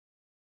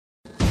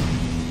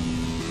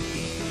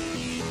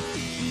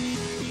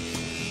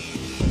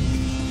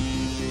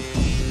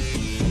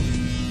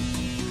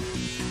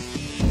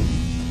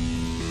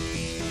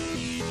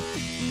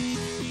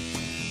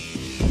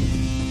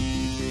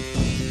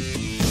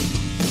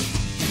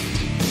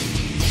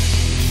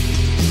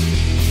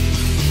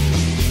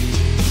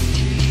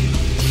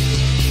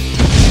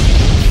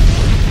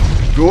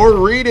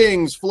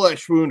Greetings,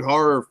 Flesh Wound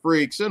horror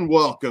freaks, and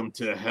welcome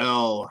to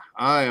hell.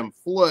 I am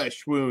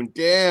Flesh Wound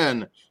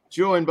Dan,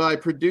 joined by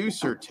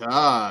producer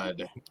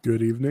Todd.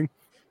 Good evening.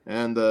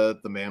 And the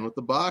man with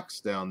the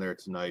box down there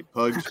tonight,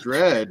 Pugs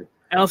Dread.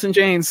 Allison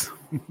Janes.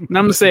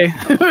 Namaste.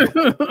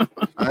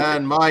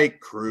 And Mike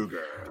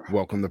Kruger.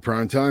 Welcome to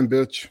prime time,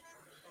 bitch.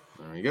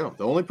 There you go.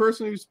 The only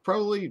person who's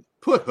probably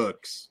put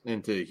hooks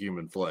into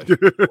human flesh.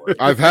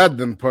 I've had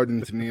them put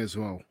into me as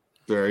well.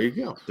 There you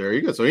go. There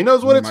you go. So he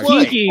knows what it's My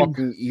like.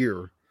 fucking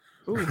ear.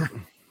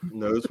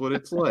 Knows what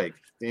it's like.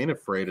 Ain't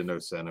afraid of no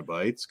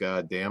Cenobites.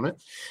 God damn it.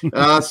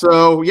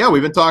 So, yeah,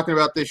 we've been talking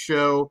about this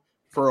show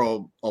for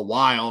a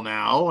while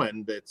now,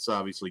 and it's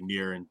obviously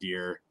near and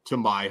dear to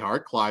my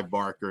heart, Clive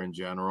Barker in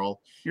general.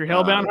 Your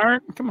hellbound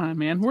heart? Come on,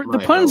 man.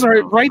 The puns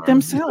are right heart.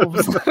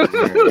 themselves.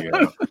 There you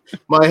go.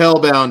 My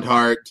hellbound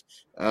heart.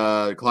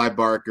 Clive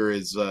Barker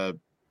is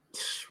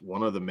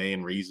one of the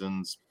main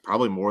reasons,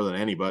 probably more than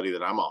anybody,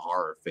 that I'm a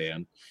horror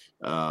fan.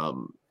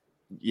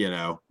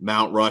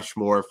 Mount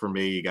Rushmore for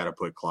me, you got to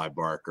put Clive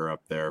Barker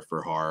up there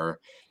for horror.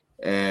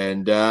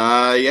 And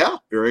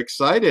very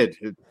excited.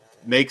 It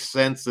makes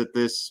sense that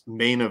this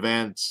main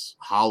event's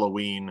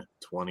Halloween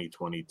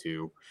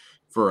 2022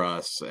 for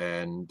us.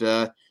 And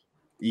we're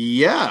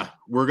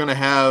going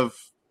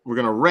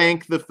to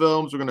rank the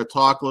films. We're going to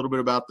talk a little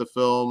bit about the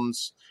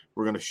films.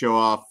 We're going to show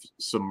off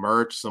some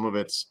merch. Some of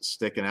it's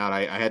sticking out.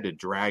 I had to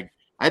drag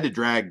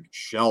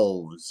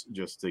shelves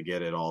just to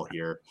get it all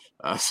here.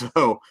 So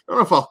I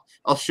don't know if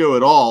I'll show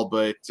it all,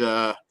 but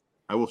I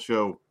will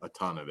show a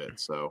ton of it.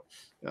 So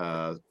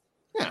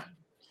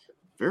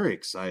very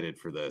excited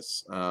for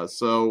this.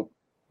 So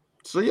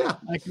yeah,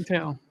 I can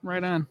tell.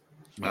 Right on.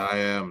 I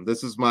am.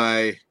 This is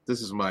my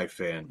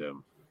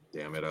fandom.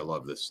 Damn it, I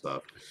love this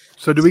stuff.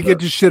 So do we get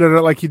to shit on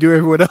it like you do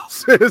everyone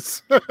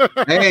else's?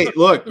 Hey,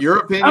 look, your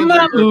opinion. I'm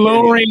not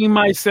lowering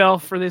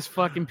myself for this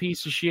fucking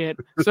piece of shit.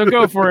 So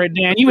go for it,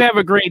 Dan. You have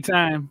a great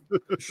time.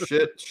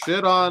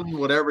 Shit on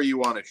whatever you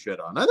want to shit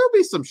on. Now, there'll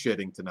be some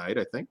shitting tonight,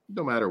 I think,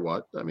 no matter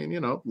what. I mean,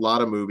 a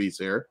lot of movies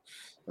here.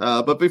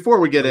 But before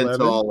we get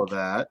into all of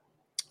that,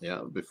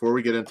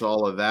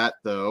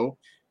 though,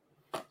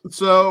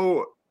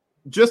 so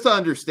just to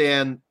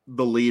understand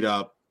the lead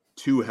up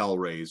to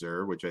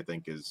Hellraiser, which I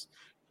think is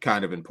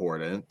kind of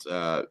important.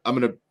 I'm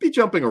going to be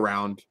jumping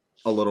around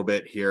a little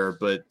bit here,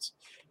 but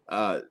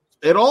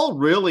it all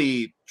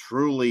really,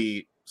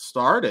 truly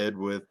started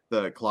with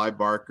Clive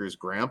Barker's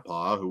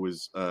grandpa, who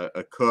was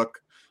a cook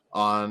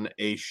on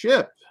a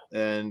ship,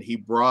 and he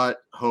brought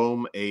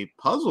home a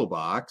puzzle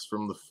box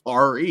from the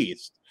Far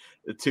East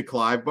to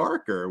Clive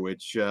Barker,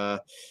 which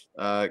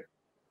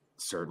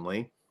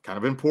certainly kind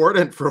of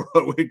important for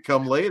what would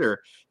come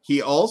later.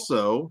 He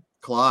also,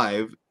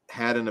 Clive,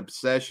 had an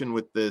obsession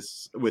with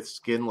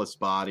skinless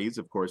bodies,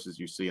 of course, as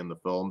you see in the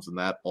films, and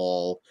that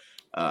all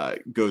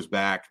goes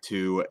back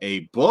to a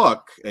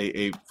book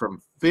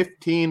from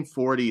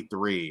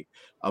 1543,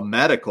 a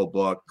medical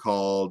book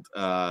called,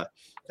 and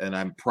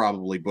I'm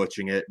probably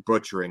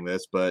butchering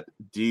this, but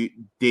De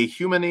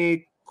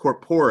Humani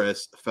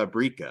Corporis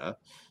Fabrica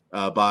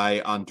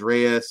by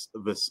Andreas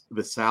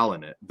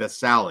Vessalins.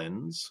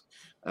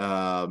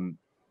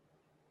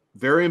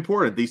 Very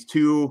important. These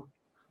two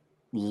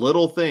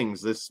little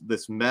things,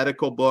 this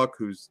medical book,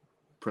 whose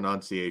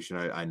pronunciation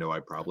I know I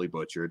probably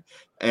butchered,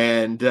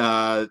 and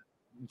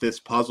this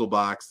puzzle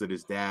box that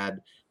his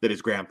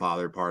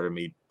grandfather,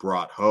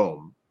 brought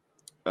home.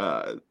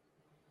 I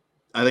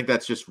think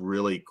that's just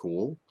really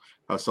cool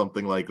how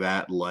something like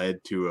that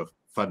led to a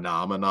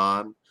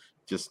phenomenon.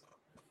 Just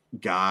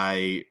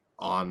guy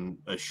on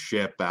a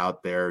ship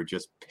out there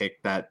just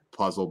picked that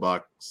puzzle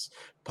box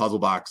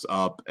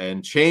up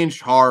and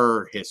changed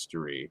horror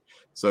history.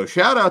 So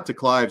shout out to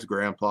Clive's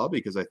grandpa,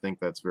 because I think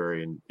that's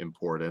very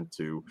important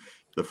to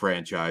the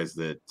franchise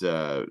that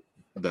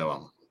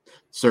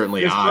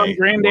certainly Fist bump,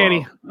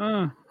 granddaddy.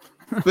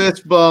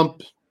 Fist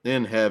bump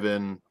in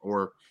heaven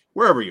or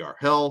wherever you are.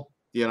 Hell,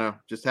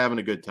 just having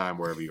a good time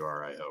wherever you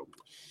are, I hope.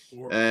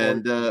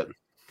 And a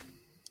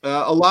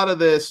lot of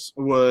this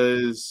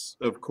was,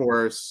 of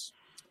course,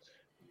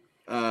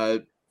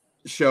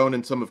 shown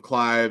in some of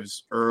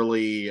Clive's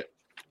early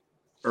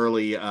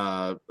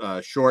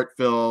short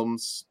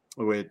films,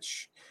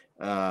 which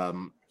a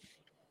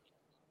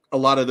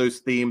lot of those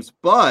themes.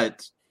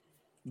 But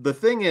the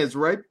thing is,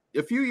 right,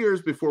 a few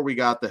years before we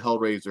got the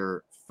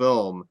Hellraiser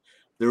film,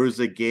 there was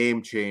a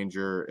game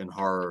changer in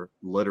horror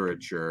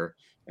literature,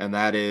 and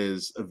that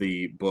is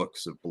the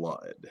Books of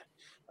Blood.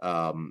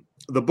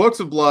 The Books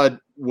of Blood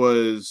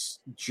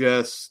was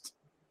just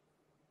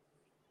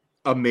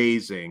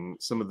amazing.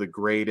 Some of the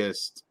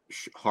greatest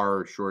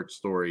horror short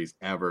stories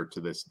ever to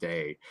this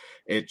day.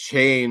 It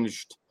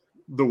changed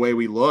the way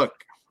we look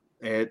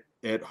at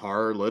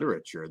horror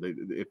literature.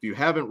 If you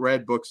haven't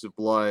read Books of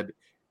Blood,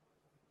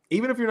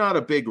 even if you're not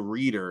a big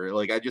reader,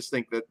 I just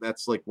think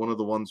that's one of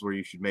the ones where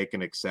you should make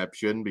an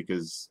exception,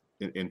 because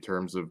in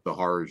terms of the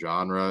horror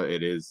genre,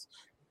 it is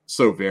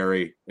so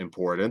very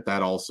important.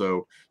 That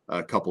also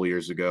a couple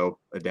years ago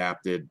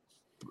adapted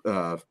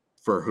for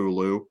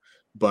Hulu,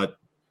 but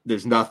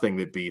there's nothing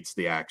that beats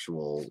the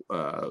actual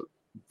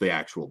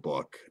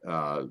book.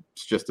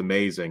 It's just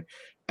amazing,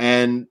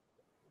 and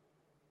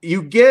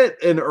you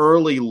get an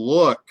early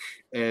look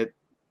at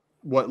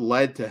what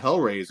led to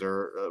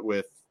Hellraiser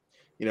with,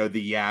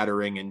 the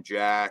Yattering and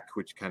Jack,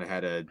 which kind of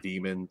had a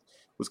demon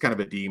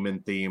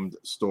themed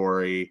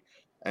story.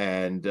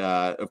 And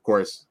of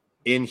course,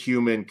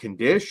 Inhuman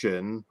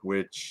Condition,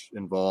 which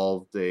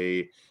involved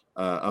a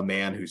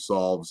man who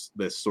solves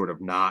this sort of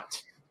knot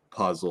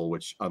puzzle,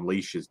 which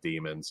unleashes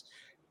demons.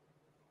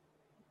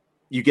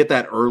 You get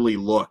that early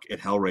look at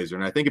Hellraiser.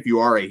 And I think if you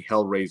are a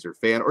Hellraiser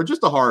fan or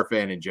just a horror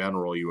fan in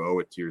general, you owe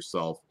it to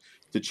yourself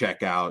to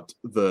check out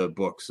the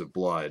Books of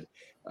Blood,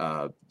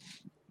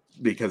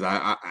 because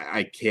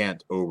I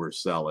can't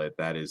oversell it.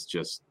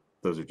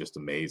 Those are just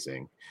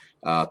amazing.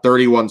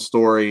 31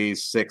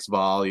 stories, 6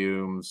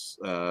 volumes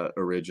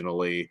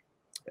originally,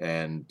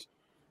 and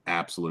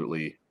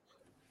absolutely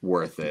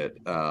worth it.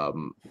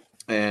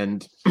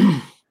 And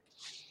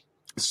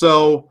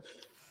so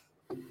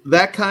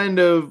that kind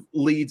of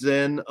leads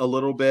in a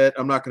little bit.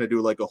 I'm not going to do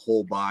like a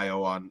whole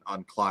bio on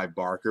Clive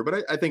Barker,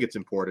 but I think it's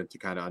important to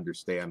kind of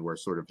understand where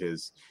sort of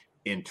his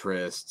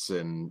interests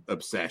and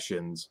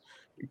obsessions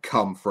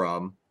come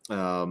from.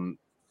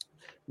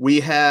 We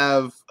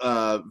have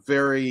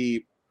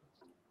very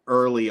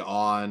early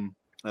on,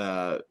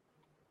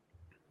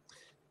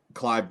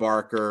 Clive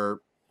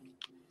Barker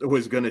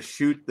was going to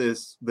shoot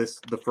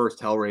the first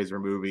Hellraiser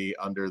movie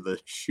under the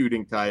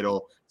shooting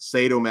title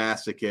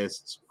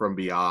Sadomasochists from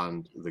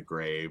Beyond the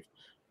Grave,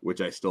 which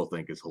I still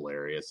think is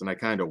hilarious. And I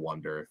kind of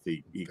wonder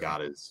if he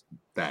got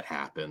that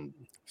happened.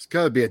 It's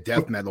got to be a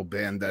death metal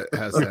band that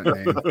has that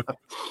name.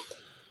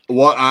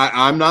 Well,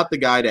 I'm not the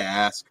guy to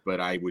ask, but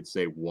I would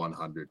say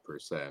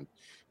 100%.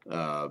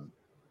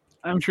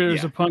 I'm sure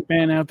there's a punk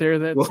band out there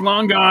that's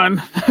long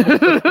gone.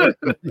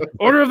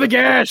 Order of the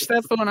Gash.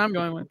 That's the one I'm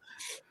going with.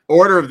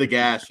 Order of the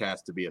Gash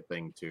has to be a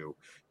thing too.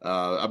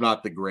 I'm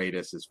not the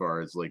greatest as far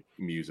as like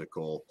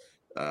musical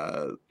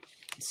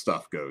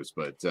stuff goes,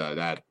 but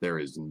that there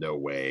is no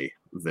way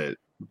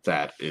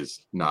that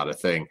is not a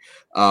thing.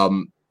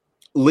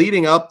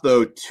 Leading up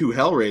though to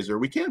Hellraiser,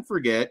 we can't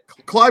forget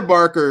Clive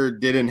Barker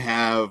didn't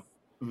have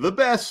the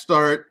best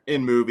start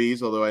in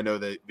movies, although I know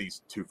that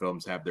these two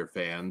films have their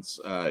fans.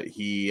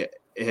 He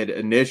had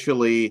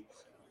initially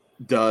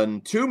done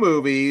 2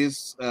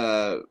 movies,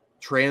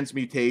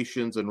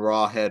 Transmutations and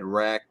Rawhead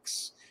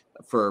Rex,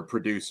 for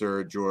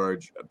producer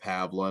George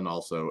Pavlin,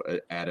 also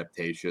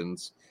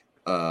adaptations.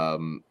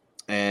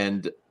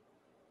 And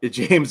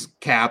James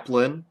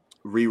Kaplan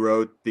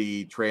rewrote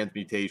the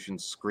Transmutation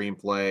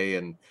screenplay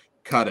and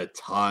cut a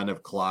ton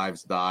of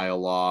Clive's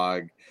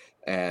dialogue.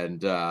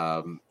 And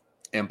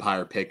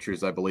Empire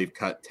Pictures, I believe,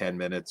 cut 10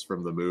 minutes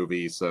from the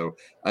movie. So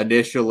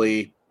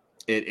initially,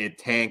 it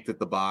tanked at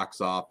the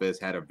box office,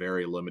 had a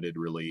very limited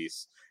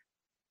release.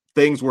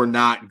 Things were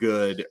not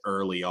good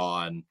early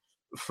on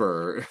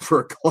for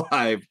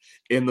Clive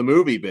in the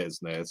movie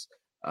business.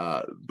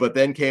 But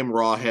then came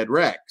Rawhead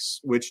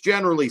Rex, which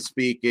generally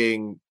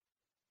speaking,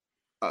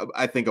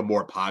 I think a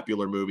more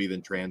popular movie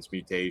than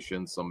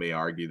Transmutation. Some may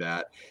argue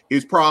that. He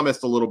was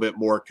promised a little bit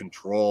more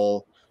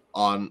control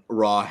on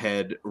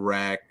Rawhead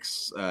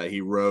Rex.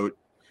 He wrote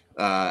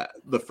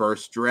the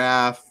first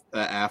draft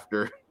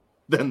after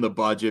then the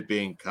budget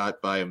being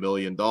cut by $1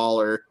 million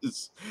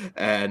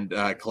and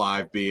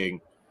Clive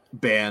being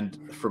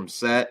banned from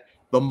set.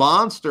 The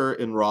monster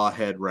in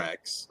Rawhead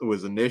Rex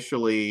was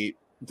initially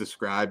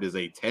described as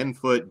a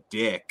 10-foot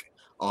dick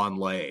on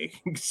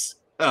legs,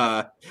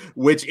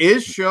 which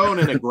is shown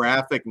in a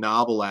graphic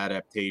novel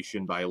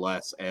adaptation by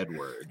Les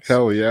Edwards.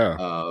 Hell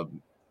yeah.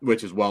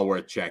 Which is well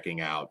worth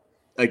checking out.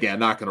 Again,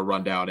 not going to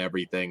run down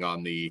everything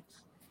on the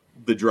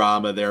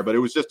drama there, but it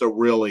was just a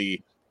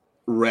really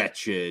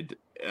wretched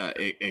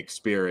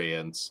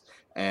experience.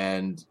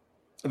 And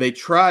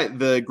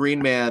the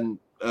Green Man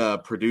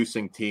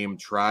producing team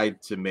tried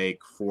to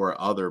make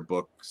 4 other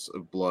Books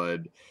of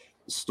Blood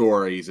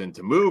stories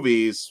into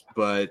movies,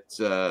 but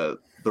the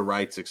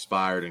rights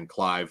expired, and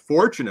Clive,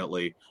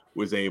 fortunately,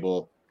 was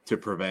able to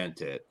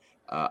prevent it.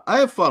 I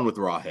have fun with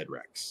Rawhead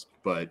Rex,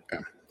 but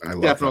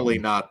definitely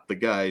not the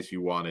guys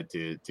you wanted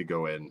to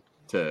go in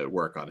to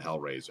work on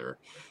Hellraiser.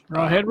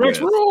 Rawhead Rex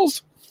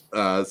rules.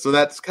 So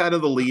that's kind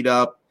of the lead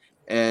up.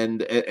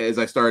 And as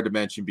I started to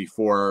mention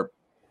before,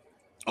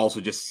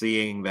 also just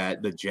seeing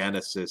that the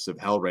genesis of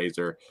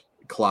Hellraiser,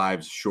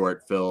 Clive's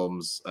short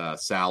films,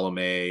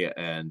 Salome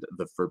and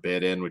The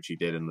Forbidden, which he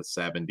did in the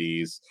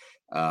 70s,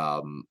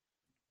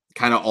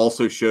 kind of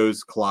also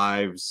shows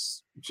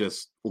Clive's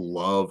just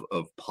love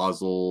of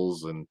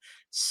puzzles and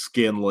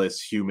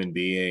skinless human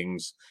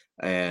beings.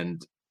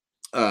 And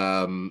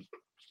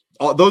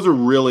those are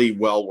really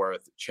well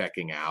worth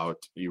checking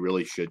out. You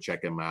really should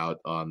check them out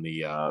on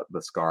the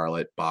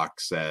Scarlet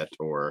box set,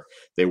 or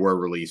they were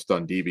released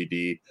on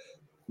DVD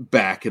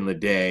back in the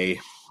day.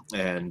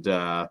 And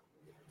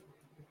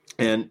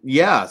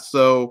yeah,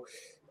 so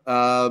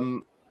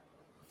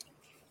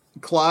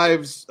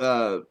Clive's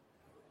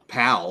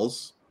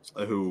pals,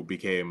 who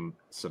became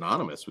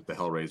synonymous with the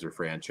Hellraiser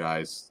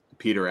franchise,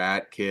 Peter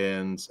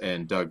Atkins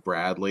and Doug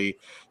Bradley.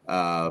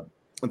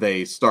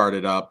 They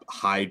started up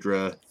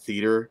Hydra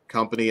Theater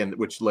Company, and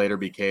which later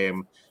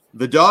became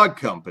the Dog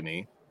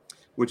Company,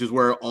 which is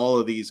where all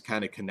of these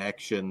kind of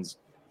connections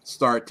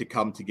start to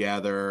come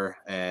together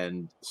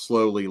and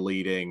slowly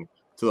leading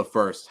to the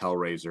first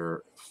Hellraiser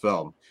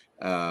film,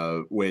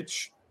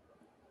 which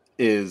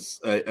is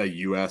a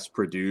U.S.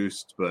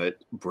 produced but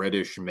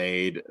British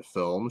made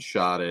film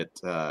shot at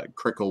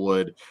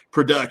Cricklewood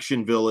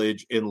Production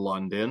Village in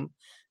London.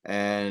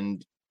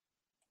 And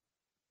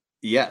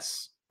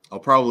yes, I'll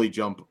probably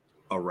jump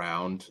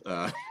around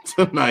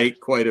tonight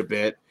quite a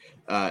bit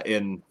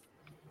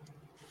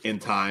in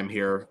time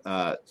here.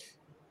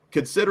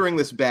 Considering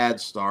this bad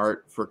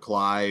start for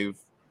Clive,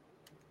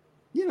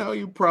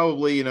 you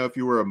probably, if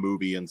you were a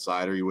movie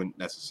insider, you wouldn't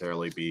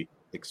necessarily be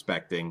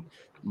expecting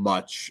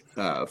much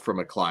from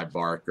a Clive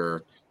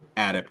Barker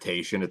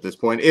adaptation at this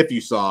point, if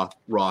you saw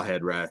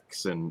Rawhead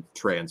Rex and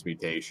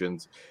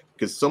Transmutations,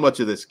 because so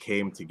much of this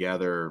came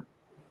together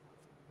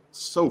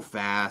so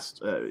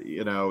fast.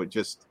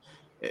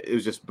 It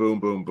was just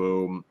boom, boom,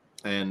 boom.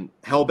 And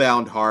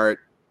Hellbound Heart,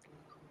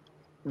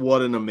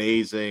 what an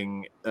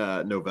amazing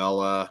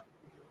novella.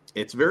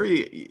 It's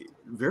very,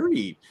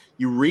 very,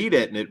 you read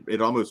it and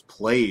it almost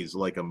plays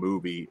like a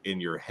movie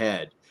in your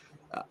head.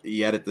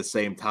 Yet at the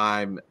same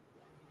time,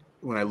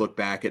 when I look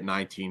back at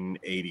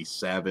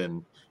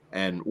 1987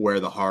 and where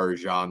the horror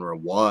genre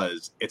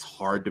was, it's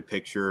hard to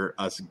picture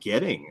us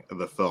getting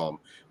the film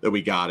that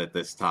we got at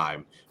this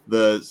time.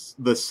 The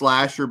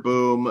slasher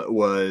boom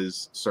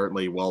was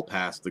certainly well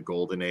past the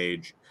golden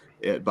age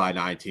by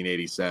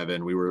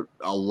 1987. We were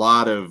a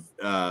lot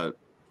of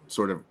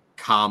sort of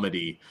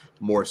comedy,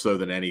 more so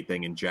than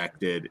anything,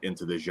 injected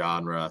into the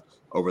genre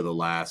over the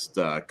last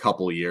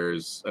couple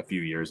years, a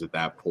few years at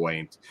that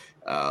point.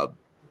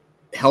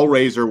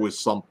 Hellraiser was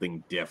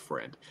something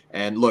different.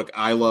 And look,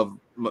 I love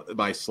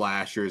my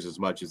slashers as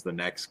much as the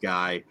next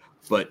guy,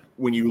 but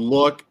when you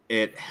look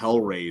at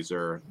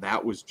Hellraiser,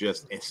 that was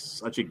just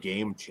such a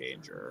game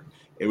changer.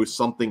 It was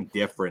something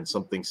different,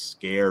 something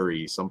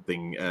scary,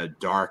 something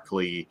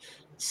darkly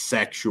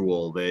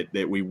sexual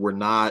that we were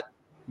not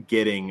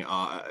getting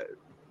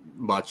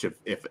much,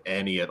 if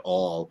any at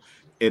all,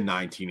 in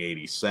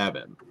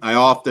 1987. I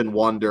often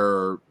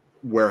wonder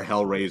where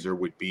Hellraiser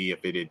would be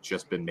if it had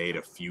just been made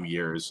a few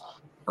years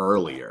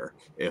earlier,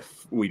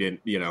 if we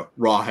didn't,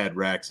 Rawhead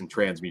Rex and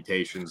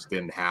Transmutations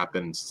didn't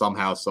happen.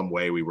 Somehow, some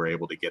way we were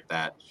able to get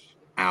that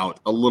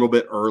out a little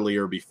bit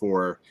earlier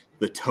before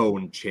the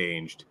tone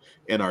changed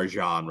in our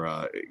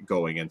genre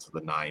going into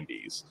the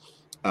 90s.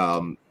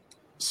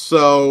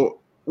 So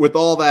with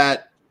all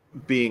that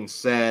being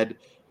said,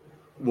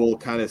 we'll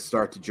kind of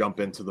start to jump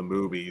into the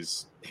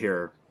movies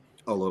here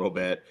a little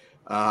bit.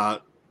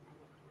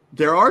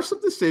 There are some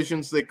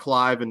decisions that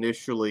Clive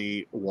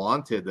initially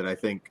wanted that I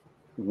think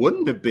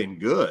wouldn't have been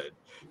good.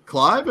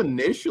 Clive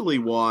initially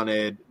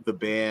wanted the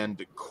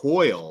band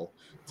Coil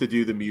to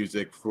do the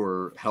music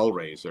for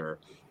Hellraiser,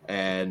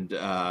 and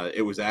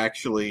it was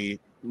actually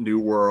New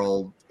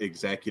World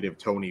executive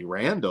Tony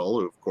Randall,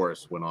 who of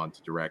course went on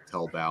to direct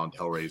Hellbound,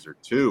 Hellraiser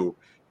 2,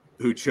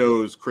 who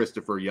chose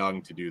Christopher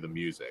Young to do the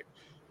music.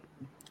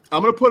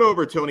 I'm going to put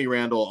over Tony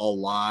Randall a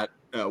lot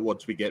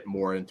once we get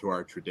more into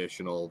our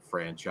traditional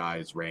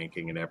franchise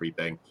ranking and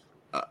everything.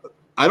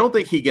 I don't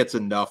think he gets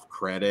enough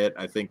credit.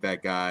 I think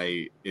that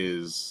guy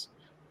is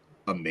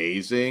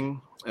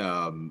amazing.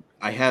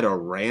 I had a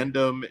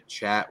random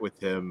chat with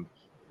him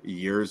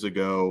years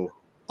ago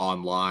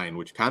online,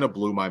 which kind of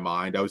blew my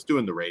mind. I was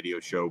doing the radio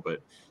show,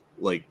 but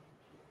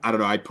I don't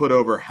know, I put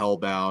over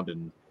Hellbound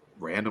and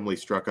randomly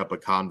struck up a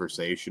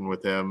conversation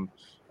with him,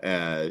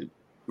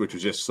 which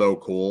was just so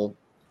cool.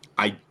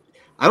 I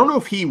don't know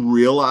if he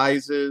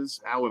realizes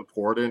how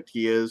important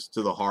he is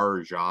to the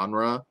horror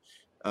genre,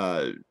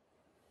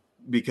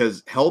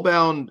 because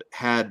Hellbound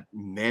had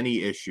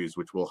many issues,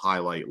 which we'll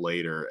highlight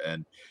later.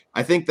 And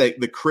I think that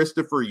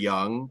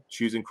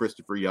choosing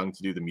Christopher Young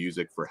to do the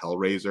music for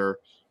Hellraiser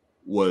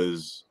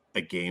was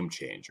a game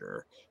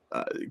changer.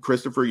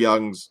 Christopher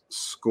Young's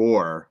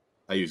score,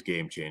 I use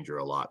game changer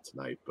a lot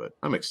tonight, but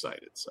I'm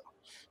excited. So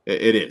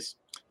it is.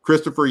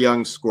 Christopher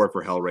Young's score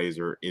for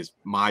Hellraiser is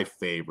my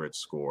favorite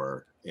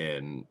score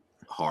in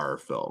horror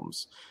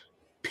films,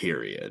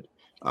 period.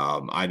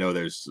 I know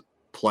there's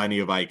plenty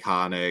of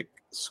iconic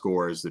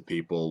scores that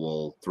people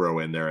will throw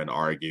in there and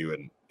argue,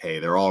 and hey,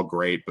 they're all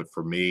great, but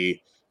for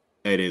me,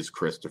 it is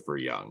Christopher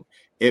Young.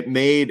 It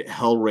made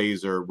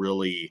Hellraiser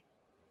really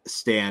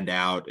stand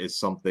out as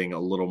something a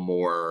little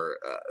more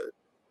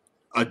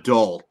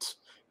adult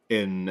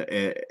in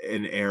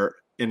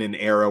an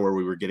era where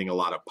we were getting a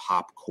lot of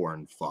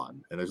popcorn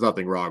fun. And there's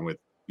nothing wrong with,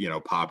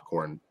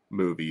 popcorn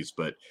movies,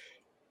 but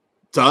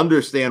to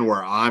understand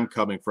where I'm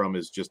coming from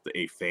as just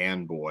a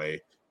fanboy,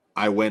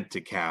 I went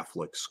to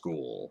Catholic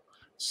school.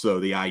 So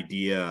the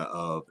idea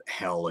of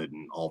hell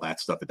and all that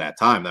stuff at that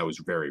time, that was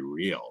very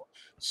real.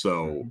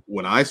 So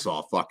when I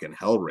saw fucking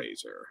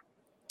Hellraiser,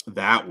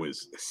 that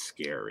was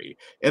scary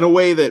in a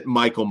way that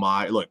Michael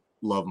Myers, look,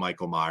 love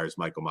Michael Myers.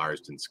 Michael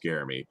Myers didn't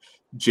scare me.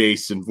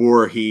 Jason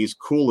Voorhees,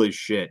 cool as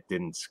shit,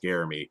 didn't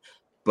scare me.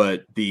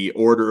 But the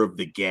Order of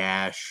the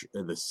Gash,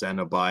 the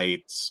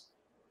Cenobites,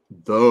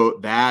 though,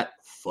 that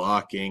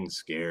fucking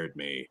scared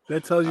me.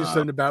 That tells you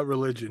something about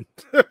religion.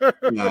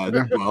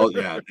 Well,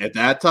 yeah, at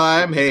that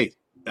time, hey,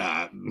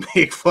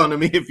 make fun of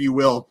me if you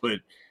will, but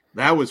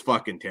that was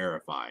fucking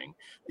terrifying.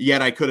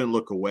 Yet I couldn't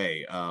look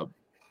away.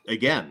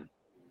 Again,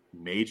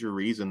 major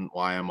reason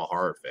why I'm a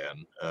horror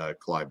fan,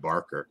 Clive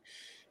Barker.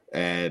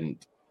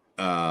 And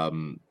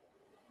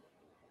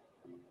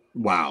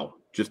wow,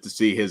 just to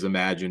see his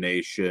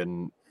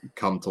imagination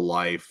come to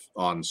life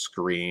on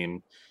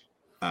screen,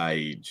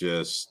 I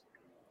just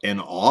in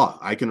awe.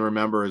 I can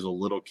remember as a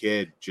little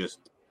kid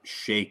just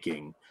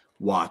shaking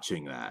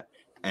watching that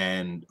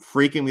and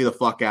freaking me the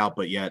fuck out,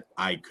 but yet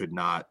I could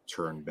not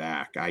turn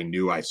back. I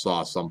knew I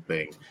saw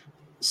something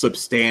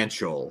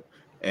substantial.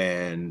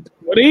 And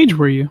what age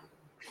were you?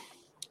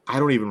 I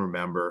don't even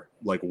remember,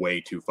 like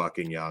way too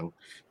fucking young.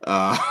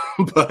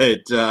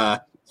 But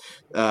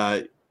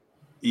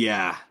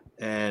yeah.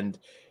 And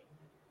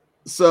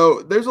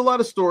so there's a lot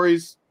of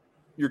stories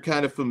you're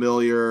kind of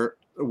familiar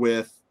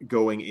with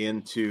going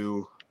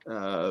into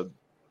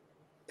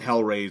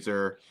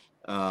Hellraiser,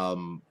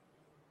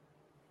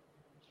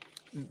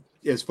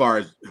 as far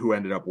as who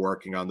ended up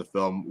working on the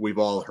film. We've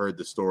all heard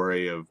the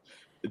story of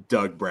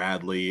Doug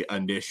Bradley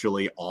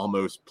initially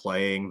almost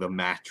playing the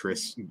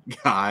mattress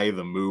guy,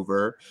 the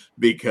mover,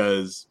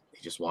 because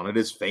he just wanted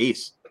his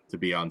face to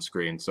be on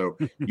screen. So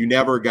you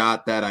never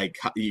got that.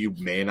 You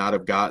may not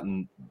have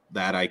gotten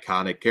that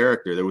iconic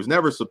character. There was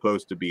never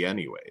supposed to be,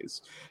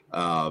 anyways.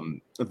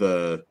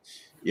 The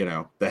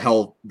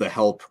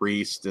hell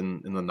priest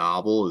in the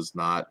novel is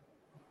not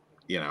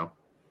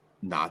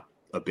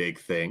a big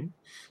thing.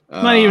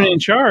 Not even in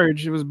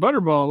charge. It was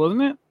Butterball,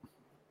 wasn't it?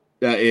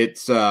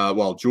 It's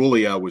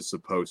Julia was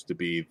supposed to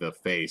be the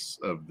face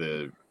of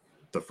the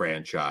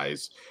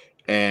franchise,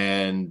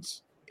 and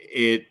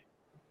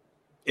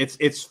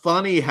it's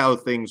funny how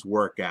things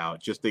work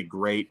out. Just a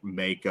great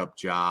makeup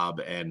job,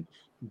 and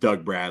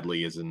Doug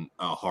Bradley isn't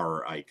a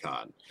horror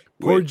icon.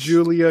 Poor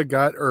Julia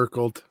got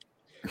Urkeled.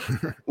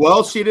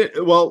 Well, she did.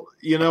 Well,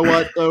 you know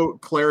what though?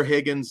 Claire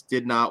Higgins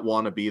did not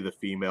want to be the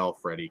female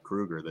Freddy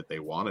Krueger that they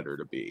wanted her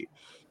to be.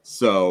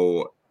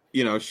 So,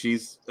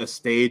 she's a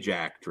stage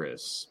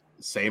actress.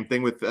 Same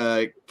thing with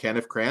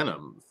Kenneth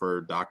Cranham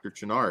for Dr.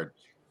 Channard.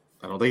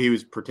 I don't think he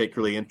was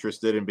particularly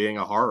interested in being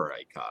a horror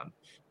icon.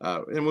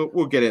 And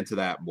we'll get into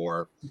that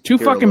more. Too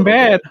fucking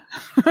bad.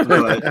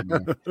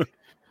 But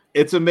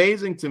it's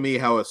amazing to me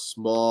how a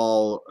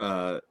small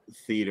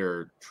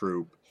theater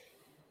troupe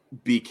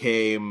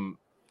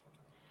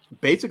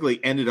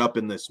ended up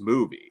in this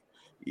movie.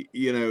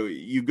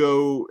 You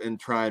go and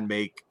try and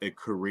make a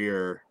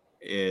career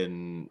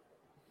in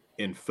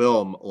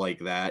film like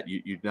that.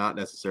 You're not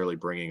necessarily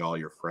bringing all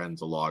your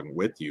friends along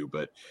with you,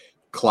 but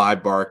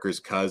Clive Barker's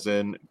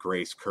cousin,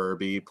 Grace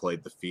Kirby,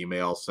 played the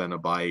female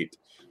Cenobite,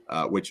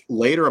 which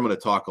later I'm going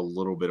to talk a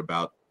little bit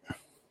about.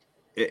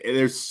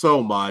 There's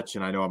so much,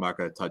 and I know I'm not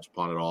going to touch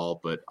upon it all,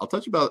 but I'll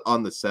touch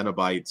on the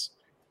Cenobites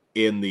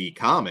in the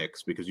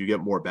comics, because you get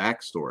more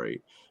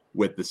backstory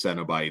with the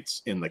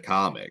Cenobites in the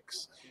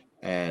comics.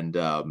 And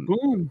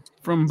Boom.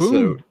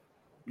 So,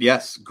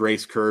 yes,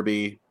 Grace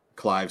Kirby,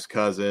 Clive's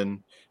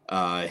cousin,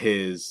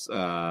 his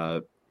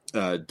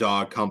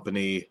dog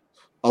company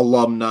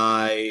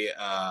alumni.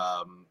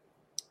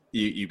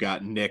 You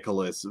got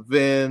Nicholas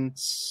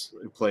Vince,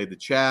 who played the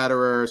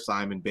Chatterer,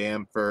 Simon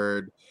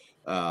Bamford,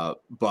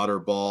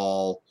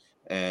 Butterball,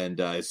 and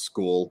his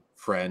school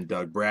friend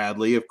Doug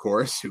Bradley, of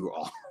course, who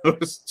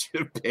almost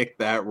picked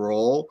that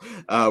role,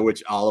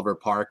 which Oliver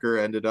Parker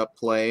ended up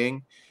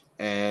playing.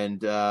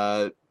 And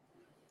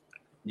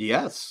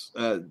yes,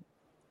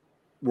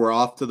 we're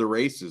off to the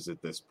races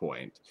at this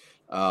point.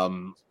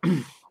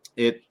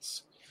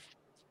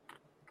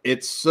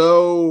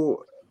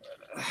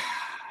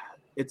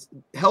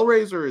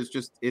 Hellraiser is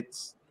just,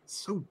 it's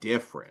so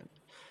different.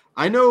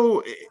 I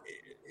know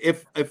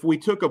if we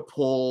took a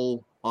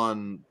poll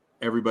on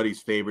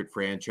everybody's favorite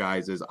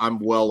franchises, I'm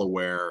well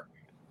aware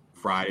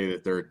Friday the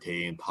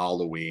 13th,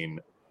 Halloween,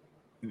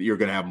 you're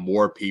going to have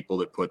more people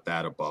that put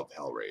that above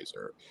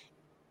Hellraiser.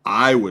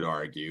 I would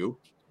argue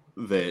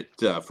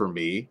that for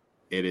me,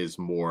 it is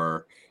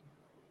more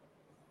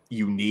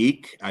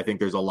unique. I think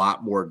there's a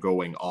lot more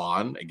going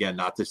on. Again,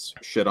 not to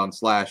shit on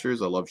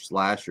slashers. I love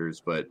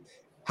slashers, but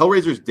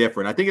Hellraiser's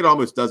different. I think it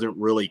almost doesn't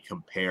really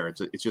compare.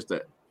 It's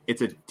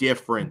a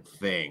different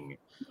thing.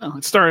 Oh,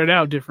 it started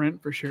out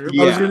different for sure.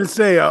 Yeah. I was going to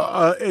say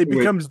it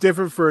becomes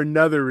different for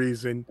another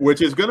reason,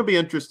 which is going to be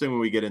interesting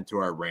when we get into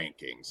our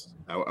rankings.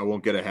 I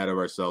won't get ahead of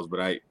ourselves, but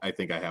I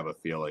think I have a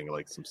feeling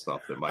like some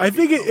stuff that might. I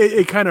think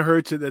it kind of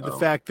hurts it that the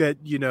fact that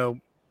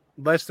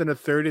less than a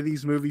third of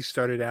these movies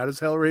started out as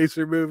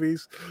Hellraiser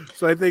movies.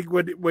 So I think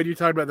when you're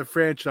talking about the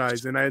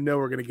franchise, and I know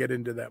we're going to get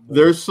into that more.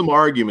 There's some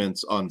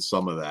arguments on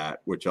some of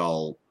that, which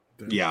I'll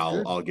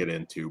get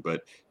into.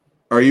 But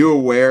Are you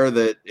aware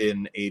that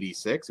in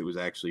 '86 it was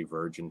actually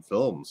Virgin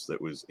Films that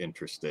was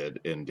interested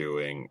in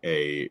doing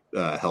a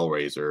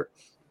Hellraiser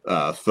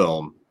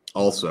film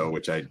also,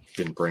 which I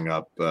didn't bring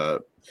up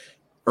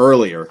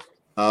earlier.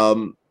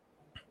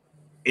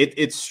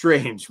 It's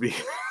strange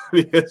because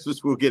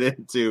as we'll get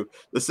into,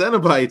 the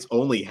Cenobites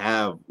only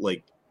have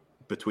like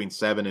between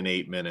 7 and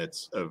 8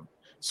 minutes of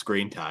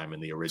screen time in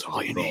the original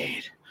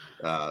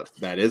film.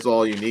 That is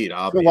all you need.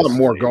 Obviously, a lot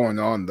more going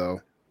on though.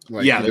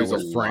 Like, there's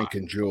a Frank lot.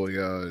 and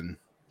Julia and.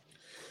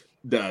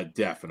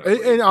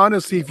 Definitely. And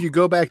honestly, if you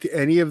go back to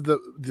any of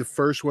the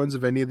first ones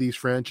of any of these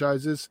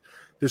franchises,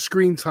 the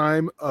screen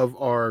time of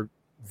our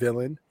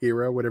villain,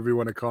 hero, whatever you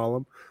want to call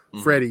him,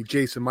 Freddy,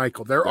 Jason,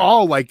 Michael, they're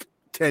all like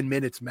 10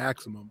 minutes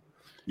maximum.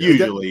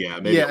 Usually,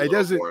 maybe a it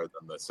doesn't more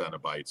than the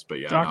Cenobites, but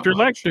Dr.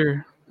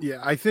 Lecter. Yeah,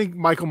 I think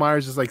Michael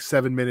Myers is like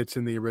 7 minutes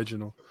in the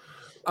original.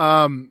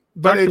 But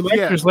Dr.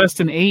 Lecter's less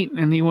than 8,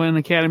 and he won an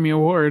Academy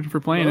Award for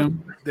playing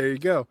him. There you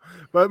go.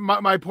 But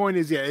my point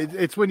is,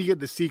 it's when you get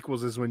the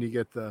sequels is when you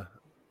get the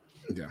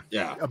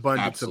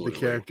abundance of the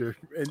character,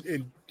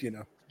 and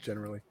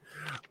generally.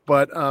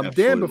 But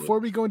Dan, before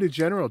we go into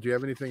general, do you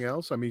have anything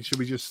else? I mean, should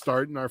we just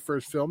start in our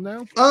first film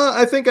now?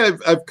 I think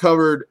I've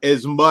covered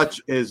as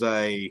much as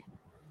I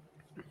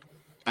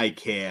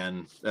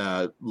can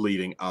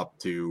leading up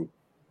to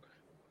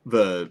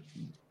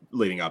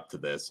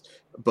this,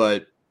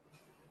 but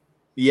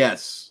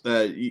yes,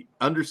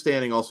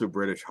 understanding also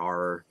British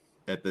horror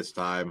at this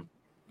time.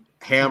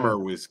 Hammer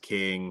was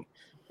king,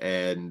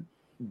 and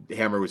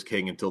Hammer was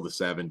king until the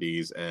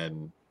 70s,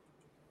 and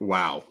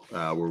wow,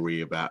 were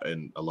we about,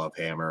 and I love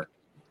Hammer,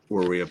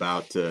 were we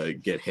about to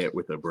get hit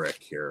with a brick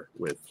here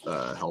with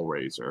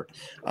Hellraiser.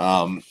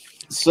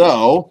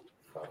 So,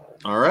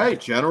 all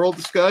right, general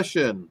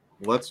discussion.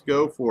 Let's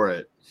go for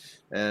it.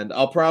 And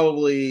I'll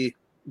probably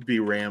be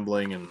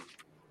rambling and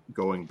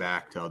going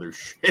back to other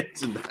shit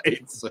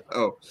tonight.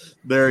 So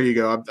there you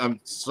go. I'm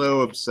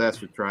so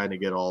obsessed with trying to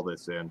get all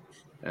this in.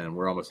 And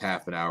we're almost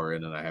half an hour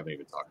in and I haven't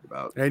even talked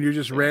about it. And you're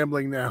just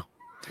rambling now.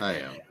 I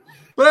am.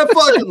 But I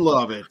fucking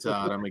love it,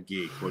 Todd. I'm a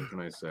geek. What can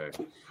I say?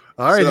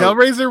 All right,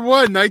 Hellraiser 1,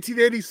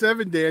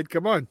 1987, Dan.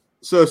 Come on.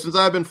 So since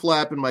I've been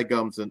flapping my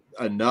gums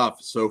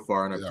enough so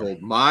far, and I've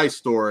told my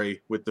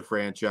story with the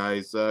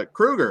franchise,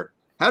 Kruger,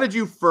 how did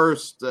you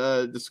first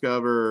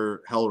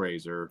discover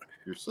Hellraiser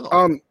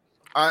yourself?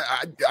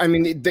 I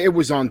mean, it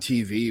was on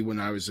TV when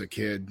I was a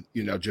kid,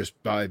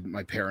 just by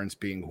my parents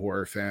being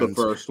horror fans. The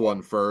first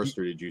one first,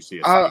 or did you see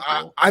it?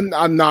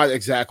 I'm not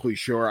exactly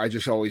sure. I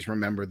just always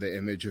remember the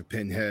image of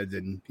Pinhead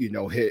and,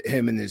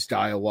 him and his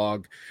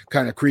dialogue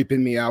kind of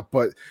creeping me out.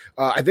 But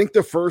I think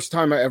the first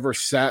time I ever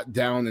sat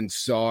down and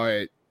saw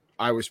it,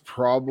 I was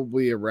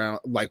probably around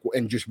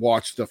and just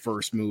watched the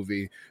first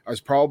movie. I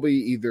was probably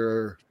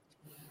either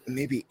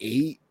maybe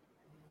 8,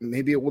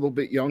 maybe a little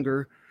bit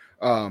younger.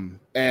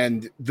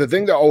 And the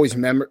thing that always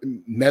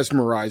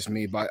mesmerized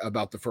me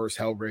about the first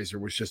Hellraiser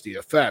was just the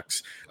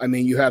effects. I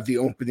mean, you have the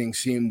opening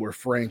scene where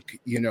Frank,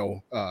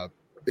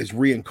 is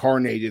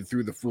reincarnated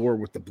through the floor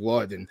with the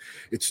blood, and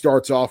it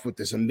starts off with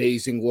this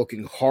amazing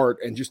looking heart,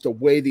 and just the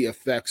way the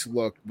effects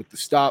look with the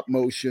stop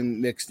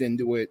motion mixed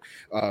into it,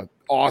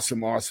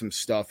 awesome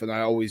stuff. And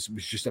I always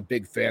was just a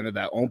big fan of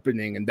that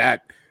opening, and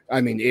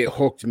it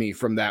hooked me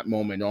from that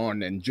moment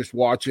on. And just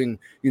watching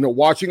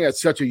at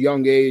such a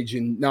young age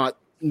and not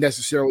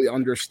necessarily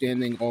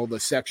understanding all the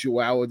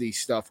sexuality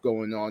stuff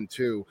going on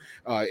too,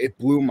 it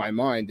blew my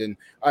mind. And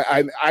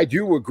I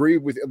do agree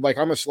with,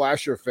 I'm a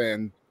slasher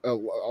fan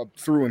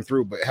through and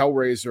through, but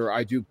Hellraiser,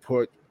 I do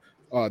put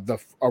the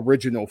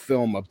original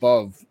film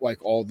above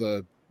all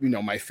the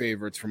my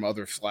favorites from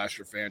other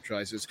slasher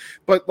franchises.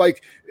 But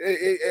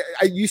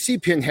you see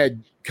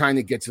Pinhead kind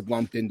of gets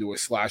lumped into a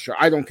slasher.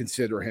 I don't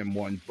consider him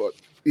one, but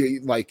he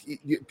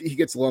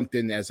gets lumped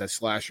in as a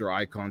slasher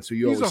icon. So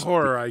he's a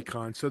horror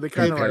icon, so they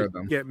kind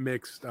of get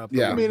mixed up.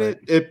 Yeah, I mean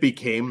it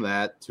became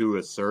that to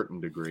a certain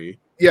degree.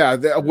 Yeah,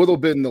 a little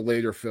bit in the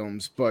later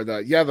films, but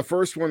the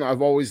first one,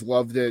 I've always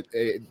loved it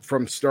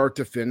from start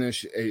to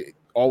finish.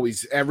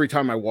 Always, every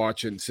time I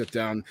watch it and sit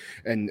down,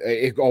 and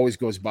it always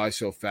goes by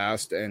so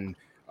fast. And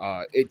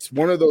it's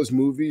one of those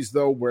movies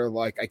though where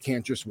I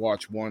can't just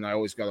watch one. I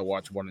always got to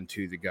watch 1 and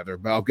 2 together.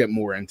 But I'll get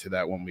more into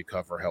that when we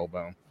cover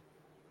Hellbound.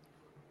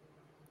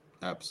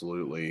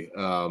 Absolutely.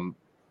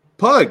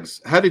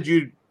 Pugs, how did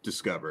you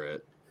discover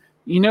it?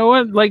 You know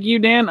what? Like you,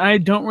 Dan, I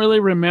don't really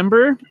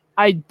remember.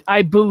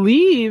 I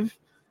believe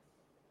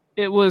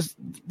it was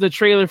the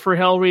trailer for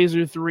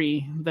Hellraiser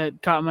 3 that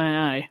caught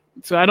my eye.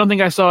 So I don't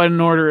think I saw it in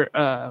order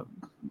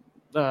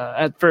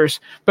at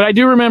first. But I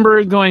do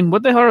remember going,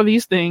 what the hell are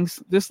these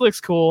things? This looks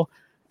cool.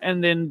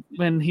 And then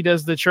when he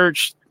does the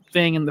church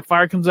thing and the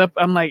fire comes up,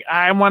 I'm like,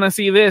 I want to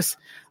see this.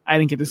 I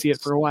didn't get to see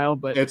it for a while,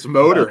 but it's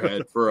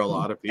Motorhead for a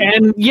lot of people.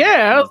 And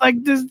yeah,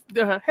 like this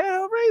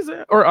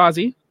Hellraiser or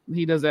Ozzy,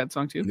 he does that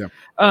song too.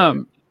 Yeah.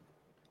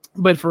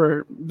 But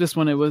for this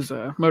one, it was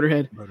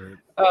Motorhead.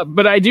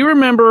 But I do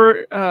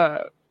remember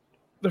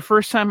the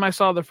first time I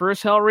saw the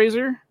first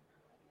Hellraiser,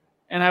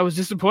 and I was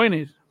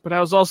disappointed but I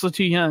was also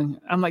too young.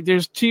 I'm like,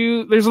 there's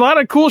a lot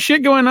of cool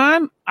shit going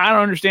on. I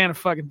don't understand a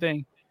fucking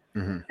thing.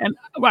 Mm-hmm. And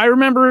I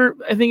remember,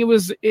 I think it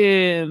was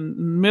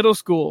in middle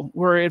school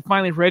where it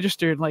finally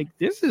registered. Like,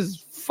 this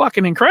is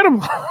fucking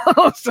incredible.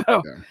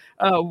 So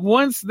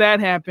once that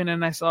happened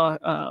and I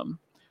saw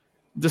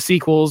the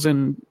sequels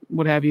and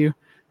what have you,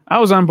 I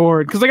was on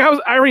board because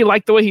I already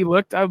liked the way he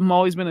looked. I've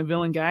always been a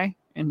villain guy,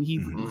 and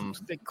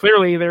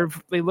clearly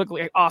they look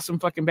like awesome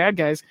fucking bad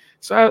guys.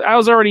 So I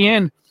was already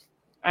in,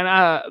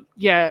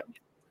 and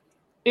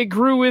it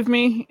grew with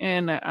me,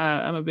 and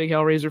I'm a big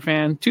Hellraiser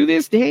fan to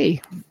this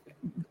day.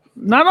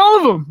 Not all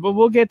of them, but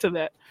we'll get to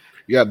that.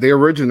 Yeah, the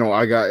original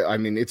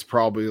it's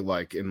probably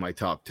like in my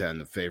top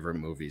 10 of favorite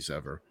movies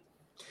ever.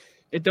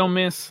 It don't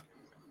miss.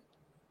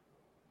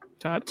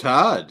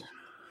 Todd.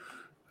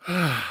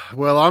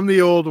 Well, I'm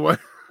the old one.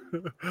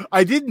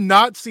 I did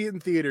not see it in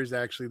theaters,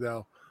 actually,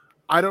 though.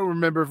 I don't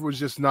remember if it was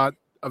just not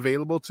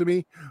available to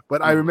me,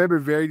 but I remember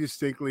very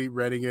distinctly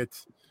renting it.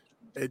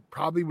 It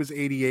probably was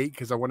 88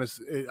 because I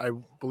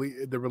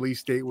believe the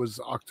release date was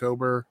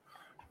October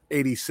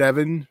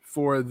 87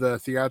 for the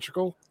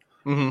theatrical.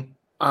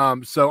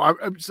 Mm-hmm. So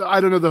I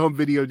don't know the home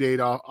video date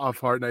off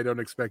heart, and I don't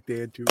expect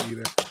Dan to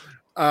either.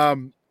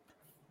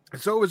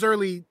 So it was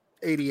early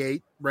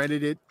 88.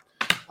 Rented it.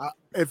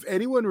 If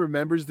anyone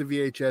remembers the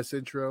VHS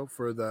intro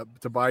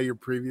to buy your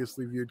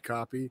previously viewed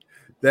copy,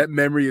 that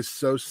memory is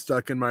so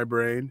stuck in my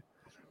brain,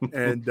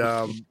 and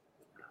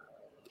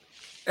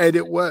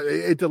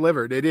it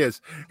delivered. It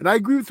is, and I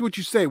agree with what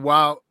you say.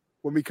 While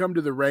when we come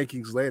to the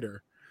rankings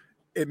later,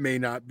 it may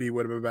not be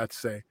what I'm about to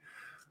say,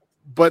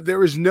 but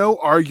there is no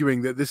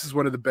arguing that this is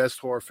one of the best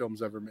horror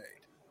films ever made.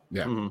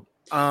 Yeah. Mm-hmm.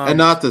 And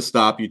not to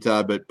stop you,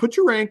 Todd, but put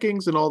your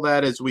rankings and all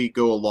that as we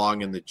go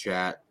along in the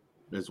chat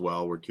as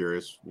well. We're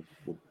curious.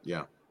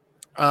 Yeah.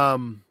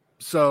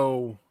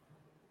 So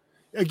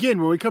again,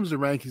 when it comes to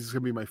rankings, it's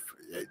going to be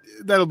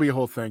that'll be a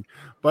whole thing,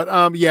 but,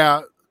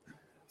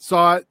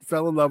 saw it,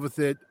 fell in love with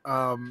it.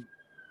 And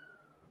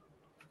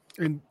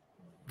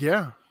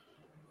yeah,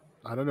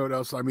 I don't know what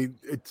else. I mean,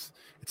 it's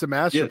a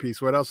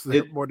masterpiece. What else is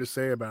there more to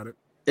say about it?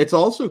 It's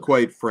also,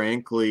 quite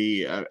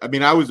frankly,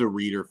 I was a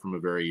reader from a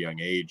very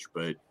young age,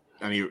 but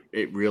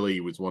it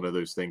really was one of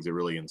those things that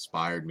really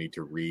inspired me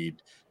to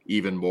read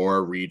even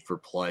more, read for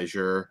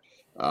pleasure.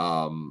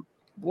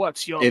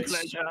 What's your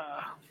pleasure?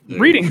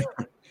 Reading.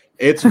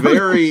 It's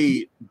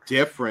very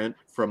different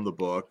from the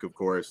book, of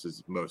course,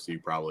 as most of you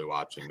probably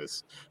watching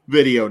this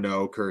video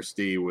know.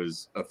 Kirsty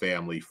was a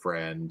family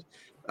friend.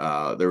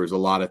 There was a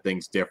lot of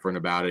things different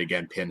about it.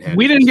 Again, Pinhead.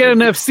 We didn't get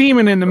enough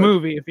semen in the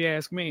movie, if you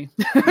ask me.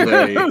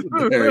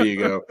 There you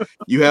go.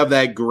 You have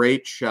that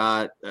great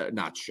that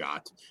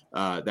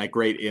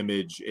great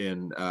image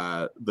in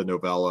the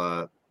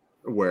novella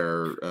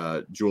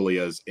where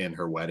Julia's in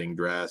her wedding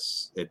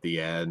dress at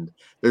the end.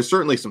 There's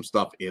certainly some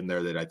stuff in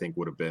there that I think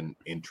would have been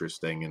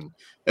interesting. And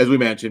as we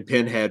mentioned,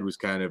 Pinhead was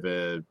kind of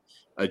a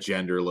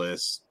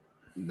genderless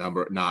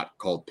number, not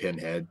called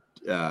Pinhead.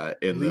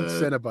 In lead the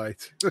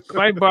Cenobite.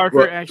 Spike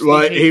Barker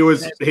actually. He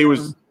was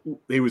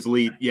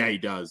lead. Yeah, he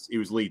does. He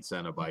was lead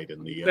Cenobite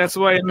in the. That's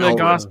why in the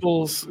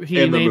Gospels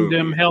he named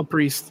him Hell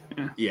Priest.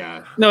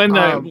 Yeah. No, in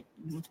the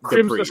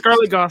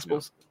Scarlet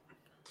Gospels.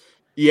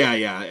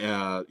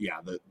 Yeah.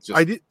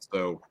 I did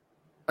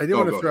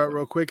want to throw out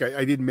real quick.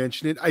 I didn't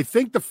mention it. I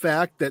think the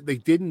fact that they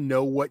didn't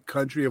know what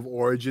country of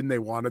origin they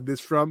wanted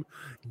this from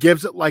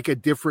gives it like a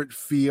different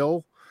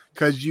feel.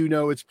 Because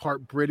it's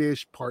part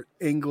British, part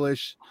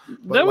English.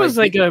 That was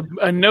like a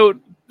note,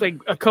 like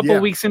a couple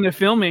weeks into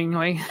filming,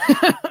 like.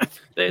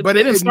 They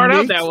didn't start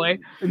out that way.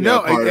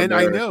 No, and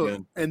I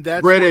know, and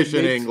that's British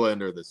and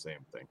England are the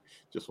same thing.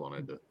 Just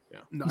wanted to,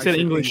 No, you said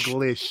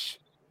English.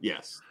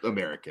 Yes,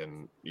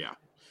 American. Yeah.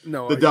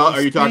 No,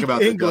 are you talking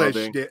about English?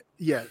 The dubbing?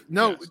 Yeah.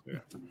 No. Yes, yeah.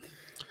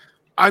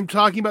 I'm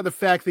talking about the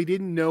fact they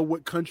didn't know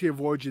what country of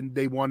origin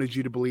they wanted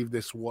you to believe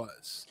this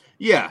was.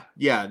 Yeah.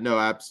 No,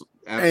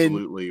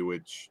 absolutely.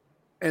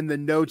 And the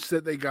notes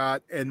that they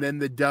got, and then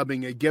the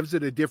dubbing, it gives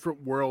it a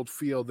different world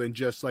feel than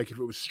just like if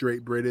it was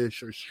straight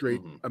British or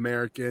straight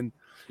American.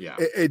 Yeah,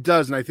 it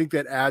does, and I think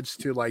that adds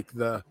to like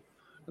I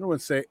don't want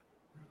to say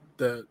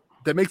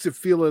that makes it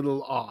feel a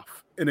little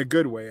off in a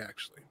good way,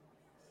 actually.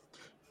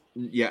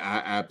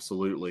 Yeah,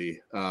 absolutely,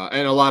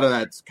 and a lot of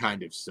that's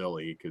kind of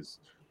silly because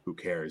who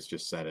cares?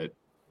 Just set it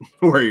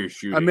where you're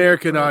shooting.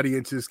 American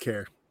audiences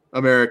care.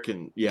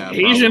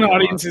 Asian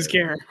audiences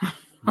care.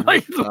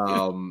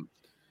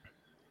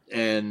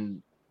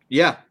 And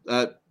yeah,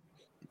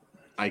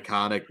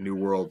 iconic New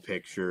World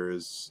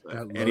Pictures.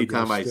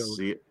 Anytime I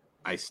see it,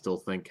 I still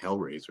think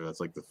Hellraiser. That's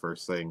like the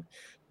first thing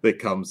that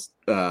comes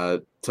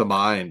to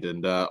mind.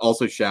 And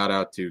also shout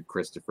out to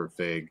Christopher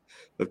Figg,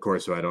 of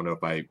course, who I don't know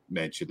if I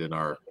mentioned in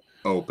our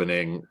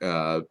opening,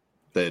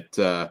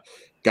 that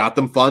got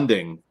them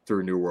funding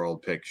through New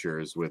World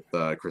Pictures with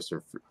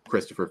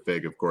Christopher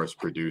Figg, of course,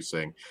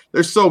 producing.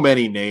 There's so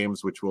many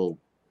names which we'll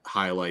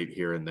highlight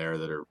here and there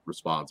that are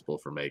responsible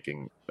for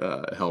making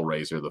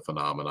Hellraiser the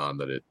phenomenon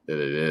that it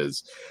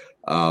is.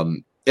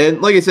 And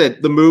like I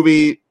said, the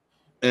movie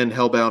and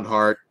Hellbound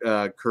Heart,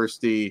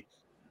 Kirsty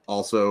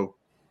also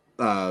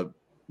got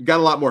a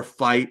lot more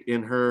fight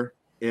in her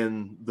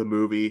in the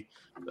movie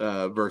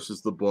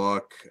versus the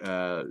book.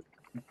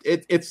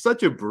 It's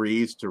such a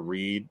breeze to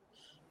read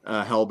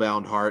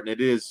Hellbound Heart, and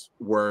it is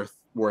worth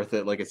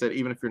it. Like I said,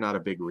 even if you're not a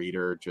big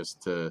reader,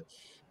 just to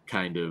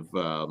kind of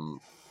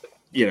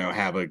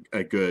have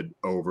a good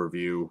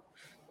overview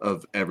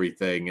of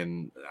everything.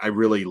 And I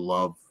really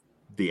love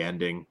the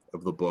ending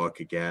of the book.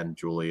 Again,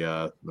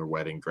 Julia, their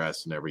wedding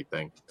dress and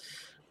everything.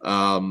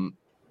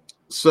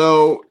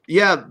 So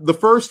yeah, the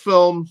first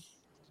film,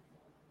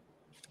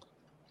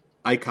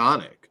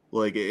 iconic.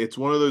 Like, it's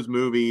one of those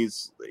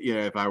movies,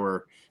 if I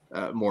were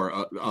more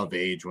of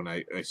age when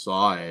I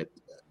saw it,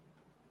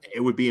 it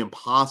would be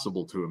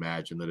impossible to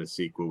imagine that a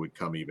sequel would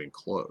come even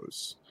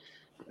close.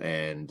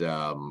 And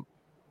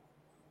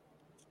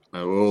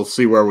we'll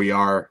see where we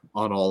are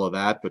on all of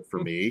that. But for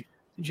me,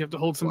 did you have to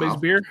hold somebody's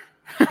beer?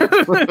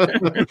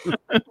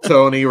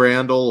 Tony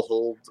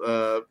Randall,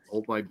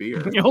 hold my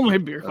beer. Hold my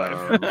beer.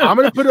 I'm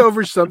going to put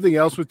over something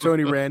else with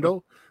Tony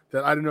Randall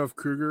that I don't know if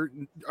Kruger.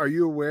 Are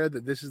you aware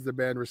that this is the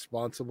man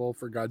responsible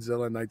for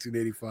Godzilla in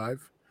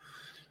 1985?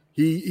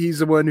 He's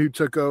the one who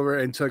took over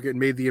and took it and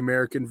made the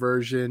American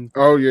version.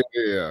 Oh yeah.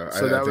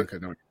 So I think I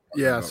know.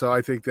 Yeah, so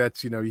I think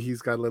that's,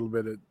 he's got a little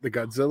bit of the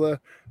Godzilla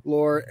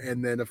lore,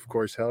 and then of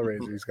course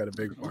Hellraiser. He's got a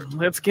big part.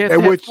 Let's get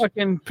that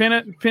fucking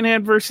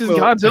Pinhead versus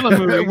Godzilla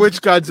movie.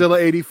 Which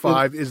Godzilla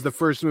 85 is the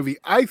first movie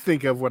I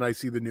think of when I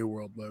see the New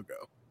World logo.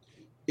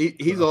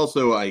 He's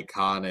also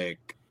iconic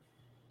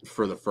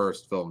for the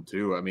first film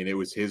too. I mean, it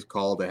was his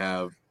call to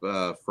have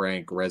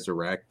Frank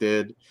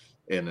resurrected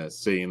in a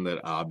scene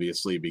that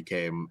obviously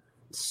became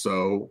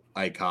so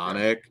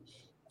iconic.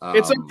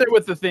 It's up there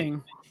with The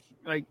Thing.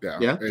 Like,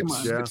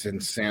 it's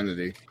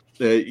insanity.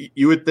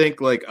 You would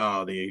think like,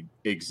 the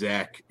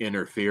exec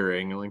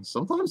interfering. Like,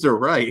 sometimes they're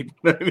right.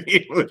 I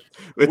mean,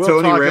 with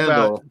Tony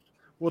Randall,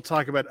 we'll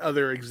talk about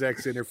other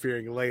execs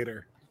interfering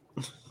later.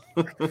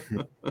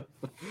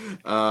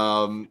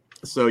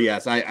 So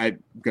yes, I'm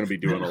going to be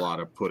doing a lot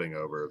of putting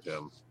over of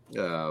him.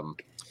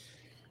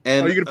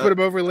 And are you going to put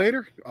him over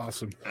later?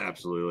 Awesome.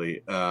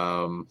 Absolutely.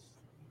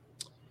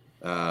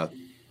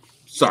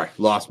 Sorry,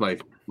 lost my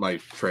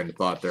train of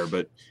thought there,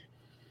 but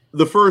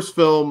the first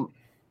film,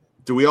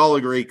 do we all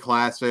agree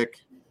classic?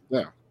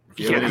 Yeah.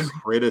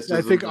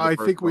 I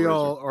think we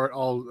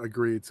all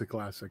agree it's a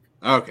classic.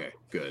 Okay,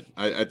 good.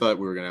 I thought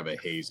we were gonna have a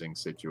hazing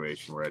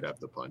situation where I'd have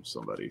to punch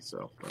somebody.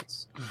 So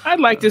I'd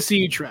like to see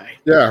you try.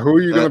 Yeah, who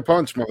are you gonna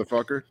punch,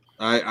 motherfucker?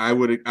 I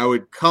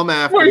would come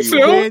after you.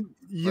 So?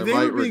 They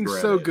were being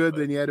so good,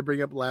 then you had to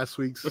bring up last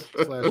week's.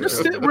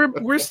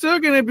 We're still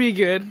gonna be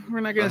good.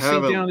 We're not gonna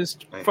sink down this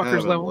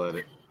fucker's level.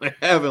 I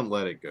haven't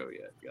let it go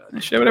yet.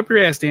 God. Shove it up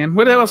your ass, Dan.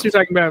 What else are you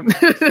talking about?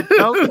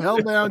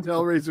 Hellbound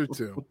Hellraiser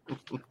 2.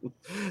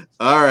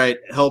 All right,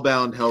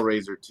 Hellbound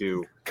Hellraiser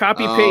 2.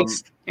 Copy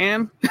paste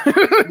and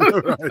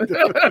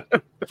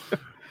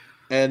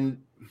and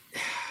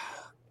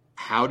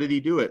how did he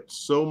do it?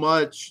 So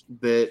much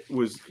that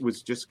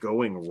was just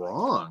going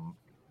wrong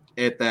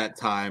at that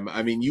time.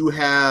 I mean, you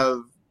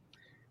have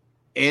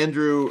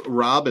Andrew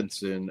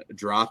Robinson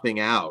dropping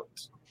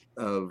out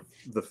of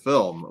the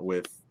film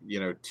with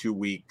 2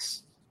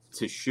 weeks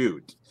to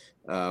shoot,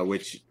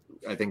 which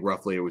I think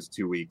roughly it was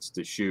 2 weeks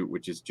to shoot,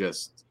 which is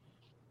just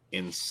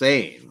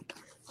insane.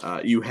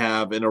 You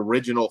have an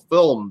original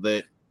film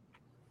that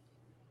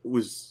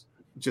was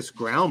just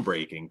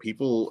groundbreaking.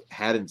 People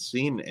hadn't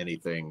seen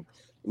anything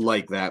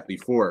like that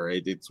before.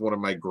 It's one of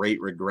my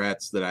great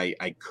regrets that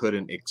I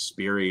couldn't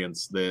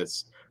experience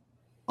this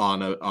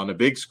on a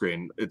big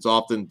screen. It's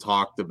often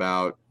talked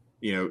about,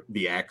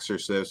 The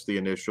Exorcist, the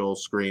initial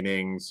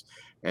screenings,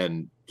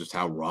 and just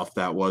how rough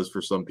that was for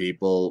some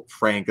people.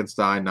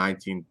 Frankenstein,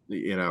 in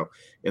the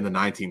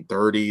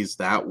 1930s,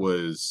 that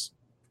was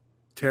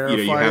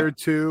Terrifier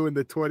 2 in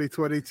the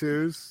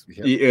 2022s.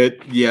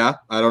 Yeah,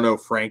 I don't know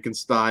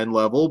Frankenstein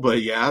level,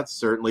 but yeah,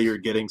 certainly you're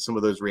getting some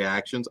of those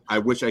reactions. I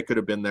wish I could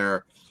have been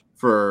there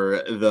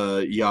for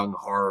the young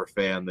horror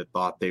fan that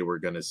thought they were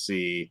going to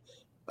see,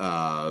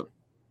 a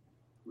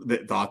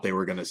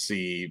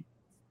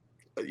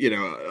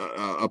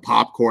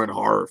popcorn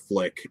horror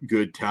flick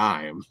good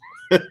time.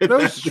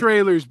 Those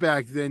trailers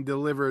back then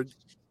delivered.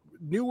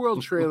 New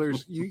World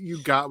trailers,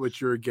 you got what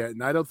you were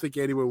getting. I don't think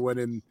anyone went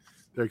in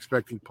there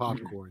expecting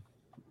popcorn.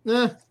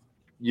 You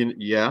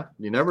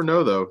never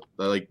know though.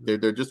 Like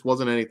there just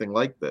wasn't anything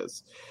like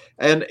this.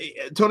 And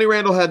Tony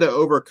Randall had to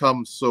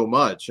overcome so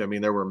much. I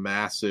mean, there were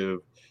massive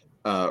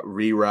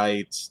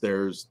rewrites.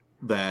 There's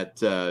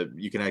that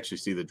you can actually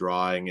see the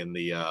drawing in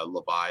the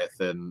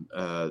Leviathan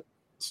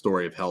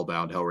story of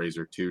Hellbound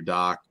Hellraiser 2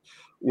 doc,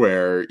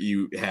 where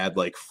you had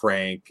like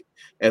Frank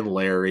and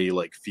Larry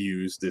like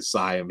fused as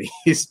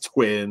Siamese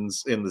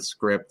twins in the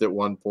script at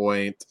one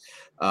point.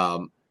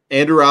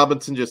 Andrew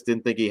Robinson just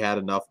didn't think he had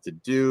enough to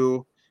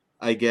do,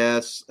 I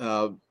guess.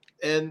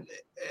 And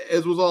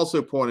as was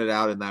also pointed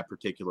out in that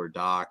particular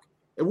doc,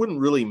 it wouldn't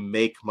really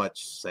make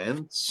much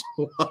sense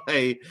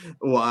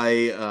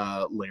why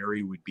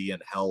Larry would be in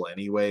hell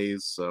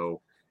anyways.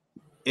 So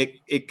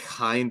it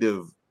kind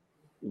of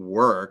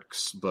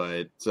works,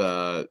 but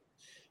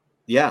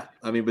yeah,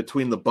 I mean,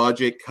 between the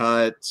budget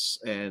cuts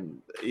and,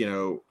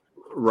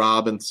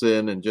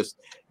 Robinson, and just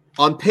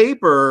on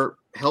paper,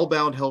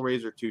 Hellbound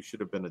Hellraiser 2 should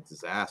have been a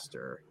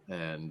disaster,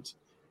 and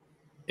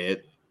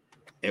it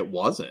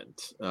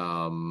wasn't.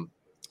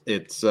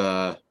 It's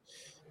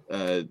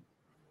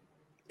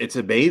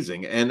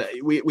amazing, and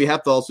we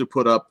have to also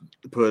put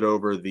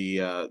over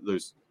the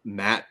those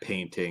matte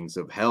paintings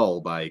of Hell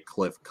by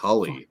Cliff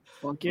Cully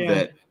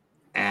that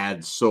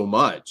add so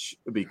much,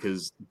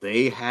 because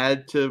they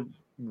had to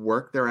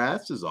work their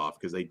asses off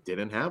because they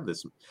didn't have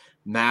this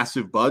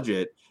massive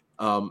budget.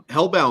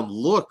 Hellbound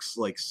looks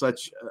like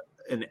such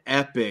an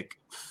epic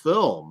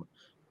film,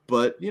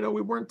 but we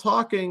weren't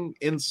talking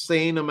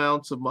insane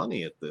amounts of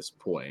money at this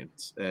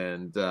point,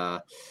 and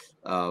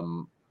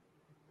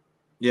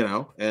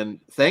and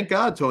thank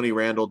God Tony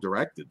Randall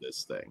directed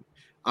this thing.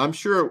 I'm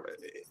sure,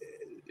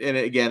 and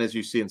again, as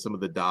you see in some of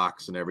the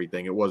docs and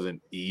everything, it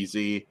wasn't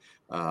easy.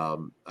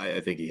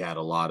 I think he had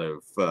a lot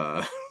of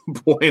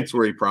points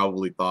where he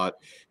probably thought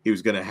he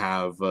was going to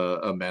have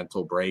a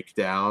mental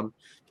breakdown,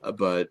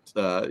 but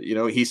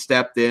he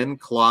stepped in.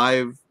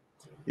 Clive,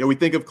 we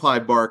think of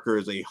Clive Barker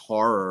as a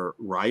horror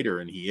writer,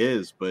 and he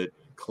is, but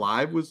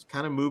Clive was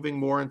kind of moving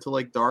more into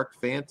like dark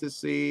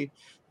fantasy,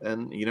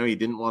 and he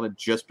didn't want to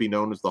just be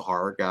known as the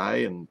horror guy.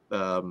 And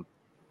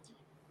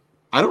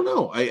I don't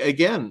know.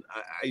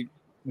 I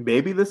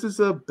maybe this is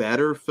a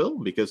better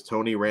film because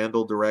Tony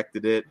Randall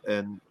directed it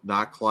and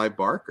not Clive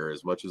Barker,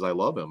 as much as I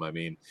love him. I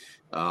mean,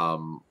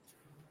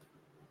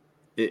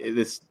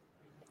 this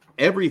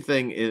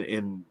everything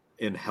in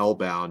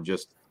Hellbound,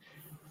 just,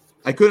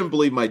 I couldn't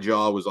believe my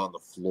jaw was on the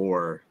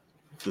floor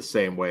the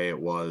same way it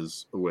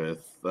was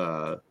with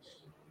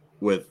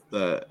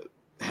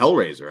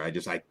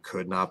Hellraiser. I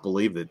could not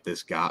believe that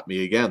this got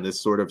me again.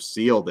 This sort of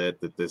sealed it,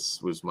 that this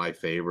was my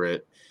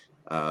favorite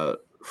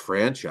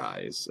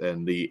franchise,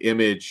 and the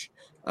image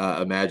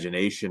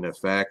imagination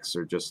effects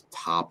are just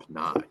top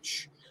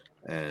notch.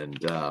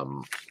 And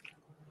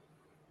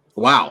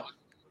wow,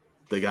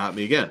 they got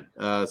me again.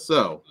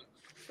 So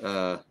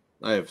I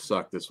have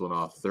sucked this one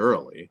off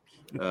thoroughly.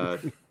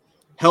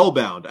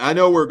 Hellbound, I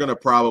know we're going to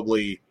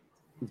probably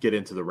get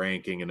into the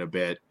ranking in a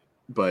bit,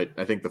 but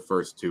I think the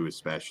first two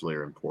especially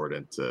are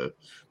important to,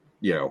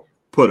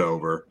 put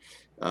over.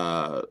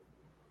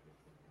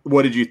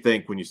 What did you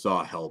think when you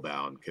saw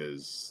Hellbound?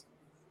 Because,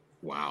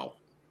 wow.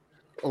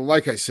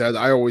 Like I said,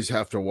 I always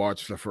have to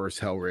watch the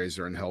first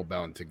Hellraiser and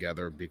Hellbound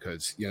together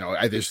because,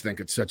 I just think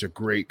it's such a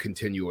great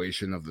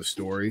continuation of the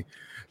story.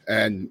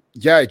 And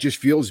yeah, it just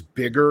feels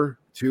bigger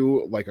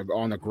too, like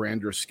on a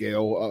grander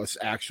scale, us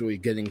actually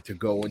getting to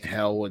go in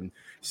hell and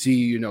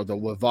see, the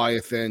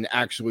Leviathan,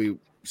 actually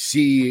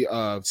see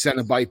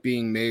Cenobite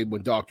being made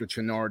when Dr.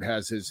 Channard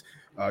has his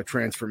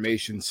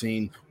transformation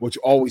scene, which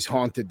always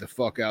haunted the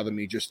fuck out of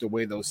me, just the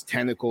way those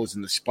tentacles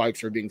and the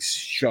spikes are being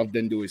shoved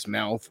into his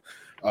mouth.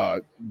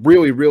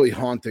 Really, really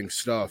haunting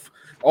stuff.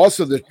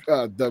 Also,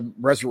 the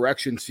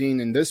resurrection scene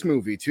in this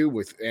movie too,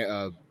 with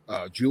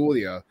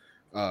Julia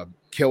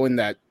killing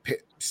that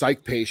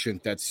psych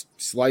patient that's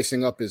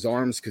slicing up his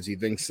arms because he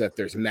thinks that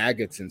there's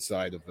maggots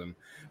inside of him.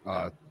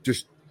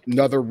 Just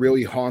another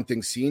really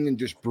haunting scene, and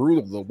just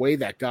brutal. The way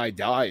that guy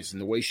dies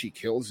and the way she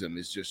kills him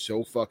is just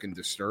so fucking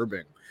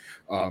disturbing.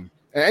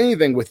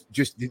 Anything with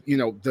just,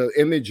 the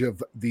image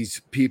of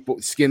these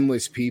people,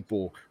 skinless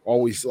people,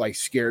 always like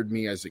scared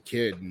me as a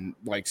kid. And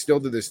like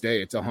still to this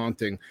day, it's a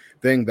haunting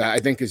thing that I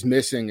think is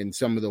missing in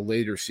some of the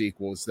later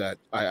sequels that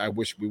I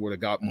wish we would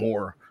have got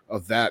more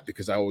of that,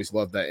 because I always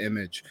loved that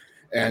image.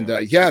 And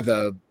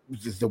the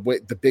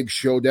big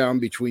showdown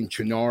between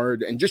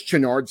Channard and just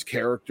Channard's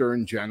character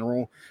in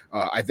general.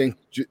 I think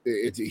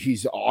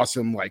he's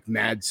awesome, like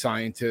mad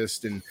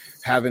scientist, and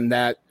having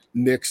that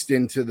mixed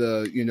into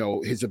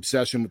the, his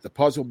obsession with the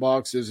puzzle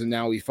boxes. And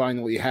now he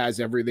finally has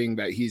everything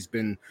that he's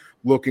been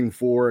looking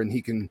for, and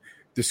he can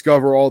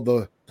discover all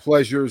the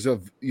pleasures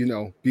of,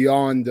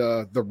 beyond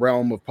the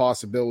realm of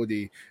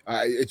possibility.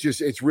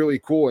 It's really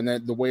cool. And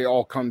that the way it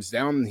all comes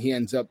down, he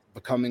ends up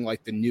becoming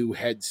like the new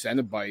head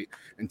Cenobite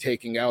and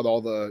taking out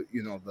all the,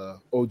 the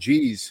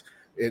OGs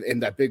in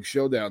that big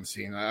showdown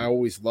scene. I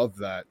always loved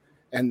that.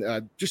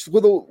 And just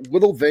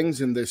little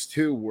things in this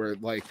too, where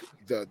like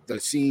the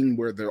scene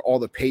where all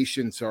the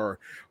patients are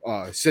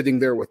sitting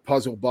there with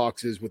puzzle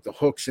boxes with the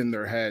hooks in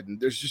their head, and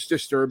there's just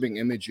disturbing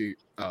imagery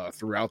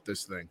throughout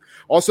this thing.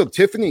 Also,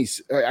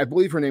 Tiffany's, I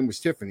believe her name was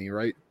Tiffany,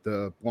 right?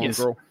 The blonde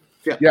girl.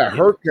 Yeah,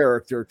 her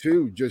character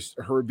too, just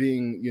her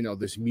being,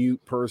 this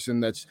mute person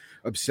that's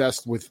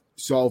obsessed with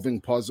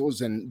solving puzzles,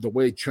 and the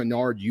way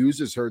Channard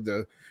uses her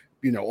to,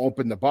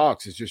 open the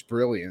box is just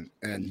brilliant.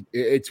 And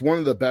it's one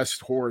of the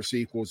best horror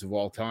sequels of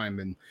all time.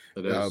 And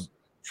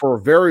for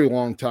a very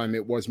long time,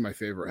 it was my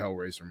favorite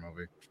Hellraiser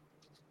movie.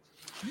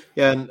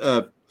 Yeah, and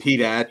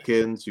Pete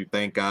Atkins, who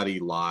thank God he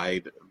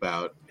lied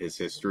about his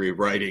history of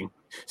writing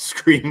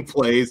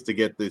screenplays to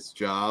get this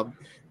job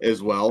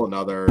as well.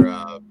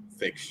 Another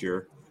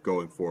fixture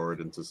going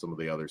forward into some of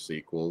the other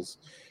sequels.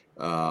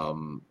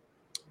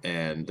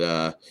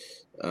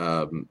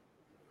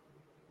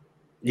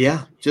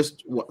 Yeah,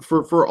 just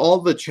for all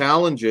the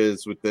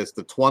challenges with this,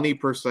 the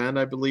 20%,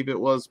 I believe it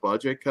was,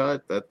 budget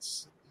cut,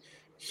 that's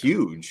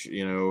huge.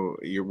 You know,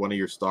 you're one of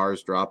your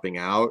stars dropping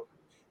out.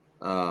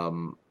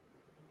 There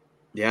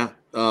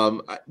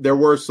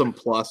were some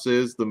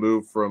pluses. The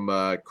move from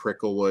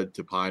Cricklewood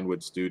to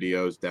Pinewood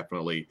Studios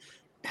definitely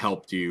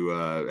helped you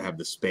have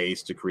the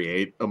space to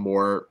create a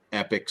more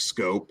epic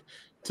scope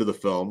to the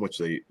film, which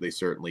they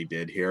certainly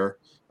did here.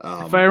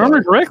 If I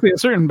remember correctly, a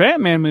certain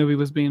Batman movie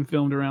was being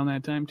filmed around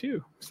that time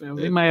too, so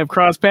they might have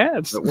crossed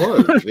paths. It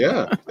was,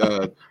 yeah.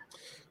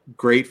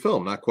 Great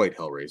film, not quite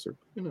Hellraiser.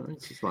 You know,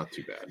 it's not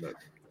too bad. But...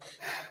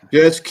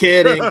 Just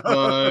kidding,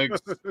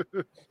 Bugs.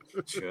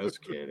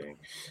 Just kidding.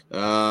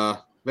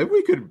 Maybe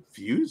we could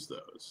fuse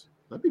those.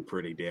 That'd be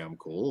pretty damn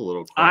cool. A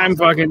little. I'm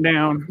fucking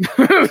down.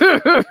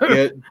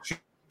 Get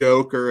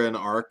Joker and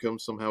Arkham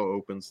somehow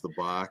opens the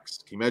box.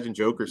 Can you imagine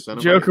Joker?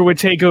 Joker would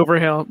take over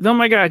hell. Oh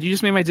my god! You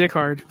just made my dick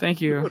hard.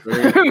 Thank you.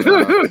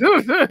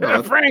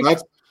 Frank.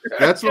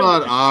 That's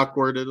not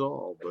awkward at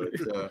all. But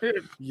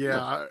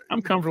yeah,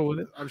 I'm comfortable with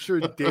it. I'm sure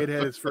Dan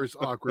had his first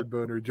awkward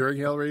boner during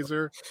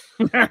Hellraiser.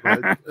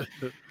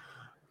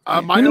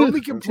 My only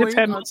complaint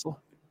on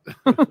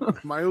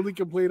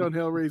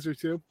Hellraiser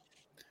 2,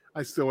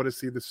 I still want to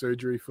see the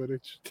surgery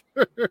footage.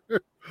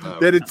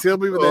 That until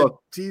me with that,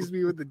 tease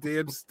me with the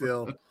damn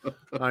still.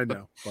 I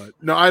know, but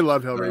no, I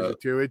love Hellraiser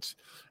 2.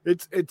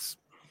 It's.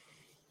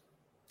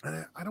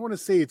 I don't want to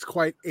say it's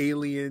quite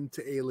alien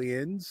to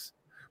Aliens,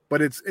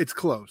 but it's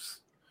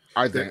close.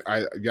 I think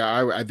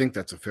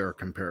that's a fair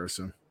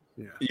comparison.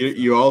 Yeah.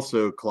 You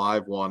also,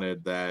 Clive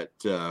wanted that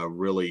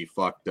really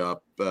fucked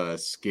up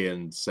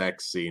skinned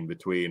sex scene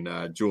between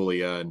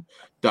Julia and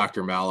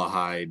Dr.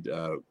 Malahide.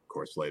 Of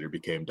course, later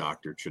became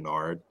Dr.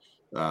 Chenard.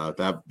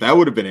 That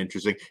would have been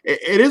interesting.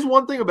 It is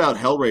one thing about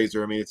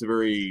Hellraiser. I mean, it's a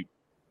very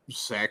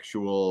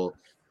sexual,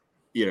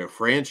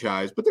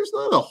 franchise, but there's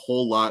not a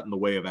whole lot in the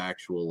way of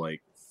actual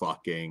like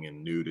fucking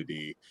and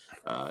nudity.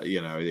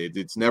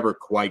 It's never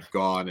quite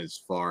gone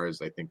as far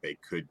as I think they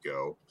could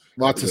go.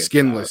 Lots of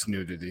skinless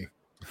nudity.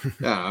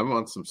 Yeah, I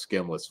want some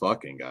skinless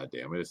fucking.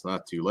 Goddamn it! It's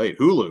not too late.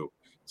 Hulu,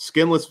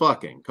 skinless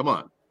fucking. Come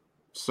on,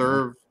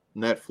 serve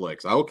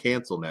Netflix. I will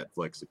cancel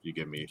Netflix if you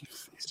give me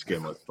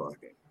skinless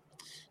fucking.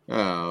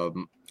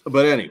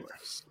 But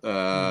anyways,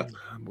 so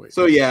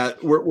yeah,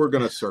 we're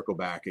gonna circle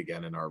back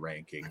again in our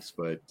rankings,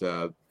 but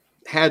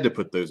had to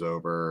put those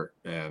over.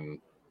 And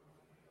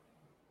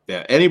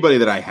yeah, anybody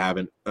that I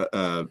haven't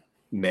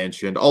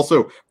mentioned,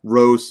 also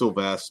Rose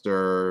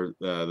Sylvester,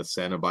 the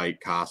Cenobite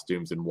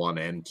costumes in 1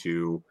 and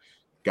 2.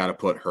 Got to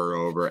put her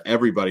over.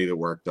 Everybody that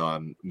worked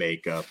on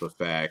makeup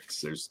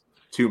effects. There's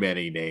too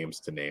many names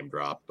to name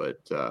drop, but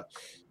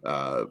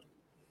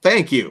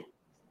thank you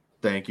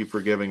for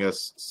giving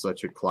us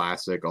such a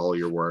classic. All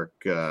your work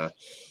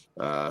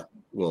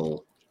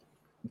will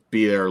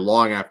be there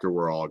long after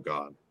we're all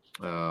gone.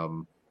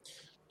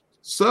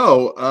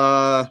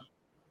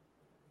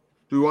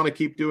 Do we want to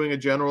keep doing a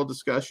general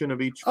discussion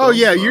of each film? Oh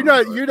yeah, you're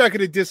not going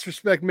to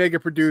disrespect Mega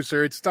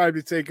Producer. It's time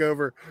to take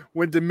over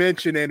when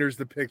Dimension enters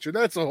the picture.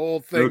 That's a whole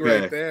thing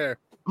right there.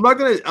 I'm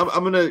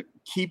gonna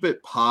keep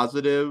it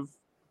positive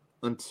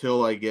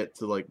until I get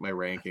to like my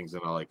rankings,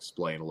 and I'll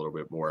explain a little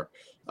bit more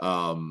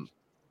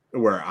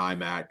where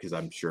I'm at, because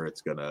I'm sure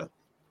it's gonna.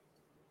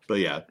 But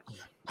yeah,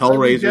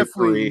 Hellraiser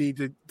 3.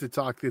 Need to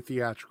talk the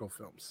theatrical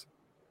films.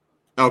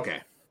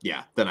 Okay,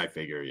 yeah, then I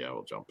figure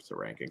we'll jump to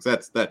rankings.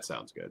 That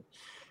sounds good.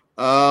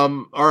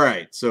 All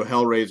right, so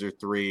Hellraiser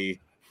 3,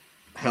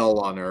 Hell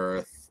on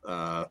Earth.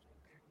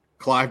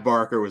 Clive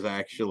Barker was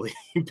actually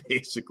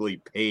basically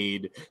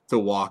paid to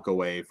walk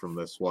away from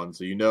this one,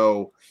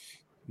 so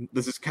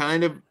this is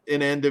kind of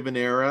an end of an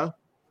era.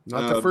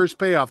 Not the first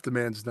payoff the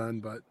man's done,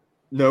 but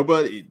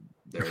nobody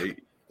there.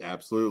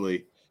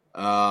 Absolutely.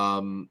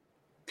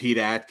 Pete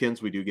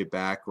Atkins, we do get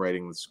back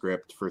writing the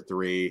script for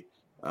 3.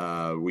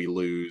 We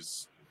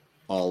lose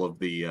all of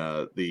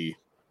the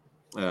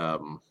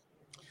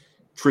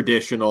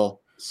traditional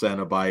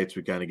Cenobites.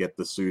 We kind of get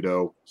the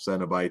pseudo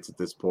Cenobites at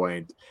this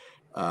point.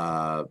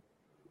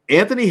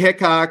 Anthony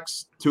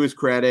Hickox, to his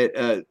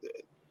credit,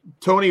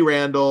 Tony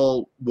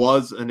Randall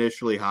was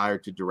initially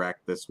hired to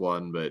direct this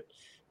one, but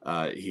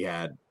he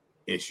had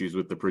issues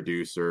with the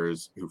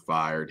producers who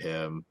fired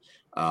him.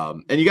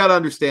 And you got to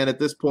understand, at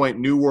this point,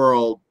 New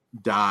World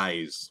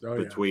dies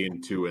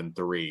between 2 and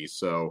 3,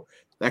 so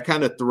that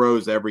kind of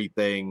throws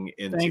everything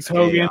into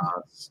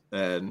chaos.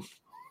 Hogan.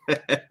 They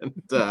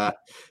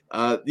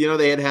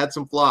had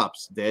some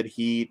flops. Dead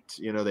Heat,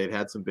 they'd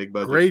had some big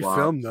budget great flops.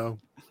 film though.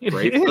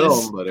 Great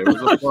film, but it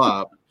was a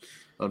flop,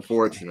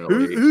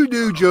 unfortunately. Who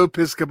knew Joe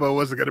Piscopo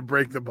wasn't going to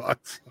break the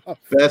box off?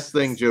 Best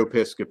thing Joe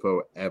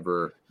Piscopo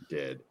ever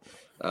did.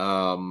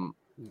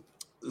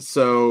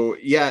 So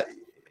yeah,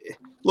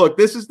 look,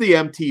 this is the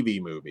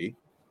MTV movie,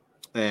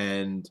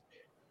 and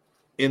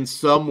in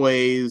some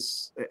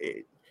ways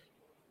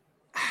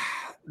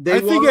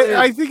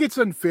I think it's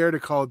unfair to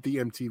call it the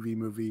MTV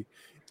movie.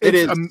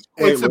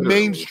 It's a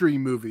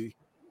mainstream movie.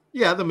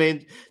 Yeah,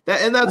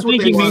 that's what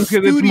they mean, because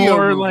it's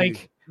more movie.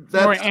 Like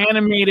more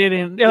animated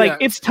and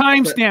it's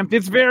time stamped.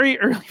 It's very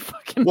early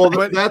fucking. Well,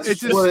 but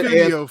it's a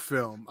studio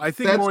film. I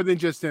think more than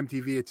just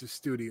MTV, it's a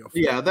studio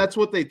film. Yeah, that's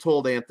what they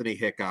told Anthony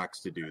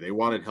Hickox to do. They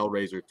wanted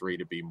Hellraiser 3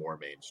 to be more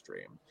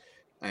mainstream,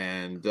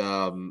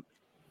 and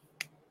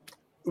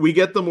we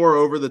get the more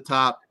over the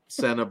top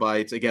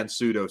Cenobites, again,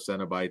 pseudo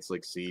Cenobites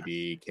like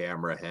CD,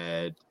 camera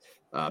head,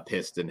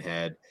 piston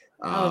head.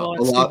 A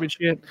lot stupid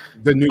shit.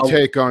 The new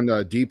take on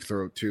Deep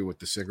Throat too, with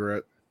the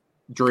cigarette.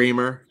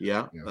 Dreamer,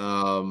 yeah.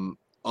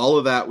 All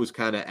of that was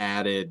kind of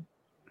added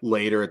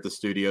later at the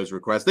studio's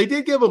request. They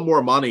did give them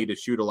more money to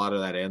shoot a lot of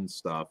that end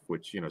stuff,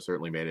 which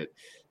certainly made it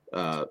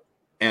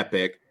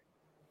epic.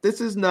 This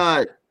is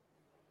not.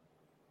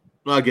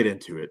 I'll get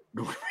into it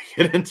when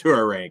we get into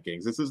our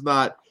rankings. This is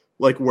not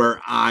like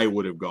where I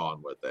would have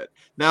gone with it.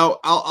 Now,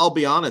 I'll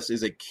be honest.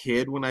 As a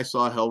kid, when I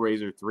saw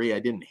Hellraiser 3, I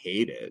didn't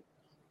hate it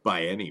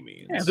by any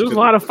means. Yeah, there's a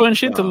lot of fun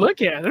shit to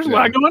look at. There's a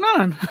lot going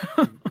on.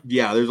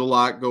 Yeah, there's a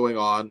lot going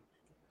on.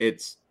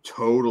 It's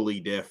totally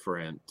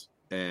different,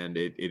 and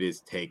it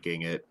is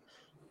taking it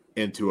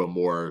into a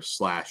more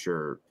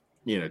slasher,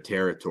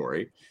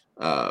 territory.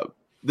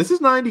 This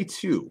is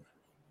 92.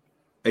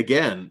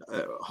 Again,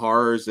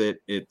 horrors.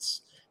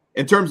 It's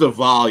in terms of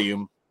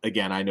volume.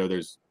 Again, I know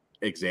there's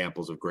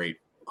examples of great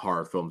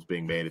horror films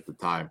being made at the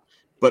time,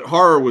 but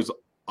horror was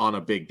on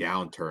a big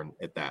downturn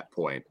at that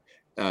point.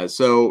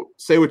 So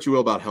say what you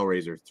will about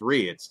Hellraiser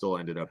 3, it still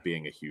ended up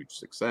being a huge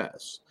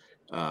success.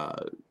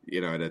 At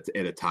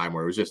a time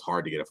where it was just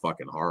hard to get a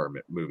fucking horror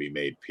movie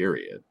made,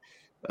 period.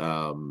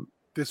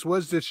 This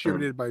was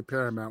distributed by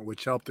Paramount,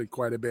 which helped it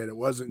quite a bit. It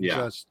wasn't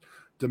just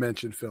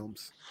Dimension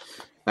Films.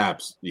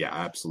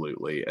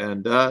 Absolutely.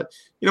 And, I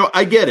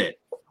get it.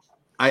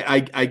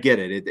 I get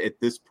it. At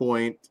this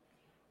point,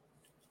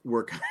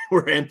 we're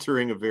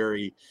entering a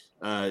very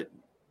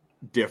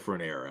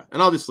different era.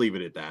 And I'll just leave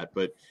it at that.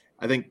 But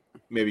I think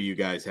maybe you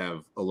guys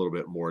have a little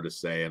bit more to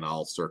say, and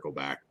I'll circle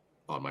back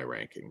on my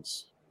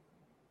rankings.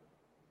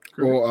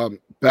 Well,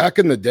 back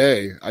in the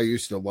day, I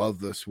used to love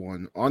this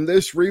one. On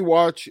this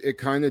rewatch, it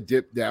kind of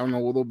dipped down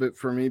a little bit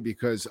for me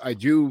because I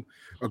do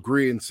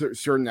agree in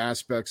certain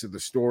aspects of the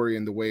story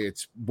and the way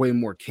it's way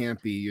more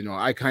campy.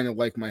 I kind of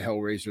like my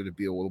Hellraiser to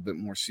be a little bit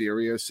more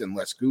serious and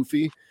less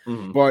goofy.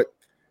 Mm-hmm. But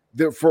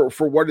for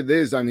what it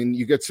is, I mean,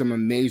 you get some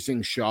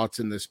amazing shots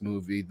in this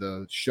movie.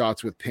 The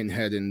shots with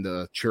Pinhead in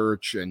the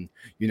church and,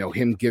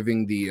 him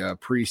giving the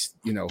priest,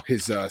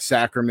 his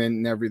sacrament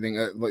and everything.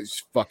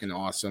 It's fucking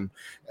awesome.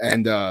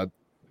 And, also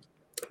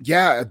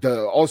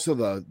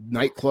the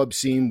nightclub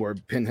scene where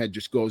Pinhead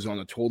just goes on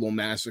a total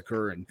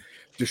massacre and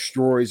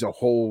destroys a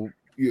whole,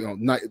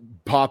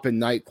 poppin'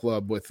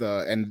 nightclub with,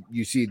 and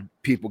you see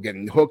people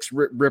getting hooks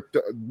ripped,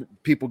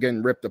 people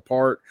getting ripped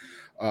apart.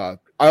 I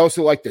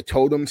also like the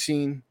totem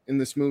scene in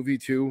this movie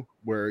too,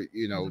 where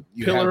you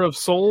Pillar of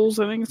Souls,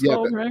 I think it's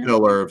called, right?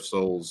 Pillar of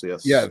Souls,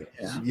 yes. Yeah.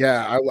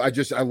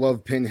 I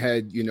love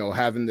Pinhead,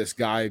 having this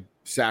guy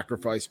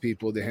sacrifice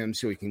people to him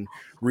so he can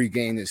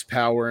regain his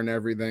power and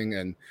everything.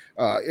 And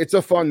it's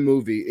a fun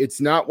movie.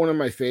 It's not one of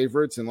my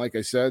favorites, and like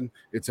I said,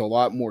 it's a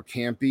lot more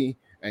campy.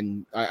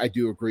 And I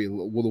do agree, a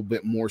little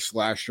bit more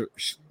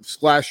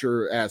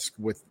slasher-esque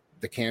with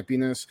the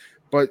campiness.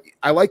 But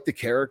I like the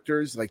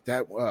characters like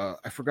that.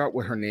 I forgot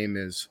what her name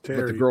is.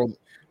 Terry. But the girl,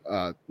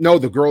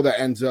 the girl that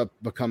ends up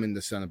becoming the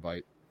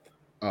Cenobite.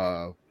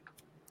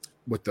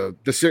 With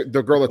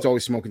the girl that's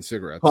always smoking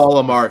cigarettes.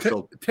 Paula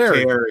Marshall.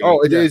 Terry.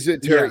 Oh, is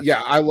it Terry?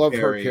 Yeah, I love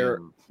her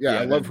character.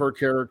 I love her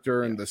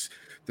character and the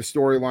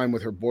storyline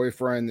with her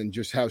boyfriend and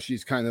just how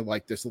she's kind of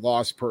like this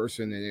lost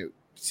person. And it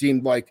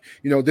seemed like,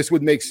 this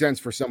would make sense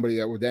for somebody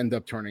that would end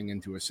up turning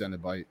into a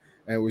Cenobite.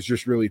 And it was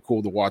just really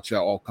cool to watch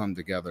that all come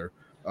together.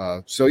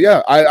 I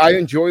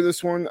enjoy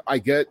this one. I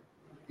get,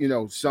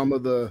 some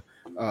of the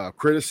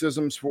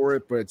criticisms for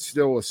it, but it's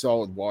still a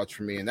solid watch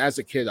for me. And as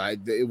a kid,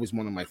 it was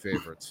one of my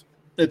favorites.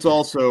 It's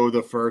also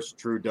the first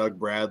true Doug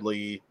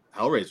Bradley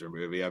Hellraiser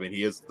movie. I mean,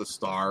 he is the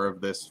star of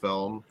this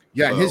film.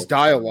 Yeah, so. His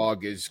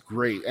dialogue is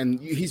great. And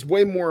he's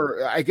way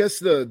more, I guess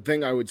the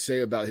thing I would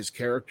say about his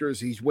character is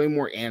he's way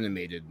more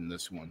animated in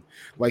this one.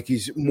 Like,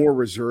 he's more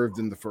reserved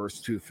in the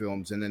first two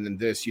films. And then in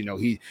this,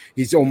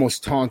 he's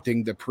almost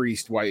taunting the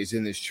priest while he's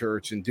in his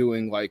church and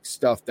doing, like,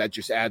 stuff that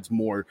just adds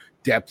more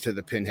depth to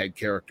the Pinhead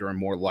character and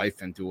more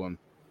life into him.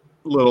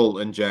 Little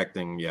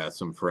injecting,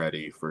 some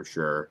Freddy for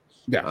sure.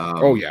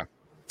 Yeah.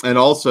 And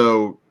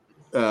also,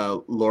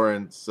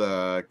 Lawrence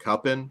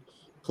Cuppen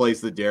plays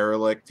the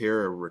derelict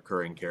here, a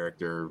recurring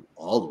character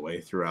all the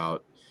way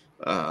throughout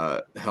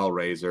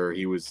Hellraiser.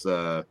 He was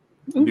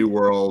New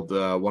World,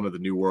 one of the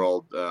New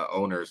World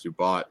owners who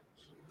bought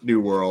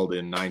New World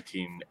in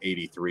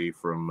 1983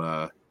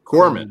 from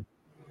Corman.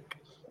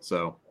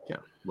 So,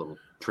 little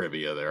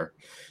trivia there.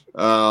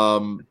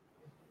 I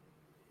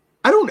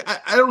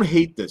don't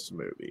hate this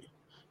movie.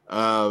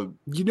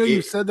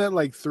 You said that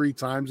like 3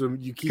 times, and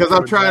you keep because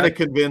I'm trying to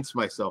convince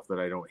myself that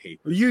I don't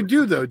hate this. You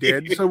do though,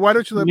 Dan. So why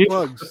don't you let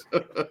plugs?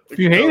 If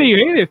you hate it, you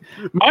hate it.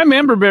 My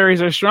member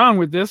berries are strong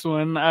with this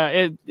one.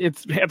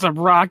 It's a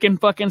rockin'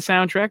 fucking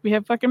soundtrack. We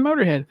have fucking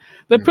Motorhead,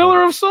 the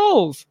Pillar of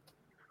Souls.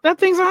 that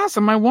thing's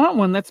awesome. I want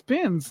one that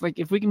spins. Like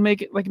if we can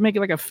make it like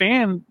a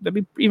fan, that'd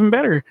be even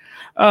better.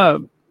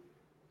 And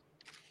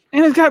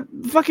it's got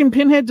fucking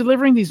Pinhead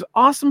delivering these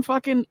awesome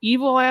fucking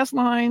evil ass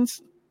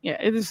lines. Yeah,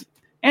 it is,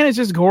 and it's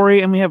just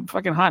gory. And we have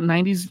fucking hot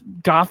 '90s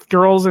goth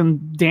girls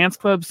and dance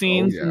club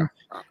scenes. Oh,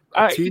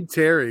 yeah, Team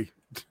Terry.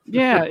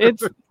 Yeah,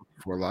 it's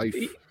for life.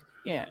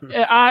 Yeah,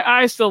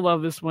 I still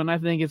love this one. I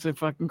think it's a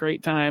fucking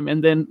great time.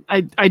 And then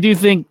I do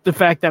think the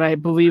fact that I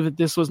believe that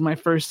this was my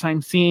first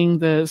time seeing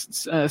the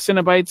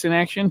Cenobites in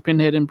action,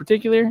 Pinhead in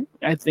particular,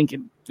 I think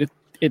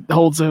it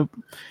holds it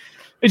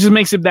just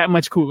makes it that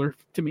much cooler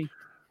to me.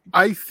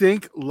 I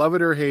think, love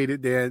it or hate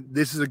it, Dan,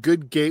 this is a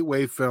good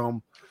gateway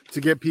film to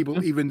get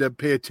people even to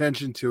pay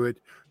attention to it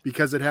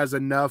because it has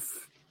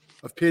enough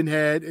of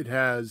Pinhead. It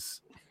has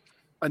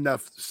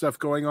enough stuff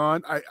going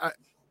on.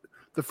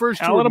 The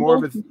first two are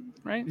more of a,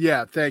 right?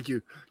 Yeah, thank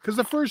you. Because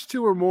the first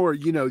two are more,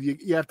 you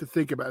have to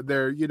think about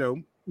they're,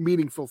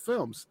 meaningful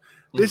films.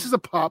 This is a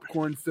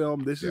popcorn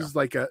film. This is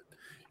like a,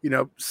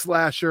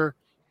 slasher.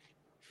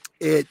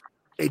 It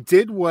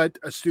did what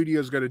a studio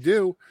is going to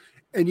do.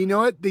 And you know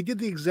what? They did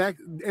the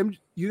exact,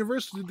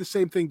 Universal did the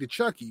same thing to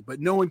Chucky,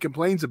 but no one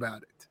complains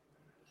about it.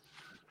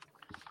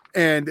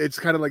 And it's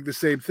kind of like the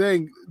same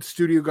thing. The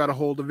studio got a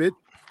hold of it.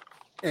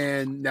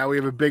 And now we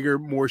have a bigger,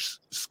 more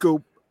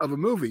scope of a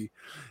movie.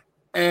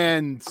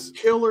 And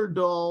Killer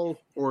Doll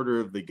Order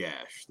of the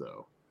Gash,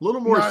 though. A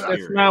little more serious.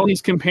 That's not what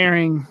he's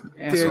comparing.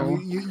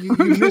 Dan, you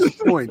missed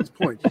point.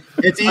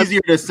 It's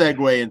easier to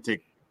segue into,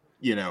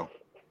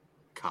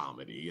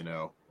 comedy,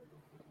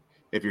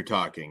 if you're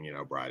talking,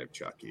 Bride of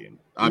Chucky.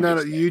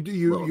 And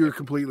you're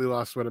completely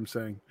lost what I'm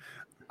saying.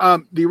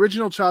 The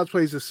original Child's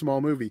Play is a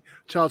small movie.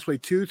 Child's Play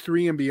 2,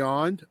 3, and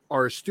Beyond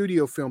are a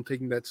studio film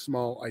taking that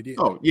small idea.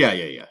 Oh,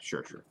 yeah.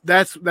 Sure.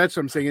 That's what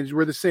I'm saying.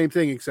 We're the same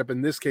thing, except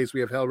in this case, we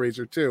have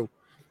Hellraiser 2,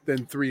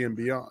 then 3 and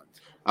Beyond.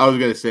 I was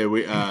going to say,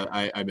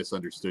 I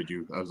misunderstood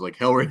you. I was like,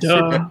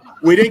 Hellraiser.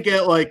 We didn't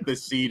get, like, the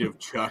seed of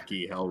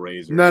Chucky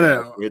Hellraiser.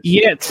 No.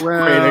 Yet.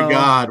 Pray to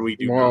God we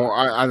do. Well,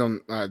 I don't.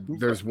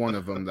 There's one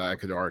of them that I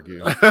could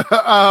argue.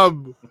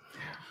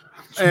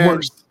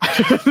 Worse.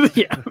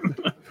 Yeah.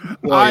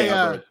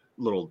 Well,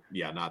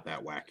 not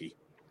that wacky.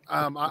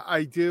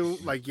 I do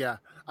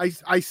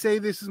I say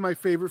this is my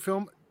favorite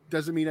film.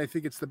 Doesn't mean I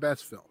think it's the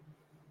best film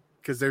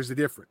because there's a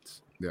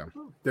difference. Yeah,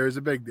 there's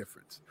a big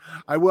difference.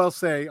 I will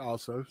say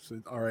also,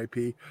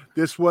 R.I.P.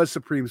 This was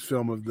Supreme's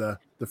film of the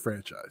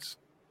franchise.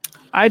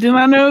 I did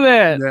not know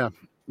that. Yeah,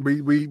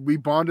 we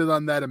bonded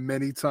on that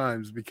many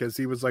times because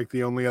he was like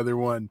the only other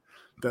one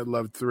that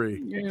loved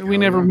 3. Yeah, we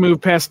never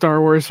moved past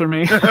Star Wars for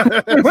me.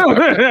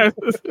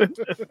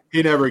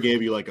 He never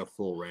gave you like a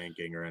full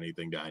ranking or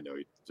anything. I know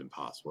it's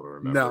impossible to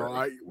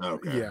remember. No,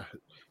 yeah.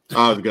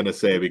 I was gonna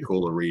say it'd be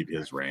cool to read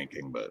his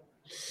ranking, but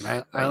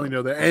I only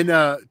know that. And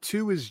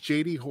 2 is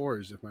J.D.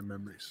 Horrors, if my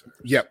memory serves.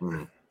 Yep.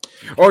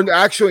 Mm-hmm. Or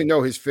actually,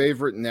 no. His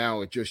favorite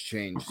now it just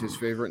changed. His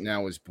favorite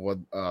now is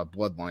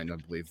Bloodline, I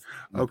believe.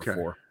 Okay.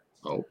 4.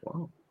 Oh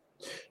wow.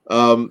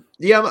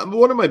 Yeah.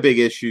 One of my big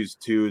issues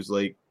too is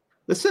like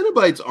the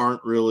Cenobites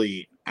aren't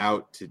really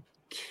out to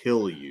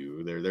kill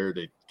you. They're there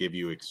to give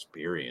you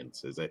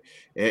experiences.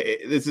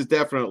 This is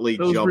definitely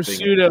those jumping. Were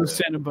pseudo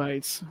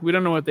Cenobites. We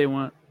don't know what they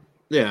want.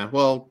 Yeah.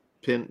 Well,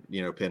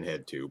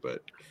 Pinhead too,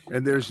 but.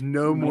 And there's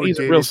no more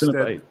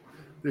dated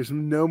There's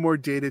no more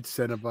dated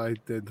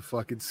Cenobite than the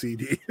fucking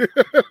CD.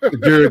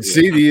 Dude,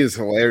 CD is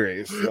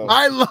hilarious. So.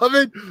 I love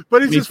it,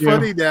 but it's just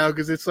funny now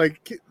because it's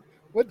like,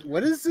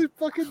 what is it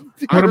fucking?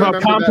 What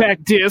about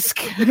compact disc?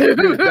 Dude,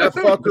 that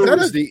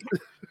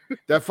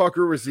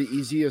fucker was the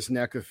easiest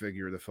NECA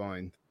figure to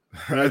find.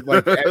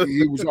 Like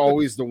he was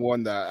always the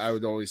one that I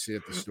would always see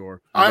at the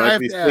store. I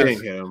have to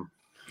ask him.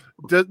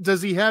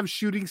 Does he have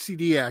shooting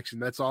CD action?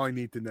 That's all I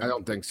need to know. I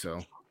don't think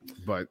so.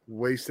 But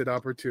wasted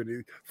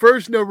opportunity.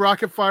 First, no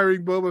rocket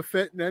firing Boba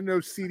Fett, and then no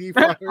CD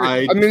firing.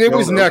 I mean, it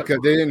was NECA.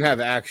 They didn't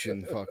have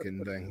action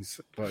fucking things,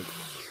 but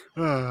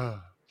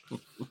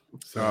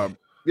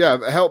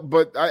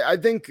But I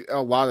think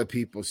a lot of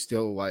people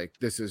still like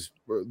this is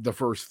the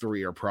first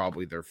 3 are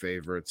probably their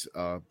favorites,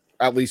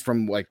 at least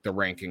from like the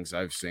rankings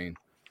I've seen.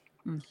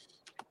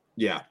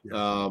 Yeah.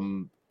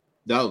 No,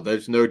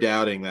 there's no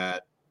doubting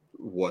that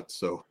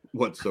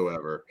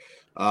whatsoever.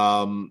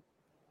 And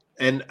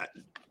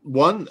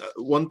one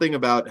thing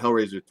about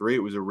Hellraiser 3,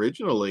 it was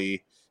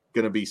originally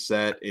going to be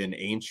set in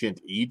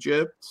ancient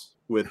Egypt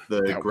with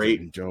the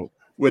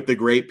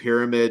Great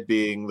Pyramid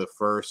being the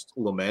first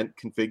lament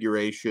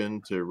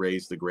configuration to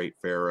raise the Great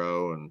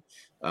Pharaoh, and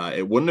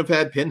it wouldn't have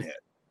had Pinhead.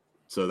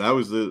 So that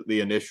was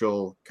the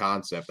initial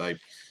concept. I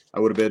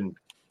would have been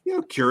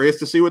curious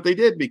to see what they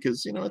did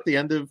because at the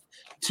end of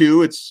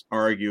 2, it's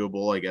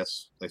arguable, I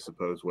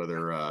suppose,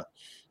 whether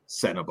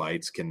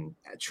Cenobites can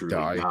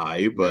truly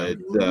die, but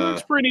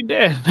it's pretty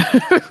dead.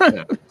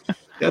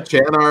 Yeah,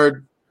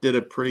 Chanard did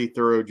a pretty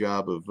thorough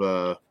job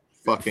of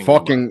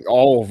fucking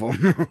all of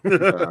them.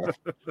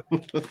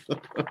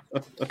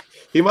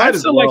 He might. I'd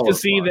still like to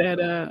see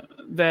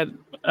that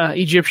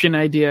Egyptian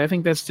idea. I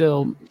think that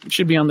still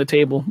should be on the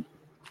table.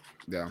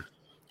 Yeah.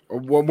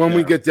 When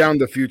we get down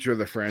the future of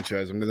the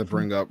franchise, I'm going to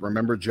bring up,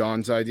 remember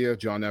John's idea,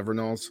 John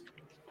Evernoll's?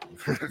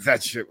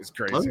 That shit was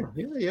crazy.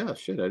 Oh, yeah,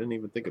 shit. I didn't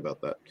even think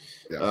about that.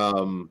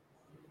 Yeah.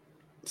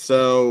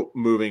 So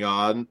moving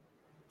on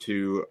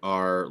to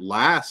our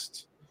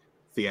last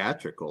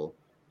theatrical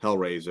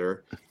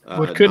Hellraiser.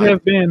 What could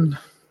have been.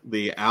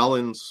 The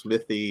Alan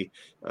Smithy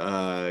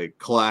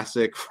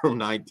classic from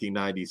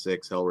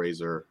 1996,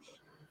 Hellraiser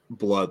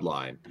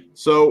Bloodline.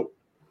 So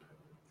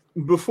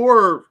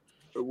before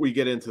we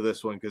get into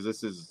this one, because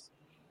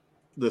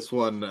this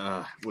one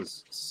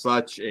was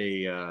such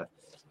a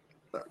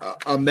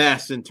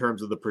mess in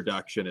terms of the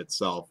production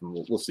itself,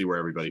 and we'll see where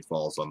everybody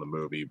falls on the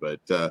movie. But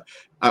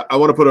I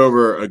want to put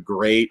over a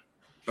great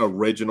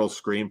original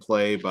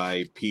screenplay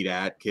by Pete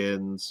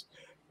Atkins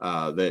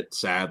that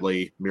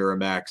sadly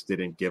Miramax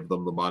didn't give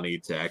them the money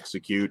to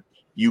execute.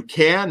 You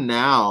can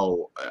now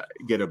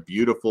get a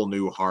beautiful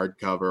new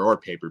hardcover or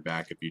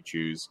paperback if you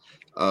choose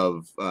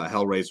of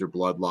Hellraiser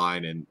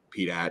Bloodline and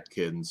Pete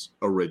Atkins'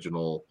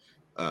 original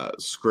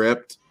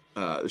script.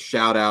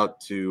 Shout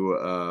out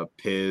to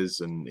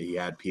Piz, and he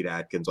had Pete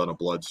Atkins on a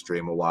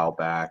Bloodstream a while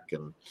back,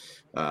 and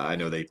I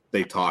know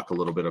they talk a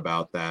little bit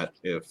about that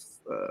if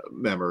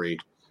memory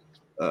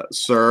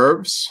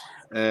serves.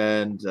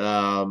 And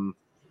so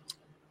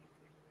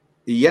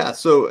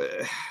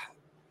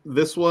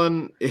this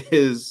one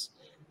is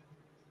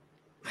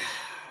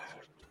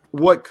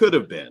what could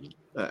have been.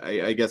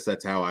 I guess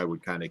that's how I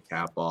would kind of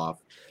cap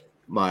off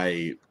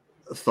my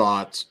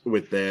thoughts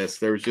with this.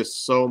 There was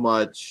just so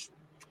much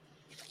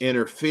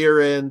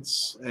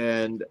interference,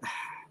 and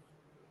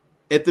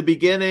at the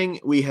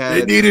beginning we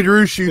had they needed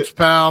reshoots,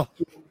 pal.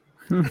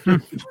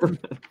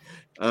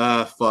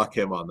 Fuck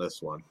him on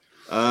this one.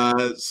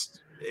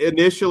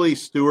 Initially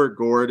Stuart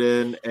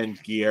Gordon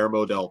and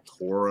Guillermo del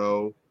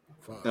Toro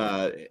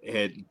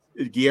had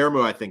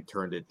Guillermo, I think,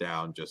 turned it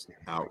down just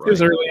outright. It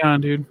was early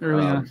on, dude.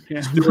 Early on.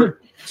 Yeah.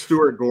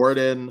 Stuart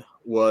Gordon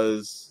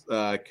was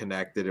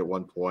connected at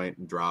one point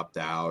and dropped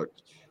out.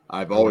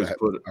 I would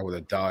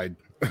have died.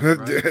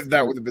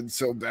 That would have been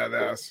so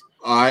badass.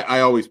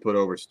 I always put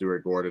over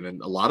Stuart Gordon,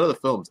 and a lot of the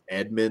films,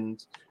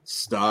 Edmund,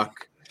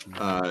 Stuck,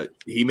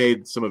 he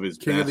made some of his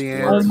best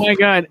work. Oh my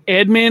God,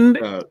 Edmund!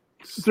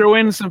 Throw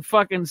in some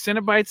fucking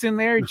Cenobites in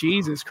there.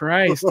 Jesus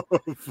Christ!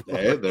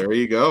 Hey, there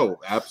you go.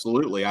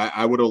 Absolutely,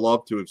 I would have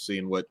loved to have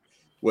seen what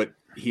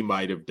he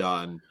might have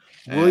done.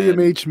 William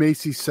H.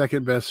 Macy's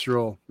second best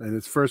role, and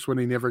his first one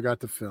he never got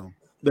to film.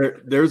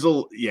 There's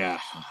a yeah.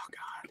 Oh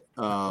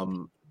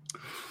God.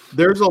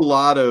 There's a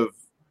lot of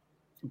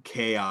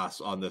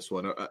chaos on this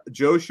one.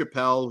 Joe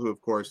Chappelle, who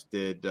of course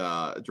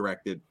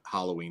directed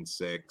Halloween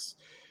 6,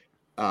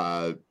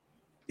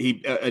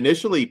 he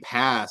initially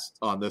passed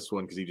on this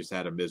one because he just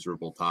had a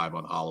miserable time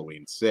on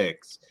Halloween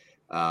 6,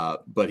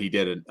 but he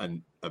did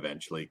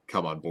eventually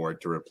come on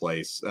board to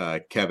replace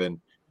Kevin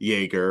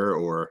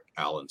Yeager or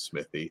Alan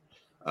Smithy.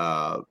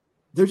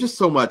 There's just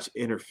so much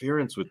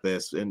interference with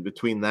this, and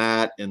between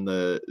that and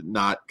the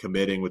not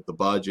committing with the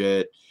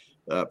budget,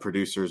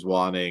 producers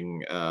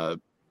wanting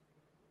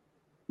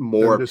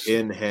more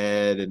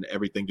Pinhead and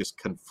everything just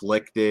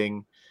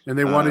conflicting. And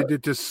they wanted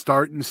it to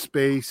start in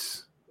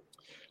space.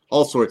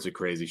 All sorts of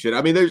crazy shit.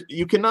 I mean,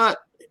 you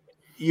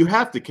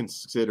have to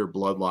consider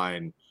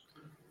Bloodline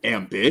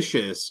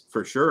ambitious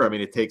for sure. I mean,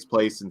 it takes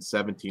place in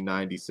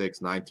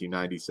 1796,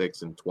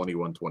 1996, and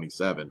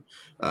 2127.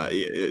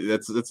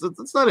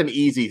 That's not an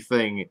easy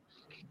thing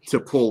to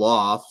pull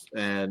off.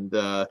 And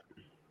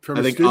from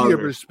a studio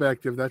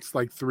perspective, that's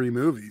like 3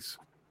 movies.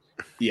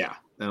 Yeah,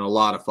 and a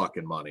lot of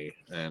fucking money.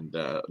 And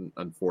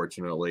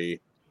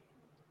unfortunately,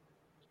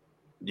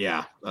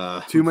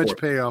 too much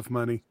payoff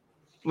money.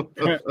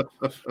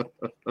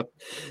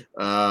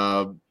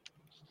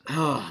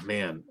 Oh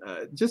man,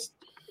 just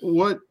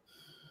what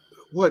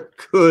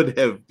could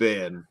have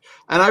been.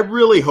 And I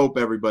really hope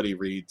everybody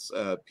reads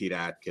Pete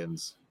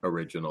Atkins'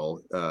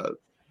 original. I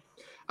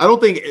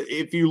don't think,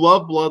 if you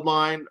love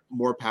Bloodline,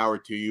 more power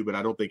to you, but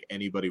I don't think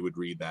anybody would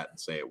read that and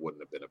say it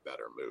wouldn't have been a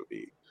better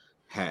movie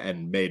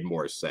and made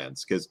more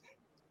sense, because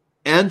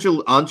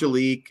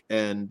Angelique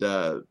and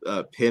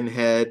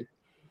Pinhead,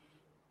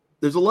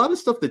 there's a lot of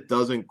stuff that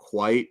doesn't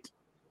quite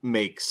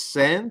make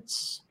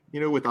sense,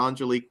 with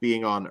Angelique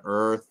being on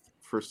Earth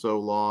for so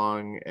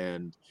long,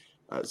 and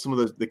some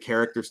of the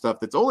character stuff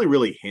that's only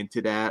really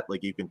hinted at.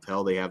 Like, you can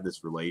tell they have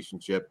this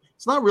relationship.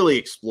 It's not really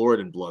explored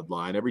in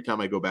Bloodline. Every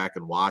time I go back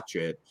and watch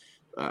it,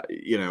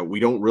 we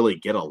don't really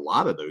get a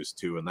lot of those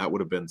two, and that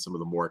would have been some of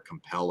the more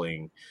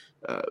compelling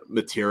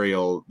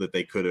material that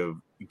they could have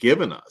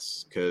given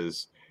us,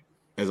 because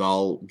as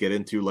I'll get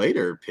into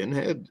later,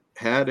 Pinhead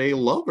had a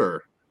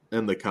lover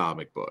in the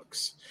comic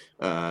books,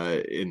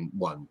 in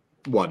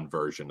one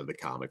version of the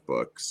comic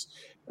books.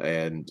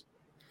 And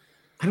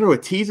I don't know,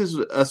 it teases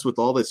us with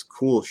all this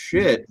cool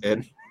shit,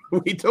 and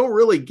we don't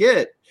really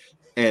get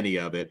any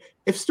of it.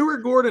 If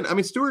Stuart Gordon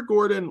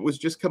was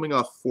just coming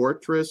off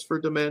Fortress for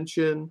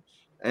Dimension,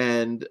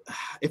 and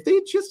if they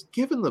had just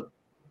given the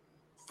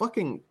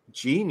fucking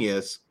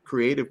genius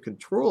creative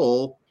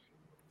control,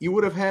 you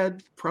would have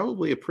had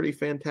probably a pretty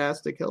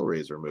fantastic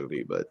Hellraiser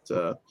movie. But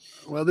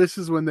well, this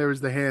is when there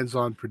was the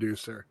hands-on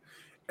producer,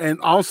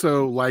 and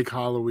also like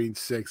Halloween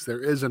 6,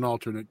 there is an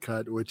alternate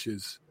cut which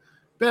is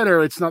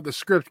better. It's not the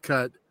script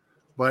cut,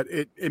 but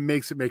it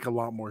makes it make a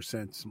lot more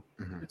sense.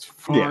 It's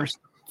far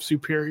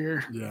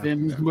superior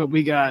than what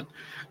we got,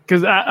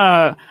 because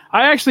I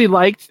actually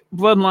liked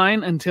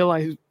Bloodline until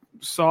I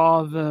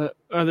saw the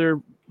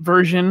other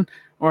version,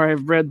 or I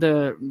read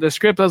the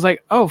script. I was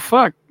like, oh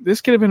fuck, this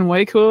could have been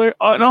way cooler.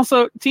 And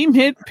also, Team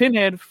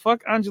Pinhead,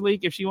 fuck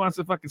Angelique if she wants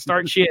to fucking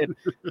start shit.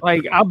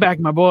 Like, I'll back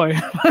my boy.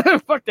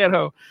 Fuck that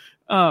hoe.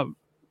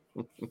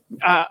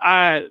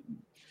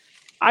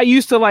 I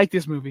used to like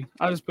this movie.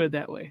 I'll just put it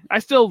that way. I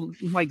still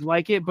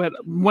like it, but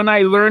when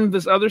I learned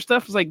this other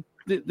stuff, it's like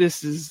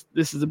this is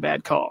a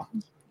bad call.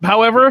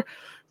 However,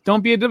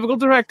 don't be a difficult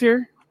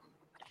director.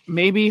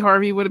 Maybe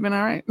Harvey would have been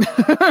all right.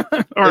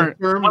 Or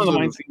one of the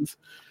mine scenes.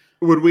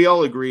 Would we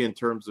all agree in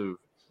terms of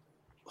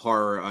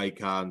horror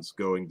icons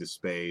going to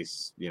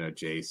space? You know,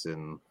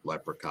 Jason,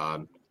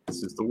 Leprechaun.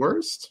 This is the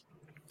worst.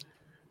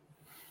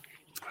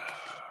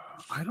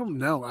 I don't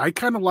know. I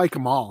kind of like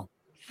them all.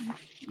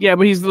 Yeah,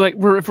 but he's like,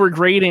 if we're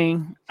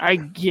grading, I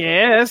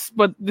guess,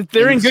 but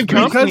they're in good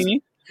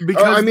company.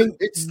 Because I mean,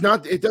 it's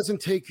not. It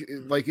doesn't take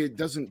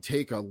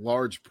a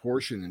large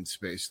portion in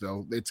space,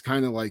 though. It's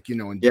kind of like,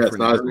 in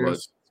different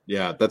areas.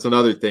 Yeah, that's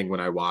another thing. When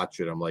I watch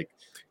it, I'm like,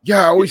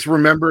 I always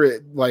remember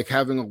it like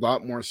having a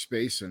lot more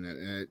space in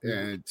it,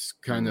 and it's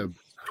kind of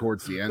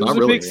towards the end. It was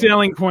a big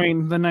selling point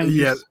in the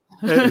 90s.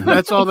 Yeah.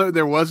 That's all that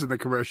there was in the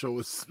commercial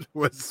was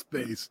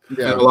space.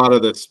 Yeah, and a lot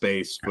of the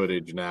space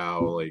footage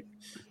now, like,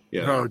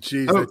 oh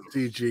geez, that's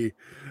CG.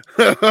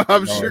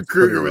 I'm sure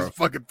Kruger was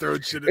fucking throwing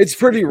shit. It's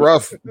pretty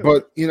rough,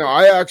 but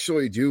I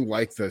actually do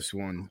like this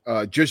one,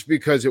 just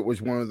because it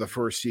was one of the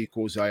first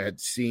sequels I had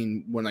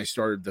seen when I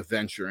started to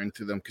venture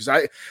into them. Because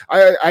I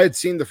had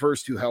seen the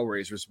first two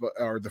Hellraisers,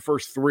 or the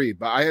first three,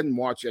 but I hadn't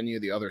watched any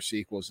of the other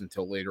sequels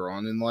until later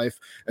on in life.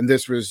 And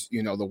this was,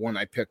 the one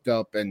I picked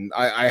up, and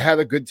I had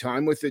a good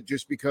time with it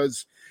just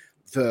because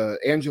the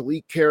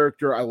Angelique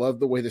character. I love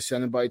the way the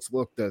Cenobites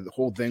look. The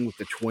whole thing with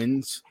the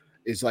twins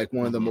is like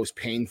one of the most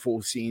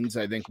painful scenes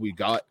I think we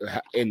got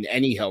in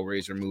any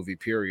Hellraiser movie,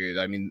 period.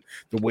 I mean,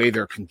 the way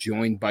they're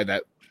conjoined by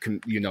that,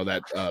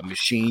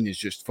 machine is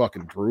just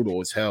fucking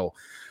brutal as hell.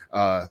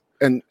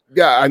 And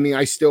yeah, I mean,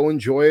 I still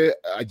enjoy it.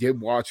 I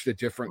did watch the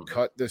different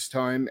cut this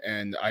time,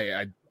 and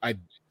I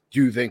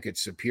do think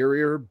it's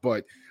superior,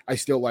 but I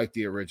still like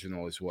the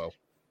original as well.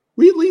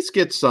 We at least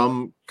get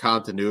some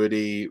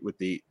continuity with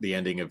the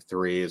ending of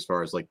 3 as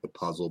far as like the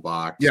puzzle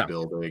box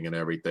building and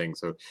everything.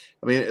 So,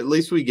 I mean, at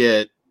least we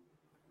get,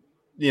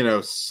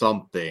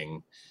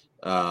 something.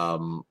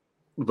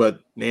 But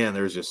man,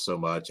 there's just so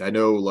much. I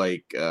know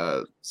like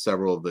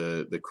several of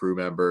the crew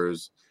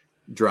members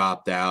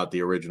dropped out,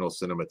 the original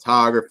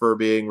cinematographer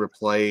being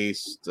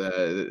replaced.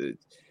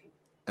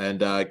 And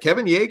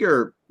Kevin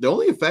Yeager, the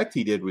only effect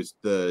he did was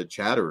the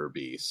Chatterer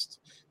Beast.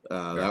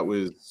 That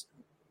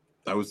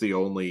was the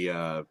only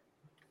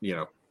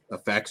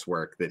effects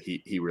work that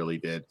he really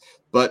did.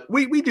 But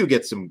we do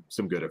get some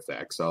good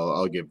effects.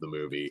 I'll give the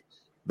movie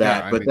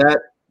that. That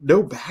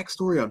no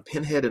backstory on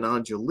Pinhead and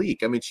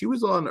Angelique. I mean, she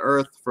was on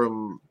Earth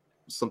from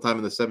sometime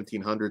in the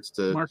 1700s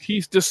to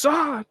Marquise de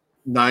Sade.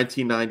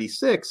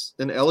 1996,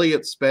 and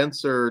Elliot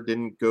Spencer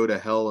didn't go to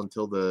hell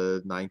until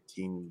the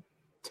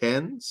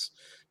 1910s.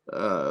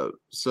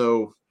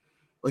 So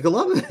like a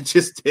lot of that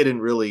just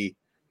didn't really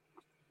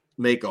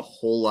make a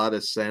whole lot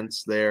of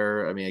sense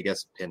there. I mean, I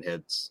guess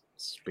Pinhead's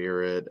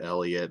spirit,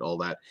 Elliot, all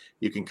that,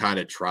 you can kind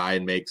of try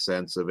and make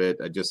sense of it.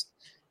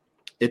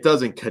 It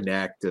doesn't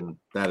connect, and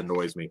that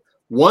annoys me.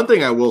 One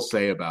thing I will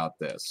say about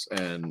this,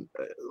 and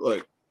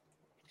look,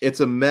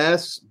 it's a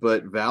mess,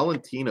 but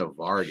Valentina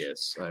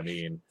Vargas, I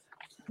mean,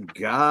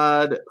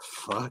 God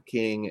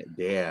fucking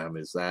damn,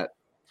 is that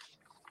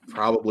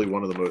probably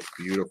one of the most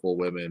beautiful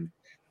women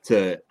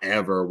to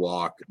ever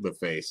walk the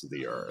face of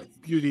the earth.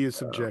 Beauty is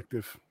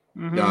subjective.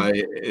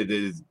 It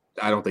is.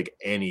 I don't think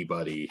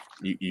anybody,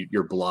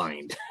 you're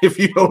blind if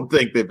you don't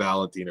think that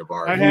Valentina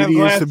Vargas. Beauty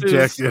is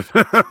subjective.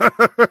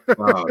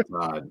 Oh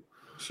God,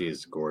 she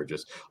is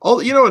gorgeous.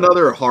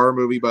 Another horror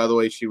movie, by the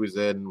way, she was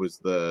in was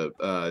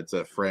it's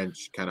a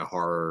French kind of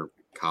horror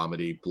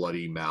comedy,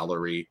 Bloody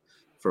Mallory,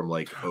 from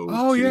like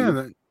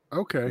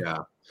okay. Yeah.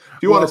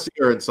 If you want to see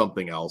her in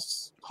something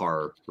else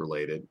horror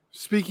related.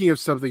 Speaking of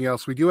something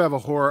else, we do have a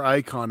horror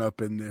icon up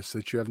in this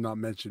that you have not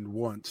mentioned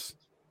once.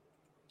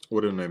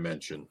 What didn't I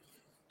mention?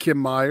 Kim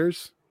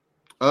Myers.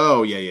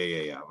 Oh,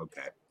 yeah.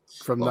 Okay.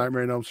 From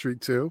Nightmare on Elm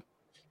Street 2.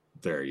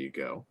 There you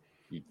go.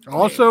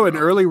 Also, an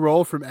early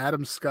role from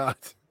Adam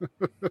Scott.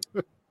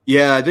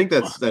 Yeah, I think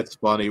that's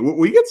funny.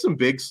 We get some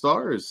big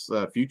stars,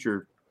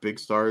 future big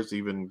stars,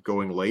 even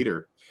going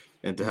later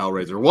into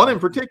Hellraiser. One in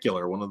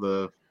particular, one of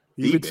the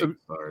big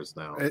stars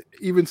now.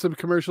 Even some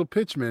commercial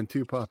pitchmen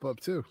too pop up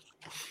too.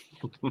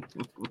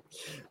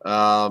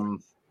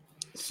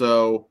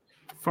 So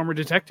former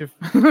detective.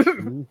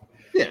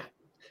 Yeah.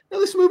 Now,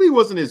 this movie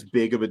wasn't as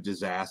big of a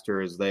disaster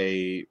as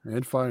they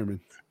and firemen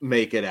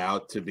make it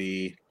out to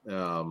be.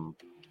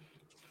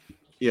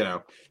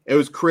 It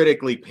was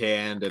critically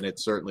panned, and it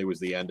certainly was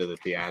the end of the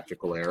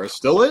theatrical era.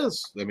 Still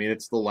is. I mean,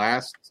 it's the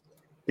last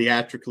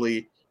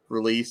theatrically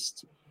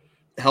released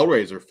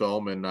Hellraiser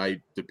film,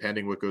 and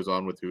depending what goes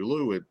on with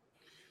Hulu, it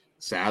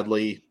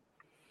sadly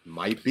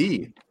might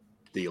be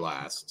the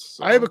last.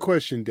 So I have a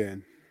question,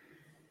 Dan.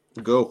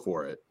 Go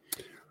for it.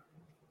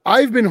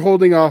 I've been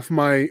holding off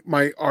my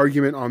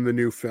argument on the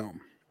new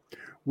film.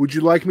 Would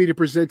you like me to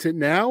present it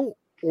now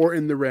or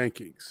in the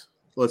rankings?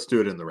 Let's do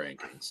it in the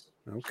rankings.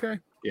 Okay.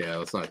 Yeah,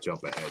 let's not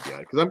jump ahead yet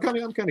because I'm kind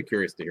of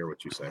curious to hear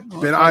what you say.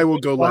 Then I will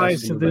go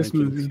last to this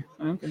movie.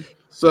 Okay.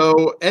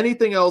 So,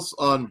 anything else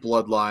on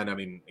Bloodline? I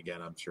mean,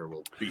 again, I'm sure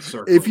we'll be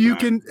circling.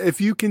 If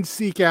you can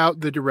seek out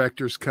the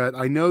director's cut,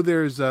 I know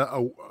there's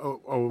a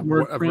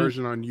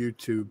version on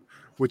YouTube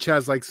which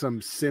has like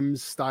some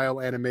Sims style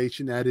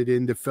animation added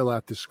in to fill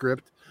out the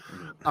script.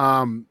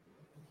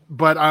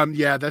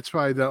 Yeah, that's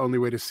probably the only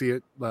way to see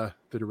it. The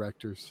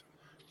director's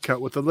cut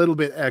with a little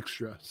bit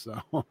extra.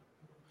 So,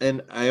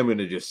 and I am going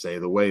to just say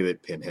the way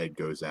that Pinhead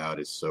goes out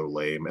is so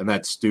lame, and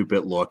that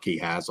stupid look he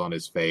has on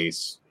his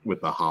face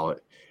with the hollow,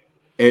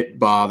 it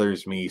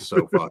bothers me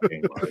so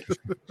fucking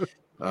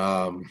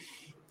much.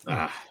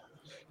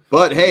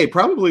 But hey,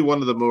 probably one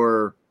of the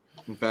more,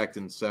 in fact,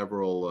 in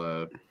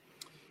several.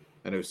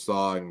 I know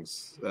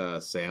songs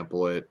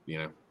sample it.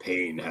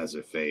 Pain has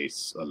a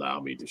face. Allow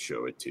me to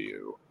show it to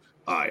you.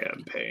 I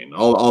am pain.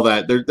 All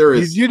that. There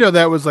is.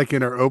 That was like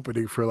in our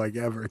opening for like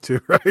ever too,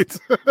 right?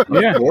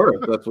 Yeah, of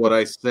course. That's what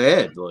I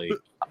said. Like,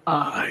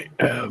 I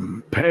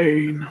am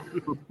pain.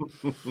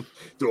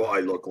 Do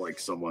I look like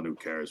someone who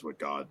cares what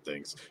God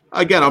thinks?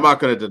 Again, I'm not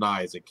going to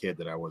deny as a kid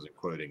that I wasn't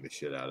quoting the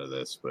shit out of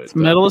this, but it's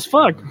metal as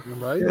fuck,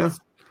 right? Yeah.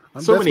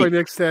 That's my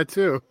next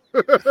tattoo.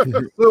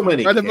 So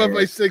many. Right above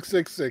my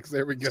 666.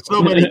 There we go.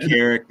 So many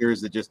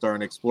characters that just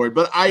aren't explored.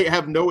 But I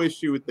have no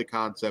issue with the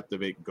concept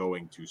of it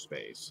going to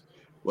space.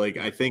 Like,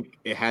 I think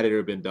had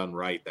it been done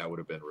right, that would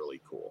have been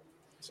really cool.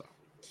 So,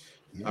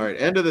 all right,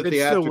 end of the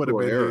theatrical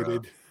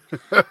era.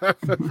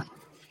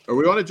 Are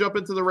we want to jump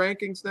into the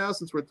rankings now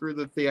since we're through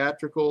the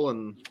theatrical?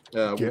 And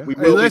we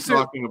will be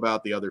talking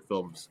about the other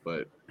films,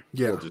 but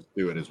we'll just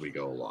do it as we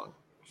go along.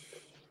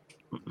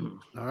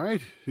 All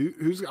right,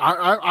 who's?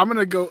 I'm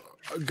gonna go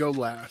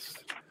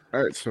last.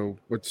 All right, so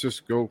let's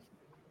just go.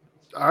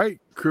 All right,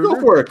 Kruger.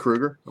 Go for it,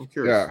 Kruger. I'm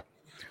curious.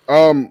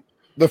 Yeah.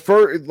 The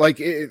first,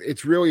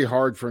 it's really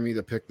hard for me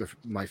to pick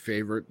my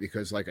favorite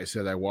because, like I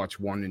said, I watched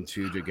 1 and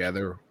 2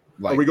 together.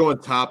 Are we going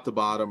top to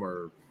bottom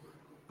or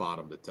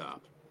bottom to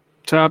top?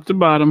 Top to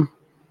bottom.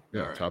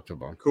 Yeah, right. Top to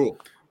bottom. Cool.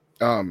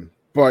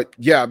 But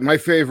yeah, my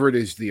favorite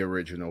is the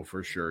original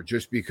for sure,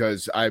 just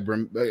because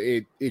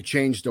it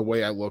changed the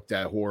way I looked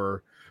at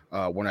horror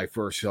when I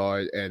first saw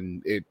it,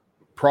 and it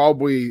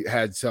probably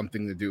had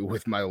something to do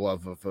with my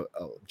love of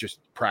just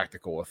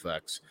practical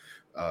effects.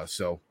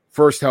 So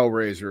first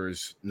Hellraiser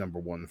is number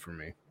 1 for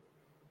me.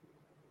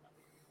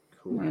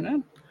 Cool.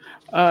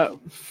 Right.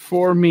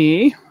 For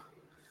me,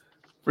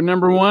 for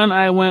number 1,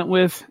 I went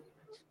with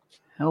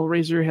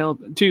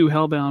Hellraiser 2,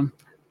 Hellbound.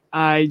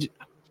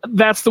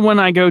 That's the one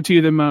I go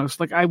to the most.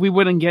 Like we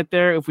wouldn't get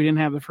there if we didn't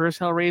have the first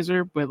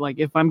Hellraiser, but like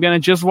if I'm gonna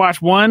just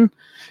watch 1,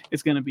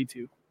 it's gonna be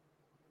 2.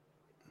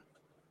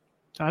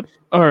 Todd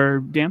or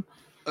Dan?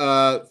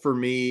 For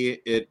me,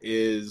 it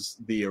is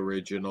the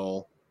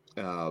original.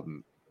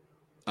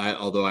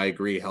 Although I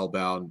agree,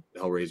 Hellbound,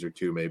 Hellraiser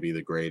 2 may be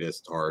the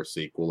greatest horror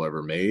sequel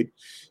ever made.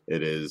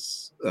 It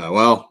is,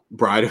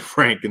 Bride of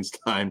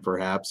Frankenstein,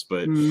 perhaps,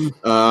 but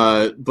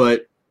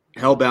Hellbound,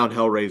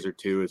 Hellraiser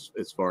 2,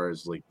 as far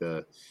as like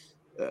the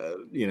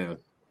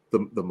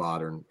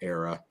modern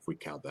era, if we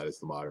count that as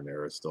the modern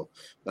era still.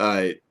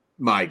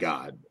 My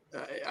God,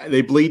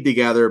 they bleed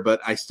together, but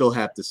I still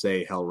have to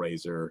say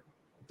Hellraiser,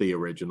 the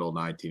original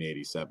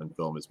 1987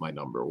 film, is my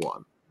number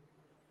 1.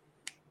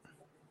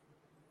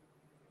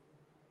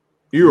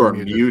 You are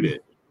muted.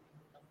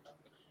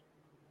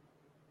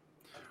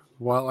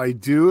 While I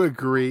do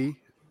agree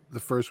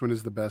the first one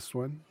is the best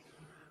one,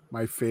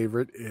 my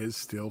favorite is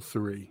still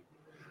 3.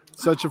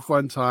 Such a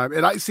fun time.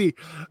 And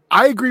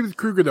I agree with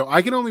Kruger though.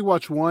 I can only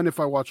watch 1 if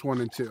I watch 1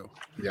 and 2.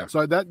 Yeah.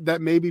 So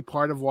that may be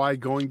part of why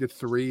going to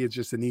 3 is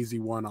just an easy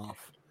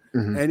one-off.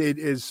 Mm-hmm. And it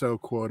is so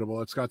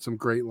quotable. It's got some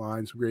great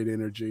lines, great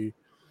energy,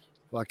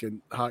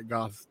 fucking hot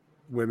goth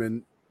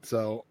women.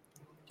 So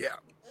yeah.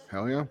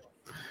 Hell yeah.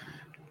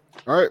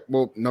 All right.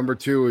 Well, number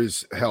 2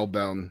 is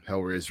Hellbound,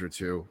 Hellraiser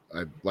 2.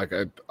 I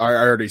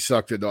already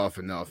sucked it off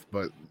enough,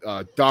 but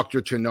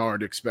Dr.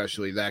 Chenard,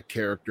 especially that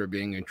character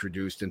being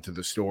introduced into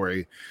the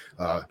story,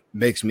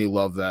 makes me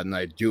love that, and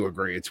I do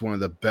agree. It's one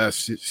of the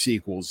best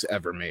sequels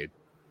ever made.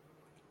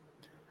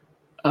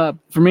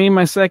 For me,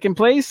 my second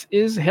place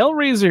is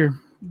Hellraiser,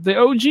 the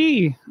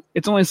OG.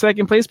 It's only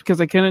second place because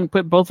I couldn't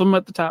put both of them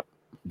at the top.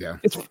 Yeah,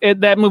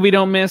 that movie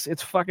don't miss.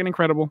 It's fucking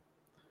incredible.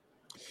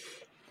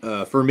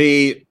 For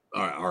me,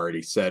 I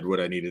already said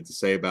what I needed to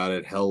say about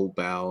it.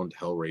 Hellbound,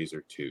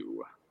 Hellraiser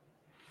 2.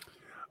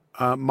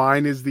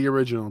 Mine is the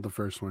original, the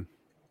first one.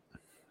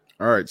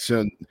 All right,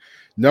 so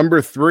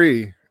number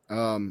 3,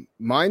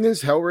 mine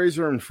is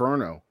Hellraiser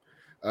Inferno.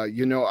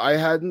 I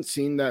hadn't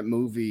seen that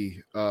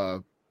movie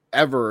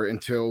ever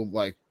until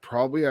like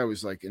probably I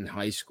was like in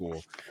high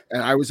school,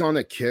 and I was on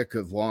a kick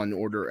of Law and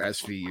Order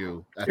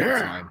SVU at the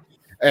time,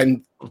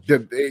 and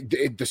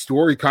the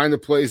story kind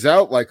of plays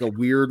out like a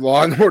weird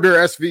Law and Order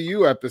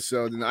SVU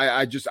episode, and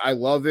I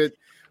love it.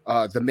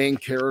 The main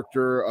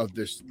character of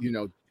this,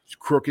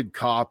 crooked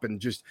cop,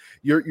 and just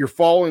you're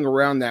following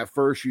around that.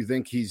 First you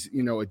think he's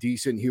a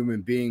decent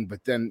human being,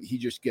 but then he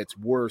just gets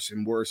worse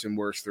and worse and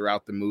worse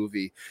throughout the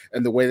movie,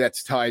 and the way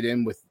that's tied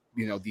in with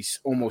these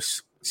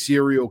almost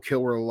serial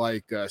killer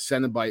like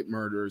Cenobite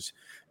murders,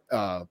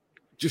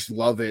 just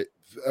love it.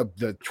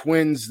 The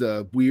twins,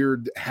 the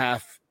weird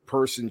half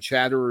person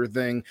chatterer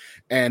thing,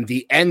 and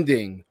the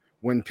ending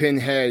when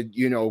Pinhead,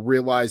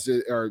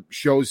 realizes or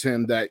shows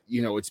him that,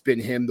 it's been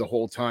him the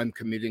whole time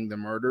committing the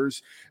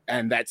murders.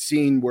 And that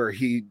scene where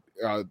he,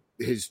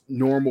 his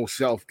normal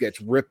self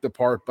gets ripped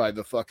apart by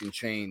the fucking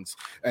chains.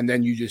 And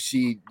then you just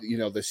see,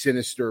 the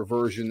sinister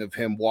version of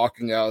him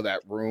walking out of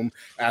that room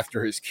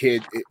after his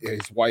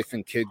wife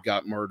and kid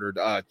got murdered.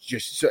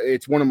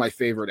 It's one of my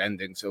favorite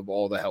endings of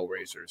all the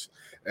Hellraisers.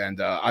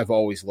 And I've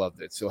always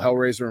loved it. So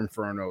Hellraiser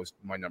Inferno is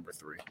my number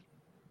 3.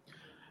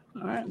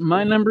 All right,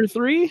 my number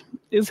 3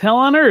 is Hell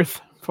on Earth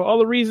for all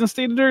the reasons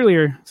stated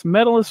earlier. It's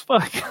metal as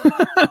fuck.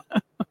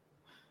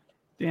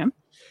 Dan?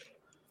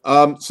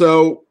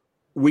 So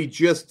we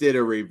just did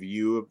a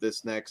review of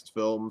this next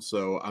film,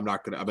 so I'm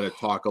gonna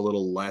talk a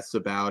little less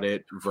about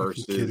it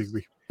versus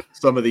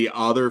some of the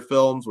other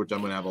films, which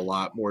I'm gonna have a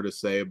lot more to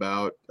say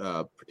about,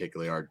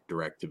 particularly our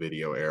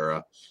direct-to-video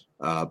era.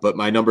 But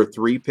my number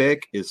 3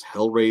 pick is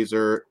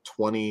Hellraiser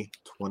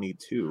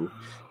 2022,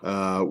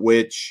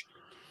 which,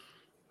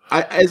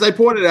 as I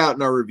pointed out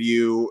in our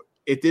review,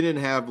 it didn't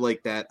have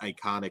like that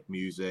iconic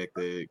music,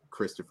 the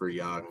Christopher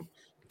Young.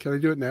 Can I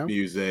do it now?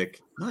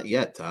 Music. Not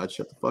yet, Todd.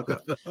 Shut the fuck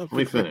up. Let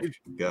me finish.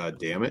 God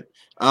damn it.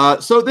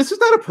 So this is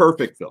not a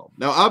perfect film.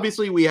 Now,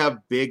 obviously, we have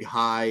big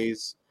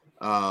highs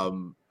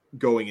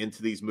going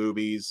into these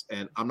movies,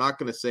 and I'm not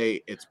going to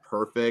say it's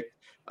perfect.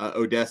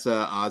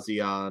 Odessa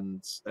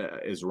A'zion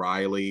as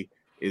Riley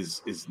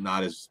is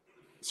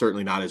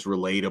certainly not as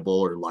relatable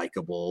or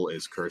likable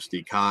as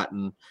Kirsty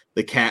Cotton.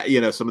 The cat,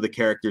 some of the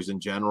characters in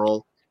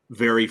general,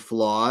 very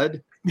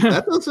flawed.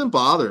 That doesn't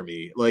bother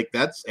me. Like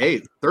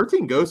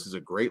 13 Ghosts is a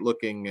great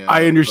looking.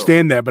 I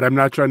understand that, but I'm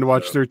not trying to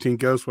watch 13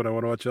 Ghosts when I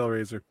want to watch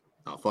Hellraiser.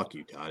 Oh, fuck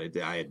you, Todd.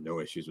 I had no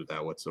issues with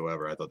that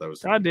whatsoever. I thought that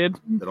was. I did.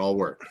 It all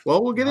worked.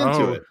 Well, we'll get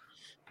into it.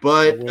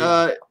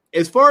 But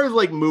as far as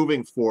like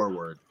moving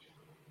forward,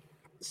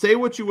 say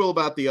what you will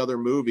about the other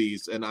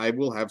movies, and I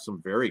will have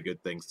some very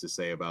good things to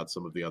say about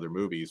some of the other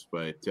movies,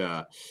 but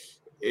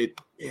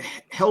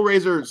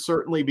Hellraiser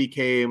certainly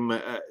became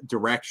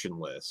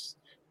directionless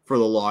for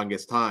the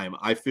longest time.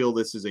 I feel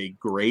this is a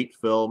great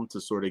film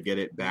to sort of get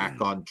it back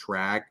on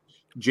track.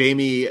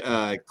 Jamie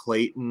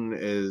Clayton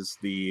is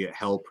the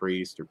Hell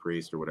priest or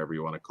whatever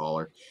you want to call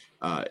her,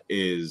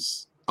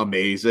 is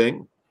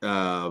amazing.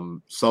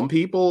 Some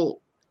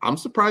people, I'm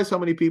surprised how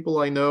many people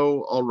I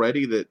know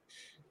already that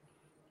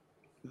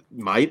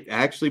might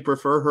actually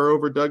prefer her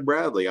over Doug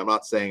Bradley. I'm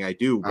not saying I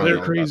do.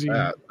 They're crazy.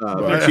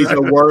 But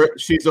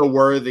she's a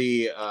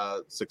worthy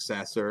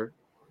successor.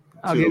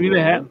 I'll give you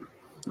that.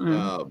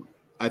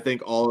 I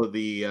think all of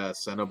the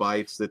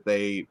Cenobites that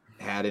they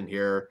had in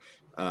here,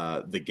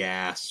 the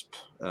Gasp,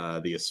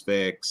 the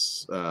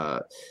Asphyx,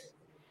 I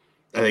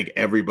think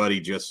everybody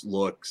just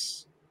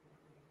looks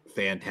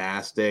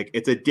fantastic.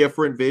 It's a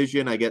different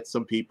vision. I get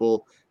some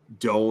people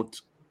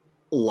don't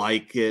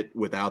like it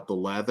without the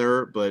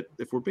leather, but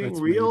if we're being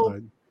real,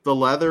 the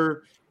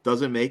leather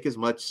doesn't make as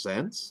much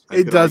sense.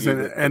 It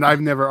doesn't, and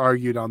I've never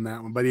argued on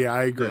that one, but yeah,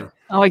 I agree.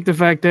 I like the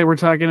fact that we're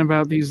talking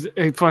about these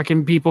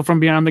fucking people from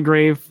beyond the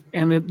grave,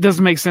 and it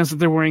doesn't make sense that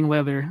they're wearing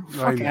leather.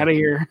 Fuck out of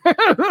here.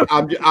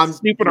 I'm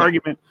stupid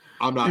argument.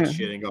 I'm not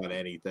shitting on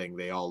anything.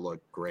 They all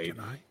look great,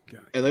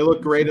 and they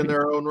look great in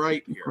their own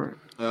right here.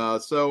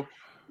 So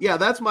yeah,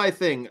 that's my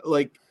thing.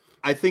 Like,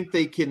 I think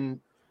they can.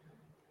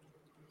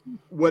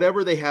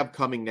 Whatever they have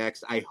coming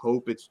next, I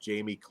hope it's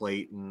Jamie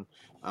Clayton.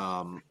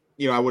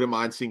 I wouldn't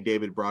mind seeing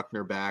David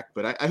Bruckner back,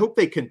 but I hope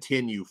they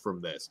continue from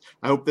this.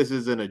 I hope this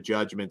isn't a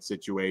judgment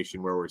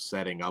situation where we're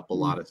setting up a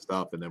lot of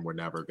stuff and then we're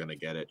never going to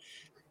get it.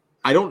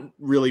 I don't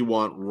really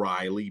want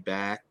Riley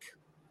back.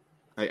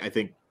 I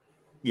think,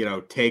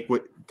 take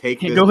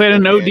this go ahead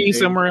and OD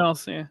somewhere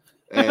else. Yeah.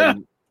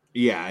 And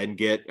and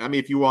get,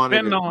 if you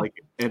wanted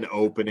like an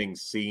opening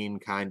scene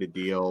kind of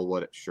deal,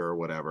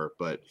 whatever.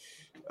 But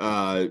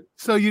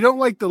so you don't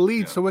like the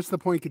lead, so what's the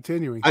point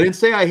continuing? I didn't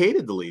say I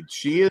hated the lead.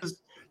 She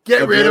is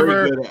get rid of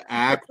her. Good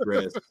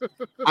actress.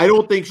 I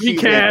don't think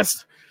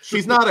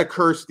she's not a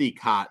Kirsty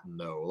Cotton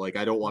though. Like,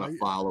 I don't want to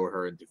follow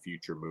her into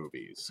future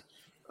movies.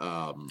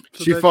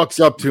 She fucks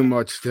up too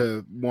much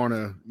to want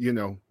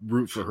to,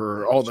 root for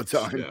her all the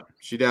time. Yeah,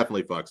 she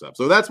definitely fucks up.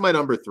 So that's my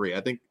number 3.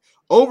 I think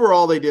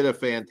overall, they did a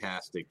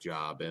fantastic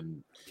job.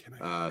 And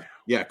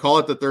call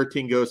it the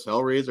 13 Ghosts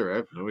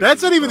Hellraiser.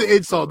 That's not even the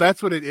insult.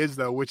 That's what it is,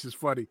 though, which is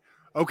funny.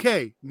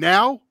 Okay,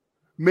 now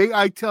may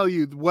I tell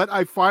you what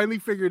I finally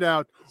figured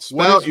out?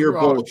 Spout your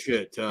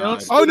bullshit,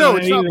 Todd. Oh, no,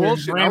 it's not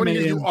bullshit. I want to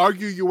hear you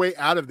argue your way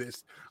out of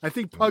this. I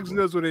think Pugs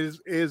knows what it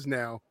is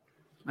now.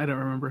 I don't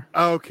remember.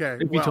 Okay.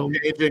 If you told me.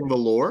 Changing the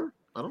lore?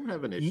 I don't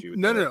have an issue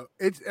with that. No.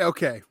 It's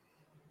okay.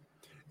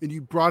 And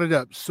you brought it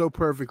up so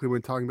perfectly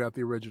when talking about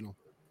the original.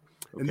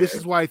 And this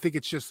is why I think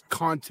it's just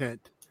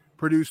content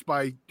produced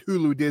by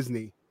Hulu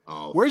Disney.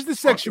 Oh, where's the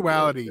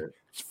sexuality?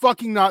 It's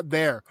fucking not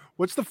there.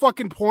 What's the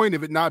fucking point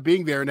of it not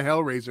being there in a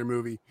Hellraiser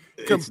movie?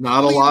 It's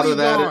not a lot of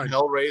that in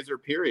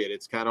Hellraiser, period.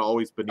 It's kind of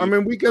always been. I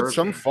mean, we get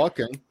some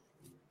fucking.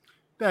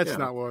 That's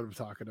not what I'm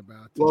talking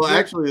about. Well,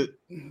 actually,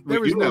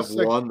 we do have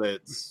one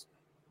that's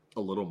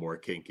a little more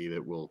kinky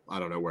that I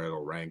don't know where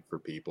it'll rank for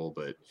people,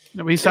 but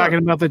he's talking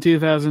about the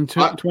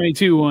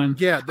 2022 one.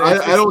 Yeah, I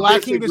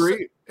don't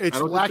disagree. It's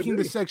lacking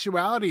the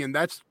sexuality, and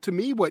that's to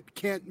me what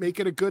can't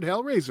make it a good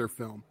Hellraiser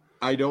film.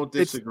 I don't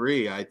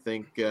disagree. I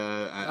think,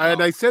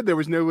 and I said there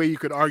was no way you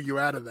could argue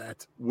out of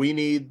that. We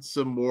need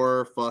some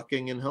more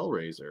fucking in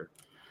Hellraiser.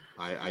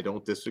 I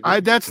don't disagree.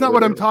 That's not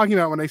what I'm talking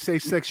about when I say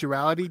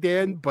sexuality,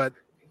 Dan. But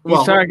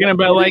he's talking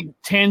about like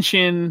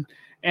tension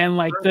and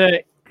like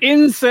the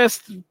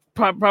incest.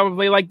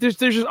 Probably like there's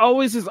just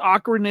always this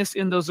awkwardness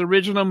in those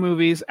original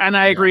movies, and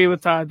I agree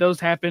with Todd.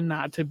 Those happen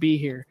not to be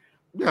here.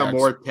 Yeah,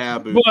 more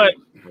taboo, but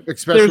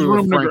especially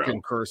with Frank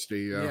and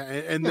Kirsty. Yeah,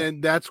 and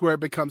then that's where it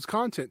becomes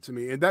content to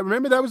me. And that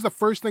was the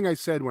first thing I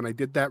said when I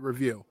did that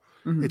review.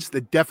 Mm-hmm. It's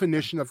the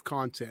definition of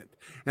content,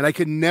 and I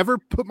could never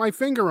put my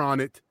finger on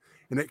it.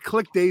 And it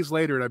clicked days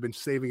later, and I've been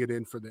saving it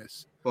in for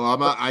this.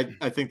 Well,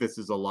 I think this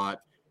is a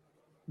lot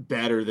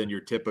better than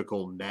your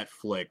typical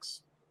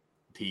Netflix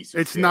piece.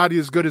 It's not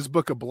as good as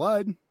Book of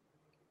Blood.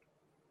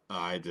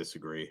 I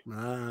disagree.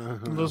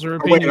 Those are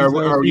opinions.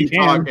 Are you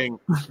talking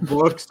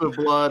Books of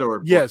Blood or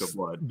Book of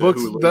Blood?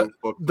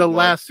 The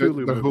last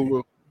Hulu the movie.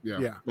 Hulu.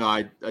 Yeah. No,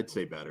 I'd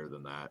say better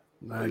than that.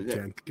 I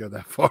can't go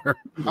that far.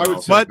 I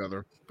would say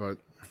better, but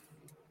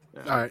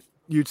all right.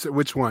 You'd say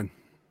which one?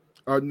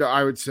 No,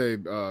 I would say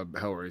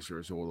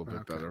Hellraiser is a little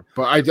bit better,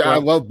 but I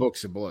love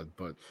Books of Blood.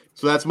 But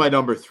so that's my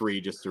number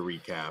 3, just to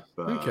recap.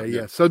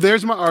 So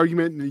there's my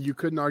argument, and you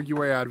couldn't argue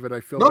way out of it.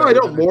 I feel I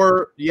don't.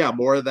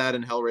 More of that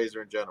in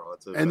Hellraiser in general.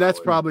 That's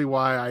probably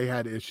why I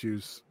had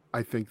issues.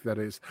 I think that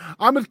is.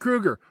 I'm with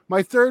Kruger.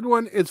 My third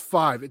one is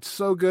 5. It's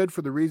so good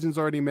for the reasons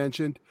already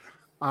mentioned.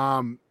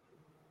 It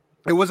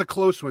was a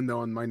close one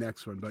though on my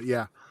next one, but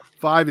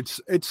 5.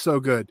 It's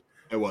so good.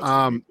 It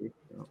was.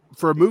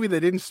 For a movie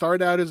that didn't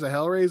start out as a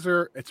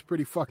Hellraiser, it's a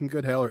pretty fucking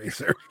good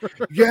Hellraiser.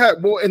 Yeah,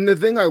 well, and the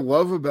thing I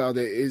love about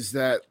it is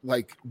that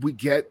like we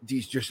get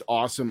these just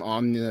awesome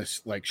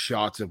ominous like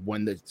shots of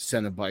when the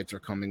Cenobites are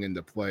coming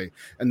into play,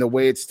 and the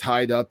way it's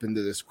tied up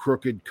into this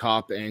crooked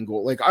cop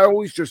angle. Like I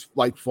always just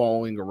like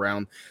following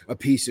around a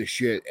piece of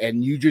shit,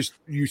 and you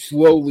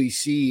slowly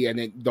see,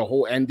 and the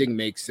whole ending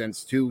makes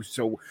sense too.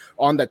 So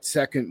on that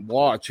second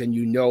watch, and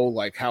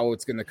like how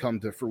it's going to come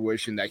to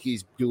fruition that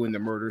he's doing the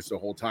murders the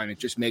whole time, it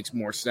just makes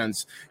more sense.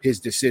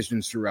 His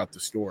decisions throughout the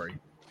story.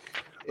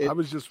 I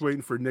was just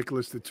waiting for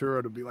Nicholas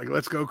Turturro to be like,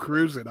 "Let's go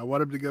cruising." I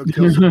want him to go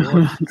kill some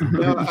boys.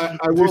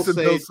 I will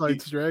say,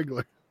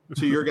 Straggler.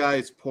 To your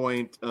guys'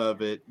 point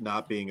of it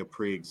not being a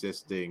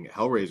pre-existing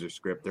Hellraiser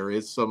script, there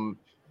is some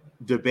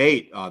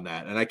debate on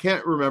that, and I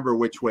can't remember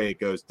which way it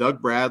goes.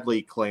 Doug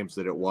Bradley claims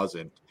that it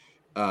wasn't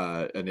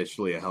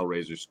initially a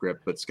Hellraiser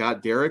script, but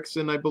Scott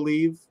Derrickson, I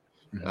believe.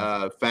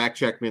 Fact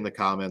check me in the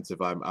comments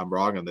if I'm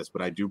wrong on this,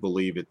 but I do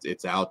believe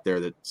it's out there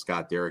that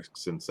Scott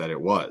Derrickson said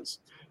it was.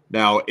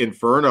 Now,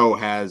 Inferno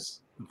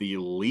has the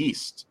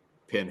least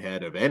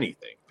Pinhead of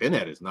anything.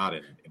 Pinhead is not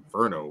in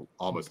Inferno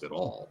almost at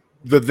all.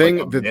 The thing,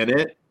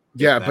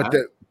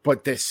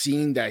 but the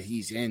scene that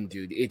he's in,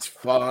 dude, it's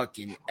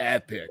fucking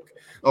epic.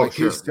 Oh, like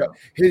sure.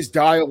 His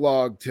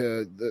dialogue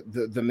to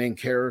the main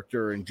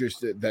character and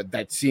just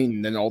that scene,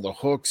 and then all the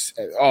hooks.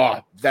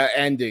 That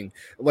ending,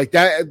 like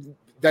that.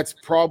 That's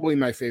probably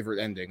my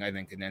favorite ending, I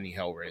think, in any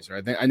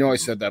Hellraiser. I know I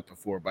said that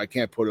before, but I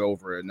can't put it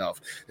over enough.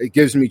 It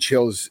gives me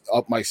chills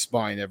up my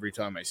spine every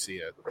time I see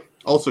it.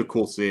 Also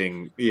cool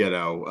seeing,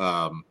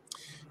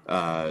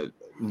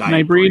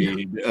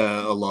 Nightbreed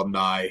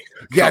alumni.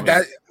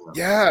 That's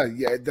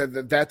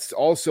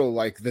also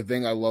like the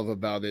thing I love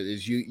about it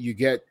is you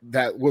get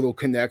that little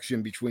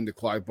connection between the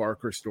Clive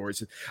Barker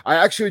stories. I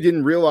actually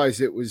didn't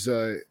realize it was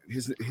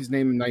his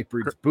name in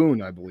Nightbreed's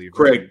Boone, I believe.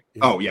 Craig. Right?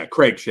 Oh yeah,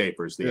 Craig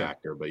Schaefer's the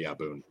actor, but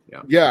Boone.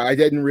 Yeah, I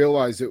didn't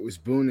realize it was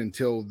Boone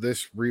until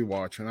this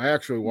rewatch, and I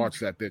actually watched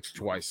that bitch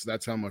twice.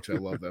 That's how much I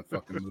love that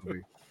fucking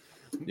movie.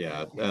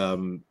 Yeah.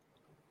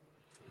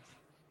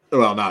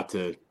 Well, not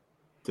to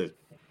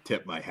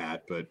tip my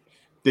hat, but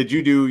did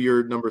you do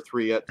your number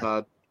 3 yet,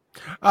 Todd?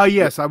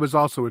 Yes, I was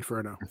also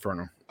Inferno.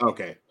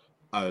 Okay.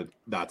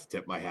 Not to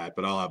tip my hat,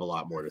 but I'll have a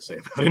lot more to say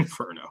about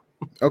Inferno.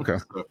 Okay.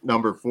 So,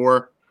 number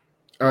 4.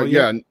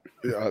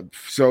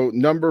 So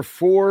number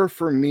 4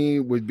 for me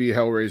would be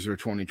Hellraiser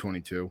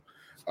 2022.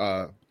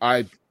 It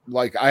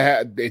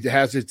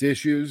has its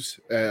issues,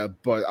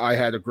 but I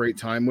had a great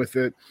time with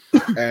it.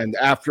 And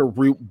after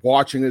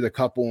watching it a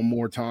couple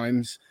more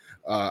times,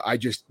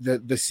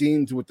 the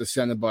scenes with the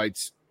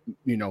Cenobites,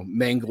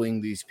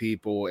 mangling these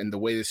people and the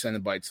way the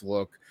Cenobites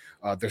look,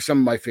 they're some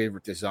of my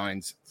favorite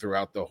designs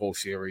throughout the whole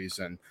series.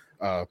 And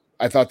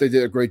I thought they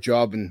did a great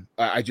job. And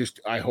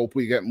I hope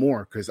we get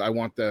more, because I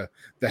want the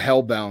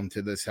Hellbound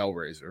to this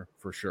Hellraiser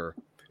for sure.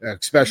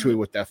 Especially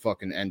with that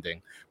fucking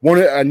ending.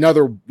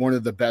 Another one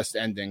of the best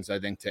endings, I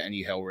think, to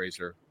any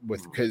Hellraiser,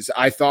 because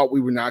I thought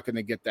we were not going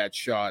to get that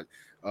shot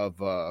of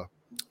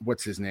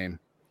what's his name?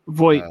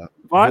 Voight.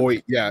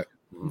 Voight, yeah.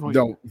 Voight.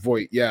 No,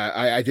 Voight, yeah.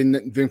 I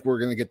didn't think we were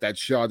going to get that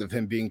shot of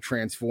him being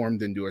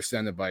transformed into a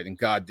Cenobite, and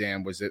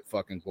goddamn was it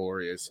fucking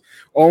glorious.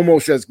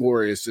 Almost as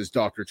glorious as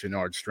Dr.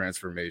 Channard's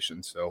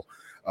transformation. So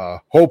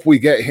hope we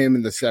get him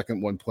in the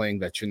second one playing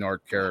that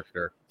Channard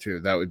character too.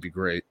 That would be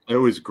great. It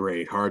was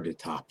great. Hard to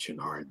top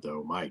Channard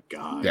though. My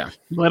God. Yeah.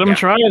 Let him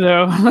try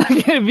though.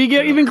 If you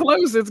get even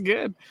close, it's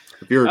good.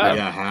 If you're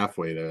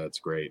halfway there, that's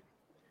great.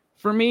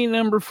 For me,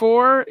 number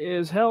 4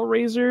 is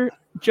Hellraiser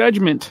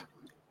Judgment.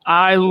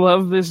 I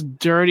love this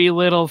dirty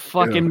little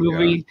fucking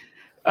movie.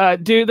 Yeah.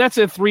 Dude, that's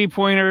a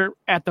 3-pointer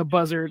at the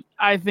buzzer.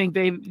 I think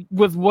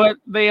with what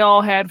they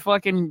all had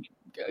fucking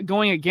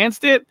going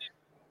against it,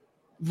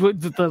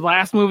 the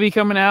last movie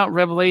coming out,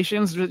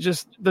 Revelations,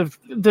 just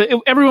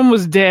everyone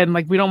was dead and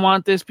like, we don't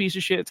want this piece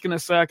of shit, it's gonna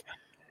suck.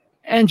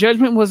 And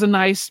Judgment was a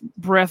nice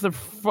breath of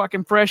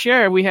fucking fresh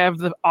air. We have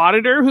the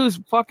Auditor, who's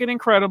fucking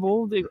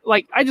incredible.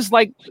 I just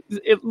like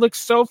it.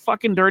 Looks so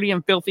fucking dirty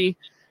and filthy.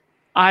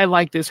 I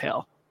like this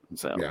hell.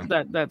 So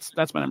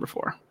that's my number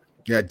 4.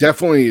 Yeah,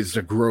 definitely is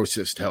the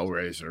grossest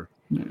Hellraiser.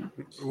 Yeah.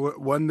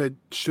 One that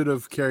should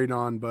have carried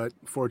on, but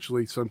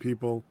fortunately, some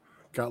people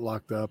got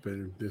locked up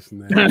and this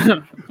and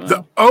that.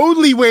 The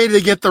only way to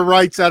get the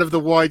rights out of the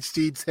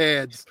Weinstein's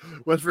hands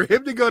was for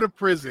him to go to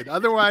prison.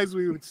 Otherwise,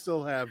 we would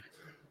still have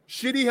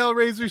shitty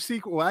Hellraiser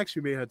sequel. Well,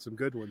 actually, we had some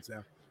good ones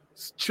now.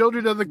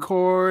 Children of the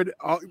Corn.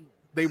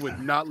 They would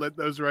not let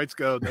those rights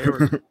go. They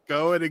were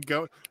going and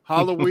going.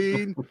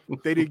 Halloween,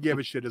 they didn't give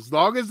a shit. As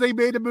long as they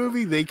made a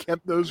movie, they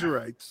kept those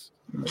rights.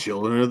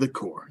 Children of the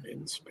Corn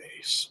in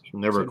space.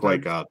 Never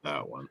quite got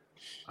that one.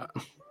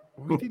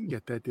 We didn't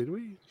get that, did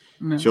we?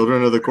 No.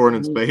 Children of the Corn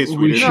in space.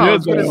 We should. I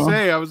was going to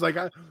say. I was like,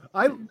 I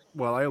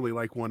only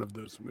like one of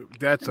those movies.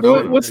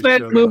 What's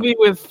that movie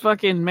with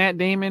fucking Matt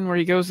Damon where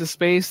he goes to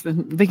space?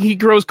 He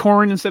grows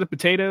corn instead of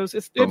potatoes.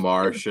 The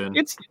Martian.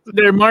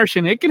 They're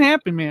Martian. It can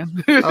happen,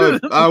 man.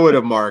 I would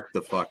have marked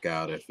the fuck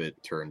out if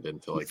it turned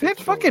into like. Is that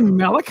fucking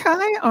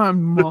Malachi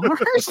on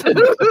Mars?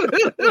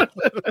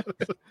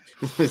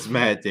 It's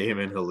Matt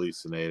Damon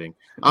hallucinating.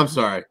 I'm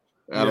sorry.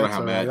 I don't know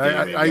how Matt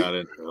Damon got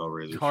into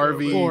Hellraiser.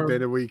 Harvey,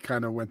 then we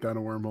kind of went down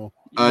a wormhole.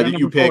 Did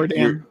you pick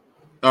your...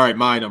 All right,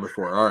 my number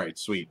 4. All right,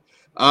 sweet.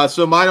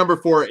 So my number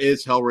 4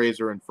 is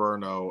Hellraiser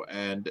Inferno,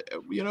 and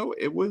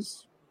it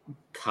was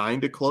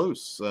kind of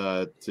close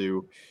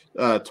to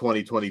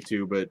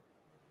 2022, but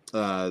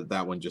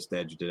that one just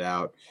edged it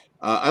out.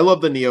 I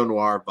love the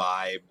neo-noir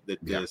vibe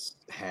that this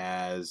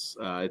has.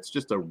 It's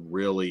just a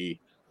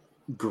really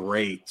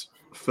great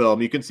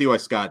film. You can see why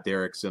Scott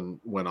Derrickson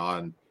went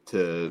on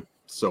to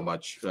so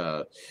much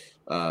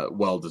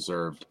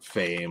well-deserved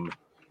fame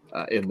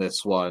in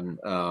this one.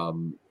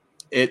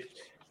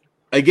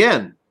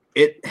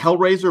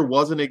 Hellraiser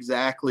wasn't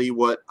exactly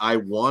what I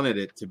wanted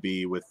it to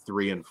be with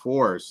 3 and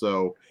 4,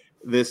 so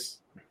this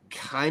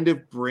kind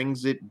of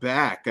brings it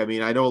back. I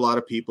mean, I know a lot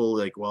of people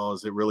like, well,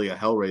 is it really a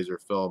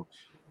Hellraiser film?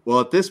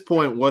 Well, at this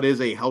point, what is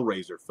a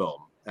Hellraiser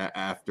film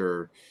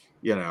after,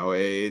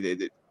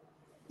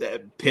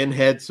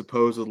 Pinhead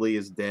supposedly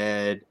is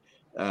dead.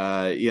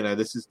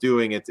 This is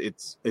doing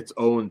its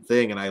own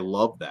thing, and I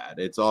love that.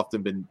 It's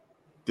often been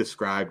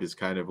described as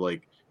kind of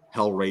like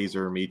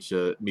Hellraiser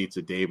meets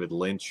a David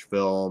Lynch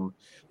film.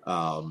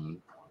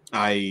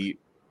 I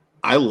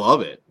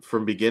love it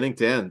from beginning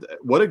to end.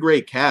 What a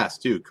great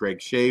cast too: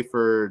 Craig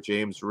Schaefer,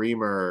 James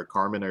Remar,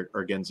 Carmen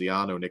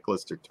Argenziano,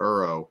 Nicholas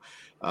Turturro,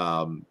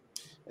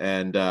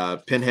 and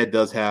Pinhead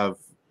does have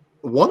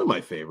one of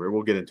my favorite.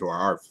 We'll get into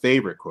our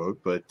favorite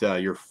quote, but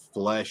your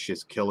flesh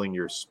is killing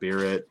your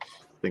spirit.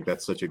 I think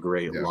that's such a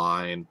great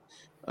line.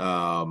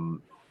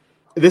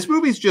 This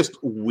movie's just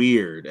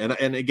weird.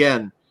 And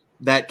again,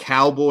 that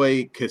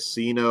cowboy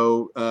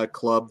casino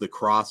club, The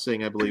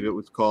Crossing, I believe it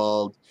was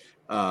called,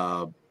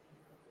 that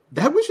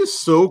was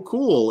just so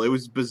cool. It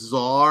was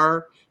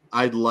bizarre.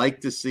 I'd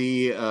like to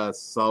see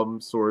some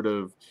sort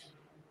of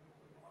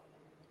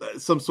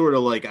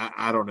like,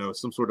 I don't know,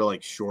 some sort of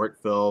like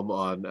short film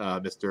on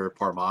Mr.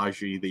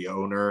 Parmagi, the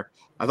owner.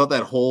 I thought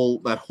that whole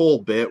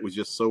bit was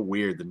just so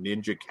weird. The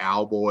ninja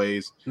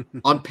cowboys.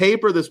 On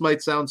paper, this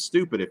might sound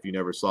stupid if you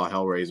never saw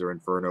Hellraiser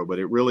Inferno, but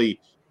it really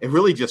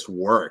just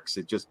works.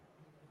 It just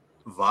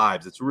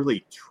vibes. It's a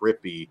really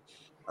trippy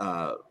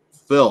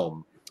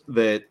film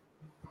that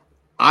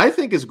I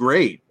think is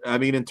great. I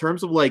mean, in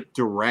terms of like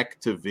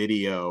direct to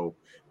video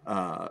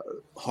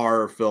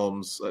horror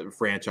films,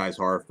 franchise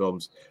horror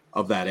films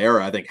of that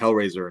era. I think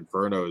Hellraiser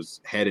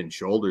Inferno's head and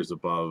shoulders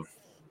above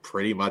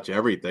pretty much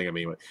everything. I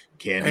mean,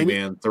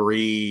 Candyman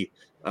 3,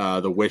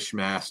 the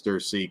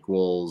Wishmaster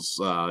sequels,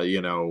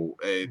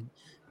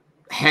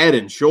 head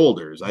and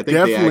shoulders. I think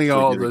definitely they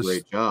actually did a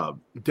great job.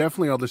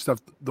 Definitely all the stuff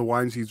the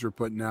Weinsteins were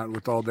putting out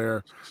with all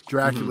their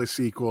Dracula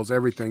sequels,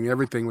 everything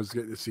was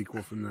getting a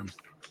sequel from them.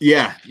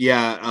 Yeah.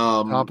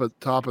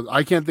 Top of.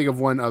 I can't think of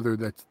one other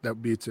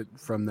that beats it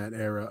from that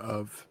era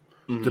of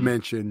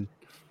Dimension,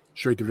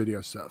 straight to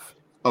video stuff.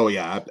 Oh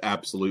yeah,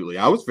 absolutely.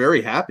 I was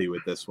very happy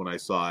with this when I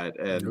saw it,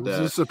 and it was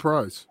a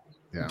surprise.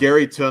 Yeah.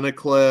 Gary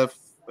Tunnicliffe,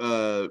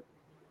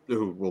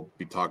 who we'll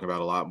be talking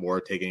about a lot more,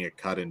 taking a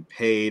cut in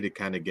pay to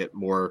kind of get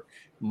more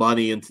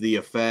money into the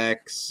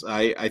effects.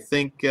 I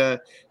think,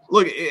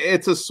 look,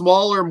 it's a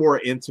smaller, more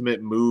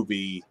intimate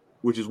movie,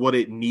 which is what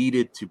it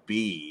needed to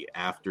be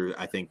after,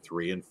 I think,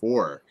 3 and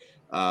 4.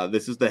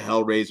 This is the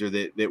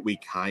Hellraiser that we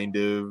kind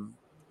of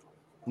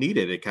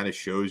needed. It kind of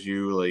shows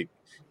you, like,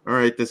 all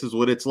right, this is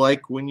what it's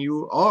like when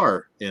you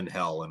are in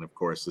hell. And, of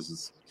course,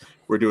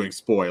 we're doing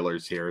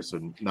spoilers here,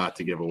 so not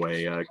to give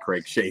away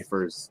Craig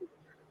Schaefer's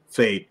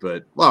fate,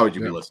 but why would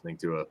you be listening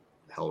to a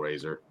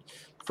Hellraiser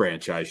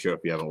franchise show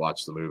if you haven't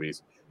watched the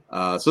movies?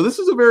 So this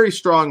is a very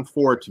strong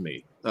 4 to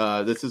me.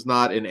 This is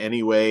not in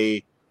any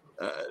way...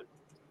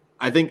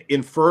 I think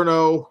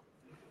Inferno,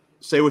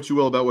 say what you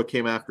will about what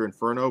came after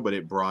Inferno, but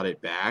it brought it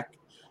back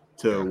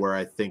to where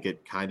I think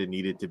it kind of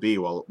needed to be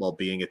while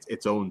being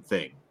its own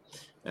thing.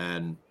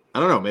 And I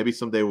don't know, maybe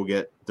someday we'll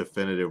get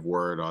definitive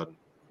word on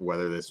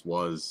whether this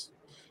was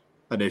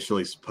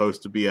initially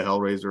supposed to be a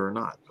Hellraiser or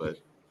not. But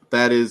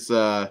that is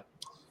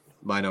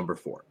my number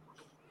 4.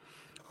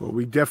 Well,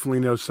 we definitely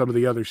know some of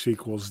the other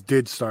sequels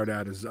did start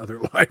out as Other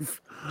Life.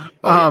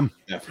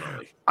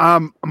 Definitely.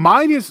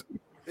 Mine is...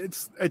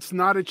 It's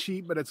not a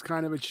cheat, but it's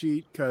kind of a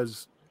cheat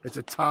because it's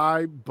a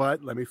tie.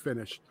 But let me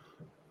finish.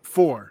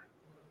 4.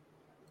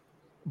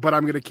 But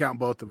I'm going to count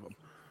both of them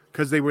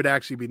because they would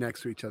actually be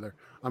next to each other.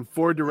 I'm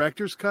 4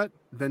 director's cut,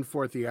 then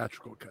 4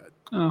 theatrical cut.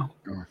 Oh.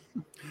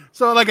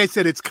 So, like I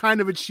said, it's kind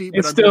of a cheat.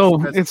 It's still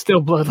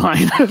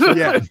Bloodline.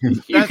 Yeah,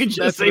 you can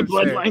just say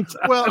Bloodline.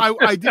 Well,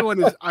 I do want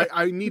to.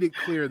 I need it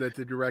clear that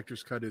the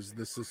director's cut is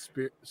the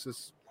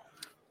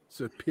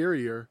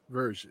superior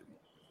version.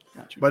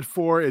 Gotcha. But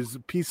 4 is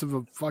a piece of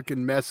a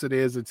fucking mess. It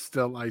is. I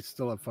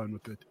still have fun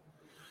with it.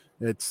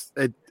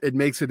 It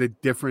makes it a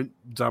different,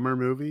 dumber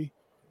movie.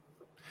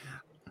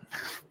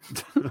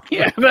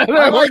 Yeah,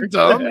 I like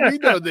dumb. We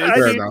know this.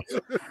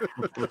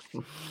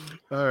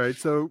 All right.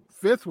 So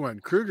 5th one,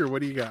 Kruger.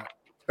 What do you got?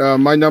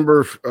 My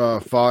number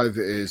 5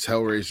 is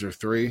Hellraiser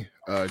 3.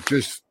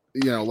 Just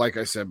like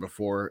I said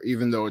before,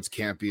 even though it's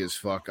campy as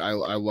fuck, I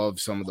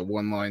love some of the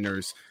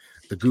one-liners.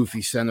 The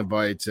goofy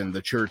Cenobites and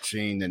the church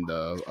scene and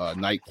the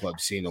nightclub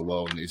scene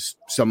alone is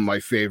some of my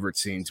favorite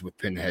scenes with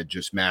Pinhead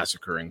just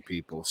massacring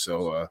people.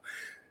 So,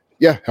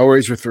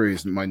 Hellraiser 3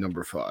 is my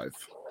number 5.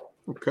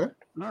 Okay.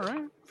 All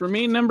right. For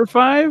me, number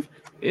 5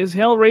 is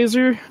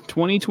Hellraiser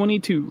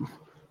 2022.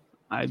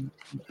 I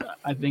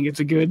think it's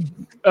a good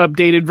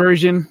updated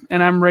version,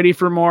 and I'm ready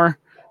for more.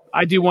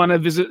 I do want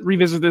to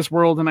revisit this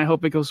world, and I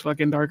hope it goes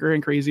fucking darker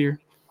and crazier.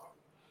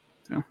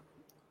 So,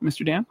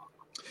 Mr. Dan?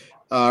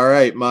 All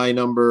right, my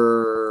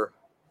number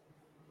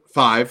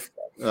 5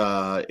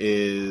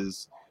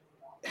 is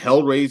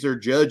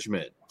Hellraiser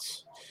Judgment.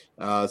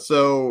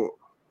 So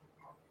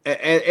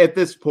at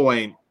this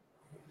point,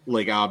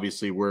 like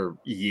obviously we're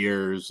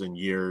years and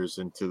years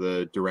into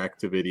the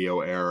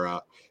direct-to-video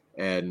era,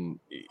 and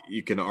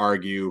you can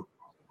argue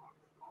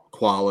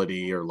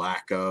quality or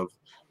lack of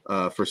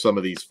for some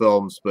of these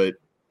films, but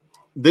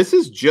this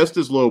is just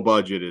as low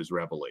budget as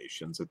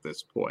Revelations at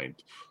this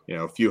point.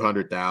 A few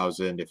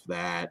 $100,000, if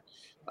that.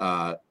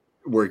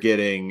 We're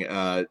getting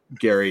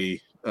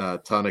Gary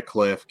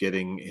Tunnicliffe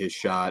getting his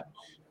shot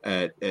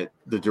at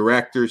the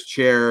director's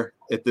chair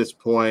at this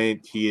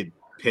point. He had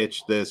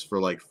pitched this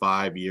for like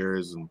 5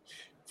 years and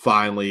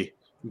finally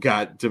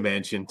got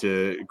Dimension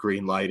to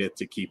greenlight it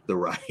to keep the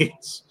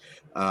rights.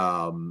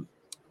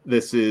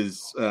 This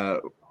is,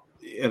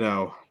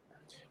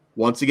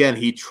 once again,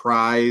 he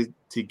tried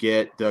to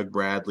get Doug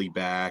Bradley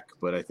back,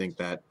 but I think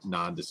that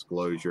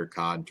non-disclosure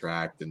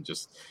contract and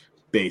just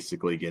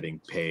basically getting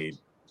paid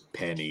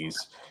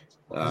pennies.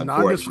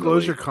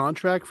 Non-disclosure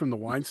contract from the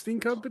Weinstein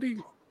Company?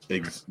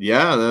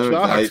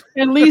 Yeah.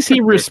 At least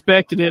he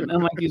respected it,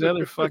 unlike these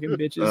other fucking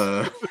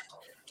bitches.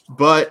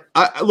 But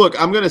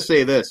look, I'm going to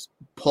say this.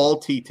 Paul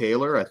T.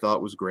 Taylor, I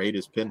thought was great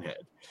as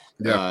Pinhead.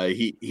 Yeah.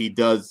 He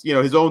does,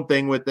 his own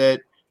thing with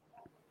it.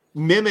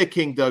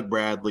 Mimicking Doug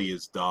Bradley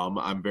is dumb.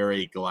 I'm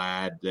very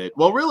glad that,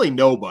 really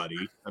nobody,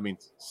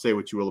 say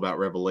what you will about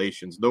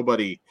Revelations,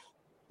 nobody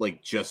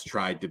just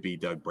tried to be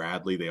Doug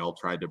Bradley. They all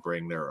tried to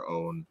bring their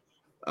own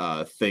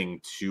thing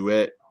to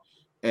it.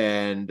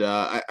 And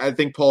I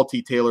think Paul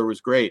T. Taylor was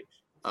great.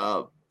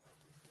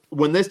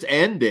 When this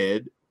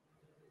ended,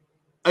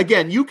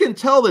 again, you can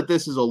tell that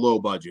this is a low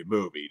budget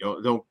movie.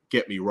 Don't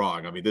get me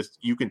wrong. I mean,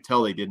 you can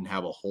tell they didn't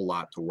have a whole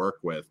lot to work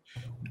with,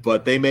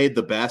 but they made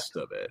the best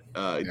of it.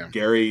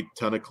 Gary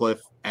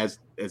Tunnicliffe as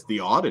the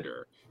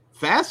auditor,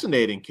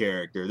 fascinating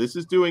character. This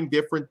is doing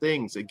different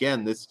things.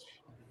 Again, this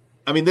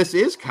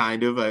is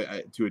kind of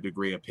to a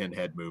degree a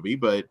Pinhead movie,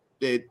 but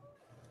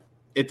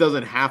it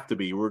doesn't have to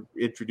be. We're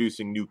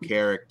introducing new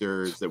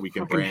characters that we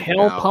can branch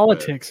hell out.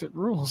 Politics. It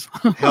rules.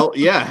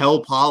 Hell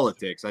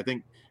politics. I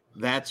think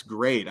that's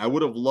great. I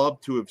would have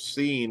loved to have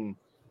seen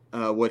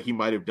what he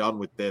might have done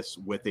with this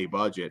with a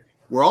budget.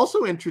 We're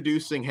also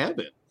introducing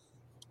heaven,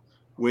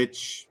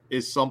 which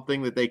is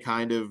something that they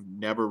kind of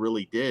never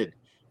really did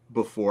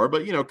before,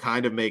 but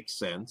kind of makes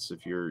sense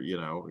if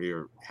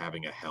you're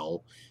having a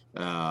hell.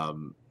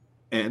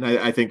 And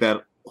I think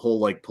that whole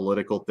like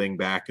political thing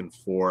back and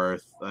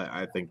forth,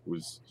 I think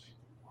was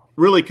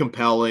really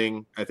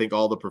compelling. I think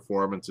all the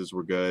performances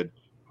were good.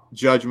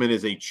 Judgment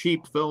is a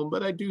cheap film,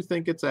 but I do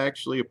think it's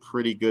actually a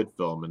pretty good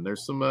film. And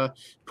there's some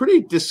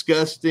pretty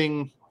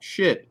disgusting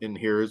shit in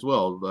here as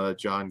well.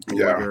 John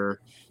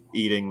Gallagher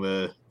eating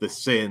the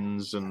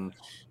sins and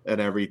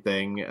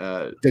everything.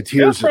 The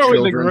tears that's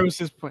probably the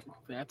grossest point.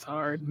 That's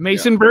hard.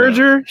 Mason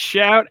Berger,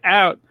 shout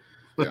out.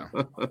 Yeah.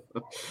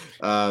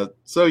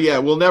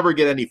 So we'll never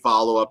get any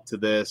follow up to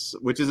this,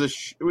 which is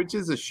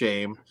a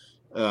shame.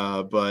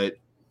 But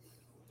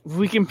if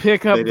we can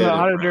pick up the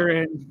auditor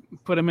and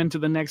put him into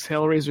the next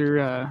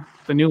Hellraiser,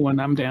 the new one,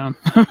 I'm down.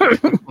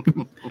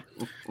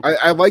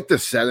 I like the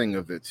setting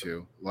of it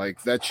too.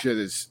 Like that shit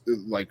is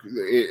like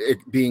it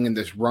being in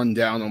this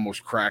rundown,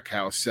 almost crack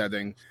house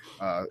setting.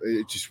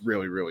 It's just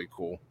really, really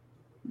cool.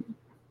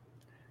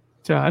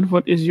 Todd,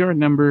 what is your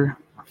number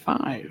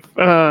 5?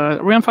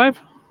 Are we on 5?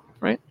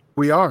 Right?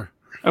 We are.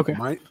 Okay.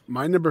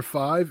 My number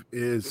 5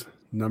 is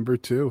number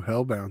 2,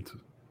 Hellbound.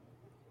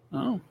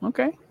 Oh,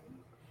 okay.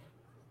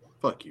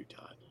 Fuck you,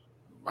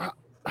 Todd.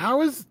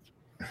 How is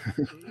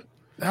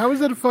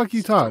that a fuck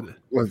you, Todd?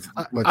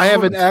 I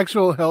have an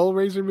actual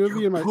Hellraiser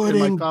movie in my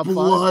top 5.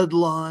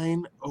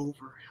 Bloodline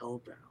over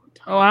Hellbound.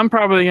 Oh, I'm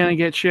probably gonna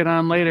get shit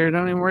on later.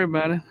 Don't even worry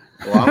about it.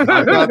 Well,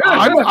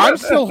 I'm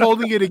still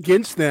holding it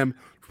against them,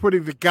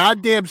 putting the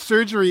goddamn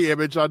surgery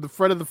image on the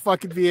front of the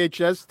fucking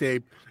VHS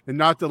tape and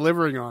not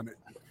delivering on it.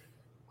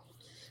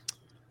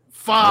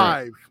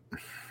 5.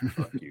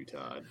 Fuck you,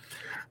 Todd.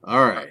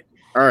 All right.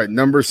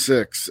 Number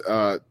 6.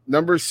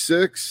 Number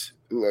 6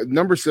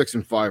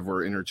 and 5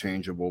 were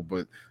interchangeable,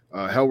 but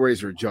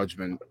Hellraiser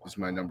Judgment is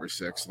my number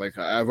 6. Like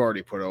I've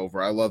already put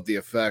over. I love the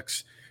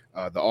effects.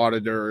 The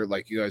auditor,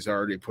 like you guys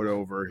already put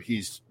over.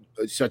 He's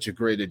such a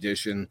great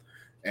addition.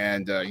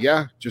 And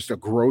just a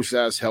gross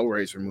ass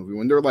Hellraiser movie.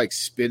 When they're like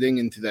spitting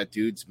into that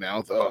dude's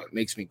mouth, it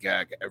makes me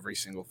gag every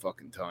single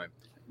fucking time.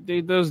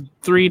 Dude, those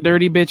 3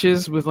 dirty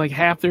bitches with like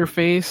half their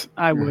face,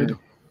 I would.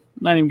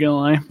 Not even gonna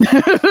lie.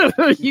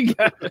 You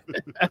got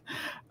it.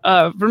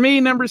 For me,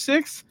 number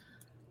 6,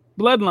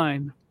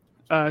 Bloodline.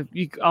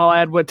 I'll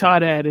add what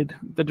Todd added,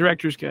 the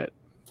director's cut.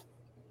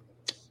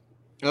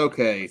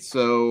 Okay,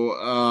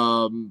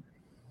 so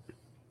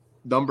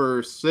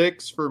number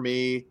 6 for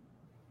me,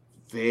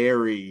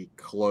 very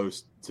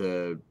close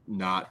to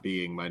not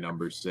being my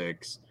number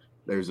 6.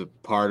 There's a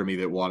part of me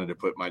that wanted to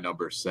put my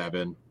number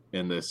 7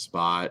 in this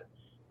spot,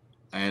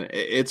 and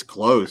it's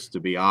close,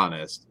 to be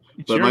honest.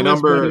 But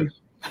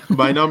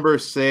my number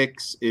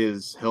 6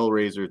 is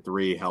Hellraiser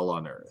 3: Hell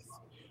on Earth.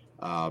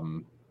 I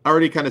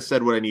already kind of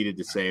said what I needed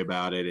to say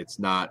about it.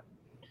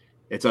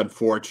 It's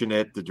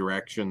unfortunate the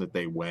direction that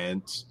they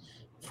went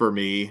for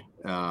me.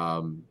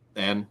 And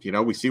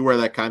we see where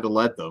that kind of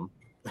led them.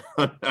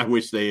 I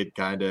wish they had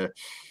kind of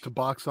to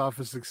box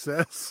office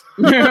success.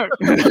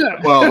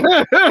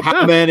 Well,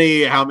 how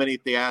many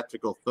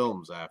theatrical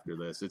films after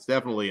this? It's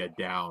definitely a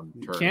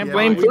downturn. Can't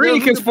blame 3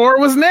 because 4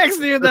 was next,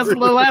 dude. That's the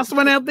last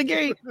one out the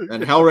gate.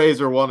 And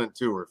Hellraiser 1 and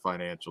 2 were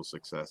financial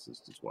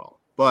successes as well.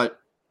 But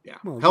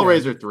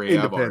Hellraiser 3,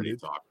 I've already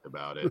talked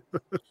about it.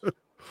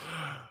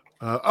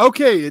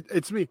 Okay,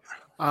 it's me.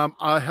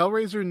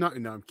 Hellraiser. No,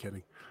 I'm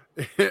kidding.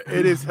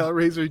 It is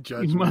Hellraiser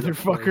Judgment. You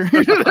motherfucker.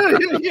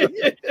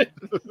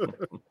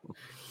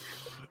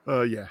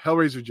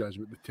 Hellraiser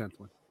Judgment, the 10th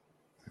one.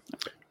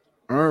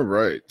 All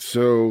right.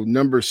 So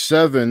number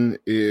 7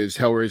 is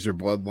Hellraiser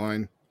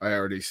Bloodline. I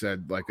already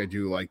said, I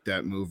do like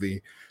that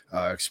movie,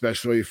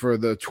 especially for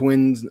the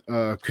twins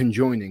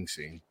conjoining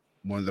scene.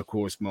 One of the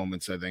coolest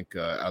moments, I think,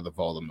 out of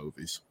all the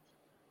movies.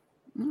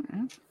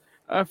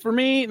 For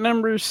me,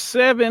 number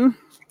 7...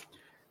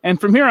 And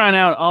from here on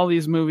out, all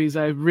these movies,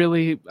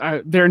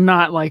 they're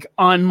not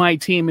on my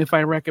team if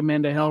I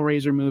recommend a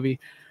Hellraiser movie.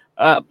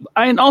 I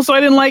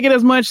didn't like it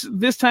as much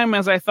this time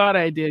as I thought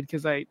I did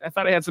because I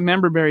thought I had some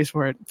member berries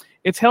for it.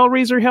 It's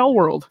Hellraiser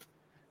Hellworld.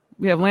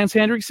 We have Lance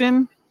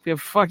Hendrickson. We have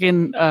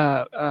fucking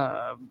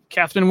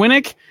Catherine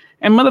Winnick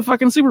and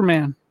motherfucking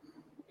Superman.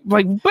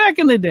 Like back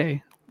in the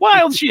day.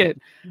 Wild shit.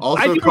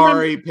 Also,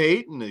 Kari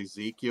Payton,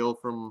 Ezekiel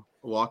from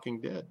Walking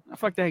Dead. Oh,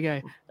 fuck that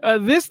guy.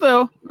 This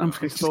though, I'm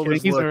just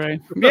kidding. He's all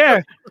right.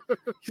 Yeah, he's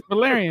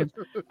Valerian.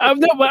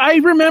 No, but I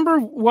remember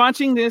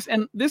watching this,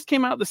 and this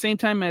came out the same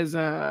time as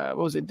what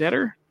was it,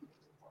 Deader?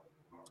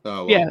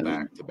 Oh, well, yeah,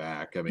 back to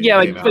back. I mean, yeah,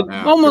 like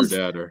almost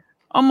Deader.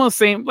 Almost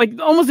same, like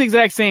almost the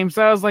exact same.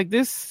 So I was like,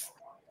 this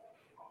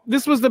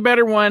was the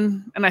better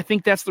one, and I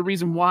think that's the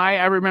reason why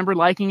I remember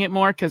liking it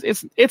more, because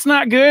it's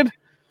not good,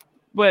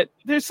 but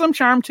there's some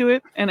charm to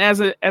it. And as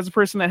a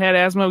person that had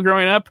asthma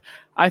growing up,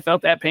 I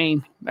felt that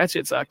pain. That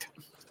shit sucked.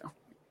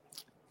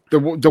 The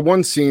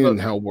one scene in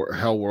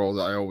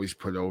Hellworld I always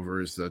put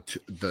over is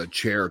the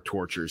chair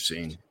torture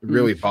scene. It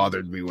really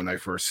bothered me when I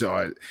first saw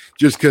it,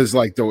 just because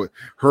like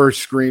her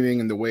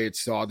screaming and the way it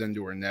sawed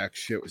into her neck,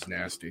 shit was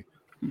nasty.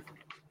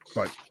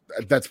 But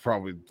that's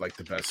probably like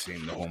the best scene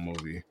in the whole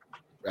movie,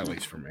 at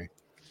least for me.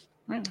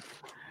 Yeah.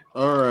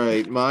 All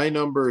right, my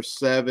number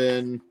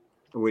 7,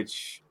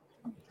 which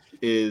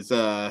is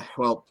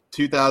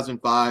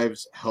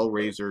 2005's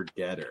Hellraiser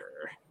Deader.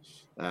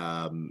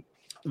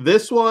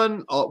 This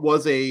one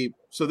was a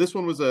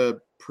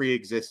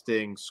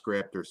pre-existing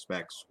script, or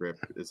spec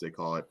script as they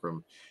call it,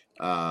 from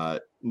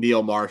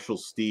Neil Marshall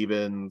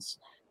Stevens,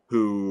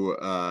 who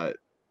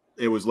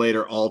it was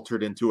later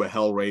altered into a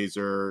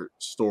Hellraiser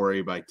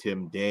story by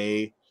Tim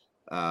Day,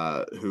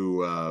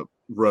 who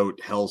wrote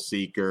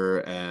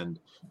Hellseeker, and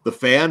the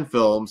fan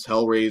films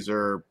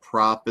Hellraiser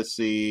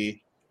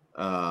Prophecy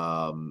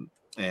and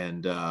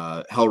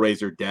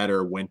Hellraiser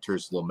Deader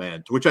Winter's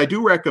Lament, which I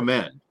do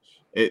recommend.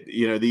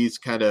 These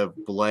kind of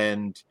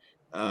blend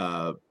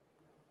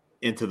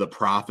into the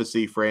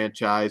Prophecy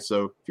franchise.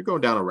 So if you're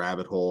going down a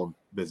rabbit hole and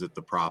visit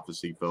the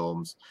Prophecy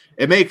films,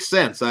 it makes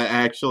sense. I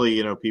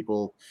actually,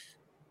 people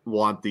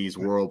want these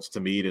worlds to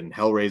meet, and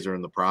Hellraiser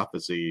and the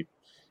Prophecy,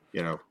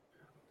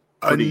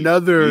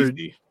 another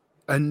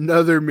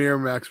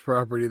Miramax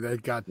property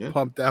that got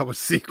pumped out with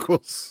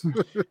sequels.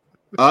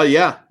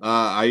 That's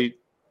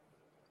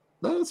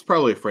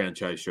probably a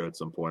franchise show at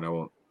some point. I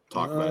won't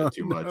talk about it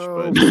too much,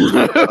 but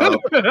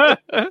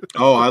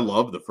I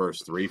love the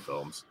first 3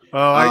 films.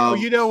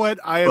 You know what?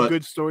 I have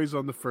good stories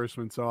on the first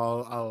one, so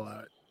I'll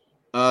allow it.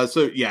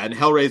 And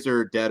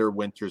Hellraiser Deader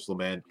Winter's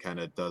Lament kind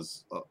of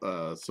does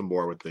some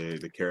more with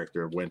the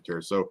character of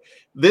Winter. So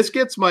this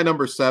gets my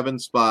number 7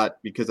 spot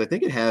because I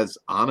think it has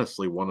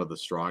honestly one of the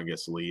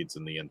strongest leads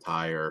in the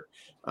entire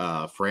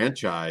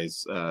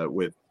franchise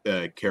with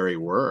Carrie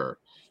Werr.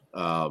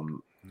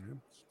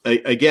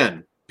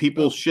 Again,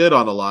 people shit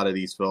on a lot of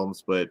these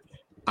films, but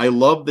I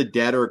love the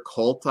Deader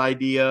cult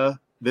idea.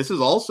 This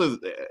is also,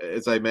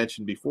 as I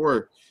mentioned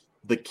before,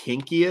 the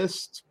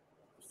kinkiest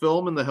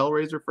film in the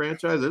Hellraiser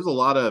franchise. There's a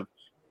lot of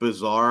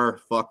bizarre,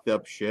 fucked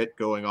up shit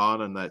going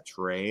on in that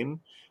train.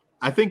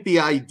 I think the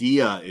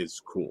idea is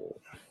cool.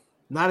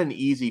 Not an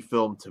easy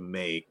film to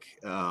make,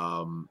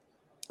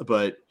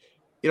 but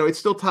it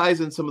still ties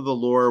in some of the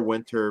lore.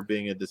 Winter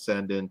being a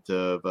descendant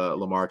of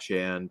Lamar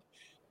Chand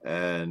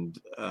and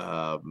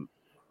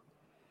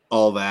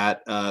all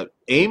that.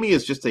 Amy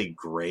is just a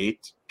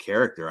great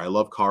character. I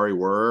love Kari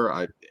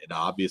Werr. It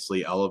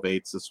obviously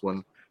elevates this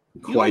one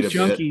quite a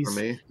bit for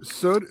me.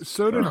 So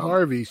did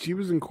Harvey. She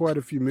was in quite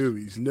a few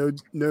movies. No.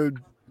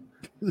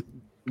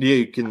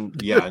 You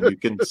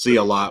can see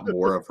a lot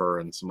more of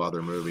her in some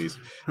other movies.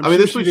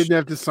 She didn't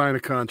have to sign a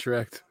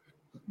contract.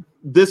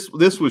 This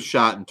was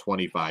shot in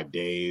 25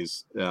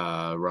 days,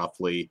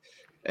 roughly,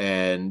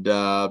 and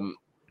I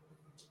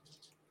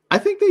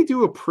think they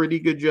do a pretty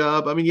good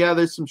job.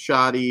 There's some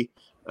shoddy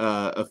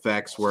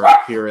effects work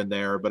here and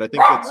there, but I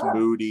think it's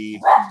moody,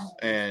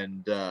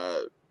 and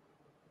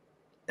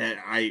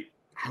I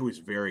was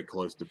very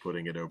close to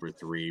putting it over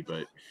 3,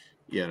 but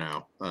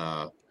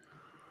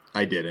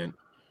I didn't.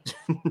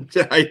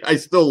 I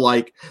still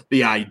like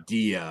the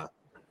idea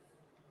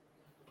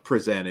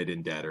presented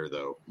in Deader,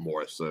 though,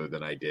 more so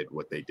than I did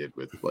what they did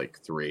with like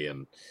 3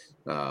 and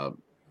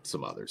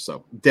some others.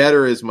 So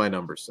Deader is my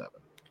number 7.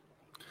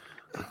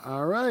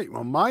 All right.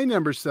 Well, my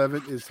number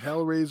 7 is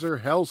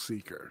Hellraiser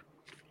Hellseeker.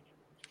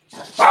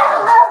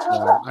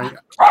 I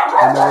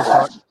never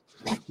talked.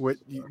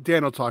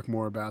 Dan will talk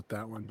more about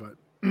that one, but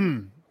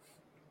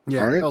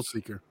yeah, right.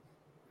 Hellseeker.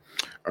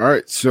 All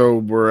right, so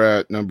we're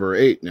at number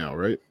 8 now,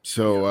 right?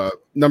 So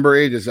number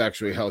 8 is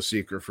actually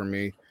Hellseeker for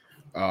me.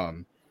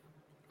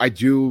 I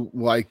do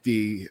like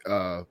the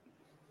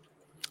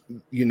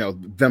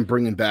them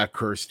bringing back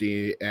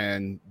Kirsty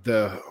and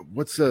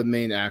what's the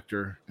main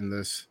actor in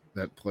this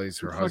that plays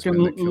her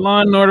husband? Fucking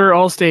Law and Order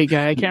Allstate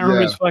guy. I can't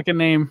remember his fucking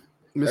name.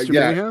 Mr.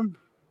 Mayhem.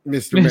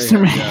 Mr.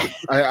 Mayhem. Yeah.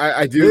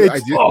 I do.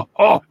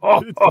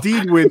 It's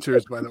Dean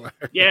Winters, by the way.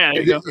 Yeah,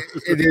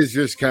 it is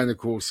just kind of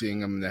cool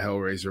seeing him in the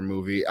Hellraiser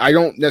movie. I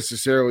don't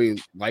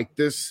necessarily like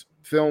this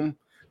film,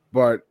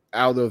 but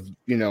out of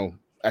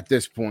at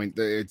this point,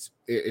 it's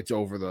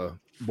over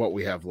what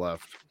we have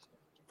left.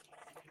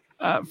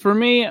 For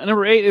me,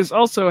 number 8 is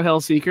also a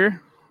Hellseeker.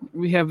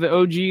 We have the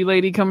OG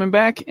lady coming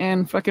back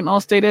and fucking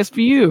Allstate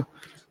SVU.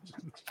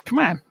 Come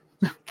on.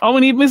 All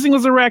we need missing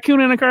was a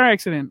raccoon in a car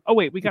accident. Oh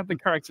wait, we got the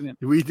car accident.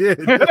 We did.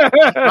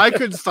 I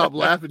couldn't stop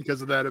laughing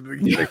because of that at the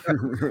beginning.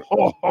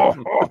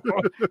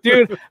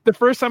 Dude, the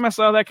first time I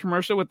saw that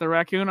commercial with the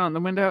raccoon on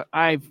the window,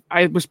 I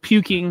was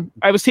puking.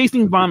 I was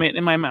tasting vomit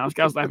in my mouth.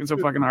 I was laughing so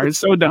fucking hard. It's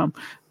so dumb.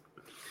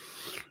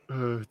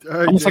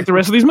 Almost like the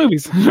rest of these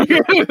movies.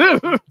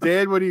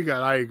 Dan, what do you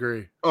got? I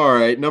agree. All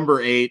right,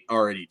 number 8,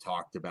 already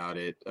talked about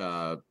it.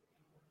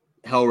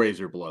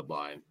 Hellraiser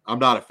Bloodline. I'm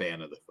not a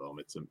fan of the film.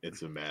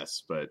 It's a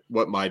mess, but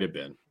what might have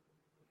been.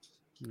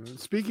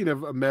 Speaking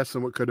of a mess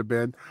and what could have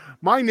been,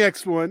 my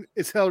next one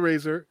is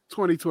Hellraiser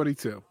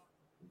 2022.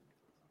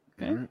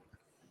 Okay.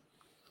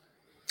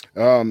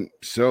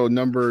 So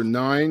number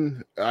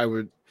 9, I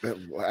would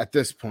at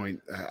this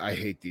point I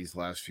hate these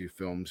last few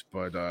films,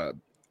 but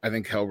I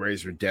think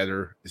Hellraiser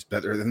Deader is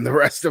better than the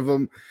rest of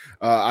them.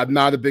 I'm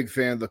not a big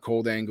fan of the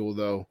cold angle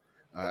though.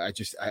 I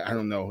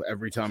don't know.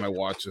 Every time I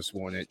watch this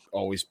one, it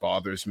always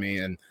bothers me.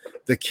 And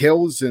the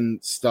kills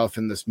and stuff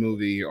in this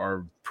movie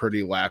are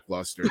pretty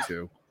lackluster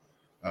too.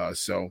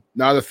 So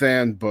not a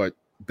fan, but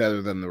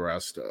better than the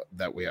rest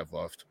that we have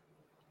left.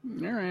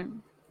 All right.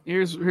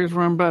 Here's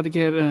where I'm about to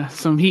get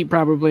some heat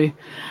probably.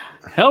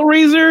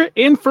 Hellraiser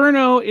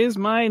Inferno is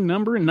my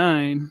number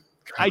 9.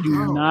 I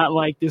do not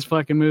like this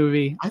fucking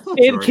movie. I thought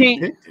you already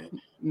picked it.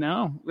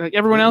 No, like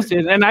everyone else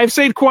did, and I've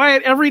stayed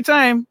quiet every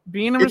time,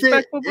 being a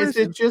respectful person. Is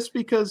it just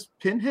because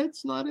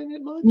Pinhead's not in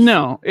it much?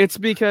 No, it's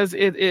because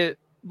it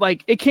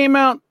came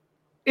out.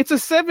 It's a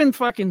 7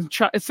 fucking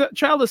child. It's a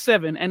child of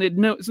 7, and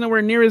it's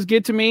nowhere near as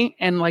good to me.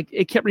 And like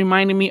it kept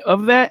reminding me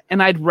of that,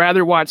 and I'd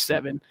rather watch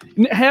 7.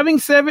 Having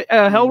 7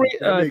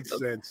 Hellraiser makes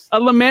sense.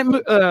 A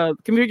lament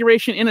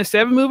configuration in a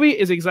 7 movie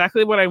is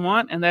exactly what I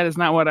want, and that is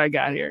not what I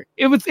got here.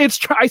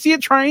 I see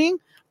it trying,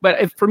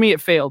 but for me it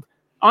failed.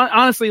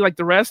 Honestly, like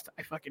the rest,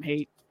 I fucking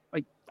hate.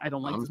 Like, I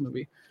don't like this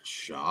movie.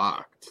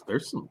 Shocked.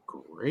 There's some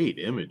great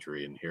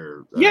imagery in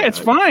here. Yeah, it's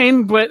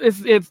fine, but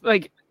it's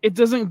like it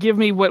doesn't give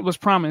me what was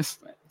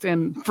promised.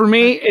 And for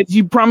me,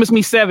 you promised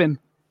me 7.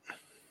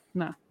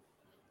 No,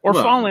 or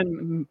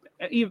Fallen.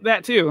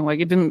 That too. Like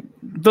it didn't.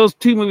 Those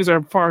 2 movies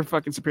are far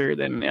fucking superior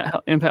than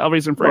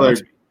Hellraiser and Inferno. A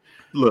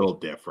little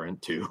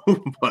different too,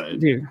 but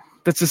dude,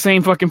 that's the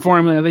same fucking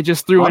formula. They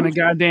just threw in some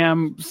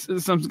goddamn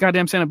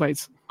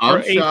Cenobites.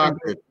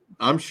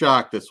 I'm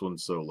shocked this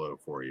one's so low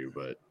for you,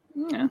 but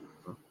yeah.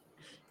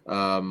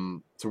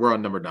 So we're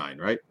on number 9,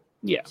 right?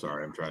 Yeah.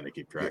 Sorry, I'm trying to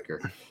keep track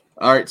here.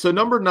 All right, so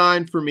number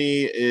 9 for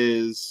me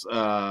is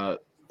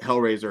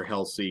Hellraiser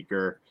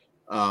Hellseeker.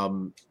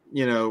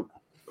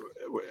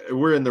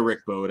 We're in the Rick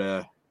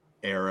Boda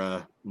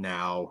era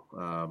now,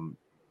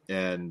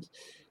 and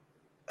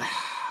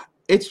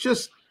it's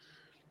just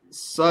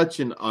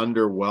such an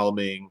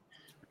underwhelming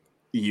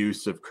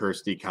use of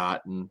Kirsty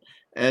Cotton.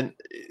 And,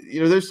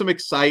 there's some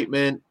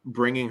excitement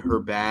bringing her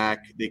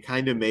back. They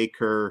kind of make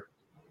her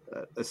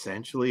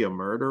essentially a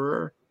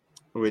murderer,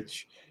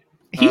 which...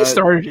 he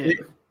started it.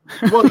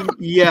 Well,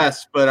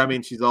 yes, but I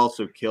mean, she's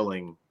also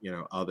killing,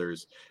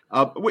 others.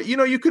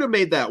 You could have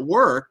made that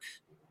work,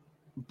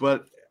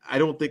 but I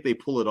don't think they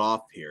pull it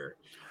off here.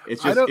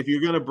 It's just, if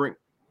you're going to bring...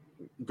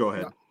 Go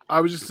ahead.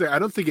 I was just saying, I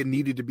don't think it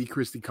needed to be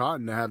Kirsty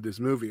Cotton to have this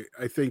movie.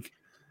 I think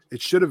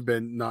it should have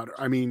been not...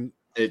 I mean...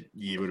 It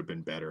would have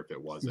been better if it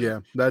wasn't.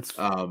 Yeah, that's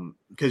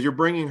because you're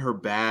bringing her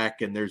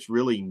back, and there's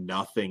really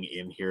nothing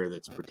in here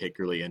that's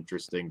particularly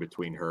interesting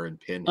between her and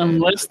Pinhead.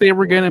 Unless they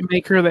were going to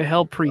make her the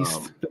Hell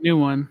Priest, the new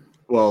one.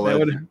 Well,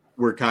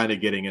 we're kind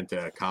of getting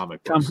into a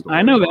comic book story.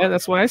 I know that.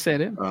 That's why I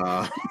said it.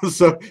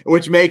 So,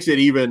 which makes it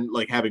even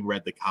like having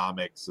read the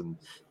comics, and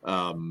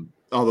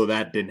although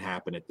that didn't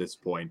happen at this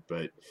point,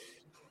 but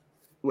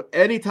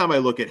anytime I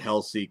look at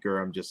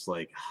Hellseeker, I'm just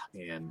like,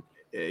 man,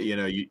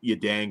 you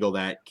dangle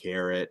that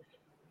carrot.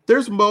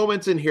 There's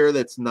moments in here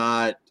that's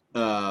not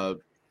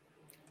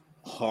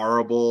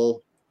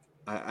horrible,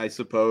 I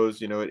suppose.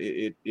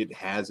 It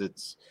has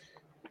its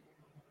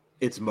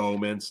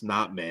moments,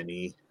 not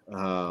many.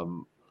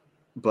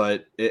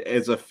 But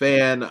as a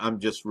fan, I'm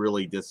just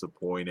really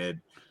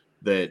disappointed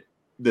that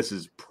this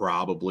is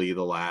probably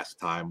the last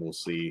time we'll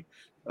see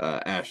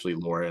Ashley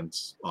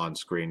Lawrence on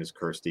screen as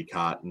Kirsty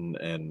Cotton,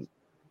 and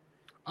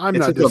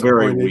it's a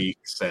very weak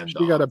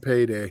send-off. She got a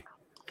payday.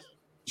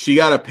 She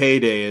got a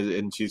payday,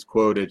 and she's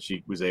quoted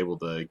she was able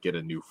to get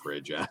a new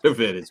fridge out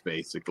of it, is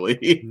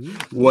basically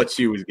what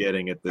she was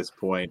getting at this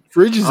point.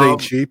 Fridges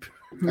ain't cheap.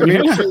 I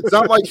mean, it's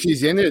not like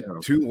she's in it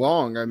too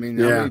long. I mean,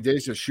 how many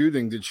days of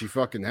shooting did she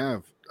fucking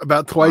have?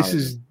 About twice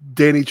as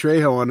Danny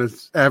Trejo on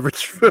his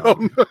average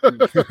film.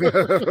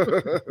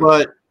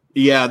 But,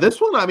 yeah,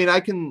 this one, I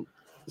mean,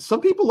 some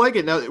people like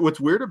it. Now, what's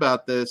weird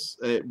about this,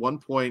 at one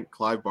point,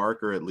 Clive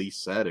Barker at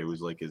least said it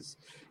was like his...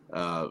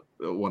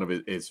 one of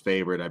his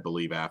favorite, I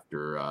believe,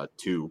 after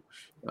 2,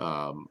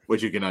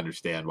 which you can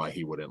understand why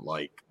he wouldn't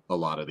like a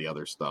lot of the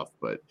other stuff.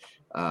 But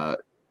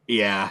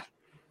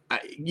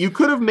you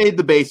could have made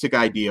the basic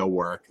idea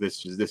work. This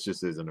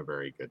just isn't a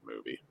very good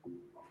movie. I don't think it needed to be Kirsty Cotton to have this movie. I think it should have been not.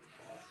 I mean, it doesn't give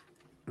me what was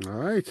promised. All right, All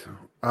right.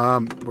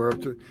 We're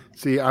up to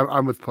see.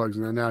 I'm with plugs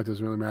now. Now it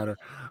doesn't really matter.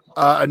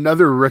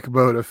 Another Rick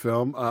Boda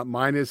film.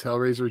 Mine is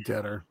Hellraiser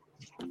Deader.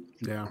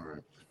 Yeah.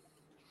 Right.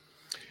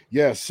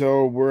 Yeah.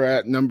 So we're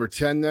at number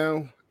 10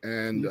 now,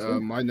 and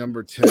my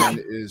number 10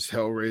 is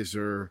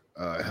Hellraiser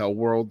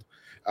Hellworld.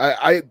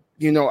 I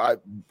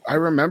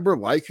remember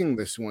liking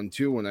this one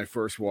too when I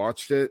first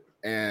watched it,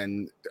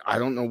 and I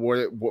don't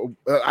know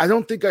I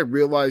don't think I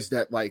realized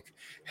that like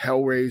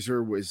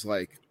Hellraiser was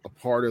like a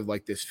part of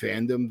like this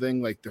fandom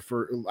thing. Like the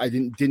first, I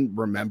didn't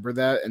remember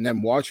that, and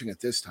then watching it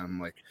this time, I'm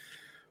like,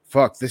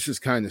 fuck, this is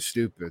kind of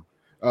stupid.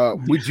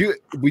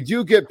 We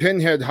do get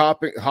Pinhead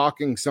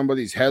hawking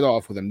somebody's head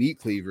off with a meat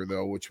cleaver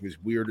though, which was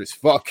weird as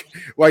fuck.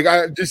 Like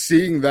just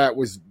seeing that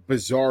was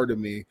bizarre to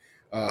me.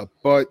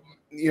 But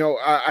you know,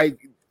 I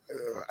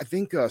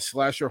think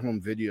Slasher Home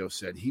Video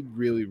said he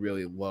really,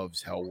 really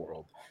loves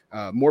Hellworld.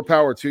 More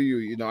power to you.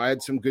 You know, I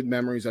had some good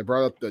memories. I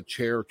brought up the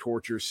chair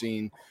torture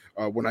scene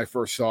when I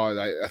first saw it.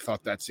 I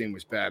thought that scene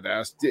was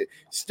badass.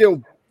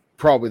 Still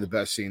probably the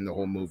best scene in the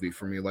whole movie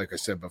for me, like I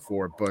said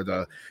before.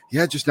 But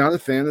yeah, just not a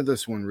fan of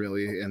this one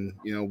really. And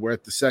you know, we're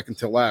at the second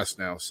to last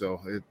now,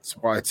 so it's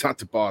why it's not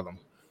the bottom.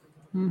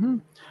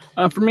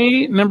 Mm-hmm. For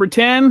me, number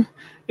 10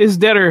 is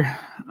Deader.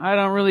 I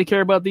don't really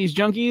care about these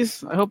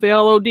junkies. I hope they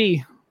all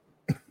OD.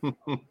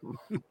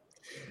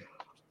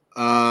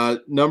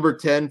 Number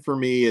 10 for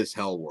me is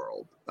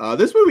Hellworld.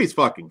 This movie's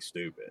fucking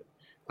stupid.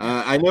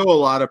 I know a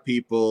lot of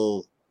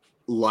people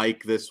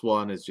like this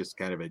one as just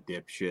kind of a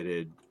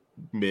dipshitted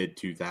mid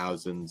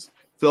 2000s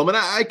film, and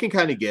I can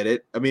kind of get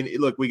it. I mean,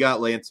 look, we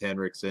got Lance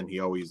Henriksen. He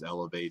always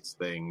elevates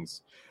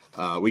things.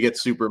 We get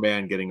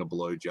Superman getting a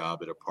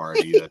blowjob at a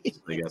party. That's,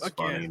 I guess,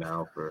 funny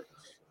now for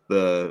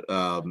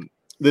the.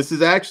 This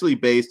is actually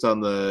based on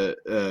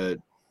the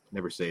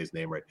never say his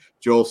name right,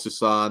 Joel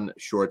Sisson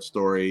short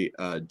story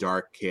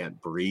Dark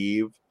Can't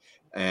Breathe,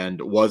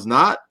 and was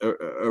not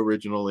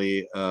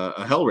originally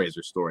a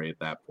Hellraiser story at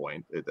that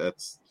point.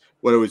 That's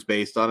what it was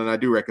based on, and I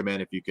do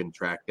recommend if you can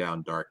track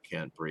down Dark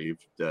Can't Breathe,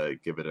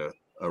 give it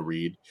a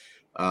read.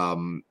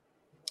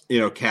 You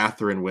know,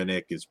 Catherine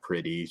Winnick is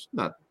pretty.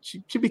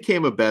 She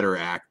became a better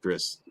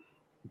actress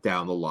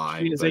down the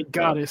line. She is a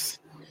goddess.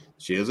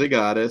 She is a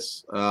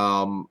goddess.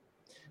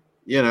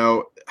 You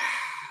know,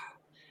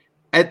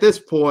 at this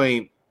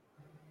point,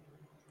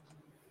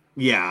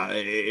 yeah,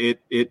 it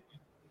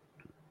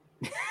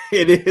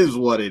is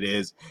what it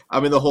is.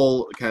 I mean, the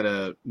whole kind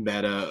of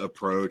meta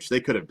approach, they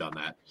could have done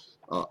that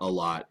a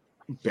lot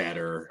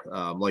better.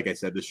 Like I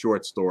said, the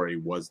short story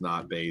was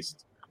not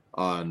based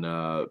on,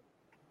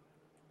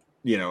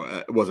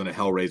 it wasn't a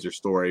Hellraiser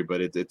story,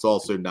 but it's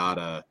also not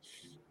a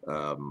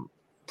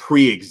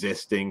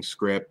pre-existing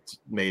script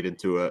made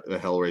into a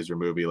Hellraiser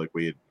movie like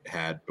we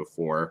had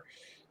before.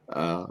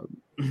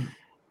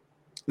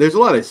 There's a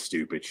lot of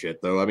stupid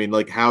shit though. I mean,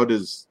 like how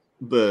does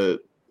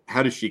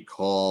she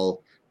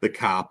call the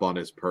cop on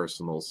his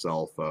personal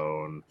cell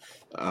phone?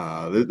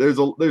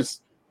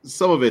 There's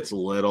some of it's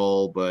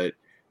little, but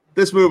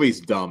this movie's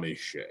dumb as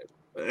shit.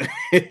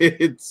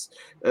 It's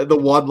the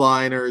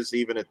one-liners,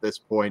 even at this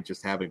point,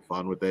 just having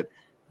fun with it.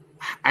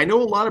 I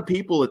know a lot of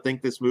people that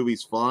think this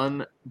movie's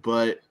fun,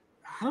 but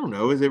I don't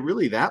know. Is it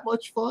really that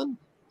much fun?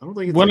 I don't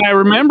think it's when I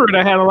remembered,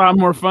 I had a lot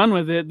more fun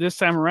with it this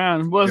time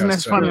around. It wasn't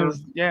as fun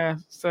as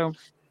So,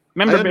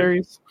 member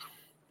berries.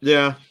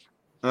 Yeah,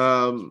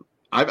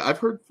 I've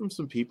heard from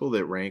some people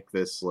that rank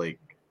this like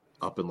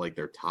up in like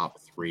their top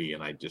 3,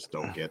 and I just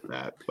don't get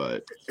that.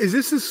 But is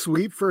this a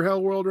sweep for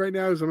Hellworld right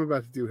now? Because I'm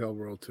about to do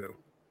Hellworld too.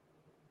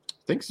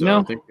 I think so.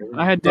 No,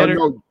 I had Deader.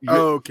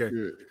 Okay.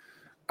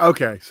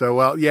 Okay. So,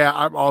 well, yeah,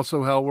 I'm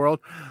also Hellworld.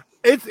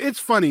 It's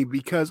funny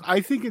because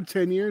I think in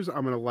 10 years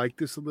I'm going to like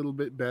this a little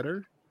bit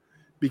better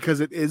because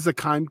it is a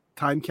time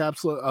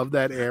capsule of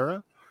that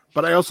era.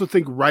 But I also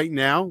think right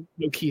now,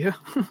 Nokia.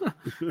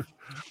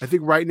 I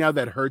think right now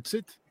that hurts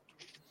it.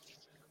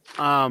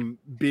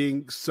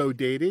 Being so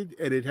dated,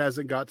 and it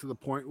hasn't got to the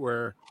point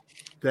where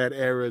that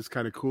era is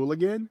kind of cool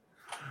again.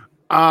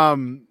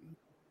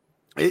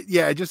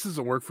 It just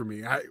doesn't work for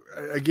me.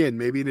 Again,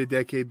 maybe in a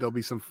decade there'll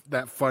be some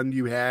that fun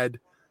you had,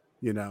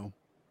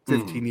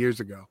 15 years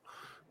ago.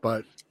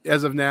 But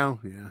as of now,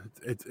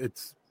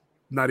 it's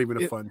not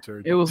even a fun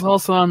turn. It was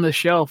also on the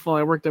shelf while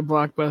I worked at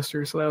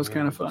Blockbuster, so that was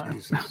kind of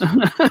fun.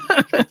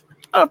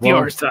 Up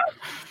yours, Todd.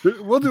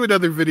 We'll do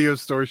another video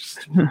store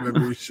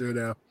memory show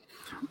now.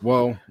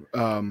 Well,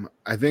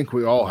 I think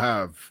we all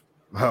have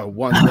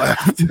one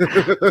left.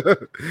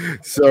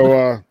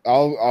 So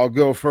I'll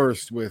go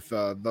first with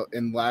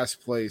in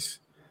last place,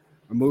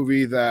 a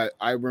movie that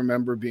I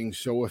remember being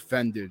so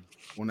offended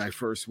when I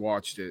first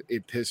watched it.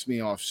 It pissed me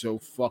off so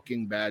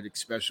fucking bad,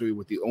 especially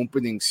with the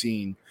opening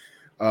scene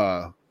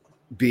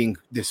being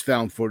this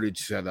found footage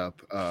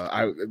setup.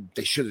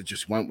 They should have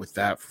just went with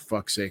that, for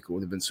fuck's sake. It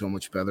would have been so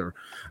much better.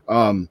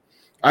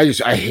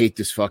 I hate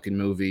this fucking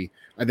movie.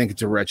 I think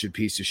it's a wretched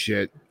piece of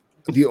shit.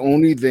 The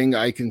only thing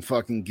I can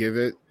fucking give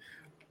it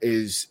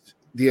is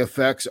the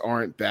effects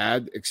aren't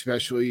bad,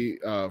 especially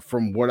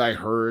from what I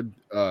heard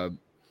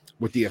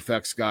with the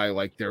effects guy.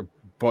 Like they're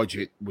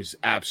budget was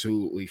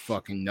absolutely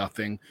fucking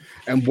nothing,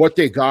 and what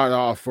they got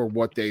off for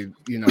what they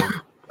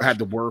had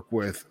to work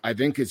with, I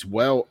think is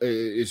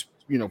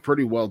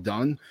pretty well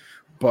done.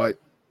 But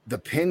the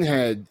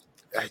Pinhead,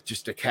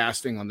 just the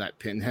casting on that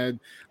Pinhead,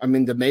 I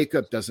mean, the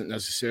makeup doesn't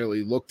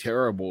necessarily look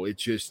terrible. It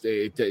just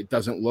it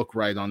doesn't look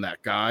right on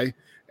that guy,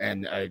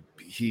 and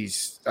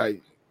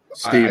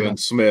Stephen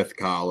Smith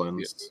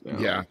Collins.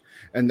 Yeah.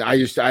 And I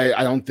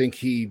don't think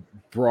he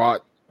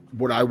brought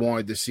what I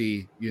wanted to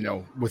see,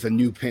 with a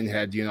new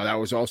Pinhead. That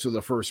was also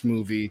the first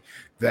movie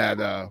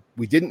that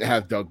we didn't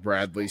have Doug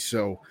Bradley.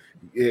 So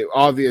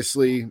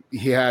obviously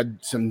he had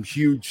some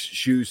huge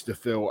shoes to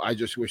fill. I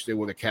just wish they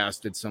would have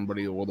casted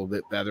somebody a little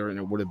bit better, and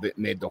it would have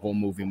made the whole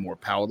movie more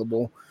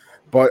palatable.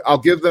 But I'll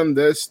give them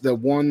this, the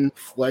one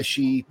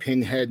fleshy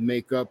Pinhead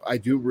makeup. I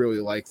do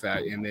really like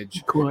that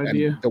image. Cool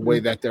idea. And the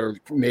way that they're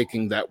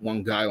making that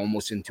one guy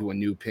almost into a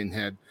new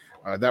Pinhead.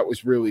 That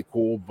was really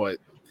cool. But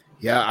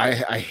yeah,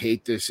 I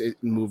hate this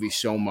movie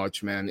so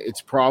much, man.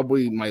 It's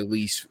probably my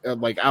least,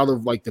 out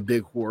of the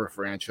big horror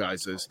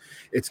franchises,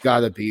 it's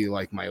got to be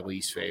my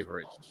least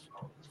favorite.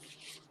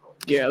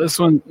 Yeah, this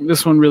one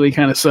really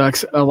kind of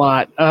sucks a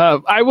lot.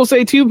 I will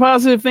say 2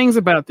 positive things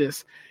about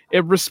this.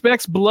 It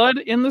respects blood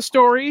in the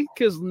story,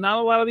 because not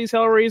a lot of these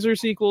Hellraiser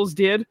sequels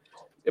did,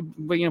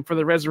 but for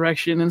the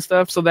resurrection and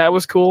stuff. So that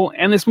was cool.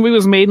 And this movie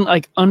was made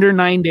in under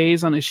 9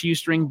 days on a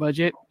shoestring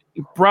budget.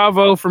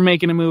 Bravo for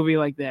making a movie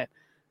like that.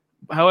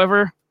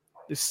 However,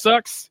 this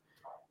sucks.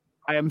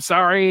 I am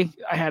sorry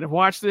I had to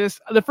watch this.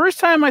 The first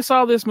time I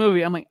saw this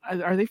movie, I'm like,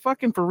 are they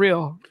fucking for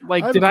real? I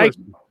have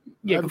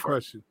a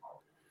question.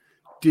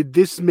 Did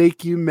this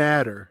make you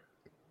madder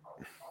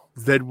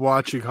than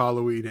watching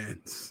Halloween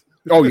Ends?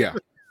 Oh, yeah.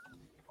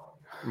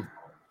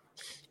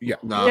 Yeah.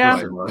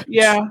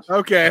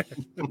 Okay.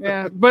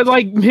 Yeah, but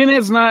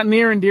Pinhead's not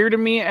near and dear to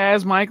me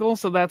as Michael,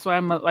 so that's why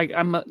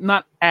I'm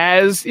not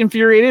as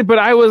infuriated. But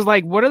I was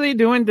like, what are they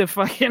doing to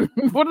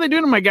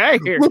my guy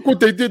here? Look what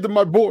they did to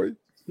my boy.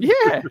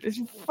 Yeah, it's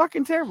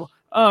fucking terrible.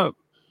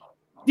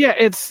 Yeah,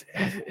 it's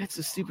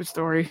a stupid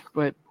story,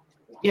 but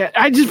yeah,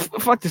 I just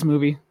fuck this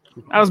movie.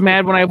 I was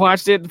mad when I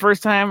watched it the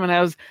first time,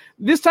 and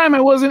this time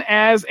I wasn't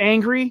as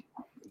angry.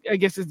 I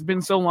guess it's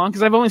been so long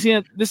because I've only seen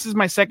it. This is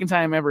my second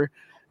time ever.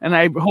 And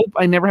I hope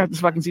I never have to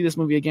fucking see this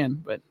movie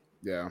again. But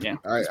yeah.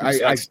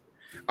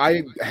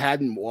 I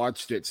hadn't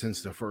watched it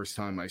since the first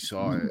time I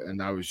saw it,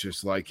 and I was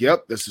just like,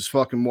 "Yep, this is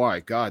fucking why."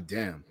 God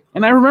damn.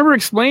 And I remember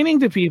explaining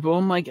to people,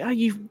 I'm like,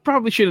 you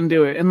probably shouldn't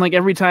do it. And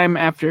every time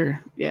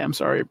after, I'm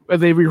sorry,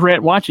 they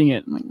regret watching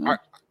it.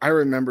 I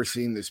remember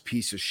seeing this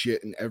piece of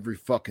shit in every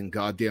fucking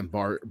goddamn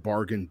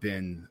bargain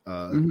bin,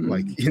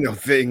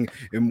 thing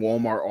in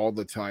Walmart all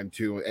the time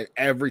too. And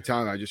every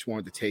time I just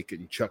wanted to take it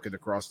and chuck it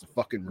across the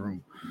fucking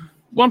room.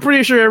 Well, I'm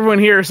pretty sure everyone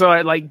here saw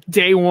it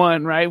day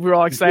one, right? We were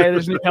all excited.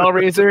 There's a new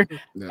Hellraiser.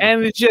 Yeah.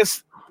 And it's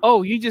just,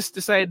 you just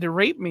decided to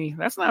rape me.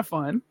 That's not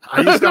fun.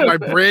 I just got my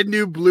brand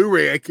new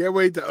Blu-ray. I can't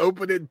wait to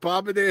open it and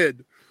pop it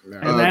in.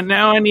 And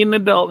now I need an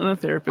adult and a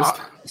therapist.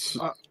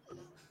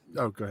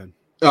 Go ahead.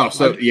 Oh,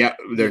 so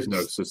there's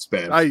no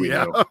suspense.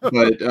 Know.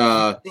 But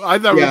I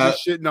thought we were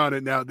just shitting on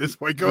it now at this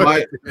point. Go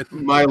ahead.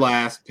 My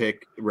last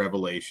pick,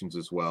 Revelations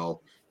as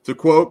well. To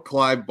quote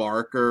Clive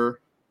Barker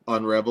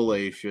on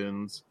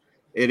Revelations,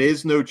 "It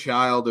is no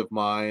child of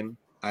mine.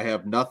 I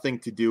have nothing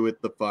to do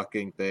with the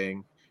fucking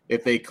thing.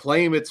 If they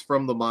claim it's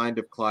from the mind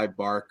of Clive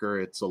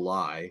Barker, it's a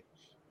lie.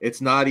 It's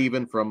not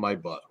even from my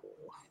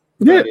butthole."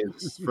 That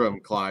is from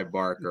Clive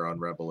Barker on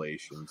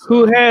Revelations.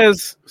 Who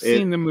has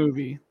seen the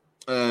movie?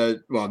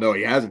 Well, no,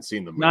 he hasn't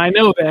seen the movie. No, I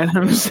know that.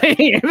 I'm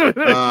saying.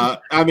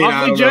 I mean,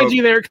 I'll judge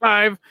you there,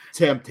 Clive.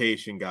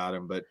 Temptation got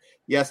him, but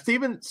yeah,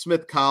 Stephen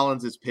Smith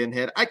Collins is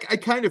Pinhead. I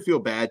kind of feel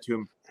bad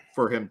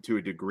for him to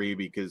a degree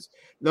because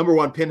number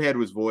one, Pinhead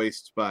was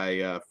voiced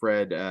by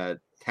Fred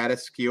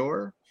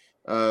Tatasciore,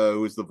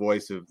 who was the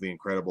voice of the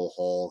Incredible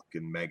Hulk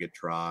and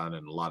Megatron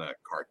and a lot of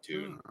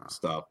cartoon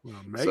stuff. Well,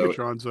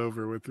 Megatron's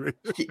over with me.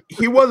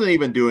 he wasn't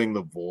even doing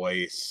the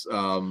voice.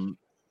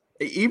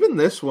 Even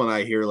this one,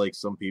 I hear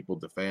some people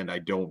defend. I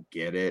don't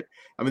get it.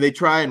 I mean, they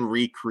try and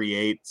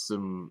recreate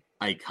some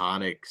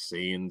iconic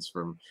scenes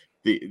from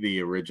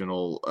the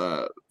original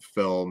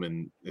film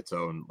in its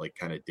own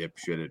kind of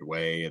dipshitted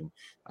way. And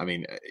I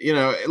mean,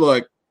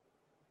 look,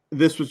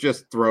 this was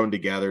just thrown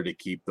together to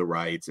keep the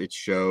rights. It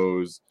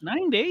shows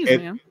 9 days,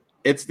 man.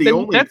 It's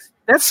only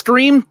that's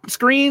screen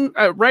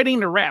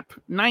writing to rap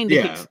 9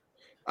 days. Yeah.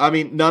 I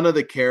mean, none of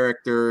the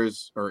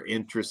characters are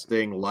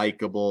interesting,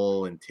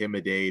 likable,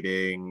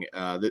 intimidating.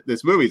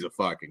 This movie's a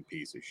fucking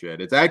piece of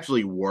shit. It's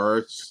actually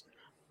worse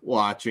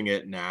watching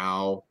it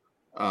now.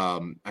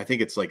 I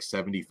think it's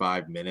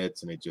 75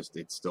 minutes, and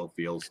it still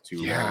feels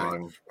too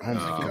long. Oh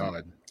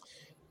my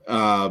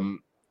god.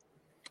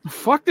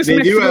 Fuck this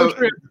Mexico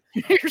trip.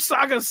 Your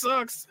saga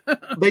sucks.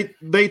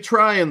 they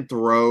try and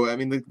throw. I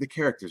mean, the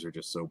characters are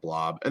just so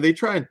blob, and they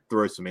try and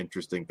throw some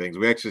interesting things.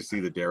 We actually see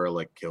the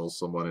derelict kill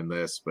someone in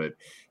this, but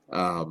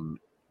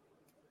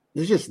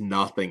there's just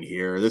nothing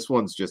here. This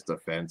one's just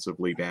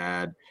offensively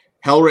bad.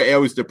 Hellraiser. It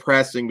was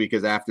depressing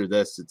because after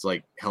this, it's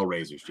like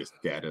Hellraiser's just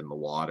dead in the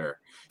water.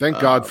 Thank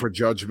God for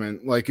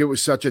Judgment. Like, it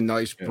was such a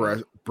nice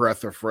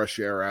breath of fresh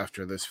air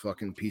after this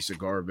fucking piece of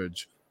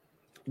garbage.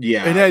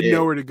 Yeah, it had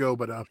nowhere to go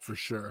but up for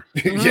sure.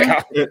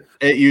 Yeah,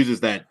 it uses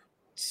that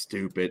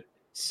stupid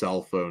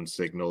cell phone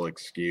signal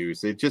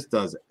excuse. It just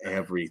does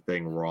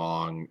everything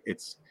wrong.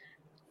 It's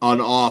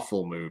an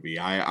awful movie.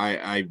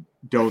 I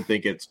don't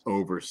think it's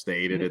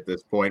overstated at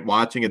this point.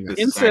 Watching it this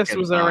incest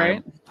was all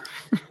right.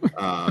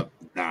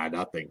 Nah,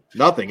 nothing.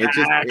 It's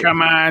just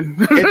come on.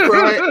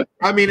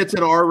 I mean, it's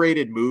an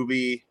R-rated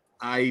movie.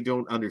 I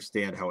don't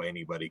understand how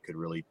anybody could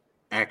really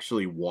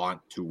actually want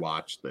to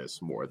watch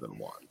this more than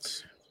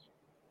once.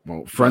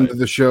 Well, friend of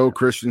the show,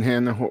 Christian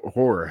Hanna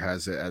Horror,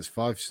 has it as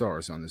 5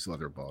 stars on his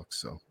Letterboxd.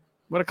 So,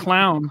 what a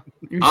clown!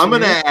 I'm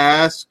gonna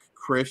ask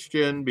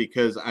Christian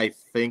because I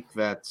think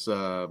that's.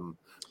 I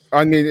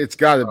mean, it's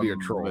got to be a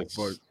troll,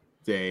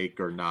 mistake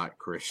or not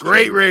Christian.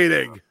 Great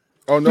rating.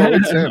 Oh no,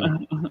 it's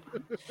him.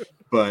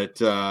 But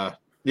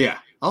yeah,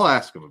 I'll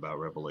ask him about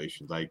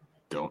Revelations. I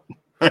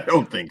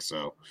don't think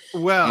so.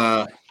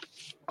 Well,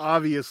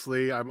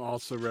 obviously, I'm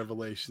also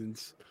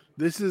Revelations.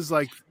 This is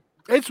like,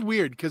 it's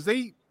weird because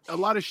a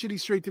lot of shitty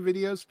straight to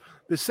videos.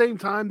 The same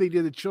time they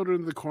did the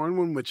Children of the Corn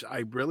one, which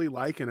I really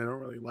like, and I don't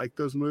really like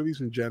those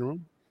movies in general.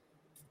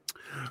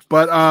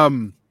 But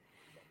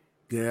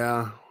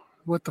yeah,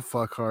 what the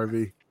fuck,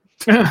 Harvey?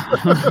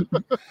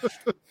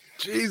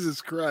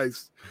 Jesus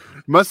Christ.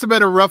 Must have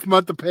been a rough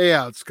month of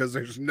payouts because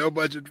there's no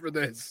budget for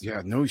this.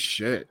 Yeah, no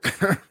shit.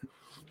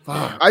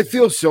 I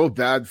feel so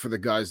bad for the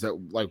guys that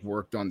like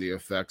worked on the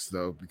effects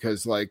though,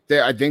 because like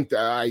I think that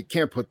I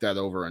can't put that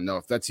over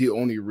enough. That's the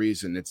only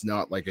reason it's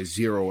not like a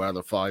 0 out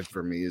of 5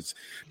 for me, is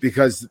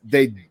because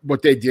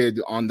what they did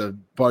on the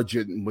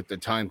budget and with the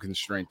time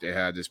constraint they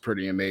had is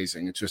pretty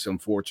amazing. It's just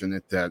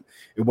unfortunate that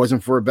it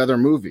wasn't for a better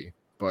movie.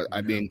 But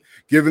I mean,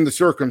 given the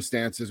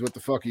circumstances, what the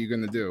fuck are you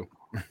going to do?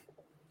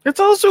 It's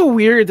also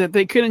weird that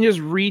they couldn't just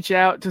reach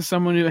out to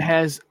someone who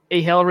has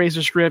a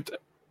Hellraiser script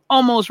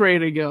almost ready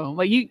to go.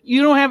 Like,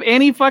 you don't have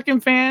any fucking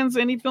fans,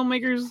 any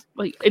filmmakers.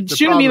 Like, it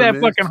shouldn't be that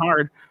fucking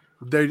hard.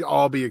 They'd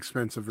all be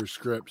expensive for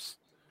scripts.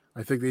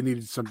 I think they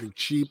needed something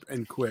cheap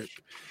and quick.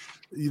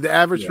 The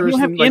average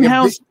person, you have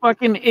in-house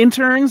fucking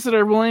interns that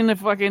are willing to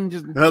fucking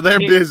just. No, they're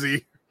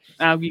busy.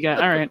 Oh, you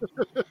got all right.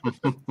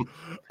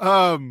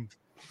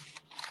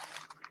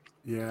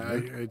 Yeah,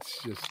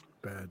 it's just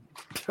bad.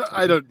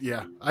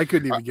 I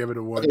couldn't even give it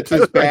a 1. It's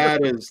as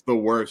bad as the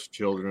worst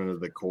Children of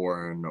the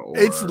Corn.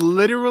 It's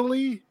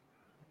literally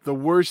the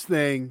worst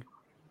thing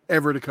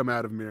ever to come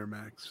out of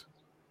Miramax.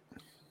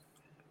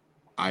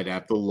 I'd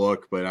have to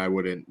look, but I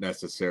wouldn't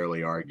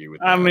necessarily argue with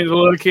that. I mean,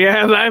 look,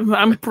 yeah,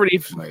 I'm pretty.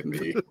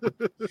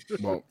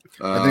 Well,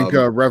 I think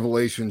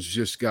Revelations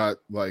just got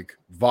like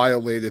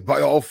violated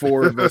by all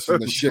 4 of us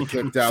and the shit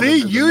kicked out.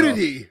 See,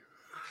 unity.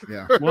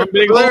 Yeah, one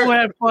big old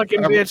that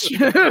fucking bitch.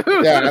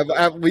 Yeah,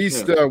 at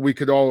least we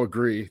could all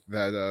agree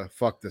that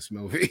fuck this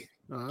movie.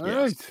 All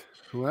right.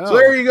 Well, so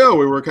there you go.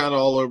 We were kind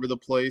of all over the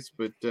place,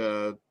 but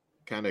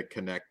kind of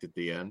connect at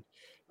the end.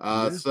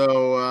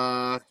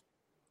 So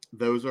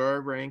those are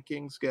our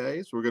rankings,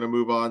 guys. We're gonna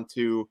move on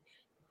to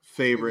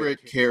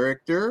favorite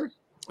character.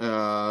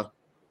 Go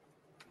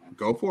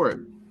for it.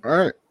 All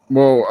right.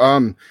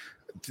 Well,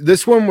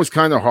 this one was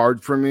kind of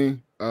hard for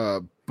me,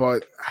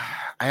 but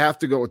I have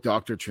to go with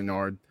Dr.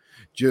 Chenard.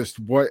 Just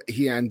what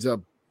he ends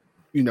up,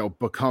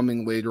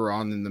 becoming later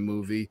on in the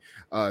movie.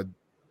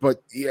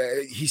 But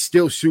yeah, he's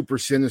still super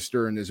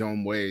sinister in his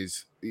own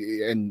ways,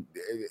 and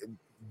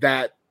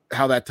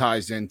how that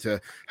ties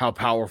into how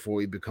powerful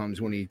he becomes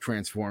when he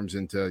transforms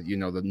into,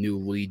 the new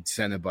lead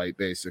Cenobite,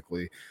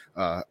 basically.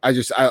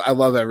 I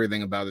love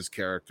everything about his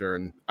character,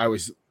 and I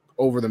was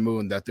over the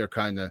moon that they're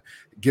kind of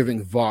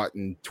giving Vought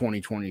in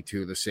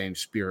 2022 the same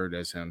spirit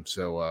as him.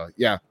 So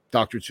yeah,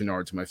 Dr.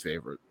 Chenard's my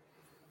favorite.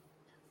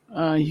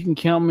 You can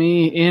count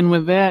me in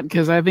with that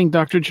because I think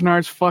Dr.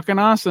 Chenard's fucking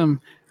awesome.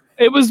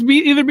 It was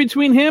either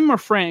between him or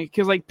Frank,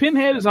 because like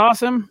Pinhead is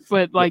awesome,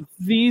 but like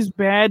these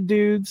bad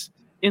dudes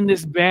in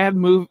this bad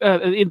movie,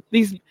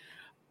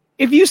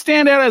 if you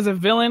stand out as a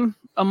villain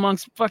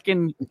amongst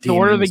fucking the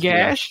Order of the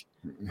Gash,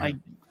 like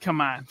come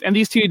on, and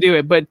these two do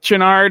it. But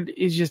Chenard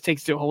just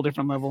takes it to a whole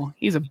different level.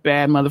 He's a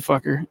bad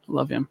motherfucker.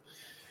 Love him.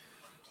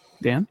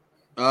 Dan?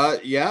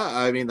 Yeah,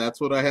 I mean that's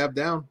what I have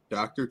down.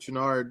 Dr.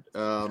 Chenard.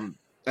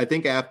 I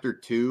think after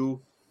 2,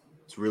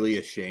 it's really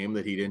a shame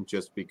that he didn't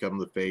just become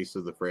the face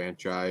of the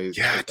franchise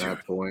at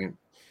that point.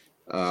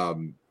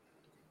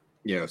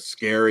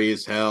 Scary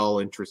as hell,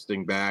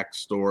 interesting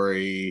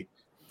backstory,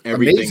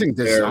 amazing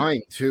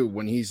design too.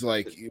 When he's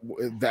like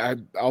that,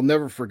 I'll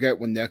never forget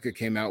when NECA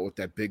came out with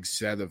that big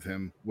set of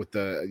him with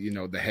the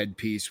the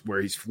headpiece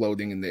where he's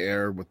floating in the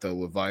air with the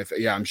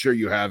Leviathan. Yeah, I'm sure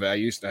you have it. I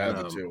used to have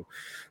it too.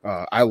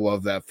 I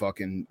love that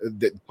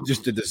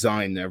just the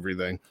design and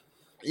everything.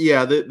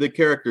 Yeah, the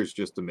character's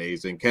just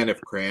amazing.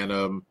 Kenneth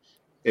Branagh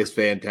is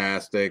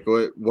fantastic.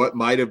 What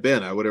might have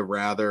been, I would have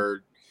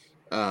rather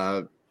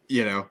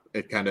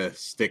it kind of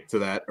stick to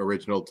that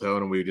original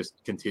tone, and we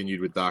just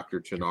continued with Dr.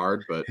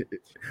 Chenard. But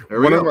there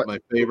we go, my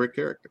favorite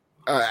character.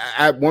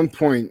 At one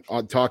point,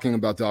 talking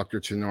about Dr.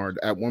 Chenard,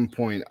 at one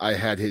point I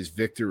had his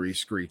victory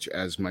screech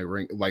as my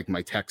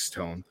my text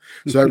tone.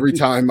 So every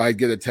time I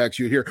get a text,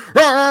 you hear,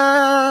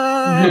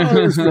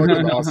 it was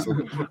fucking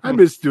awesome. I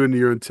miss doing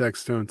your own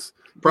text tones.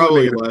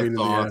 Probably less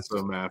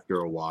awesome after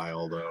a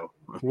while, though.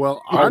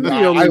 Well, I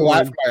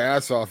laugh my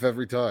ass off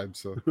every time.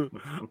 So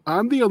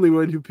I'm the only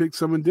one who picked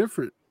someone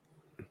different.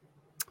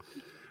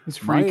 It's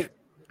Frank.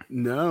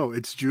 No,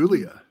 it's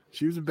Julia.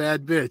 She was a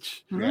bad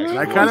bitch. Yeah,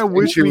 I kind of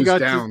wish we got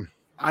down.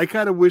 I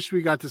kind of wish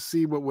we got to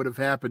see what would have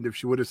happened if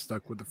she would have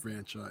stuck with the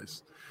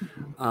franchise.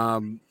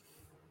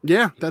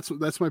 Yeah,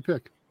 that's my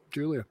pick,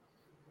 Julia.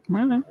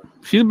 Right.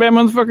 She's a bad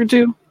motherfucker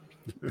too.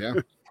 Yeah.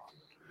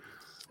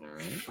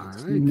 All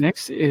right.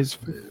 Next is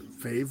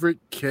favorite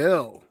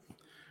kill.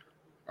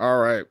 All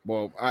right.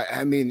 Well,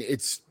 I mean,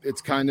 it's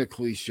kind of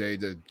cliche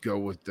to go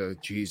with the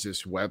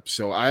Jesus wept,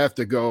 so I have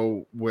to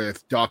go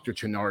with Dr.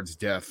 Chenard's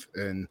death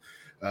and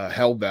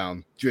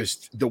Hellbound.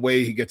 Just the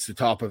way he gets the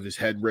top of his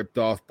head ripped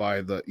off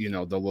by the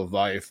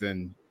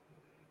Leviathan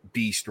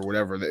beast or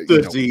whatever.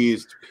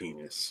 Diseased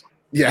penis.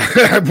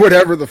 Yeah,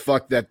 whatever the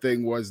fuck that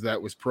thing was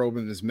that was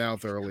probing his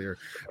mouth earlier.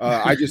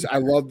 I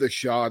love the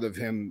shot of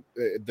him,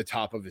 the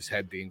top of his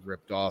head being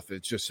ripped off.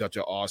 It's just such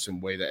an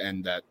awesome way to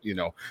end that,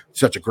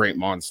 such a great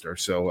monster.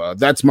 So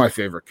that's my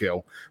favorite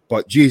kill.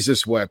 But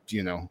Jesus wept,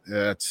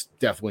 that's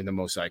definitely the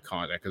most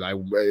iconic. And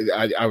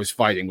I was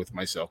fighting with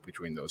myself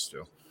between those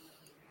two.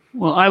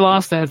 Well, I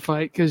lost that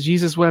fight because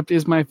Jesus Wept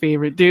is my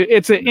favorite. Dude,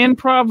 it's an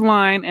improv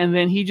line, and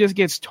then he just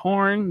gets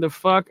torn the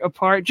fuck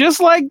apart.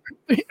 Just like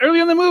early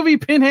in the movie,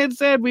 Pinhead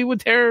said we would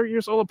tear your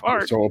soul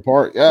apart.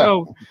 Yeah.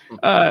 So,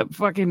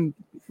 fucking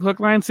hook,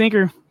 line,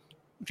 sinker.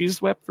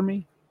 Jesus Wept for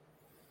me.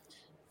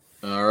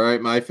 All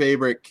right, my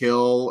favorite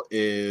kill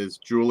is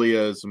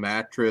Julia's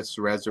mattress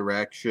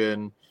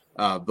resurrection.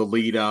 The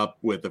lead up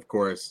with, of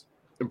course,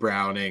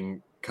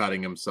 Browning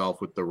cutting himself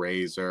with the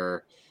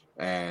razor.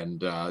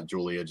 And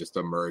Julia just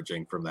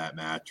emerging from that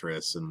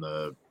mattress and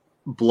the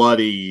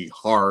bloody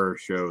horror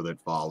show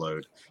that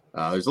followed.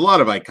 There's a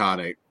lot of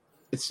iconic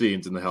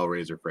scenes in the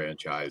Hellraiser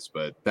franchise,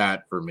 but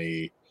that, for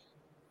me,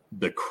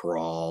 the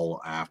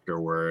crawl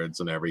afterwards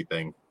and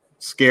everything,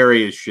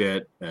 scary as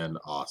shit and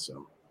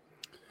awesome.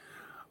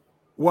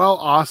 Well,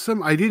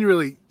 awesome. I didn't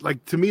really,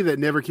 to me, that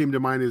never came to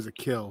mind as a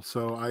kill,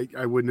 so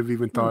I wouldn't have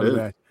even thought of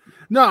that.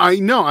 No,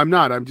 I'm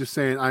not. I'm just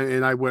saying,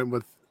 I went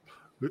with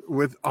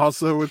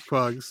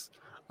Pugs.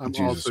 I'm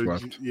Jesus also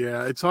wept.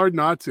 Yeah, it's hard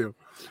not to.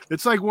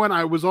 It's like when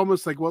I was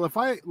almost like, well, if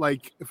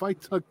I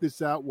took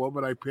this out, what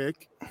would I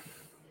pick?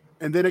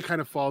 And then it kind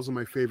of falls in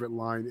my favorite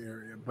line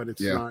area, but it's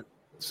not.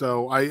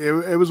 So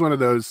it was one of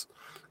those.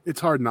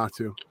 It's hard not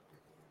to.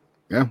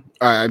 Yeah,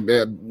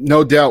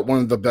 no doubt one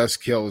of the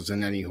best kills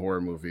in any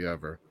horror movie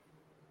ever,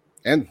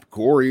 and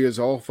gory as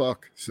all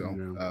fuck.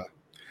 So.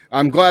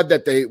 I'm glad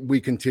that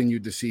we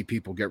continued to see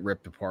people get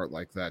ripped apart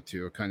like that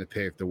too. It kind of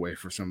paved the way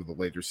for some of the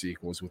later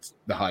sequels with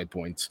the high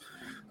points.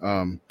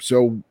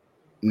 So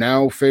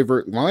now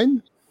favorite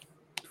line?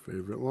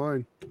 Favorite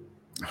line.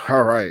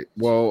 All right.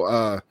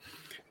 Well,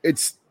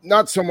 it's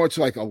not so much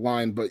like a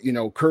line, but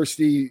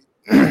Kirsty,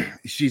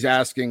 she's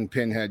asking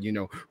Pinhead,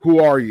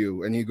 who are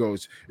you? And he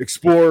goes,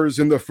 explorers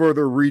in the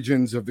further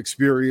regions of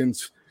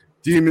experience,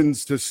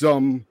 demons to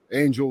some,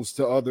 angels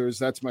to others.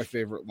 That's my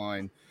favorite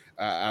line.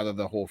 Out of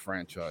the whole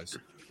franchise.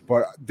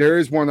 But there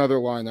is one other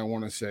line I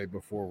want to say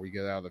before we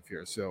get out of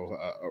here. So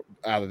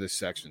out of this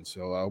section.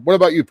 So what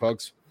about you,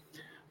 Pugs?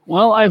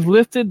 Well, I've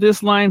lifted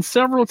this line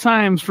several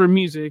times for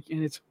music,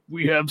 and it's,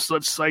 we have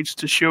such sights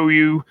to show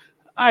you.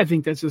 I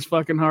think that's just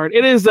fucking hard.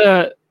 It is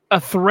a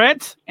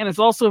threat, and it's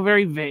also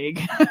very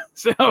vague.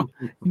 So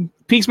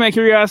piques my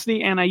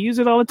curiosity, and I use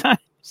it all the time.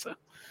 So,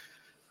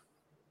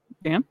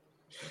 Dan?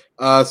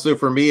 So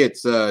for me,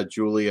 it's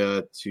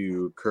Julia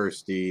to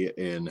Kirsty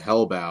in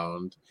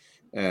Hellbound,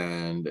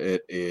 and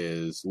it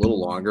is a little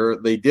longer.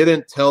 They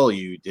didn't tell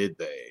you, did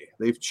they?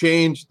 They've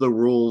changed the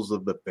rules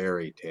of the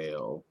fairy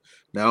tale.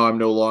 Now I'm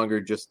no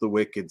longer just the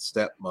wicked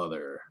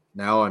stepmother.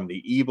 Now I'm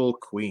the evil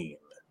queen.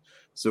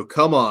 So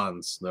come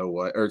on, Snow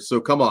White.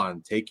 So come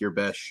on, take your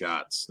best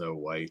shot, Snow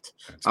White.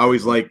 I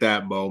always like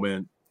that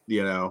moment,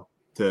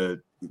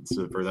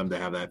 for them to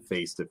have that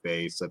face to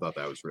face. I thought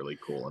that was really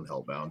cool in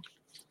Hellbound.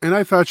 And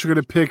I thought you were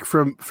going to pick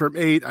from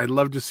 8. I'd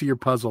love to see your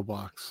puzzle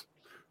box.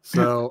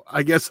 So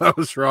I guess I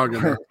was wrong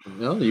in that.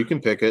 No, you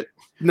can pick it.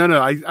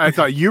 No, I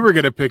thought you were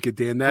going to pick it,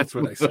 Dan. That's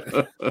what I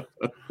said.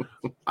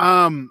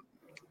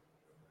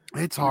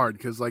 It's hard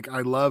because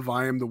I love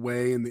I Am the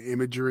Way and the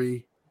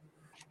imagery.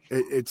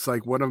 It's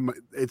one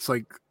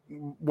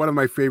of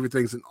my favorite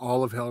things in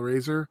all of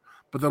Hellraiser.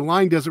 But the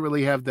line doesn't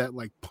really have that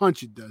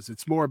punch it does.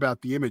 It's more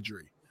about the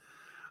imagery.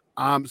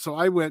 So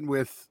I went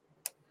with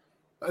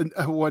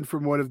one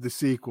from one of the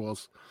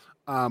sequels.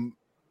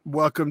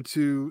 Welcome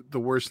to the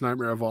worst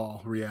nightmare of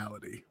all,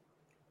 reality.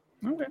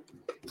 Okay.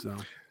 So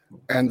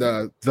And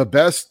the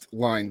best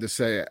line to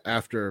say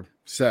after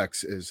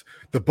sex is,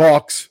 "The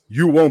box,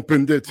 you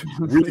opened it,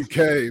 we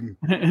came."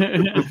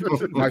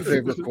 My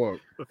favorite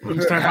quote.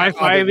 Start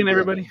high-fiving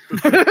everybody.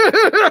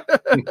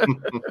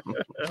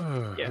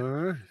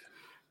 Yeah.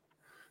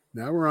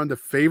 Now we're on to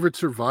favorite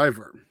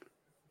survivor.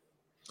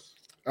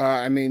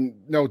 I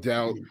mean, no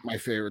doubt my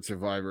favorite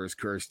survivor is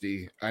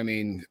Kirsty. I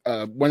mean,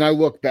 when I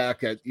look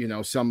back at,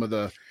 some of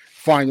the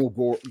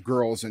final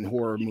girls in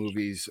horror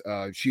movies,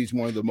 she's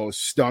one of the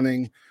most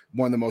stunning,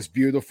 one of the most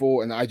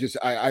beautiful. And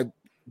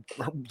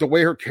the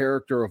way her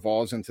character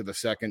evolves into the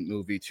second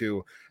movie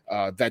too,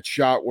 that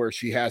shot where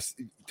she has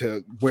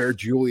to wear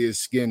Julia's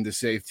skin to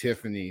save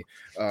Tiffany,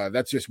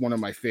 that's just one of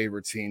my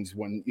favorite scenes,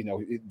 when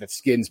the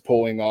skin's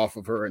pulling off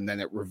of her and then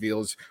it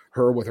reveals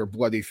her with her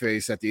bloody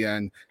face at the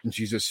end and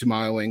she's just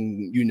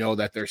smiling,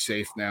 that they're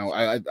safe now.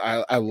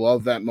 I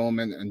love that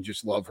moment and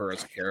just love her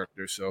as a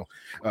character. So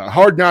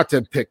hard not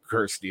to pick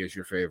Kirsty as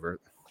your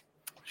favorite.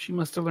 She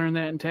must have learned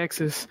that in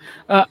Texas.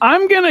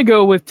 I'm gonna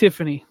go with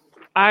Tiffany.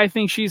 I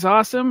think she's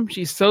awesome.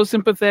 She's so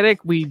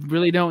sympathetic. We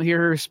really don't hear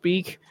her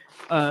speak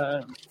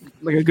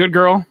like a good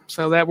girl,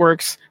 so that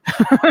works.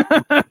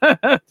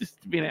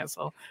 Just to be an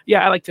asshole.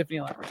 Yeah, I like Tiffany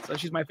a lot, so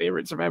she's my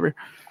favorite survivor.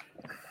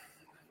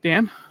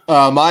 Dan?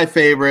 My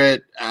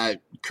favorite,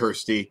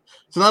 Kirsty.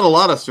 It's not a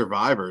lot of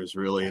survivors,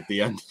 really, at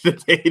the end of the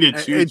day to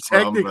choose and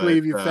technically, from, but,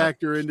 if you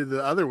factor into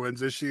the other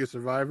ones, is she a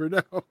survivor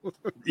now?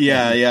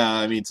 yeah.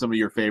 I mean, some of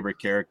your favorite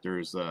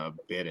characters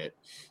bit it.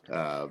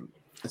 And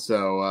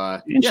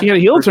she had a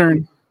heel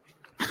turn.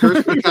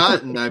 Kirsty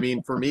Cotton. I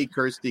mean, for me,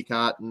 Kirsty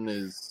Cotton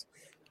is.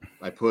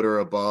 I put her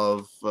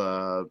above.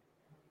 I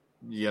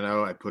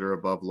put her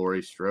above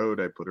Laurie Strode.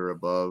 I put her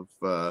above.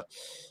 All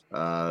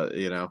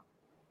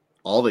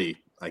the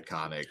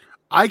iconic.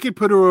 I could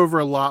put her over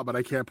a lot, but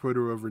I can't put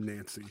her over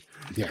Nancy.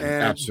 Yeah,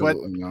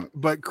 absolutely not.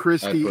 But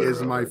Christy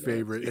is my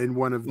favorite and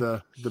one of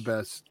the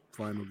best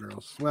final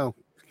girls. Well,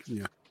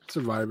 yeah,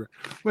 survivor,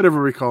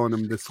 whatever we're calling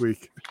them this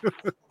week.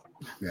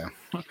 Yeah.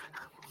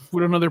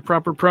 What another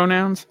proper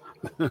pronouns?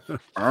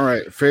 All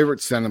right,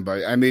 favorite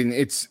Cenobite. I mean,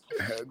 it's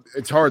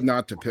hard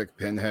not to pick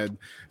Pinhead,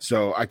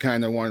 so I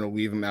kind of want to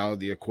leave him out of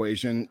the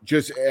equation.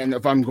 And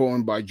if I'm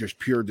going by just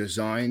pure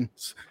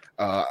designs,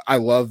 I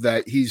love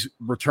that he's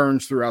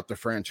returns throughout the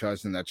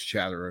franchise, and that's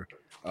Chatterer.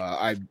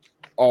 I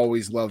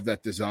always love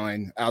that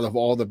design. Out of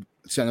all the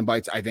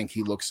Cenobites, I think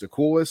he looks the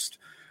coolest.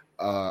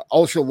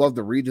 Also love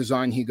the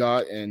redesign he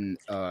got in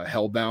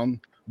Hellbound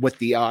with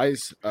the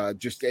eyes.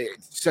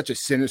 Such a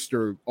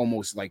sinister,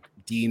 almost like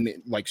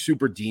demon, like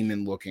super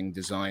demon looking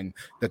design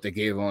that they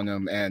gave on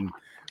him. And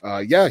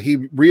he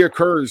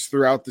reoccurs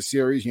throughout the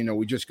series.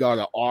 We just got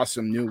an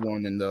awesome new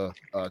one in the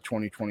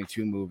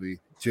 2022 movie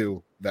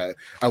too. That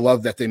I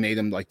love that they made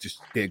him like just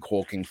big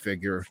hulking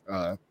figure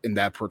in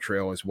that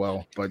portrayal as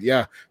well. But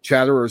yeah,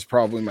 Chatterer is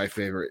probably my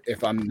favorite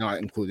if I'm not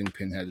including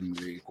Pinhead in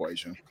the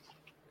equation.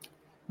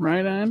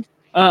 Right on.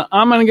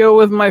 I'm gonna go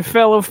with my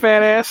fellow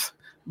fat ass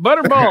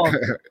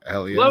Butterball.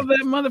 Hell yeah. Love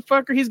that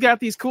motherfucker. He's got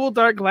these cool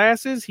dark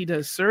glasses. He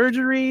does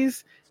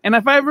surgeries. And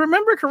if I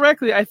remember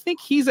correctly, I think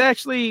he's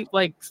actually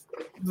like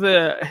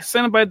the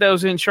Cenobite that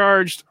was in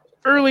charge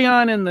early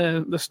on in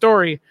the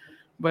story.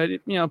 But,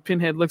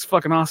 Pinhead looks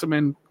fucking awesome.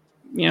 And,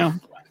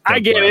 I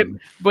get it.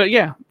 But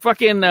yeah,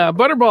 fucking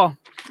Butterball.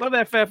 Love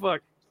that fat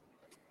fuck.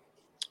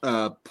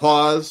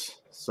 Pause.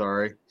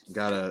 Sorry.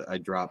 I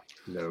dropped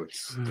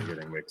notes. They're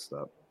getting mixed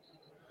up.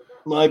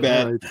 My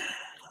bad. Right.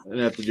 I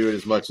didn't have to do it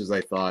as much as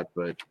I thought,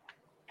 but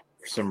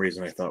for some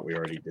reason I thought we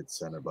already did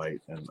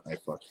Cenobite, and I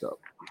fucked up.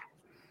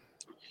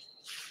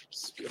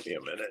 Just give me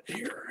a minute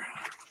here.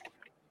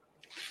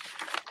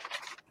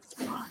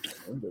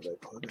 Where did I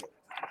put it?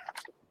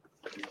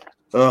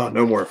 Oh,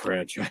 no more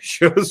franchise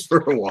shows for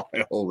a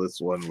while. This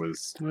one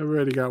was... I've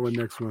already got one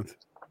next month.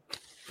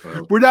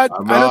 Well,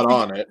 I'm not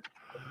on it.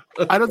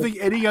 I don't think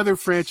any other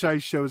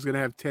franchise show is going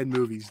to have 10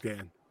 movies,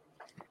 Dan.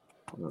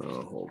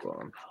 Oh, hold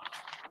on.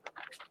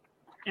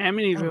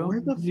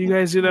 Amityville. You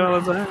guys do that all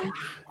the time?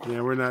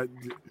 Yeah, we're not.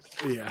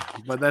 Yeah,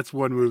 but that's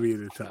one movie at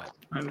a time.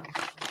 I don't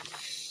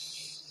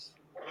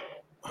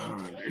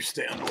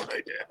understand what I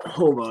did.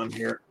 Hold on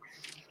here.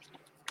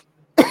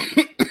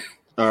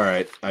 All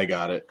right, I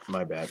got it.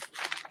 My bad.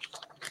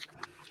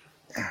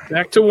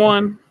 Back to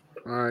one.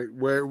 All right,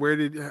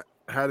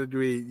 how did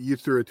you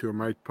threw it to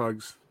him, right,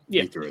 Pugs?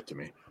 Yeah. You threw it to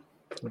me.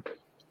 All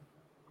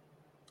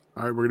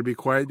right, we're going to be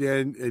quiet,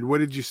 Dan. And what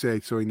did you say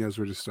so he knows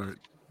where to start?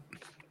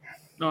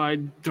 No, I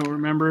don't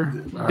remember.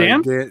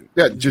 Dan?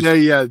 Right,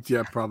 Dan?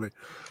 Yeah, probably.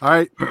 All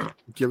right,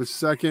 give us a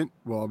second.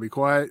 Well, I'll be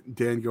quiet.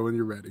 Dan, go when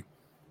you're ready.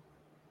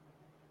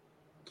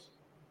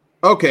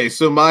 Okay,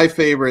 so my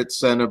favorite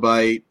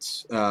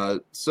Cenobite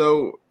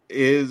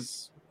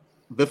is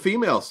the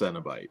female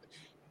Cenobite,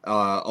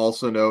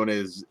 also known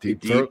as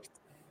Deep Throat.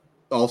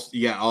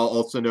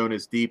 Also known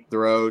as Deep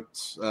Throat.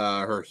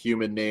 Her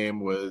human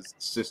name was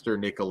Sister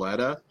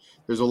Nicoletta.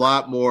 There's a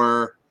lot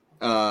more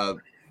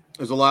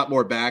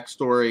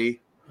backstory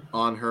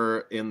on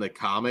her in the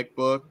comic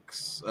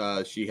books.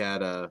 She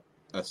had a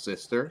a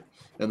sister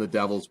in the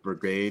Devil's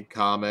Brigade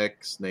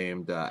comics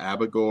named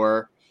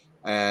Abigor,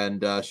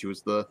 and she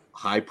was the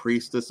High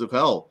Priestess of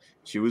Hell.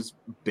 She was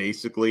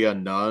basically a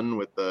nun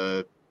with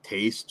a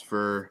taste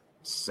for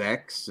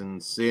sex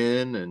and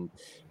sin,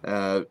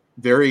 and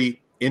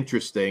very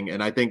interesting.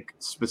 And I think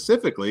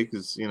specifically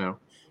because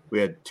we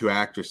had two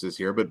actresses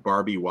here, but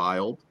Barbie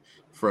Wilde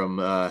from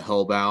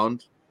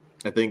Hellbound,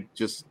 I think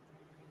just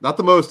not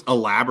the most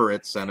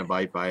elaborate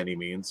Cenobite by any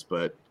means,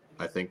 but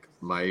I think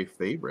my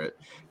favorite.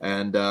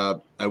 And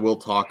I will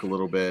talk a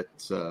little bit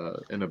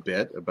in a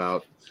bit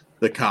about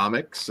the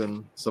comics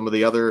and some of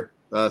the other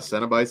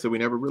Cenobites that we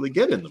never really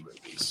get in the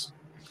movies.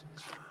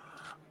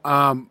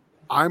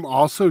 I'm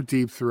also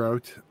Deep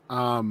Throat.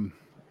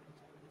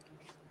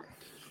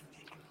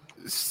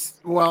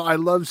 Well, I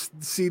love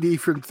CD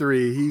from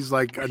 3. He's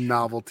like a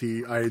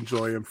novelty. I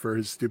enjoy him for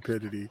his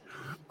stupidity,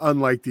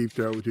 unlike Deep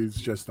Throat, who's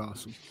just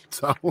awesome.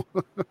 So,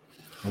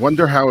 I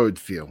wonder how it would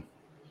feel.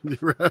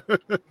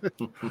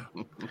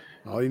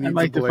 All you need I'd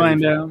like to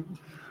find out.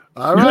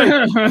 All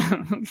right,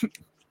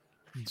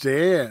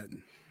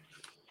 Dan.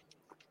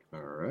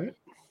 All right,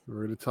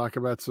 we're going to talk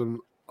about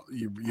some.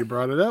 You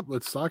brought it up.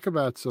 Let's talk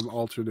about some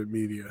alternate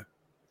media.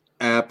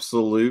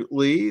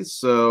 Absolutely.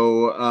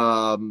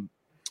 So,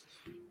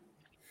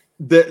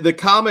 the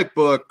comic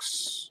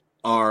books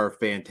are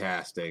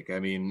fantastic.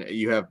 I mean,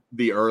 you have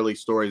the early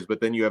stories,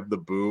 but then you have the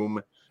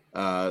Boom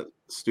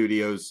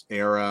Studios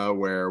era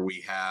where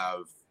we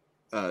have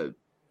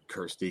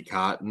Kirsty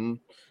Cotton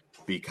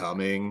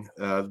becoming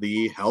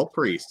the Hell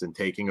Priest and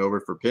taking over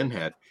for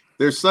Pinhead.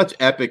 There's such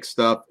epic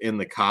stuff in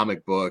the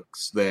comic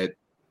books that,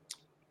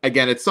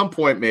 again, at some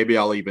point, maybe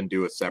I'll even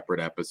do a separate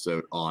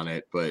episode on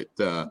it, but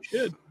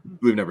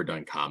we've never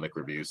done comic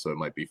reviews, so it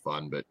might be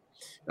fun, but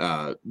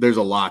there's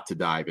a lot to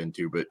dive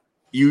into, but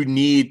you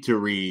need to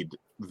read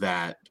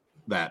that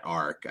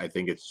arc. I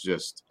think it's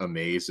just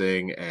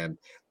amazing, and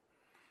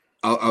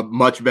a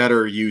much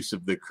better use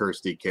of the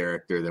Kirsty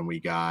character than we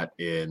got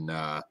in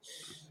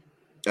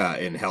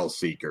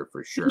Hellseeker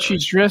for sure.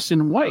 She's dressed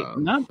in white,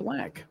 not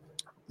black.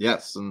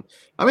 Yes, and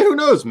I mean, who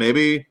knows?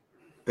 Maybe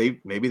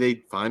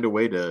they find a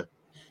way to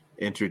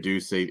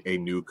introduce a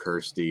new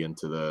Kirsty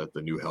into the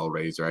new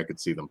Hellraiser. I could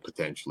see them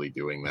potentially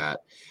doing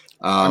that.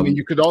 I mean,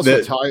 you could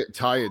also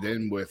tie it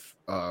in with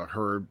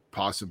her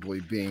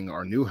possibly being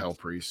our new Hell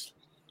Priest.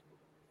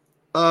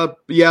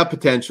 Yeah,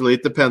 potentially.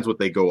 It depends what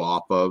they go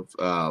off of.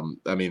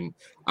 I mean,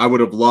 I would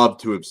have loved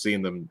to have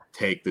seen them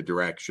take the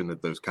direction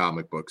that those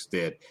comic books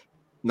did.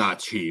 Not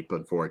cheap,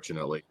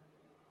 unfortunately.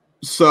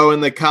 So in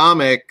the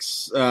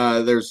comics,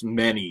 there's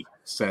many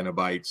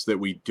Cenobites that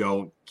we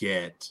don't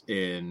get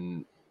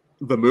in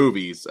the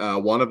movies.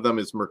 One of them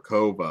is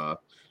Merkova,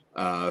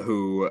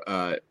 who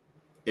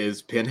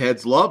is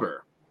Pinhead's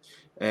lover.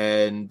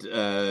 And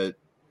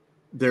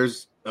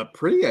there's a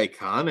pretty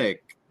iconic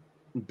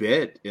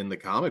bit in the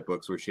comic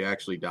books where she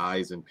actually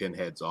dies in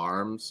Pinhead's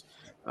arms.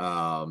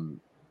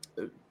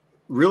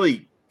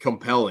 Really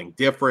compelling,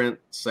 different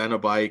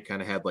Cenobite,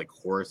 kind of had like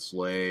horse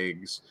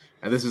legs.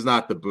 And this is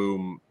not the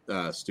Boom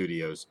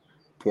Studios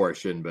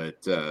portion,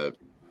 but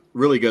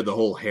really good. The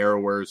whole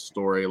Harrower's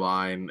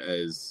storyline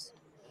is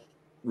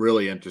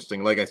really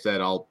interesting. Like I said,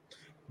 I'll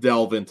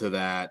delve into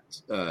that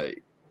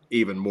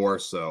even more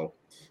so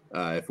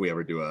if we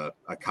ever do a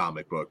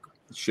comic book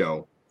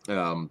show.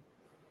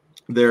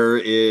 There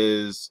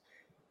is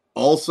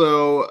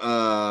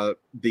also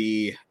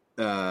the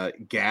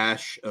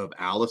Gash of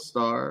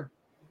Alistor,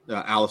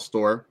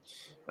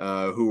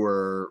 who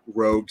were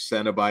rogue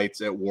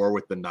Cenobites at war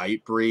with the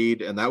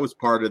Nightbreed, and that was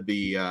part of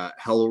the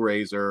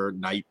Hellraiser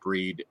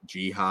Nightbreed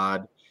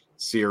Jihad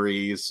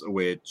series,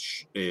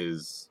 which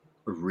is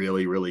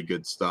really, really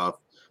good stuff.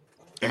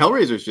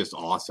 Hellraiser is just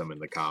awesome in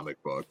the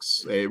comic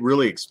books. It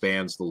really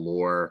expands the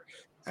lore,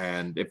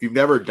 and if you've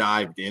never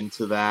dived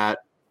into that,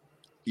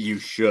 you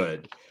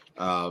should.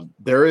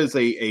 There is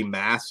a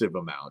massive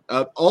amount.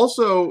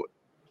 Also,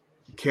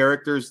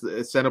 characters,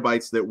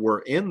 Cenobites that were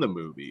in the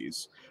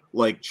movies,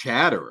 like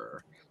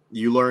Chatterer.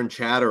 You learn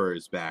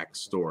Chatterer's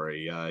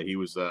backstory. He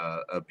was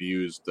a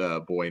abused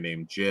boy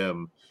named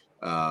Jim,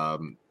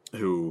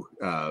 who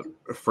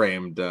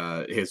framed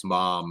his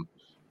mom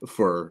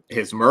for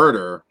his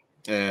murder,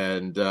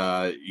 and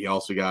he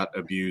also got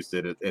abused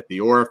at the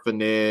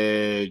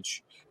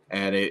orphanage.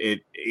 And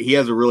he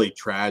has a really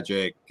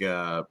tragic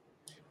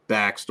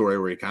backstory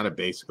where he kind of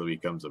basically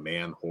becomes a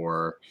man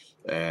whore,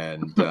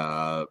 and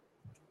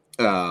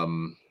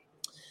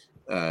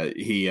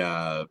he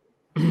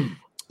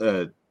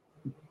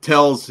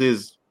tells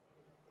his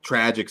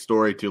tragic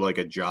story to like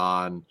a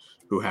John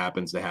who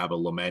happens to have a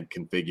lament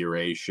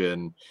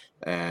configuration,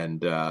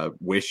 and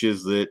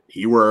wishes that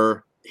he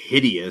were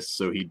hideous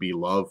so he'd be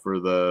loved for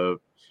the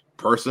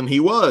person he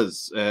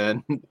was.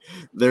 And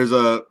there's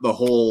the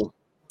whole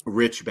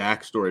rich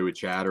backstory with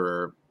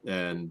Chatterer,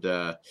 and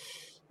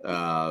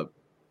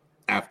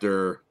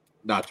after,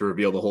 not to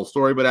reveal the whole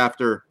story, but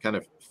after kind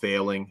of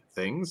failing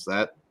things,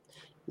 that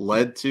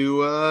led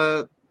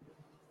to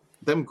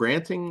them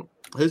granting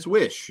his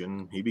wish,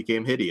 and he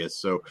became hideous.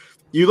 So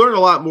you learn a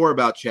lot more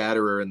about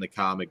Chatterer in the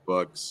comic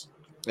books,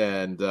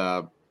 and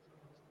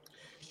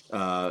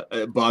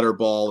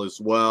Butterball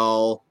as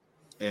well.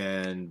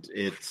 And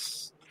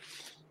it's,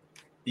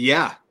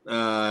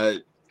 I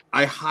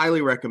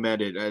highly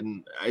recommend it.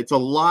 And it's a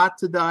lot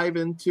to dive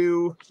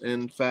into.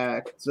 In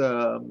fact,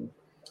 some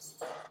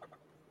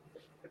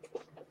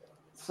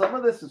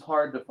of this is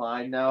hard to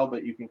find now,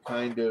 but you can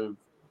kind of,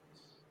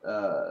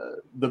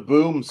 the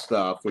Boom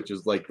stuff, which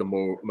is like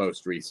the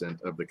most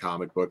recent of the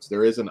comic books,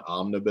 there is an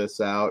omnibus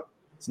out.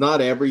 It's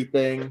not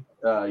everything.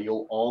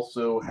 You'll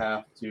also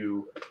have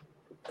to,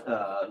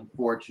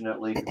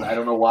 unfortunately, I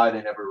don't know why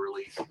they never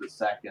released the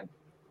second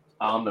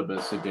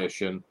omnibus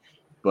edition,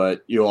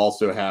 but you'll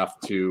also have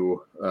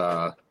to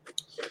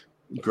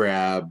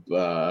grab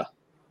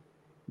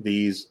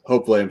these.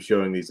 Hopefully I'm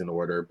showing these in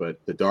order, but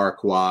the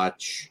Dark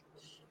Watch,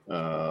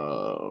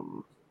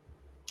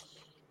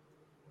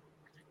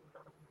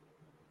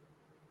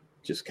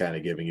 just kind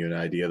of giving you an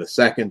idea. The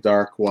second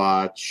Dark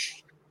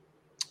Watch,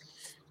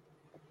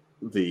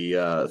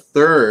 the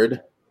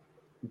third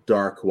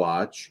Dark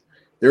Watch.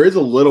 There is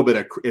a little bit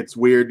of, it's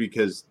weird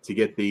because to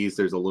get these,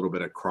 there's a little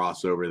bit of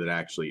crossover that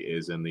actually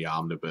is in the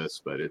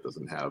omnibus, but it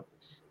doesn't have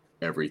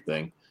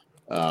everything.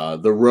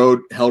 The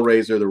Road,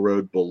 Hellraiser, The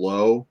Road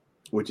Below,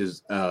 which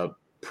is a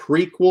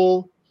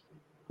prequel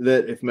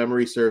that, if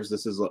memory serves,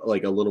 this is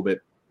like a little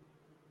bit,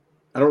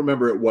 I don't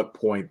remember at what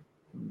point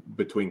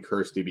between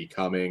Kirsty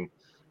becoming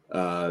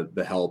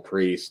the Hell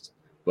Priest,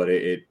 but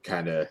it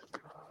kind of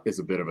is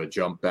a bit of a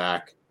jump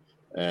back.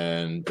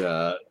 And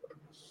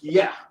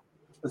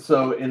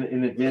so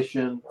in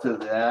addition to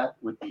that,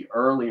 with the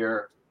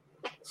earlier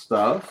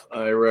stuff,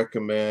 I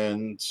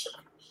recommend,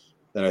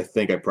 and I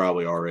think I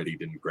probably already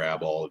didn't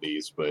grab all of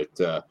these, but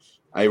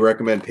I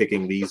recommend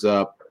picking these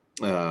up.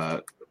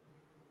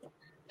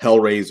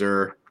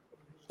 Hellraiser,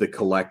 the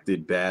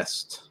Collected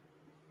Best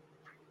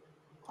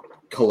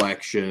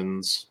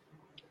collections.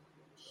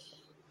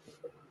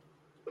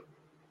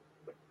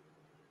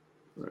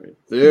 Right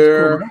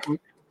there. Cool.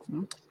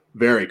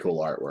 Very cool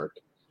artwork.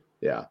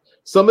 Yeah.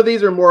 Some of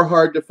these are more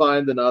hard to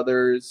find than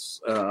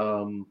others.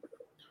 Rebecca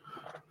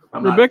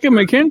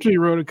McKendry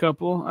wrote a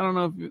couple. I don't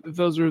know if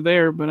those are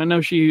there, but I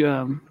know she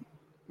wrote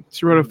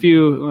a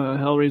few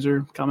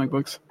Hellraiser comic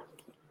books.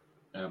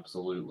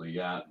 Absolutely,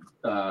 yeah.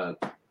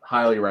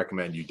 Highly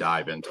recommend you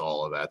dive into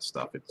all of that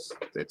stuff.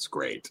 It's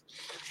great.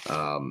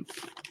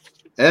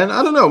 And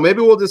I don't know,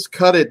 maybe we'll just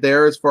cut it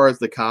there as far as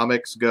the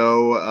comics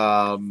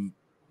go.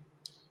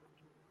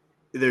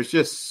 There's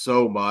just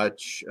so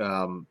much.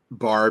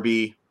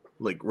 Barbie,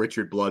 like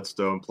Richard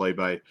Bloodstone, played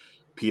by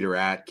Peter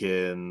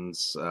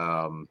Atkins.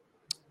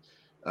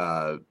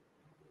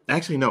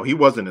 Actually, no, he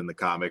wasn't in the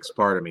comics.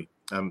 Pardon me.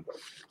 I'm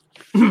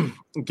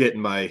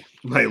getting my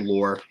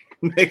lore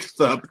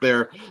mixed up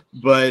there.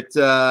 But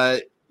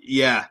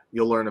yeah,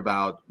 you'll learn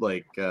about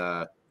like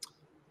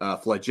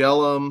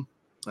Flagellum,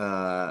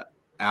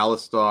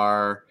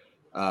 Alistar.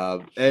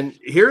 And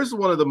here's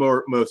one of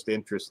the most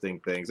interesting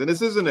things. And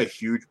this isn't a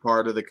huge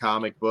part of the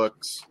comic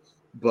books,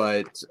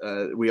 but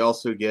we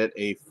also get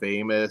a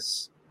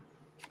famous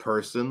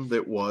person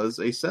that was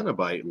a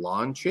Cenobite,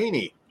 Lon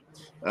Chaney.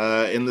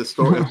 In the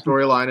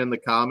storyline in the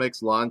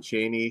comics, Lon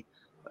Chaney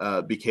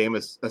became a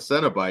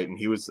Cenobite, and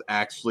he was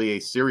actually a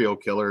serial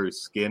killer who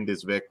skinned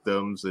his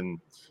victims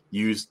and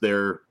used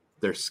their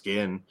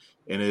skin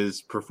in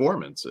his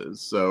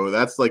performances. So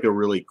that's like a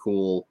really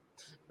cool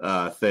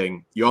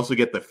thing. You also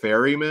get the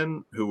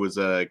Ferryman, who was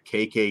a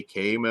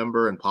KKK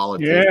member and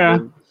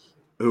politician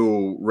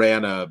who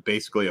ran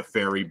basically a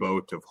ferry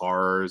boat of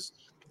horrors.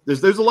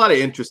 There's a lot of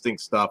interesting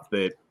stuff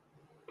that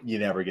you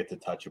never get to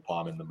touch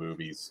upon in the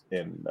movies.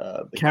 In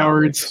the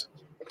Cowards.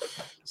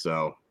 Comics.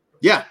 So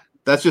yeah,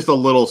 that's just a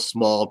little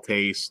small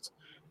taste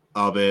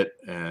of it,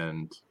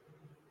 and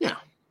yeah,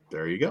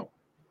 there you go.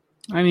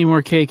 I need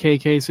more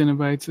KKK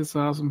Cenobites. It's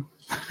awesome.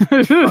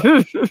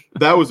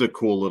 That was a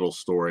cool little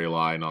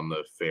storyline on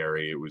the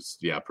ferry. It was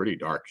pretty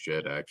dark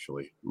shit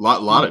actually. A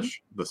lot of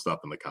the stuff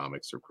in the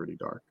comics are pretty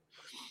dark.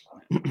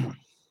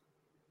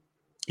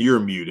 You're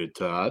muted,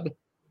 Todd.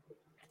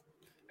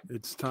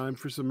 It's time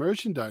for some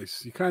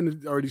merchandise. You kind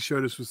of already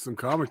showed us with some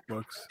comic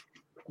books.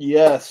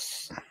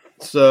 Yes.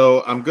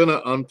 So I'm going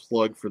to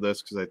unplug for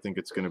this because I think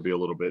it's going to be a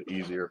little bit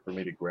easier for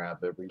me to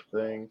grab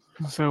everything.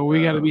 So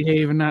we got to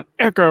behave and not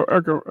echo.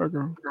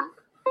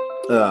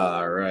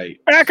 All right.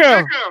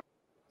 Echo.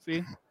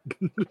 See?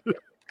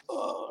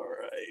 All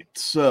right.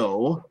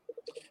 So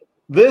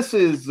this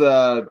is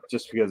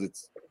just because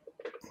it's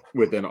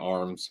within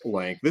arm's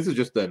length. This is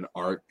just an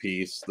art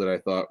piece that I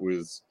thought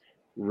was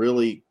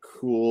really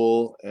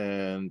cool,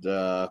 and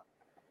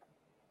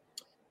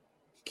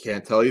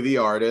can't tell you the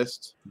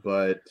artist,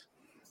 but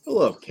I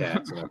love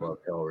cats and I love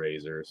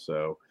Hellraiser,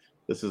 so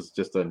this is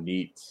just a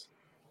neat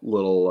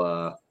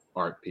little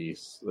art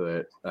piece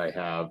that I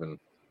have, and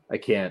I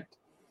think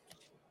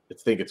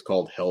it's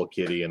called Hell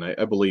Kitty, and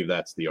I believe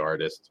that's the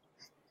artist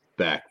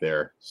back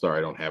there. Sorry,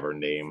 I don't have her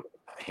name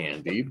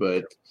handy,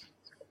 but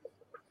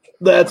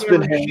that's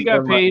been she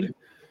got paid.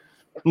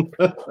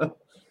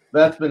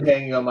 that's been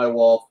hanging on my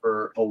wall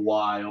for a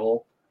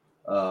while.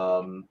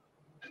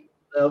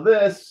 Now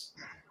this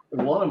is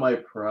one of my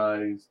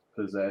prized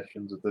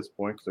possessions at this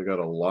point because I got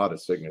a lot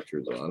of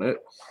signatures on it.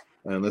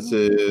 And this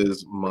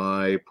is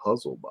my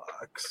puzzle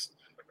box.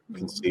 You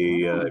can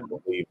see, I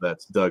believe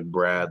that's Doug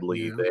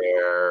Bradley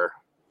there,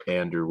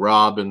 Andrew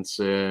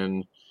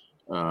Robinson,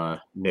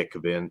 Nick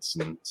Vince,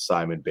 and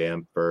Simon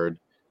Bamford.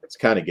 It's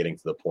kind of getting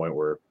to the point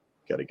where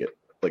got to get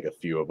like a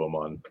few of them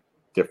on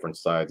different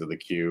sides of the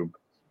cube.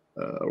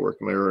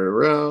 Working my way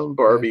around.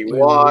 Barbie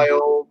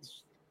Wild.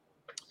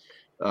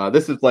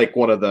 This is like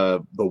one of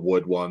the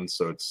wood ones,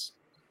 so it's.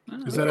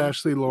 Is that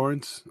Ashley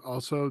Lawrence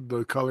also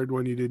the colored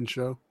one you didn't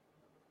show?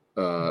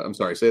 I'm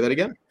sorry. Say that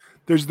again.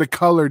 There's the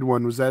colored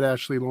one. Was that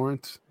Ashley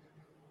Lawrence?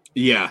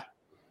 Yeah,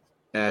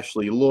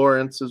 Ashley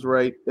Lawrence is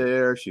right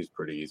there. She's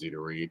pretty easy to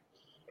read.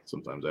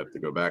 Sometimes I have to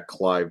go back.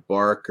 Clive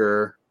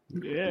Barker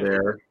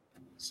there.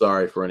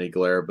 Sorry for any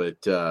glare, but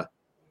I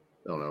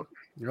don't know.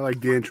 You're like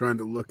Dan trying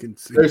to look and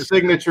see. There's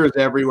signatures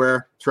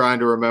everywhere, trying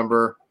to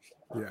remember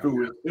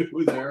who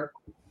was there.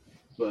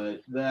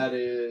 But that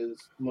is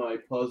my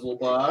puzzle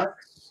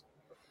box.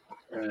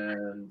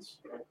 And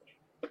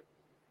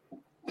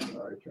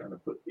sorry, trying to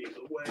put these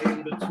away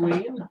in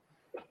between.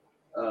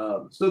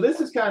 So this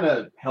is kind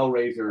of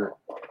Hellraiser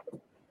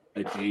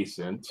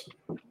adjacent.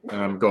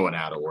 And I'm going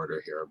out of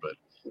order here, but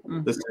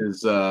this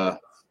is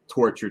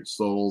Tortured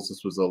Souls.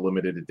 This was a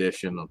limited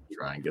edition. I'll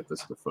try and get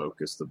this to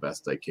focus the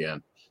best I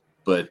can.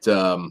 But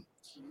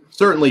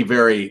certainly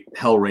very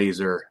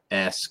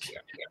Hellraiser-esque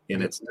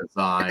in its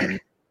design.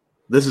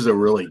 This is a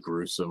really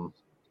gruesome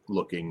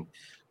looking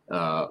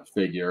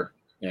figure.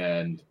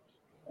 And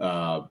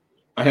I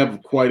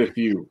have quite a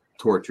few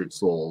Tortured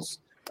Souls.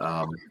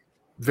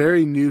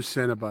 Very new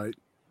Cenobite.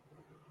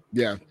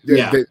 Yeah.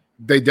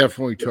 They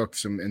definitely took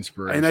some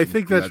inspiration. And I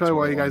think that's probably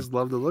why you guys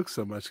love the look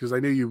so much, because I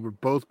knew you were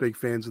both big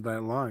fans of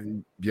that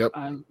line. Yep.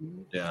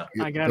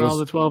 I got all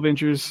the 12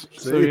 inches.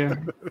 So yeah.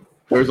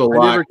 There's a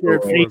lot.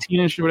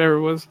 18-inch or whatever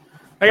it was.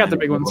 I got the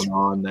big ones.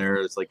 On there.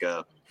 It's like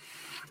a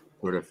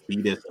sort of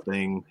fetus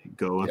thing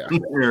going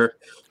there.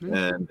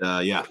 And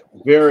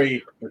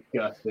very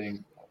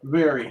disgusting.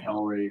 Very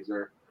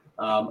Hellraiser.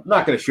 I'm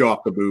not going to show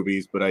off the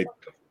boobies, but I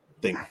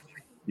think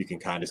you can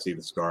kind of see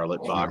the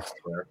Scarlet box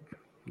there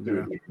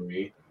to a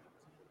degree.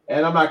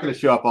 And I'm not going to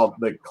show up all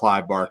the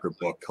Clive Barker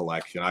book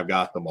collection. I've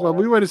got them all. Well,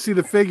 we want to see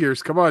the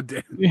figures. Come on,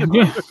 Dan.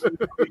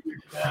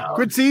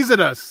 Quit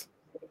teasing us.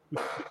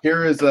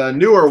 Here is a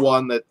newer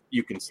one that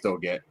you can still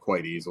get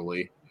quite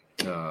easily.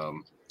 The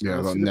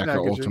NECA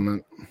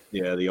Ultimate.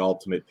 Yeah, the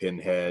Ultimate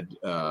Pinhead.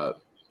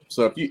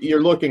 So if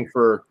you're looking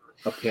for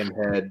a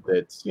Pinhead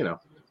that's,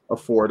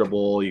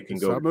 affordable, you can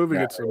go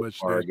to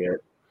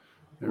Target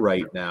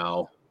right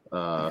now.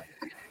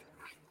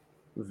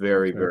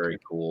 Very, very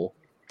cool.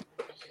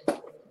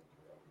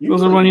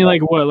 Those are running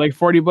like what, like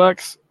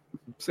 $40?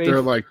 Safe?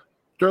 They're like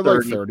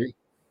 30.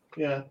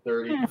 Yeah,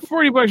 30. Yeah,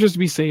 $40 just to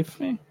be safe.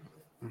 Yeah,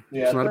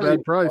 it's not a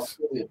bad price.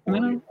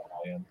 No.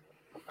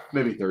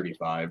 Maybe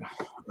 35.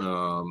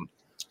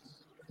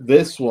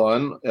 This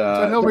one. Is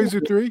that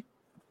Hellraiser 3?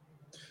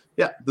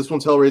 Yeah, this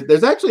one's Hellraiser.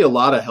 There's actually a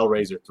lot of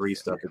Hellraiser 3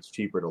 stuff. It's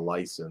cheaper to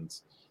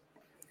license.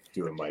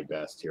 Doing my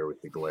best here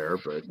with the glare,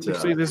 but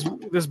see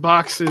this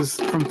box is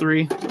from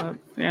 3.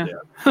 Yeah.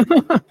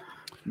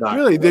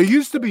 Really, there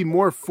used to be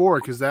more 4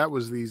 because that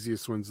was the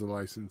easiest ones to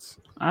license.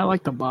 I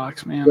like the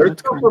box, man. There's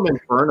stuff from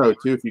Inferno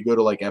too. If you go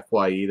to like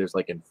FYE, there's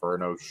like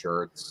Inferno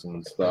shirts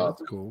and stuff.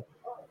 That's cool.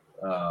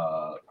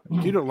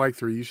 You don't like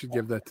 3. You should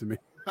give that to me.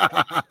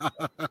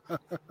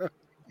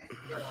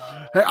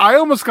 Hey, I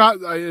almost got,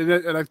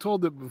 and I've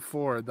told it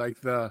before, like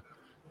the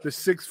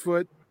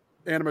 6-foot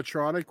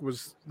animatronic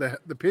was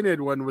the Pinhead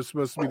one was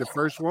supposed to be the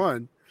first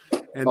one.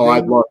 And I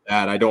love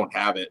that. I don't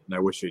have it, and I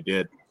wish I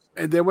did.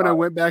 And then when I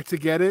went back to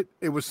get it,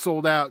 it was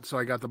sold out, so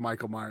I got the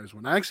Michael Myers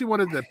one. I actually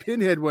wanted the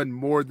Pinhead one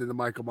more than the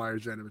Michael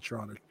Myers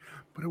animatronic,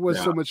 but it was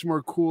so much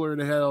more cooler and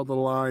it had all the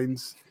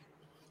lines.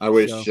 I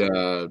wish I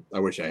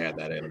had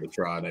that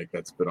animatronic.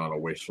 That's been on a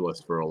wish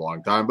list for a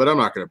long time, but I'm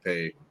not going to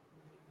pay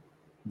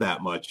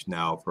that much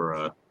now for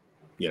a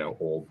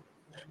old.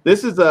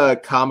 This is a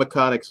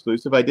Comic-Con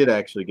exclusive. I did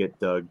actually get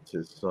Doug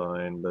to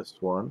sign this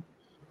one.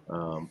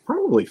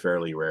 Probably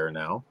fairly rare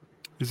now.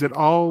 Is it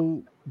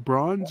all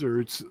bronze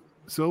or it's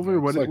silver?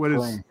 What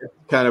is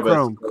kind of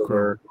chrome. A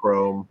silver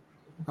chrome?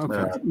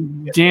 Okay.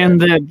 Dan,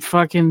 that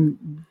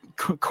fucking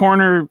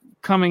corner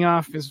coming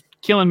off is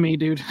killing me,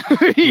 dude.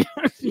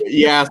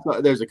 Yeah,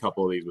 so there's a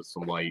couple of these with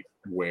some light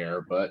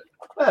wear, but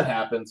that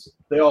happens.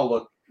 They all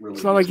look really.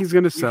 It's not like he's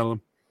going to sell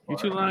them. You're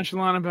too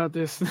nonchalant about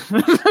this. This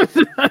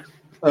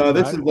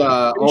is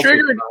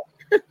triggered.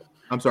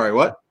 I'm sorry.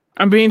 What?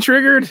 I'm being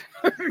triggered.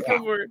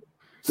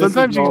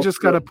 Sometimes you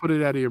just got to put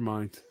it out of your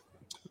mind.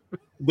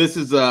 This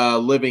is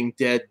Living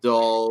Dead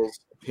Dolls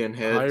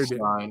Pinhead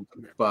signed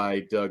by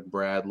Doug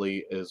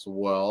Bradley as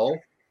well.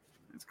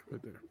 That's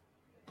good there.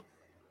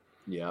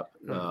 Yep.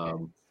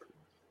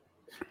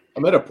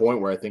 I'm at a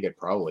point where I think I'd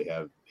probably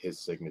have his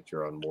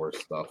signature on more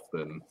stuff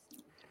than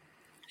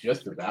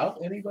just about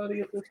anybody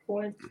at this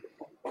point.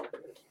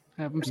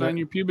 Have him sign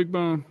your pubic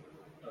bone.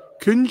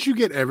 Couldn't you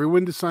get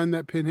everyone to sign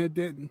that Pinhead?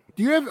 Do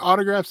you have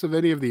autographs of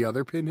any of the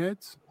other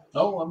Pinheads?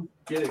 Oh, I'm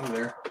getting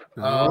there.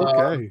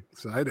 Okay,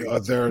 exciting.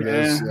 There it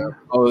is. Yeah.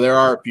 Oh, there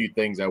are a few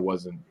things I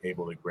wasn't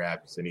able to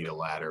grab because I need a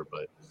ladder,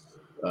 but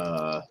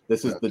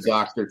this is the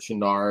Dr.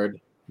 Chenard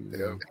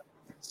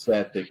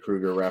set that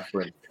Kruger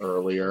referenced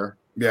earlier.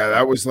 Yeah,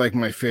 that was like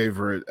my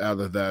favorite out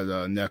of that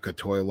NECA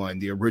toy line,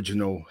 the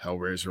original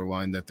Hellraiser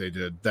line that they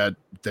did. That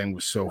thing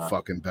was so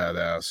fucking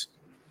badass.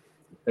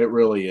 It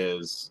really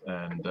is,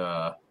 and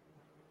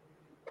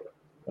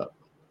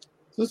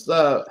this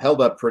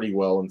held up pretty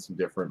well in some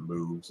different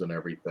moves and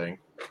everything.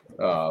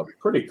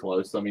 Pretty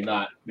close. I mean,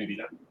 maybe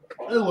not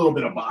a little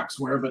bit of box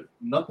wear, but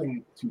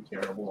nothing too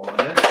terrible on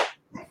it.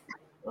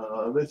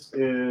 This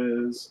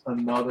is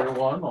another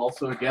one.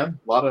 Also, again,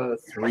 a lot of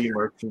 3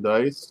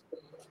 merchandise.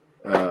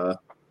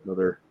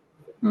 Another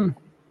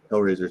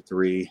Hellraiser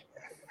 3,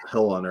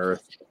 Hell on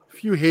Earth.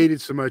 If you hate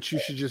it so much, you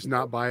should just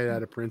not buy it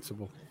out of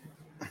principle.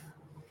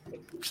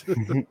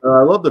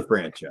 I love the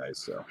franchise,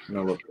 so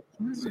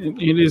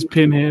it is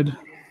Pinhead.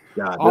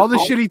 God, all the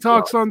shit he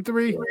talks on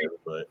 3.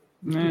 But,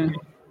 there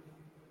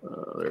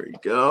you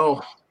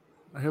go.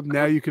 I hope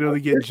now you can only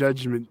get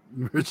Judgment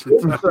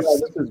merchandise.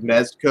 This is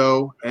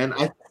Mezco, and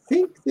I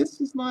think this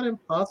is not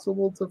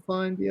impossible to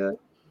find yet.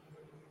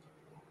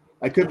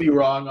 I could be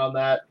wrong on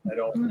that. I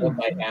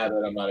might have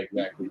it. I'm not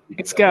exactly.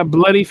 It's got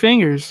bloody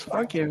fingers.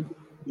 Fuck you.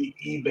 The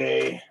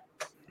eBay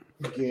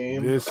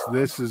game.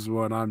 This is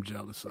what I'm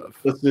jealous of.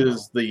 This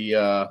is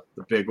the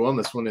big one.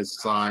 This one is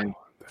signed.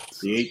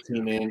 The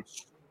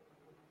 18-inch,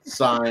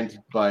 signed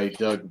by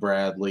Doug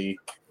Bradley.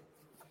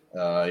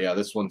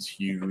 This one's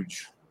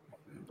huge.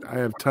 I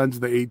have tons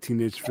of the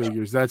 18-inch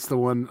figures. That's the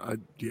one.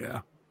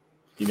 You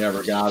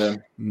never got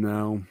him?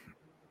 No.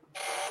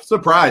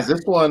 Surprise!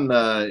 This one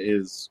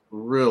is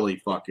really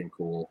fucking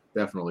cool.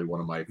 Definitely one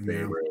of my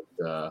favorite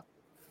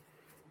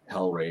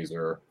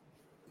Hellraiser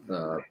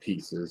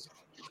pieces.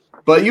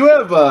 But you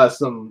have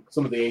some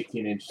of the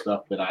 18-inch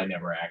stuff that I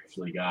never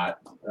actually got.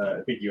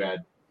 I think you had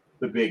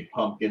the big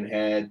pumpkin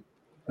head.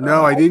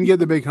 No, I didn't get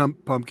the big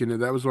pumpkin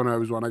head. That was when I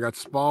was one. I got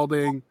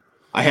Spalding.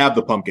 I have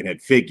the pumpkin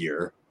head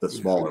figure, the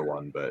smaller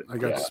one, but I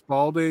got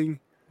Spalding,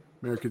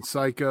 American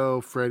Psycho,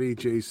 Freddy,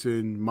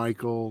 Jason,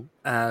 Michael,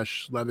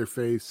 Ash,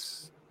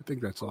 Leatherface. I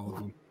think that's all of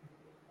them.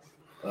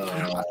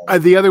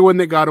 The other one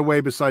that got away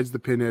besides the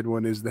Pinhead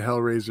one is the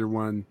Hellraiser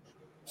one.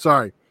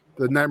 Sorry,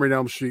 the Nightmare on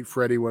Elm Street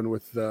Freddy one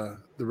with the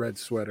red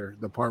sweater,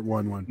 the Part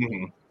 1 one.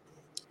 Mm-hmm.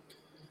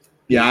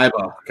 Yeah, I have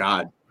a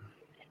God.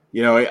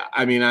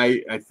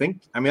 I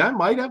think I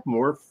might have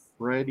more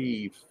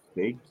Freddy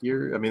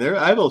figure.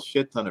 I have a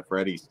shit ton of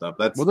Freddy stuff.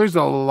 There's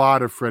a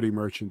lot of Freddy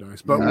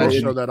merchandise, but we'll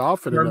show that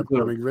off in an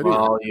upcoming video.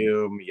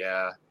 Volume,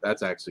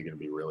 that's actually going to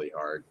be really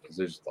hard because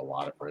there's just a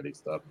lot of Freddy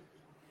stuff.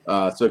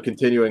 So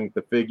continuing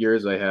the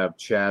figures, I have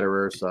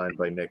Chatterer signed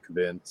by Nick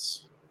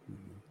Vince.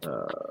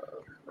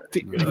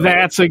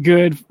 That's a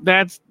good.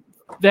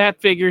 That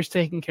figure's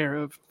taken care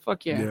of.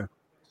 Fuck yeah.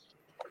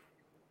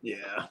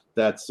 Yeah,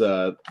 that's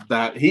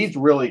that. He's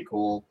really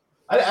cool.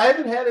 I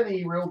haven't had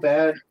any real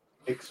bad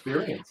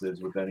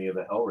experiences with any of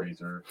the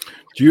Hellraiser.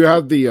 Do you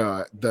have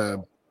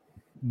the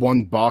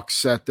one box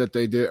set that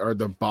they did, or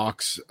the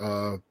box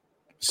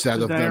set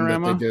of them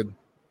that they did?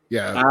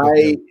 Yeah,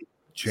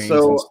 chains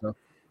and stuff.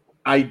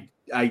 I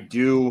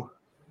do.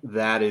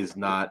 That is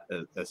not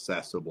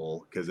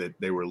accessible because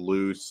they were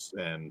loose,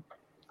 and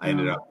I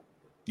ended up.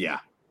 Yeah.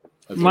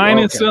 Mine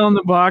is still in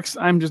the box.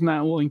 I'm just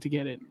not willing to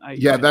get it.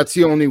 That's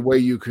the only way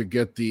you could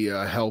get the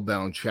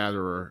Hellbound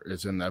Chatterer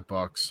is in that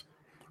box.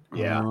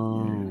 Yeah.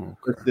 Oh,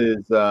 okay.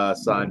 This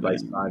is signed by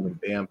Simon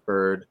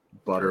Bamford,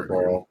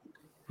 Butterball.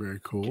 Very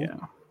cool.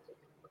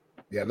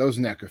 Yeah, those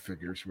NECA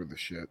figures were the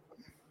shit.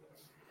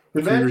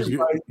 Convention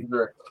prices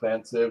are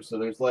expensive, so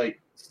there's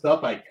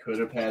stuff I could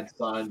have had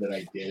signed that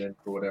I didn't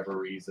for whatever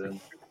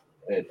reason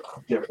at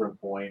different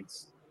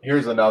points.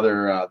 Here's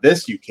another.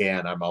 This you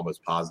can. I'm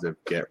almost positive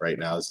get right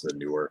now. This is a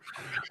newer.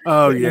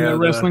 Oh yeah, the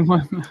wrestling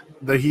one.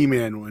 The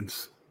He-Man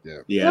ones.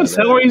 Yeah. That's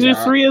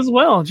Hellraiser 3 as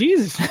well.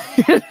 Jesus. A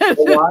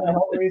lot of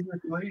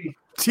Hellraiser 3.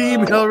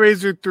 Team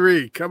Hellraiser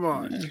 3. Come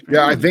on.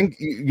 Yeah, I think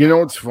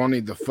what's funny.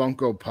 The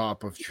Funko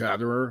Pop of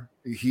Chatterer.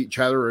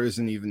 Chatterer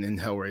isn't even in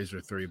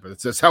Hellraiser 3, but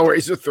it says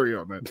Hellraiser 3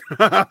 on it.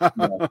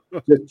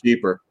 Just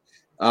cheaper.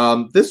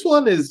 This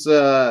one is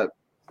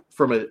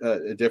from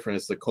a different.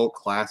 It's the Cult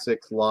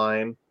Classics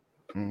line.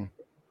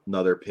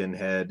 Another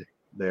Pinhead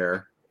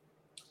there.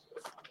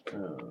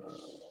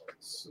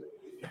 Let's see.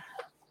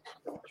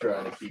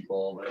 Trying to keep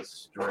all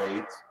this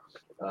straight.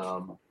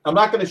 I'm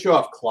not going to show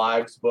off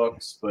Clive's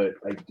books, but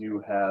I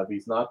do have.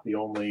 He's not the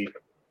only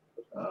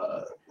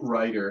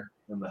writer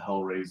in the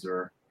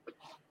Hellraiser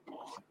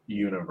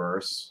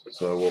universe,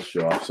 so we'll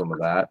show off some of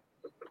that.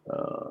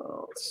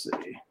 Let's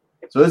see.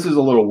 So this is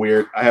a little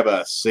weird. I have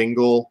a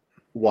single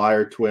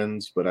wire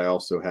twins, but I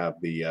also have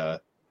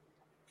the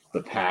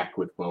pack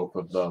with both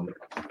of them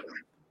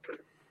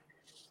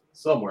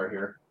somewhere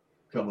here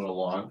coming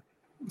along.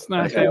 It's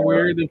not that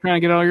weird. They're trying to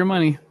get all your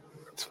money.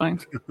 It's fine.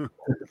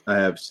 I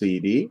have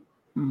CD.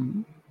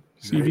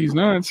 See if he's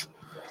nuts.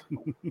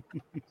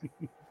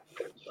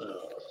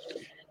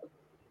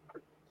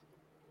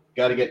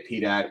 Got to get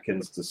Pete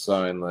Atkins to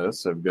sign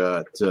this. I've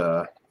got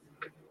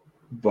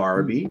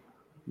Barbie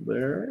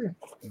there.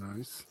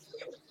 Nice.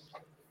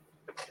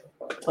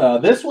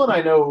 This one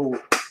I know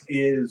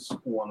is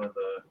one of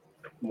the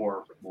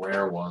more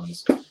rare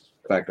ones. In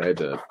fact, I had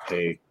to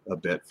pay a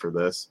bit for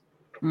this.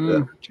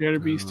 Cheddar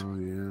Beast. Oh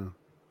yeah.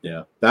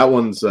 Yeah, that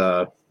one's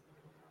a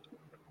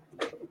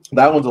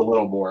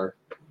little more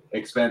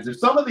expensive.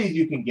 Some of these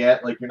you can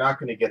get, like, you're not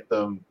going to get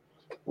them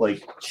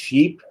like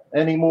cheap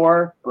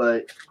anymore,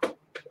 but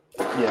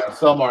yeah,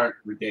 some aren't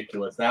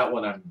ridiculous. That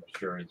one I'm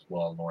sure is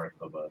well north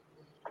of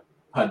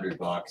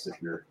 $100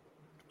 if you're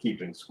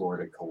keeping score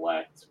to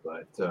collect.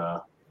 But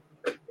all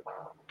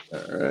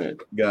right,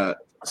 got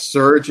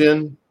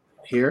Surgeon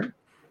here,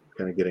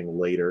 kind of getting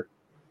later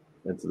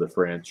into the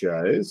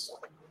franchise.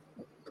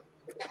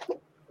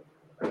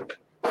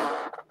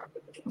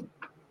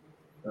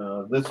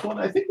 This one,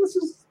 I think this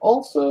is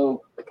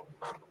also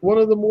one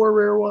of the more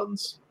rare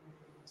ones.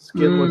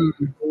 Skinless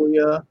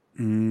Julia,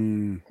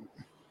 which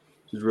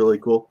is really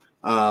cool.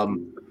 I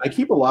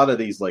keep a lot of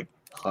these like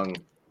hung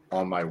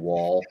on my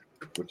wall,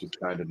 which is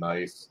kind of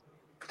nice.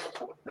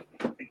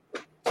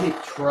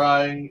 Keep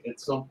trying at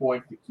some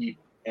point to keep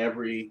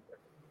every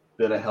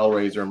bit of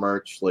Hellraiser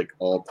merch like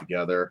all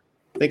together.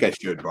 I think I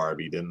showed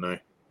Barbie, didn't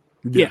I?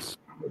 Yes.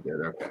 I did.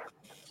 Okay.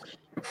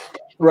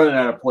 Running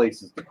out of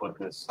places to put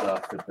this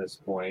stuff at this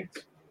point.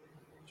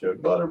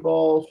 Showed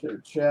Butterball,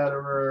 showed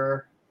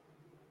Chatterer.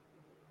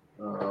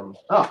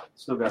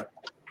 Still got a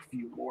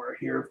few more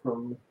here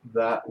from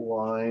that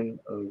line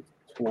of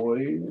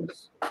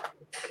toys.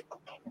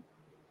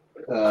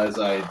 As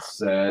I had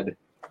said,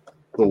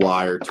 the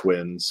Wire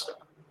Twins.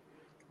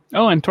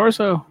 Oh, and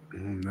Torso.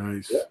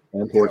 Nice. Yeah,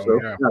 and Torso,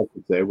 yeah. I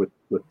should say, with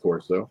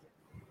Torso.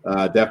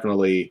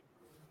 Definitely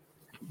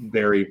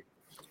very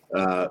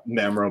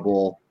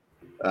memorable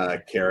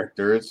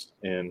characters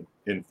in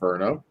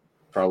Inferno.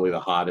 Probably the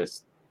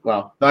hottest.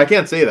 Well, no, I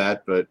can't say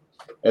that, but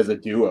as a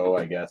duo,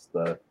 I guess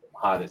the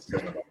hottest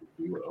Cenobite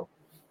duo.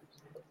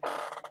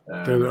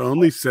 They're the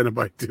only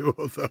Cenobite duo,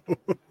 though.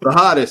 The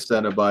hottest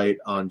Cenobite,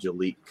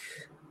 Angelique.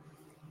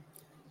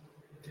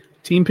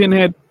 Team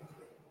Pinhead.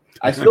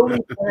 I still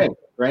need Frank.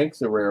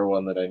 Frank's a rare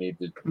one that I need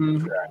to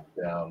track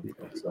down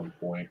at some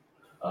point.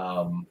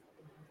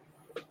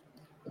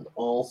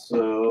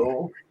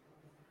 Also,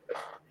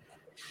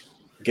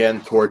 again,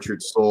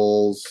 Tortured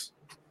Souls,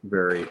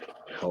 very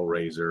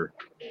Hellraiser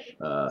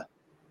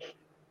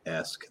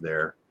esque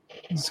there.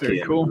 That's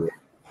very cool.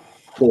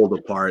 Pulled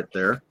apart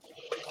there.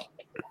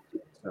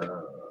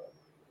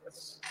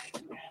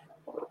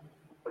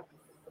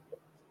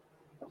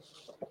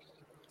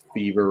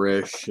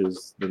 Feverish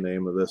is the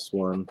name of this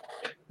one.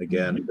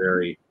 Again,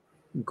 very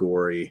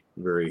gory,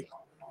 very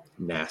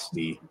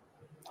nasty.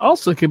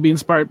 Also could be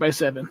inspired by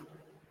Seven.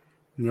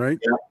 Right?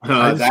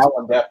 Yeah. That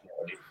one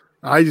definitely.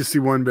 I just see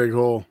one big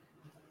hole.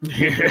 We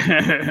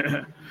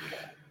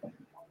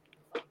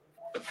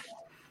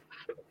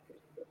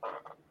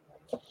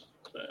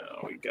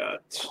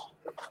got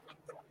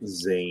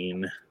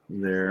Zane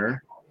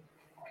there.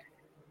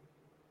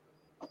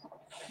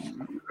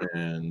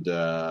 And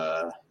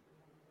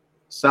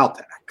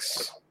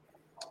Saltax.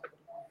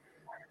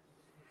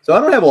 So I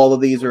don't have all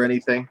of these or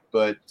anything,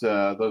 but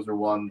those are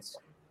ones.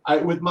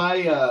 With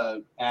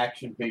my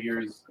action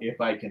figures, if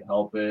I can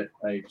help it,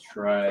 I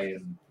try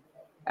and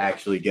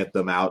actually get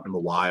them out in the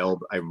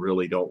wild. I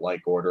really don't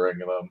like ordering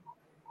them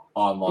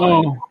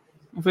online. Oh,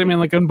 I mean,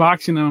 like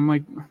unboxing them. I'm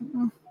like,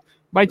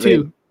 buy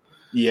two.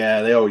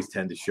 They always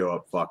tend to show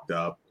up fucked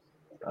up.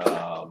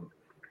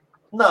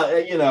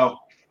 No,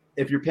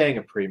 if you're paying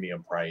a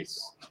premium price.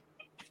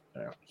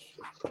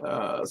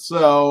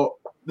 So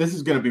this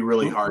is going to be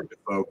really hard to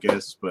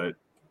focus, but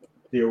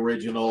the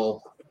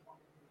original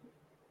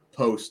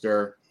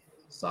poster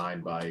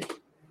signed by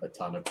a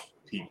ton of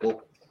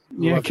people.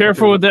 Yeah,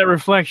 careful with that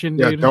reflection,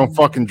 dude. Yeah, don't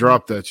fucking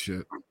drop that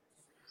shit.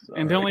 Sorry.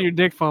 And don't let your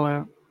dick fall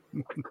out.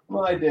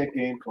 My dick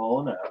ain't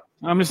falling out.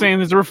 I'm just saying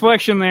there's a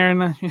reflection there,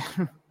 and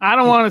I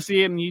don't want to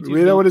see it in YouTube.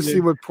 We don't want to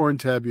see what porn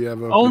tab you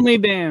have open. Only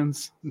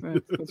Dan's. That's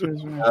there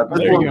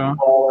you go.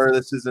 Smaller.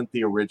 This isn't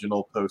the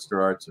original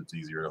poster art, so it's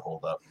easier to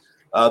hold up.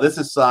 This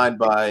is signed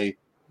by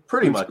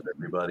pretty much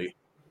everybody.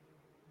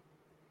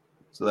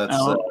 So that's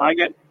I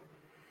get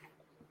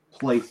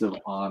place of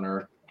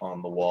honor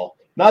on the wall.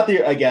 Not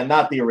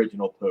the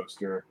original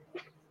poster,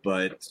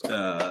 but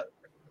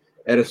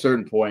at a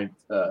certain point,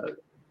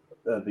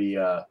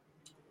 the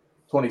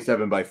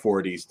 27 by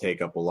 40s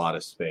take up a lot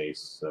of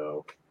space.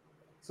 So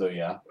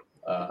yeah.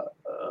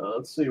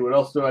 Let's see, what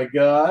else do I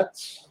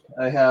got?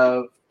 I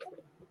have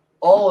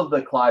all of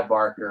the Clive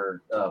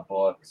Barker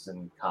books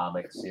and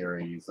comic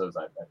series. Those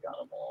I've got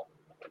them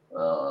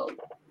all.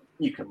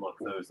 You can look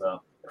those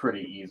up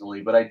pretty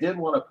easily. But I did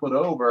want to put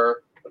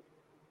over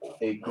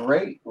a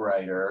great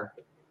writer.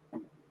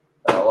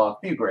 A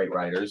few great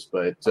writers,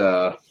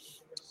 but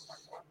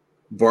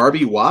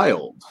Barbie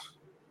Wilde.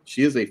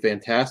 She is a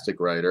fantastic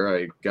writer.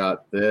 I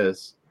got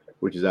this.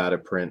 which is out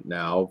of print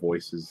now.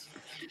 Voices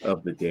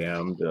of the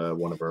Damned,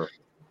 one of her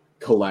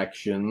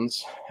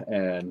collections,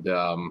 and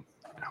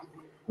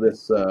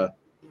this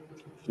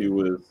she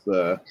was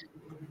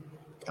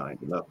kind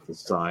enough to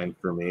sign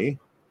for me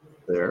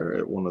there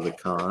at one of the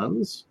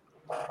cons.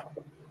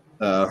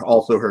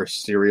 Also, her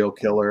serial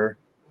killer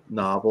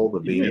novel, The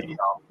Venus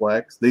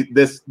Complex.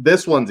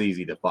 This one's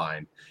easy to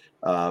find.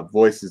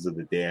 Voices of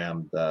the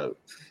Damned. I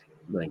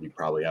think you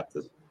probably have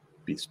to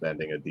be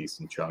spending a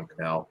decent chunk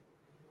now.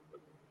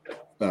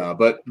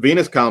 But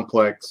Venus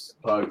Complex,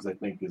 Pugs, I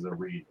think, is a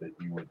read that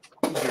you would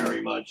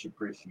very much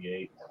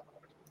appreciate.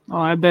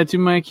 I'll add that to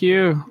my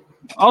queue.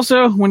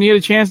 Also, when you get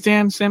a chance,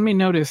 Dan, send me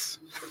notice.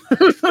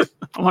 I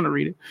want to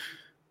read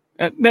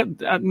it.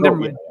 Never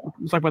mind.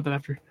 We'll talk about that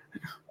after.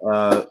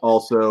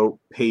 Also,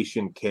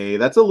 Patient K.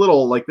 That's a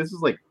little this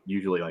is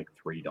usually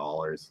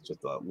 $3.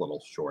 Just a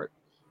little short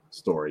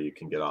story you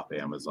can get off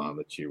Amazon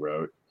that she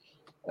wrote.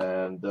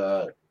 And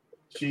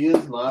she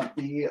is not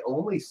the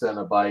only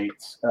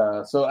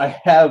Cenobite. So I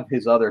have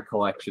his other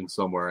collection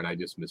somewhere, and I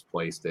just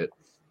misplaced it.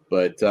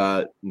 But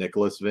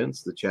Nicholas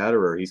Vince, the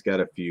Chatterer, he's got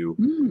a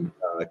few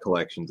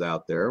collections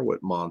out there.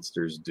 What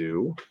Monsters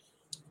Do.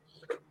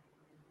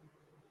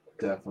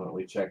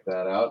 Definitely check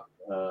that out.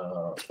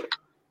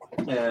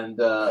 And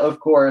of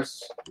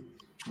course,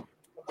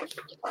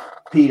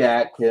 Pete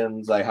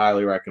Atkins. I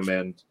highly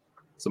recommend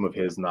some of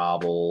his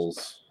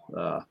novels.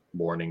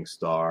 Morning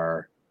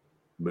Star,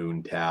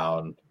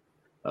 Moontown.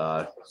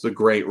 He's a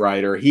great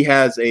writer. He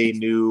has a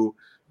new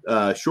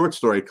short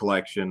story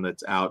collection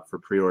that's out for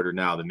pre-order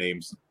now. The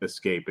name's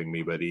escaping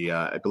me, but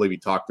I believe he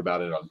talked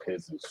about it on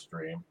his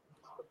stream.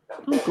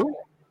 Oh, cool.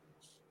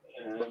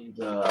 And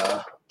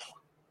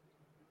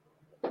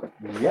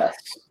yes,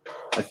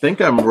 I think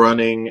I'm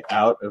running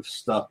out of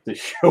stuff to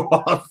show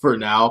off for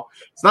now.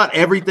 It's not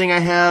everything I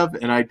have,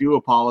 and I do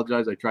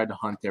apologize. I tried to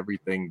hunt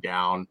everything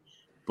down,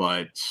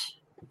 but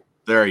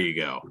there you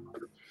go.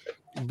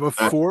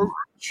 Before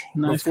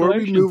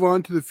we move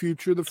on to the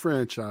future of the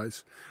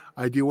franchise,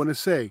 I do want to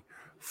say,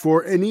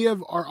 for any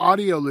of our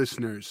audio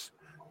listeners,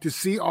 to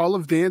see all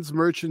of Dan's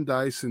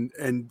merchandise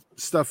and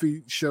stuff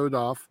he showed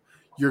off,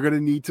 you're going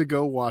to need to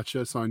go watch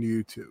us on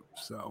YouTube.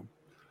 So,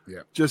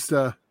 yeah, just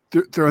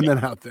throwing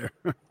that out there.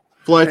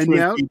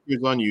 Fletchman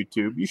features on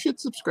YouTube. You should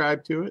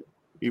subscribe to it,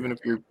 even if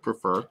you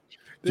prefer.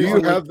 Do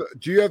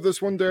you have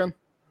this one, Dan?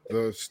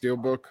 The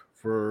Steelbook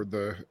for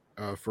the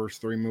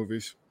first 3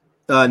 movies?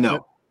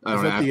 No.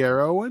 Is that the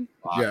Arrow one?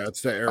 Yeah,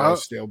 it's the Arrow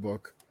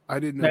Steelbook. I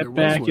didn't know that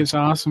back is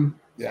awesome.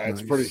 Yeah,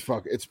 it's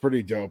it's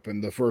pretty dope.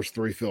 And the first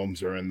 3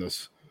 films are in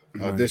this.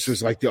 Nice. This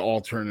is like the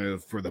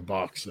alternative for the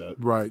box set.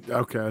 Right.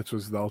 Okay, that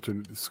was the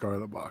alternate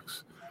Scarlet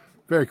box.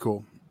 Very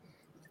cool.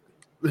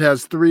 It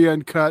has 3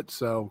 uncut,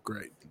 so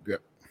great.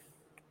 Yep.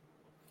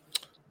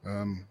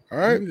 All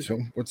right. So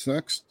what's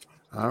next?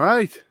 All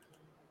right.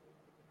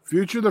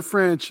 Future of the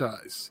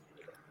franchise.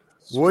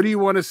 What do you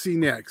want to see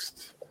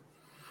next?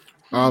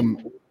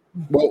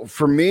 Well,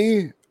 for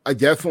me, I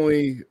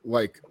definitely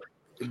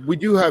we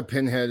do have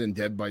Pinhead and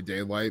Dead by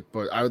Daylight,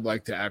 but I would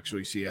like to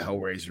actually see a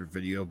Hellraiser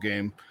video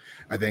game.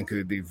 I think it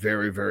would be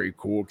very, very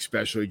cool,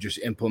 especially just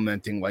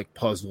implementing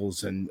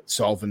puzzles and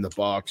solving the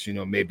box,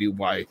 maybe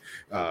why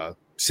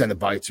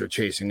Cenobites are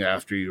chasing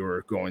after you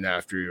or going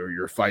after you or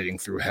you're fighting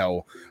through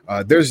hell.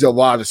 There's a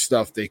lot of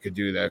stuff they could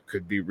do that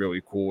could be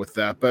really cool with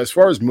that. But as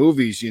far as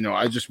movies,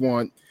 I just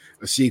want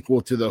a sequel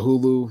to the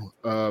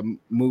Hulu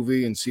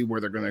movie and see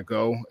where they're going to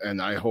go.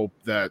 And I hope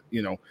that,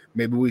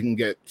 maybe we can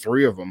get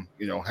 3 of them,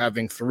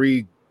 having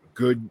 3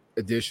 good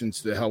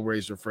additions to the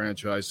Hellraiser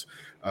franchise,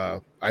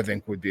 I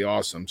think would be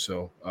awesome.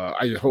 So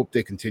I hope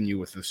they continue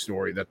with the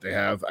story that they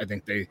have. I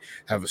think they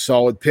have a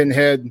solid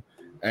Pinhead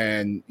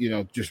and,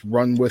 just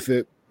run with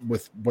it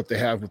with what they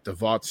have with the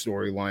Vought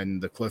storyline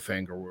and the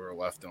cliffhanger we were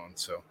left on.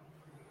 So.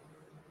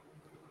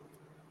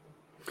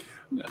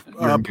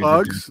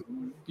 Pugs?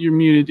 You're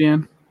muted,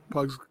 Dan.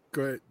 Pugs,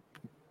 go ahead.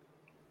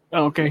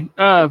 Oh, okay.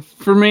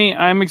 For me,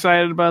 I'm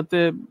excited about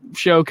the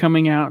show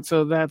coming out,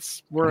 so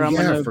that's where I'm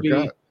going to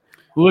be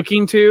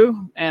looking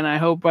to, and I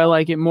hope I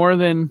like it more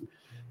than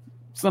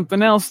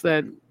something else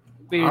that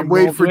I'm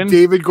waiting for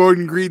David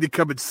Gordon Green to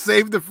come and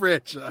save the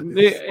franchise.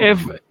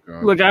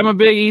 Look, I'm a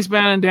big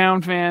Eastbound and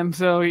Down fan,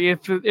 so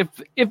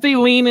if they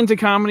lean into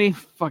comedy,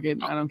 fuck it,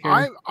 I don't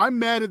care. I'm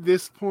mad at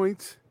this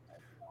point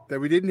that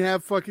we didn't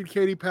have fucking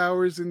Katie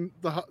Powers in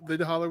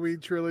the Halloween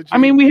trilogy. I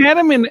mean, we had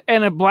him in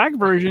a black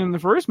version in the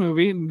first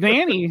movie.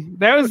 Danny,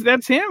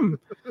 that's him.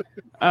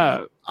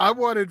 I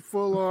wanted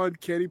full on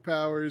Katie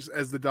Powers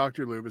as the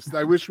Dr. Loomis.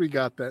 I wish we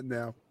got that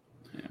now.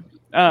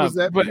 Yeah. Was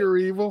that pure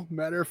evil?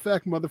 Matter of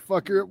fact,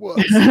 motherfucker, it was.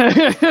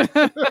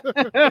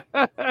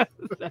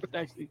 That's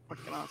actually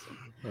fucking awesome.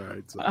 All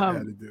right, so I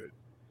had to do it.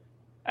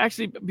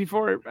 Actually,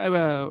 before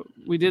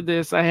we did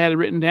this, I had it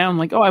written down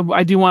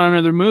I do want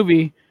another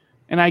movie.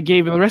 And I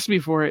gave the recipe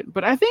for it.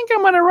 But I think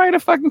I'm going to write a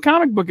fucking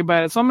comic book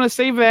about it. So I'm going to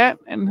save that.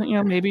 And,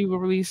 maybe we'll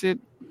release it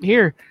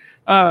here.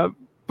 But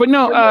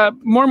no,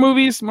 more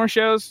movies, more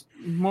shows,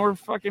 more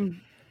fucking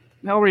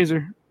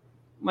Hellraiser.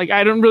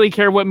 I don't really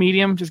care what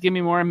medium. Just give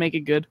me more and make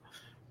it good.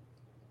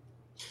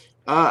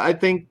 I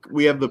think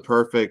we have the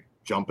perfect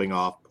jumping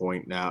off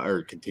point now,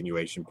 or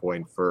continuation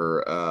point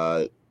for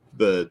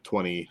the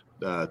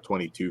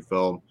 2022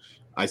 film.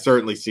 I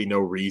certainly see no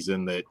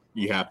reason that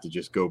you have to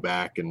just go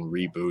back and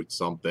reboot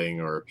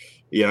something, or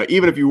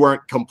even if you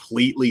weren't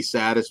completely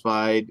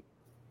satisfied,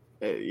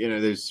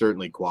 there's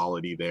certainly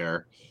quality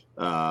there.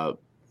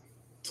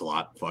 It's a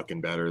lot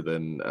fucking better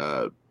than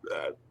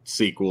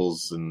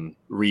sequels and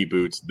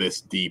reboots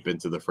this deep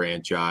into the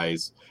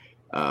franchise.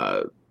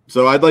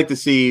 So I'd like to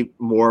see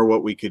more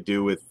what we could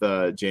do with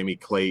Jamie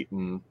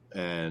Clayton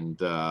and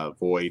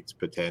Voight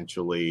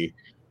potentially,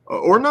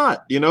 or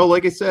not.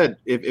 Like I said,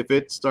 if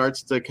it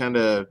starts to kind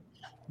of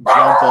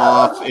jump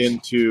off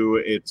into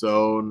its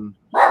own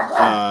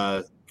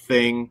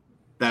thing,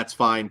 that's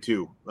fine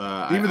too.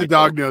 Even the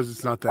dog knows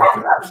it's not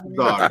that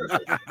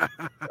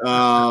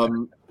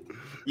good.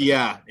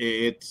 Yeah,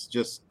 it's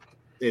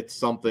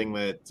something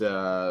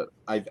that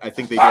I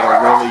think they did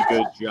a really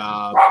good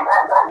job,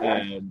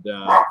 and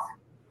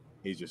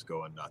he's just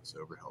going nuts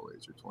over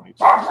Hellraiser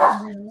 22.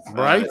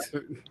 Right?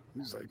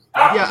 He's like,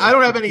 yeah, I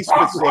don't have any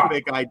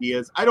specific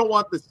ideas. I don't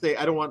want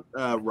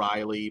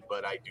Riley,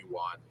 but I do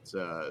want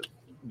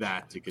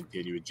that to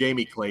continue.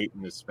 Jamie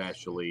Clayton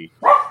especially,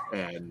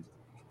 and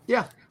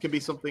yeah, it can be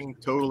something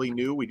totally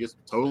new.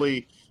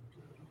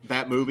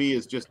 That movie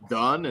is just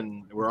done,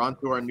 and we're on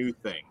to our new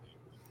thing.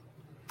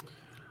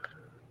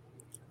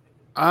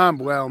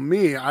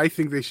 I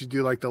think they should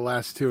do like the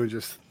last two and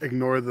just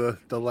ignore the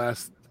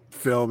last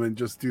film and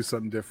just do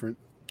something different.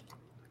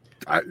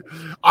 I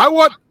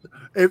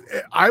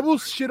will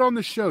shit on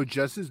the show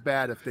just as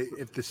bad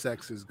if the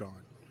sex is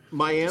gone.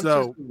 My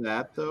answer to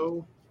that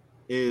though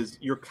is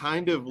you're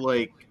kind of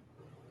like,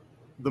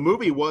 the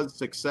movie was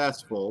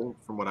successful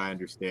from what I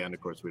understand. Of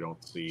course, we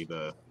don't see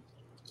the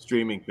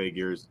streaming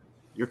figures.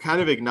 You're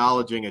kind of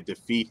acknowledging a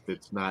defeat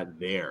that's not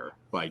there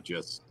by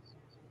just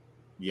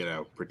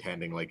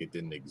pretending like it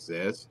didn't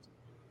exist.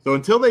 So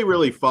until they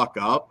really fuck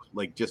up,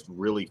 like just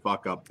really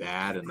fuck up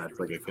bad, and that's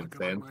like a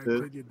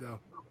consensus.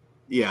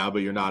 Yeah, but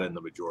you're not in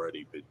the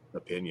majority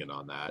opinion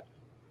on that.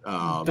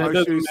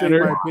 You're saying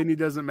my opinion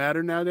doesn't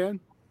matter now, Dan?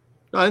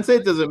 No, I didn't say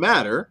it doesn't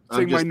matter.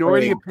 I'm saying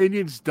minority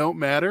opinions don't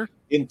matter?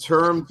 In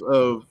terms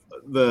of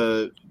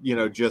the,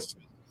 just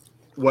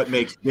what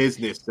makes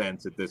business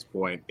sense at this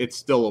point, it's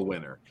still a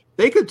winner.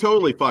 They could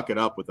totally fuck it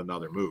up with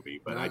another movie,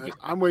 but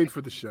I'm waiting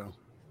for the show.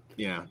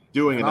 Yeah,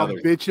 doing and another.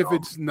 I'll bitch if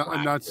it's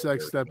not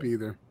sexed up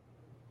either.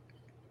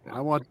 I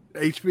want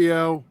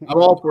HBO. I'm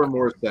all for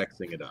more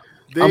sexing it up.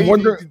 I'm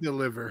wondering to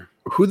deliver.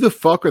 Who the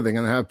fuck are they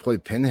going to have play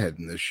Pinhead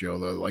in this show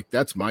though? Like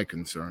that's my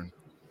concern.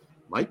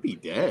 Might be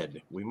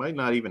dead. We might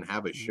not even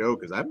have a show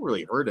because I haven't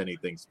really heard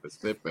anything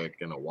specific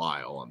in a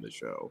while on the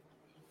show.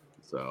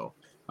 So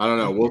I don't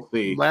know. We'll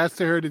see.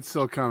 Last I heard, it's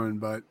still coming,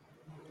 but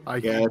I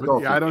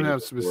don't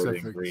have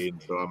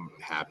specifics. So I'm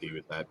happy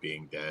with that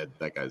being dead.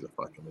 That guy's a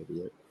fucking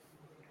idiot.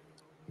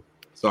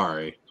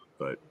 Sorry,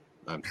 but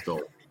I'm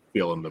still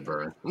feeling the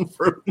burn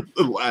for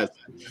the last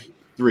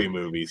 3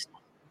 movies.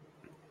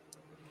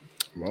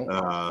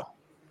 Well,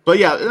 but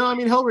yeah, I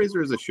mean,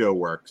 Hellraiser as a show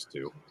works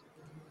too.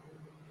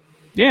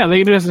 Yeah, they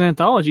can do it as an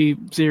anthology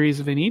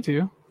series if they need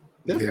to.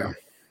 Yeah.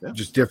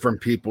 Just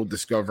different people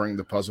discovering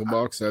the puzzle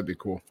box. That'd be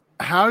cool.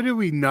 How do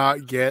we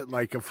not get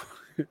like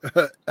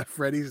a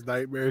Freddy's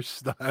Nightmare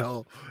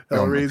style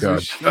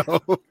Hellraiser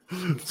show?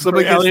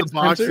 Somebody gets the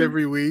box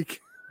every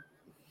week.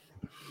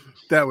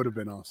 That would have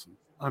been awesome.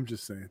 I'm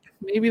just saying.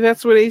 Maybe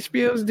that's what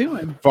HBO is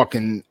doing.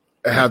 Fucking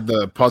have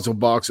the puzzle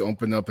box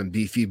open up and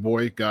Beefy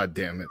Boy. God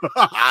damn it.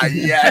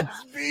 Yes,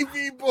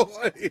 Beefy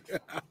Boy.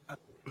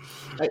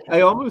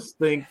 I almost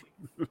think,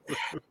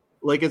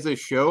 like as a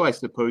show, I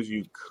suppose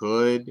you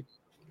could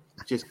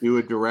just do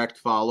a direct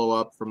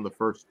follow-up from the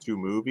first 2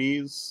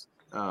 movies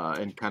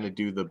and kind of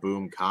do the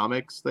Boom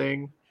Comics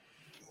thing.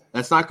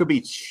 That's not going to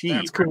be cheap.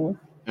 That's cool.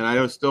 And I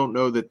just don't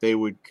know that they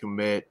would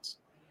commit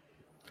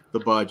the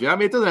budget. I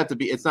mean, it doesn't have to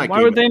be. It's not.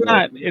 Why would they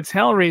not? It's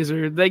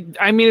Hellraiser.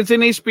 It's in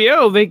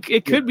HBO.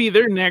 It could be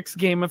their next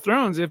Game of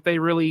Thrones if they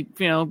really,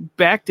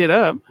 backed it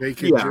up. They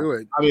could do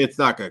it. I mean, it's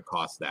not going to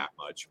cost that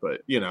much,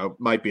 but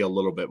might be a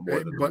little bit more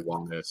than they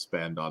want to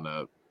spend on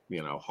a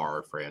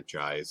horror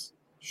franchise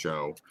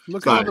show.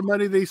 Look at all the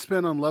money they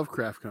spent on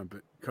Lovecraft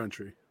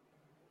Country.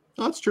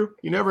 That's true.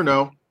 You never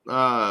know.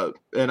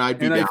 And I'd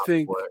be down for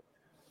it.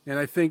 And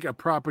I think a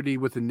property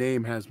with a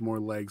name has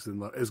more legs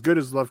than as good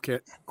as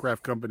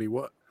Lovecraft Country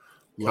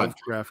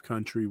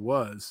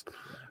was.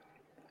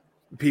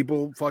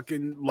 People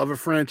fucking love a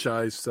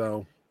franchise,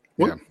 so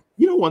yeah.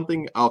 One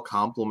thing I'll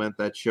compliment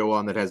that show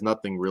on that has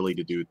nothing really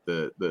to do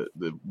with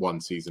the one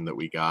season that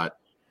we got,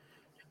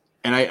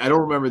 and I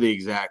don't remember the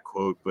exact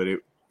quote, but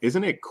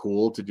isn't it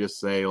cool to just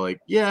say like,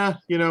 I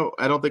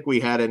don't think we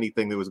had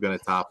anything that was going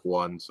to top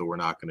 1, so we're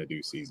not going to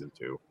do season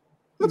 2.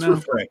 That's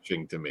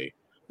refreshing to me.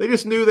 They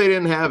just knew they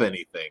didn't have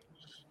anything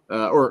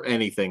or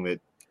anything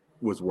that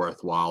was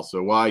worthwhile,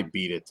 so why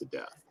beat it to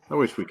death? I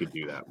wish we could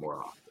do that more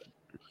often.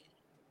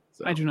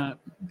 So. I do not.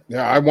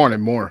 Yeah, I wanted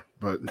more.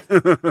 but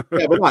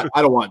yeah, but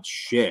I don't want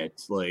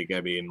shit. Like, I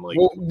mean, like,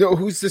 well, no,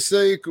 who's to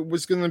say it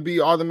was going to be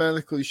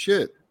automatically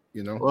shit?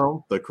 You know,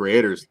 well, the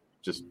creators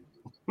just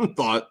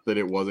thought that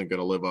it wasn't going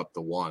to live up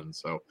to 1.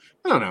 So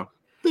I don't know.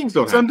 Things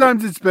don't.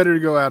 Sometimes it's better to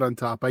go out on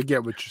top. I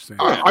get what you're saying.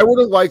 I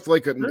would have liked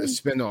like a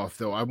spin-off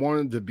though. I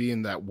wanted to be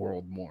in that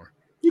world more.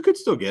 You could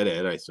still get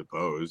it, I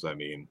suppose. I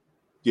mean,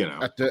 you know.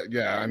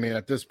 I mean,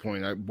 at this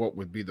point, what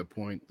would be the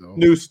point though?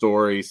 New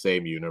story,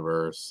 same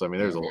universe. I mean,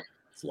 there's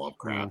it's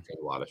Lovecraft,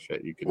 a lot of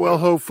shit you could. Well,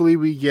 hopefully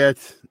we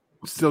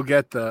still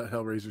get the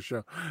Hellraiser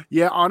show.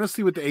 Yeah,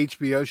 honestly, with the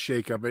HBO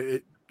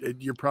shakeup,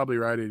 you're probably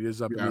right. It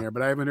is up in the air,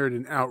 but I haven't heard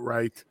an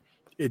outright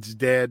it's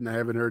dead, and I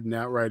haven't heard an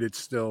outright it's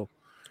still,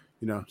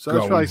 so it's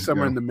probably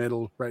somewhere in the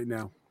middle right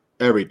now.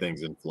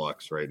 Everything's in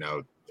flux right now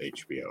with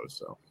HBO,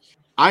 so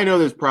I know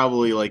there's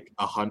probably like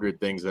 100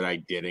 things that I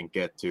didn't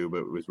get to,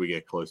 but as we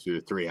get closer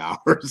to 3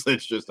 hours,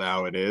 that's just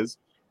how it is.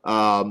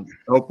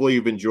 Hopefully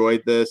you've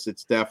enjoyed this.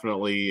 It's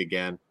definitely,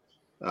 again,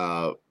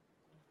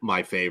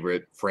 my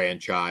favorite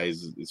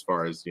franchise as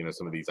far as,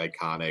 some of these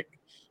iconic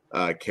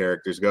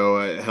characters go.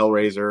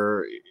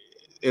 Hellraiser,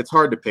 it's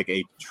hard to pick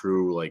a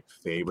true like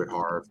favorite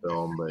horror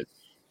film, but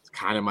it's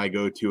kind of my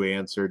go-to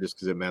answer just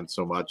because it meant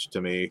so much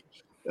to me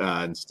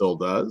and still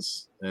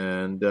does.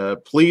 And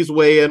please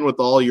weigh in with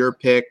all your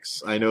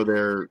picks. I know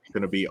they're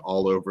going to be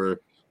all over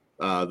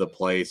the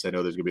place. I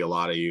know there's going to be a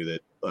lot of you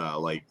that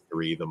like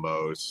 3 the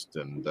most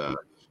and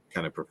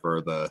kind of prefer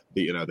the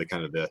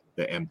kind of the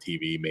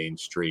MTV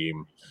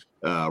mainstream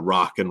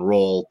rock and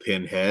roll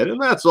Pinhead,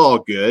 and that's all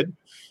good.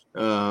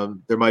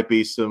 There might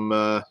be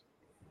some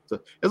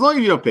as long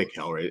as you don't pick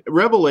Hellraiser.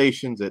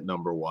 Revelations at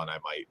number 1, I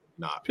might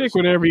not. Pick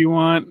whatever you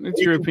want.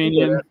 It's your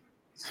opinion.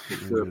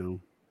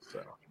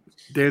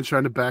 Dan's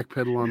trying to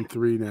backpedal on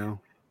 3 now.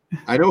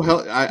 I know.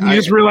 I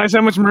just realized how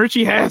much merch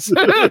he has.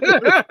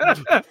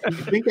 I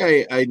think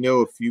I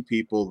know a few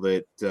people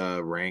that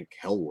rank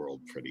Hellworld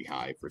pretty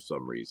high for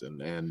some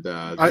reason, and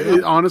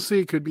honestly,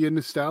 it could be a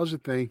nostalgia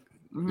thing.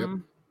 Mm-hmm.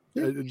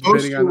 Yep.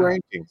 Post your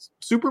rankings.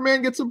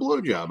 Superman gets a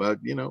blowjob.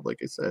 Like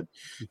I said,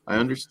 I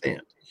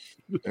understand.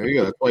 There you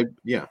go. That's why,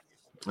 yeah.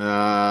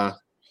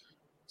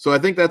 So I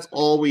think that's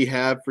all we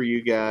have for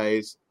you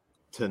guys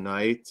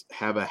tonight.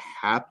 Have a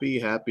happy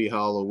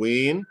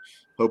Halloween.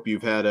 Hope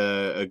you've had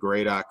a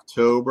great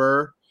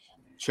October.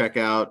 Check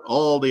out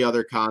all the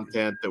other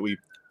content that we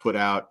put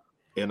out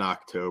in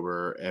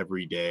October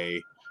every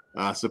day.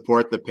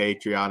 Support the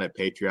Patreon at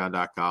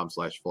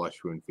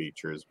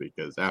patreon.com/fleshwoundfeatures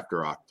because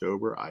after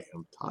October, I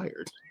am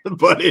tired.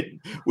 But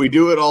we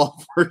do it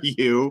all for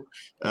you.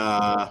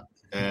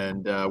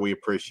 And we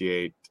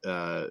appreciate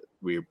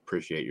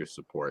your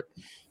support.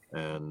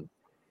 And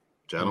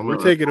gentlemen,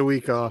 we're taking a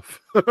week off.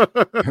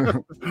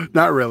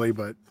 Not really,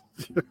 but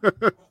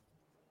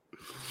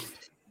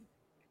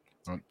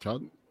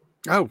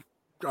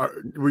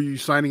were you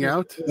signing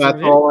out?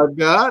 That's all I've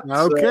got.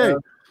 Okay.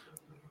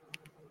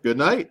 Good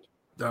night.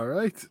 All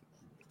right.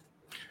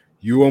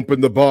 You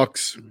opened the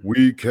box.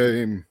 We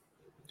came.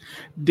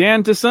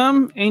 Dan to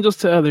some, angels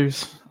to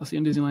others. I'll see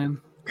you in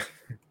Disneyland.